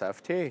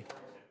MSFT.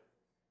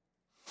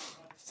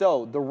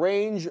 So the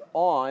range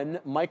on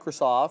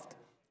Microsoft,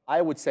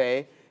 I would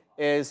say,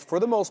 is for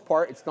the most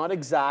part, it's not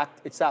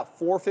exact. It's at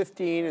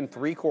 415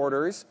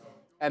 3/4,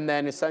 and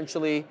then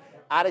essentially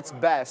at its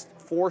best,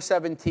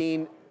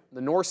 417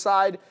 the north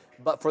side,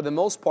 but for the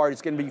most part,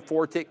 it's going to be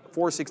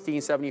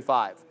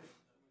 416.75.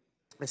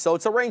 And so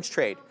it's a range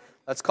trade.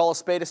 Let's call a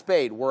spade a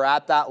spade. We're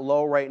at that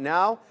low right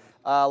now.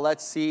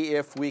 Let's see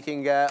if we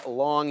can get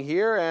long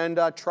here and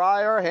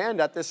try our hand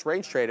at this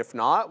range trade. If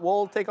not,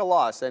 we'll take a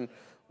loss. And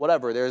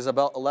whatever, there's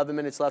about 11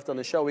 minutes left on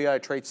the show. We got to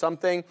trade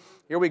something.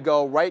 Here we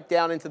go, right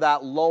down into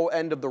that low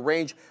end of the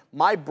range.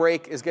 My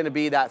break is going to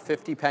be that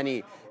 50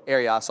 penny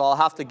area. So I'll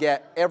have to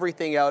get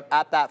everything out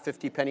at that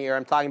 50 penny area.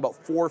 I'm talking about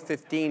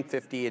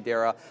 415.50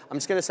 Adara. I'm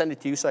just going to send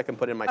it to you so I can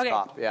put in my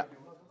stop. Yeah.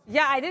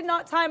 Yeah, I did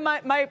not time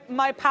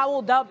my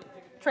Powell dump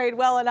trade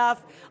well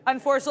enough.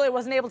 Unfortunately, I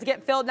wasn't able to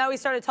get filled. Now we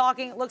started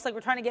talking. It looks like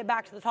we're trying to get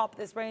back to the top of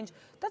this range.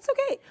 That's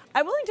okay.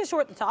 I'm willing to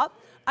short the top.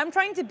 I'm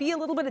trying to be a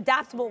little bit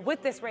adaptable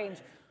with this range.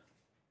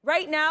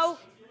 Right now,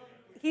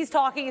 he's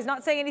talking. He's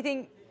not saying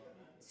anything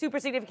super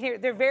significant here.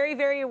 They're very,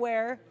 very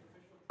aware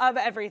of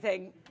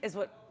everything.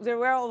 They're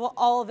aware of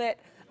all of it.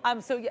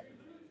 So yeah,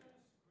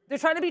 they're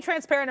trying to be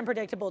transparent and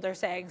predictable, they're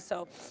saying.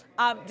 So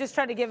just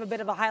trying to give a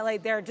bit of a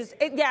highlight there.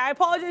 Yeah, I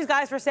apologize,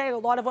 guys, for saying a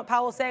lot of what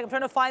Powell's saying. I'm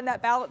trying to find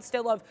that balance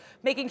still of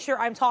making sure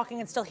I'm talking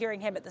and still hearing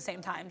him at the same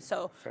time.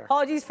 So fair.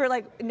 Apologies for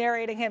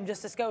narrating him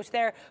just a skosh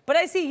there. But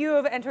I see you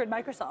have entered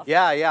Microsoft.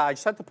 Yeah, I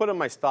just had to put in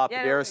my stop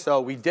there.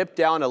 So we dipped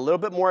down a little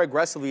bit more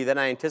aggressively than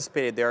I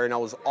anticipated there, and I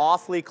was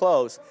awfully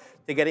close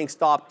to getting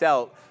stopped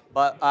out.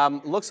 But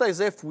looks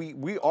as if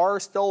we are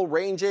still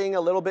ranging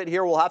a little bit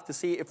here. We'll have to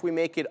see if we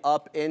make it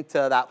up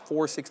into that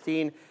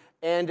 416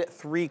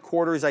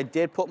 3/4. I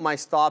did put my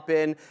stop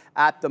in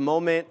at the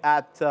moment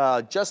at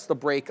just the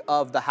break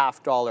of the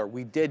 $0.50.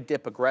 We did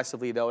dip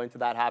aggressively, though, into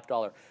that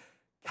 $0.50.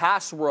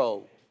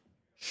 Casro,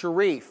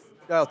 Sharif,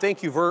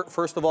 thank you,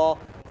 first of all,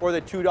 for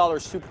the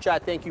 $2 super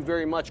chat. Thank you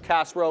very much,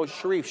 Casro.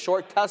 Sharif,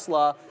 short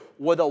Tesla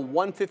with a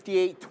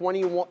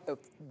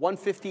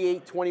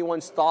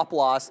 158.21 stop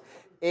loss.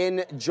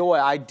 Enjoy.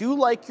 I do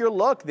like your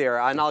look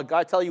there, and I'll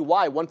gotta tell you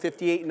why.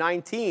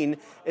 158.19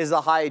 is a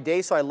high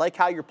day, so I like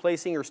how you're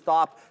placing your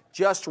stop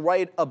just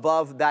right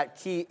above that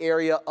key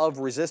area of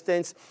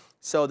resistance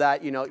so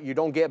that you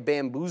don't get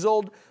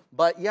bamboozled.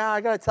 But yeah,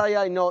 I gotta tell you,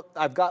 I know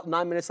I've got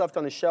 9 minutes left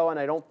on the show, and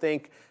I don't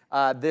think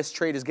this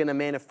trade is gonna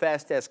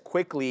manifest as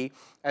quickly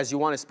as you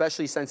want,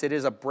 especially since it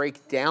is a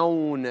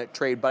breakdown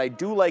trade. But I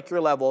do like your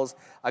levels.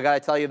 I gotta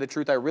tell you the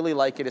truth, I really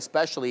like it,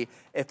 especially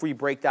if we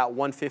break that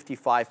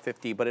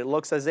 155.50. But it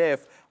looks as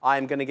if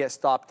I'm gonna get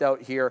stopped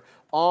out here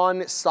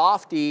on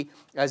Softy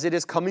as it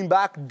is coming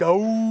back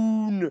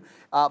down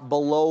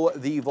below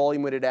the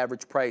volume weighted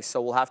average price.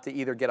 So we'll have to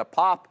either get a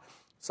pop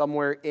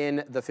somewhere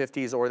in the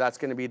 50s, or that's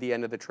gonna be the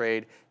end of the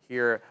trade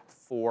here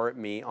for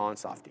me on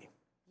Softy.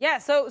 Yeah,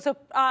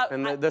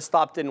 and the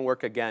stop didn't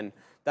work again.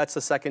 That's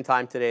the second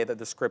time today that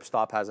the script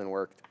stop hasn't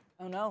worked.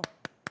 Oh, no.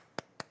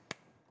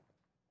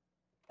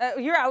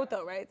 You're out,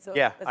 though, right? So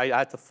yeah, I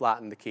had to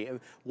flatten the key.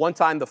 One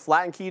time the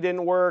flatten key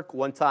didn't work.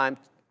 One time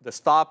the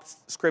stop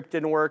script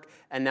didn't work.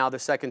 And now the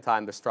second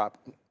time the stop.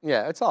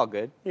 Yeah, it's all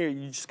good.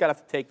 You just got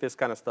to take this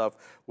kind of stuff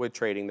with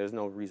trading. There's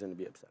no reason to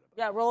be upset about it.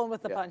 Yeah, rolling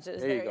with the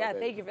punches. There you go, yeah,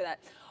 baby. Thank you for that.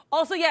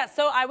 Also, yeah,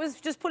 so I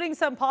was just putting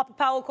some Papa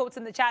Powell quotes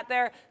in the chat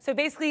there. So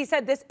basically he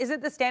said this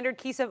isn't the standard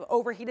case of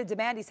overheated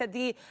demand. He said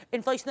the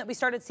inflation that we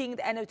started seeing at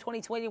the end of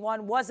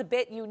 2021 was a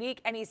bit unique.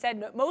 And he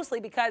said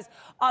mostly because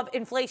of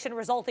inflation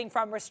resulting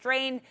from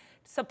restrained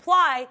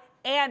supply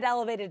and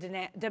elevated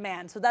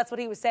demand. So that's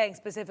what he was saying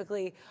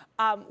specifically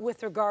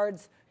with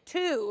regards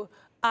to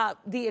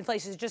the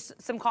inflation.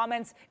 Just some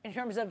comments in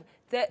terms of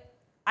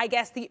I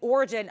guess the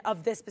origin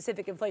of this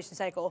specific inflation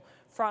cycle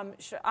from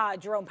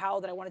Jerome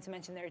Powell that I wanted to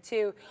mention there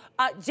too.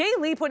 Jay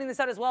Lee putting this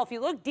out as well. If you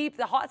look deep,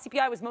 the hot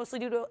CPI was mostly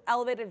due to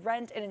elevated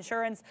rent and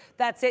insurance.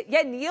 That's it.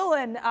 Yeah, Neil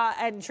and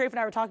Sharif and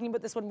I were talking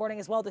about this one morning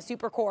as well, the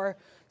super core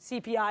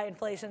CPI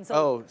inflation.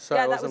 So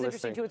yeah, that was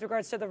interesting too with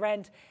regards to the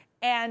rent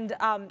and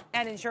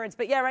insurance.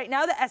 But yeah, right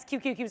now the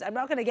SQQQs, I'm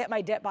not going to get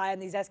my dip buy on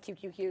these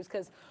SQQQs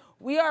because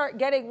we are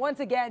getting once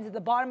again to the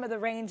bottom of the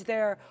range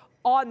there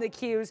on the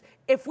Qs.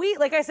 If we,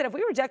 like I said, if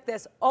we reject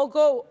this, I'll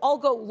go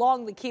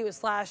long the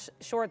Qs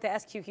 / short the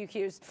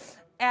SQQQs.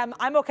 And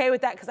I'm okay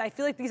with that because I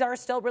feel like these are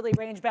still really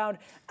range bound.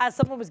 As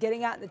someone was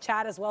getting at in the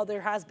chat as well,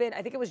 there has been,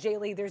 I think it was Jay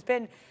Lee, there's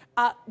been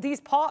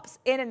these pops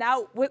in and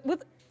out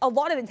with a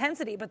lot of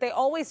intensity, but they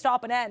always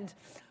stop and end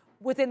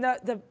within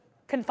the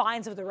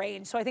confines of the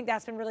range. So I think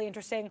that's been really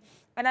interesting.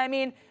 And I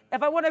mean,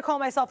 if I want to call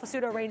myself a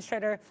pseudo range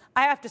trader,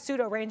 I have to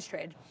pseudo range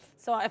trade.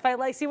 So if I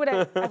like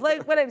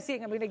what I'm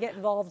seeing, I'm going to get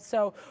involved.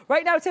 So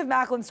right now, Tiff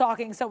Macklin's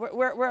talking, so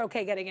we're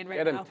okay getting in right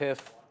now. Get him,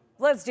 Tiff.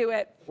 Let's do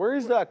it. Where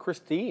is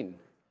Christine?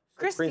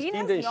 Christine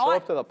didn't show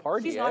up to the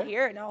party. She's not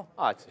here. No.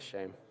 Oh, it's a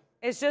shame.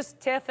 It's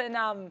just Tiff and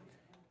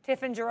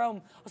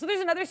Jerome. So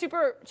there's another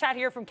super chat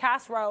here from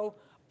Casro.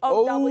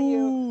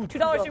 OW.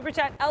 $2 super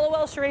chat.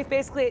 LOL Sharif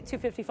basically at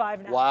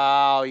 255 now.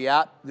 Wow,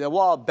 yeah.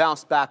 Well, it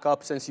bounced back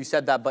up since you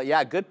said that. But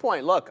yeah, good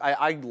point. Look,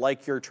 I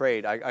like your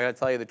trade. I got to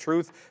tell you the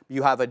truth.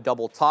 You have a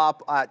double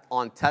top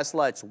on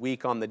Tesla. It's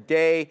weak on the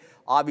day.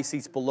 Obviously,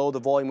 it's below the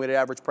volume-weighted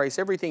average price.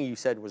 Everything you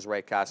said was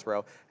right,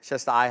 Castro. It's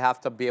just I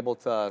have to be able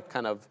to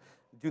kind of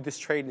do this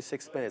trade in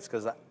 6 minutes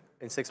because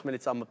in 6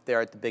 minutes, I'm up there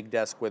at the big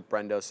desk with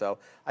Brendo, so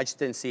I just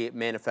didn't see it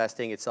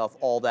manifesting itself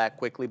all that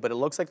quickly. But it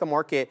looks like the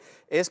market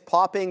is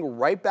popping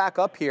right back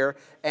up here,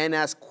 and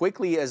as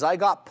quickly as I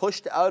got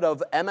pushed out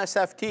of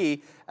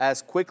MSFT,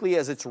 as quickly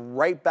as it's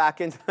right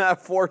back into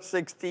that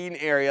 416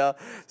 area.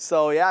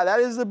 So yeah, that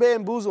is a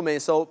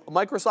bamboozlement. So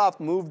Microsoft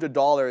moved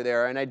 $1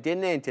 there, and I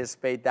didn't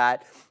anticipate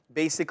that,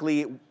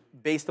 basically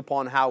based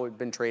upon how it's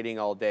been trading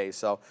all day.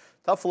 So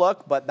tough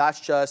luck, but that's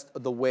just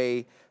the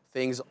way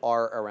things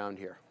are around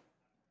here.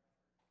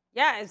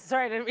 Yeah,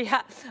 sorry.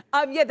 Yeah,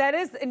 that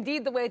is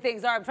indeed the way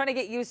things are. I'm trying to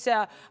get used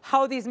to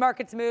how these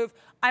markets move.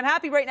 I'm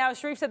happy right now.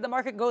 Sharif said the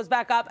market goes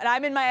back up, and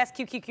I'm in my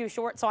SQQQ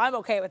short, so I'm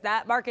okay with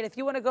that. Market, if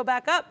you want to go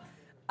back up,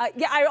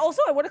 yeah, I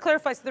want to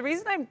clarify. So the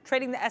reason I'm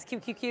trading the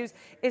SQQQs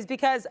is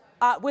because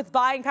with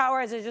buying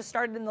power, as I just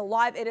started in the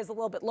live, it is a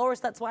little bit lower.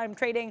 So that's why I'm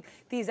trading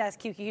these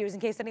SQQQs in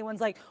case anyone's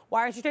like,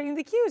 why aren't you trading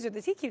the Qs or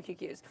the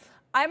TQQQs?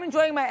 I'm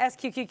enjoying my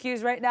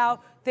SQQQs right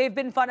now. They've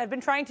been fun. I've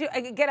been trying to,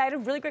 again, I had a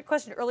really great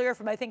question earlier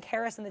from, I think,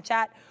 Harris in the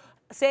chat,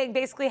 saying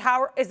basically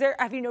have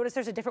you noticed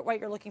there's a different way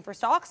you're looking for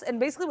stocks? And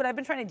basically what I've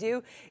been trying to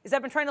do is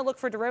I've been trying to look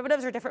for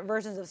derivatives or different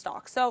versions of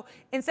stocks. So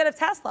instead of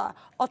Tesla,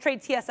 I'll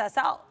trade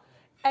TSSL.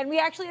 And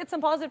we actually had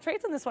some positive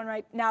trades on this one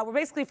right now. We're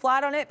basically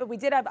flat on it, but we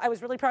did have, I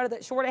was really proud of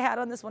that short I had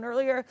on this one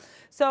earlier.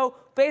 So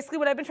basically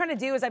what I've been trying to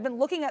do is I've been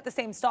looking at the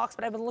same stocks,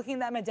 but I've been looking at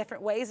them in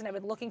different ways, and I've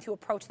been looking to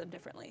approach them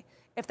differently,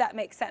 if that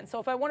makes sense. So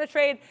if I want to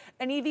trade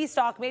an EV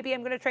stock, maybe I'm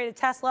going to trade a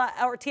Tesla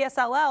or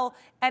TSLL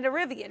and a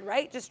Rivian,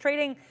 right? Just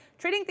trading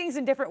things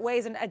in different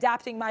ways and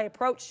adapting my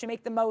approach to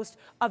make the most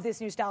of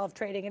this new style of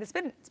trading. And it's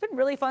been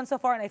really fun so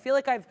far, and I feel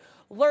like I've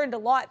learned a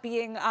lot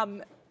being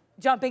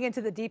jumping into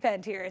the deep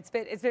end here. It's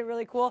been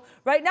really cool.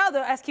 Right now,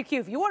 the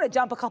SQQ, if you want to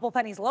jump a couple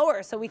pennies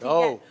lower so we can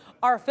get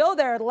our fill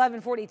there at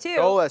 1142.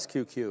 Go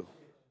SQQ.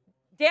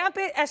 Damp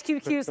it,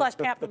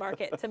 SQQ/pamp the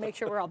market to make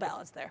sure we're all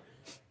balanced there.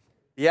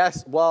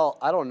 Yes, well,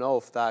 I don't know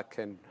if that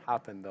can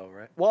happen though,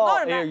 right?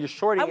 Well, you're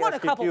shorting SQQ. I want a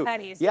couple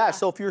pennies. Yeah,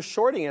 so if you're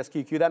shorting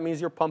SQQ, that means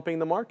you're pumping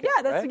the market.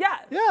 Yeah, that's, right?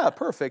 Yeah,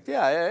 perfect.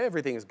 Yeah,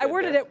 everything is good. I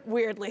worded it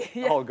weirdly.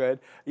 Yeah. All good.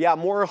 Yeah,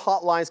 more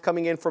hotlines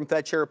coming in from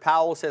Fed Chair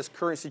Powell. Says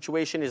current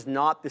situation is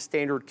not the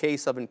standard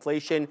case of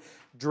inflation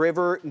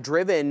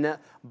driven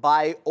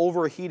by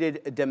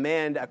overheated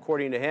demand,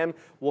 according to him.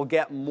 We'll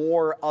get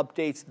more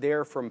updates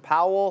there from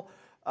Powell.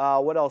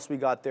 What else we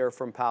got there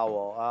from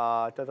Powell?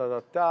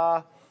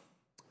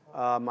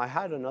 I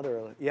had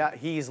another. Yeah,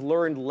 he's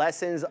learned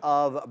lessons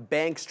of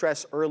bank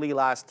stress early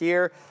last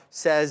year.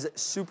 Says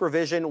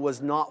supervision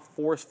was not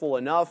forceful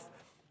enough.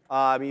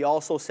 He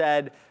also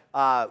said,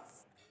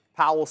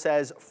 Powell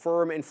says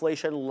firm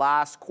inflation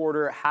last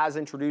quarter has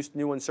introduced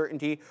new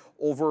uncertainty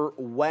over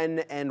when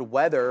and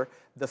whether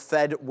the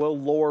Fed will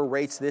lower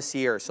rates this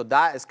year. So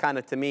that is kind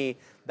of, to me,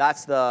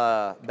 that's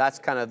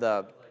kind of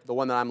the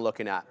one that I'm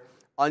looking at.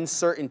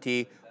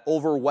 Uncertainty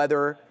over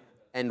whether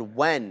and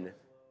when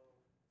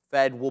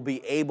Fed will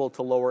be able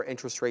to lower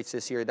interest rates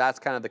this year. That's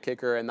kind of the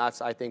kicker, and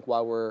that's, I think, why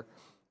we're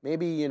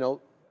maybe, a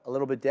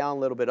little bit down, a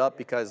little bit up,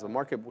 because the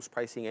market was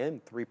pricing in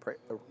three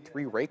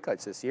rate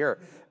cuts this year,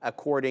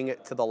 according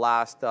to the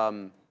last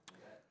dot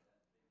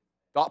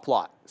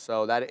plot.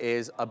 So that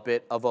is a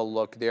bit of a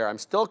look there. I'm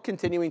still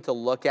continuing to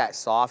look at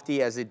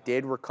Softy as it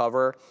did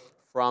recover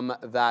from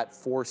that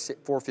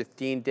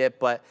 415 dip,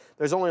 but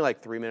there's only like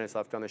 3 minutes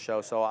left on the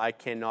show, so I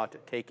cannot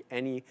take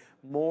any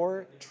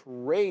more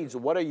trades.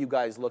 What are you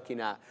guys looking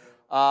at?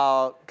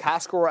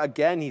 Cascor,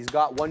 again, he's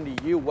got one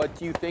to you. What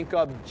do you think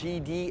of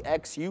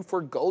GDXU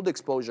for gold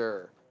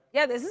exposure?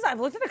 Yeah, I've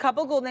looked at a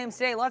couple gold names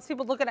today. Lots of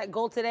people looking at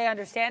gold today,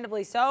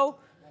 understandably so.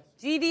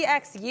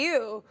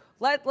 GDXU,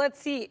 let's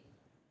see.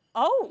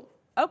 Oh,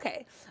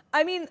 okay.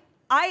 I mean,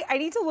 I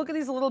need to look at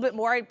these a little bit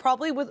more. I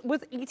probably,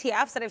 with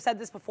ETFs, and I've said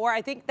this before,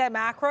 I think that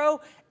macro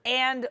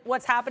and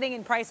what's happening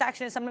in price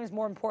action is sometimes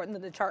more important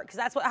than the chart, because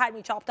that's what had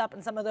me chopped up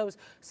in some of those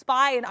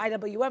SPY and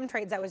IWM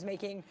trades I was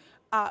making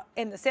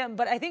in the sim.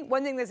 But I think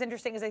one thing that's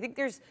interesting is I think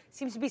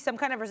seems to be some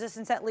kind of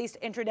resistance, at least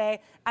intraday,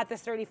 at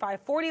this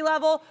 35.40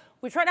 level.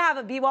 We try to have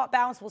a VWAP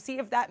bounce. We'll see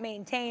if that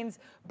maintains.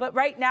 But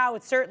right now,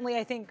 it's certainly,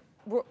 I think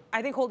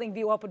holding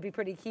VWAP would be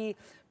pretty key.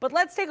 But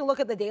let's take a look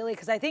at the daily,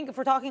 because I think if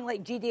we're talking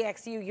like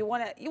GDXU, you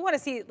want to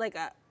see like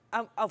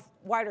a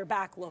wider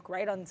back look,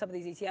 right, on some of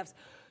these ETFs.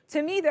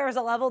 To me, there is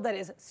a level that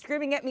is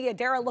screaming at me,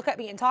 Adara, look at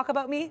me and talk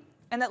about me,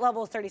 and that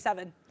level is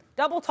 37.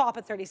 Double top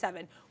at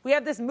 37. We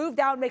have this move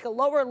down, make a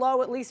lower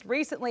low, at least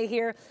recently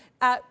here,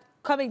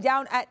 coming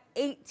down at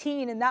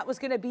 18, and that was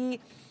going to be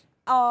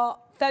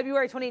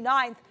February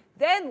 29th.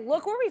 Then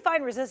look where we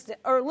find resistance,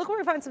 or look where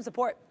we find some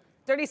support.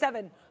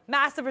 37,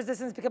 massive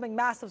resistance becoming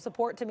massive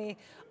support to me.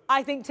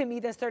 I think to me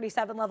this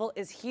 37 level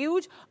is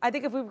huge. I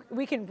think if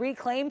we can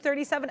reclaim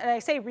 37, and I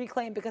say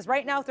reclaim because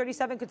right now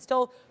 37 could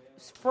still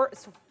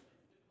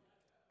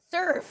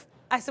serve.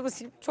 I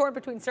was torn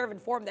between serve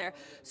and form there.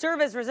 Serve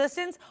as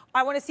resistance.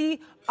 I want to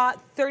see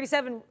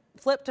 37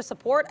 flip to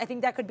support. I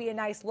think that could be a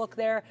nice look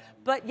there.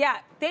 But yeah,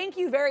 thank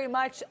you very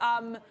much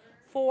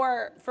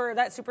for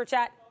that super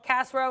chat,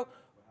 Castro.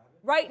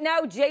 Right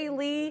now, Jay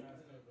Lee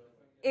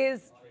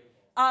is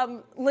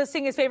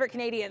listing his favorite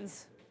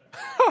Canadians.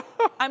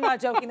 I'm not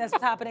joking. That's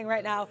what's happening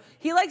right now.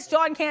 He likes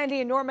John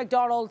Candy and Norm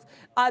Macdonald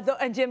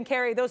and Jim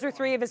Carrey. Those are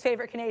 3 of his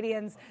favorite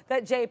Canadians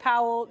that Jay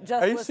Powell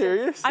just listed. Are you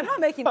serious? I'm not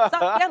making this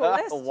up. Yeah, the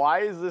list. Why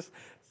is this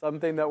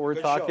something that we're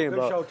talking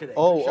about? Good show today.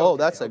 Oh,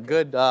 that's a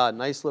good,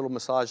 nice little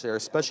massage there,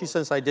 especially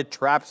since I did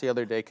traps the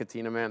other day,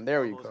 Katina, man.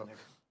 There we go.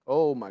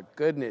 Oh, my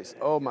goodness.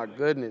 Oh, my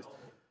goodness.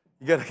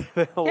 You gotta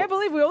get a Can't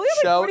believe we only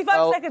have like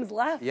 45 seconds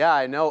left. Yeah,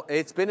 I know.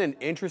 It's been an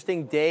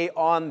interesting day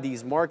on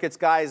these markets,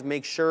 guys.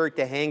 Make sure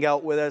to hang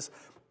out with us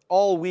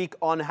all week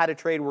on How to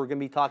Trade. We're going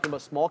to be talking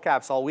about small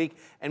caps all week.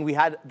 And we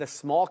had the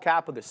small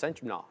cap of the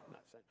century. No,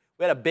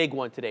 we had a big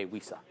one today,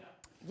 WISA.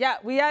 Yeah,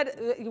 we had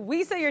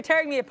WISA, you're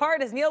tearing me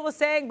apart, as Neil was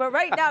saying. But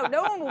right now,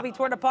 no one will be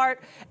torn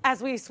apart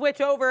as we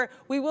switch over.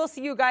 We will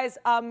see you guys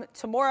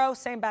tomorrow,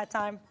 same bad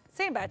time,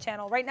 same bad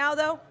channel. Right now,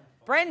 though,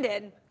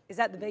 Brendan is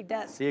at the big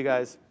desk. See you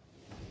guys.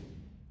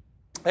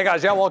 Hey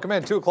guys, yeah, welcome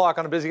in. 2 o'clock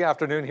on a busy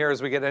afternoon here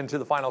as we get into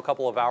the final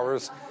couple of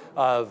hours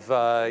of,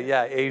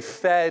 a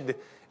Fed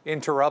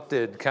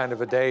interrupted kind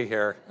of a day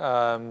here.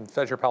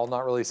 Fed Chair Powell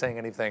not really saying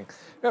anything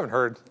we haven't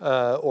heard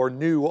or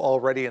knew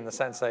already in the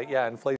sense that, inflation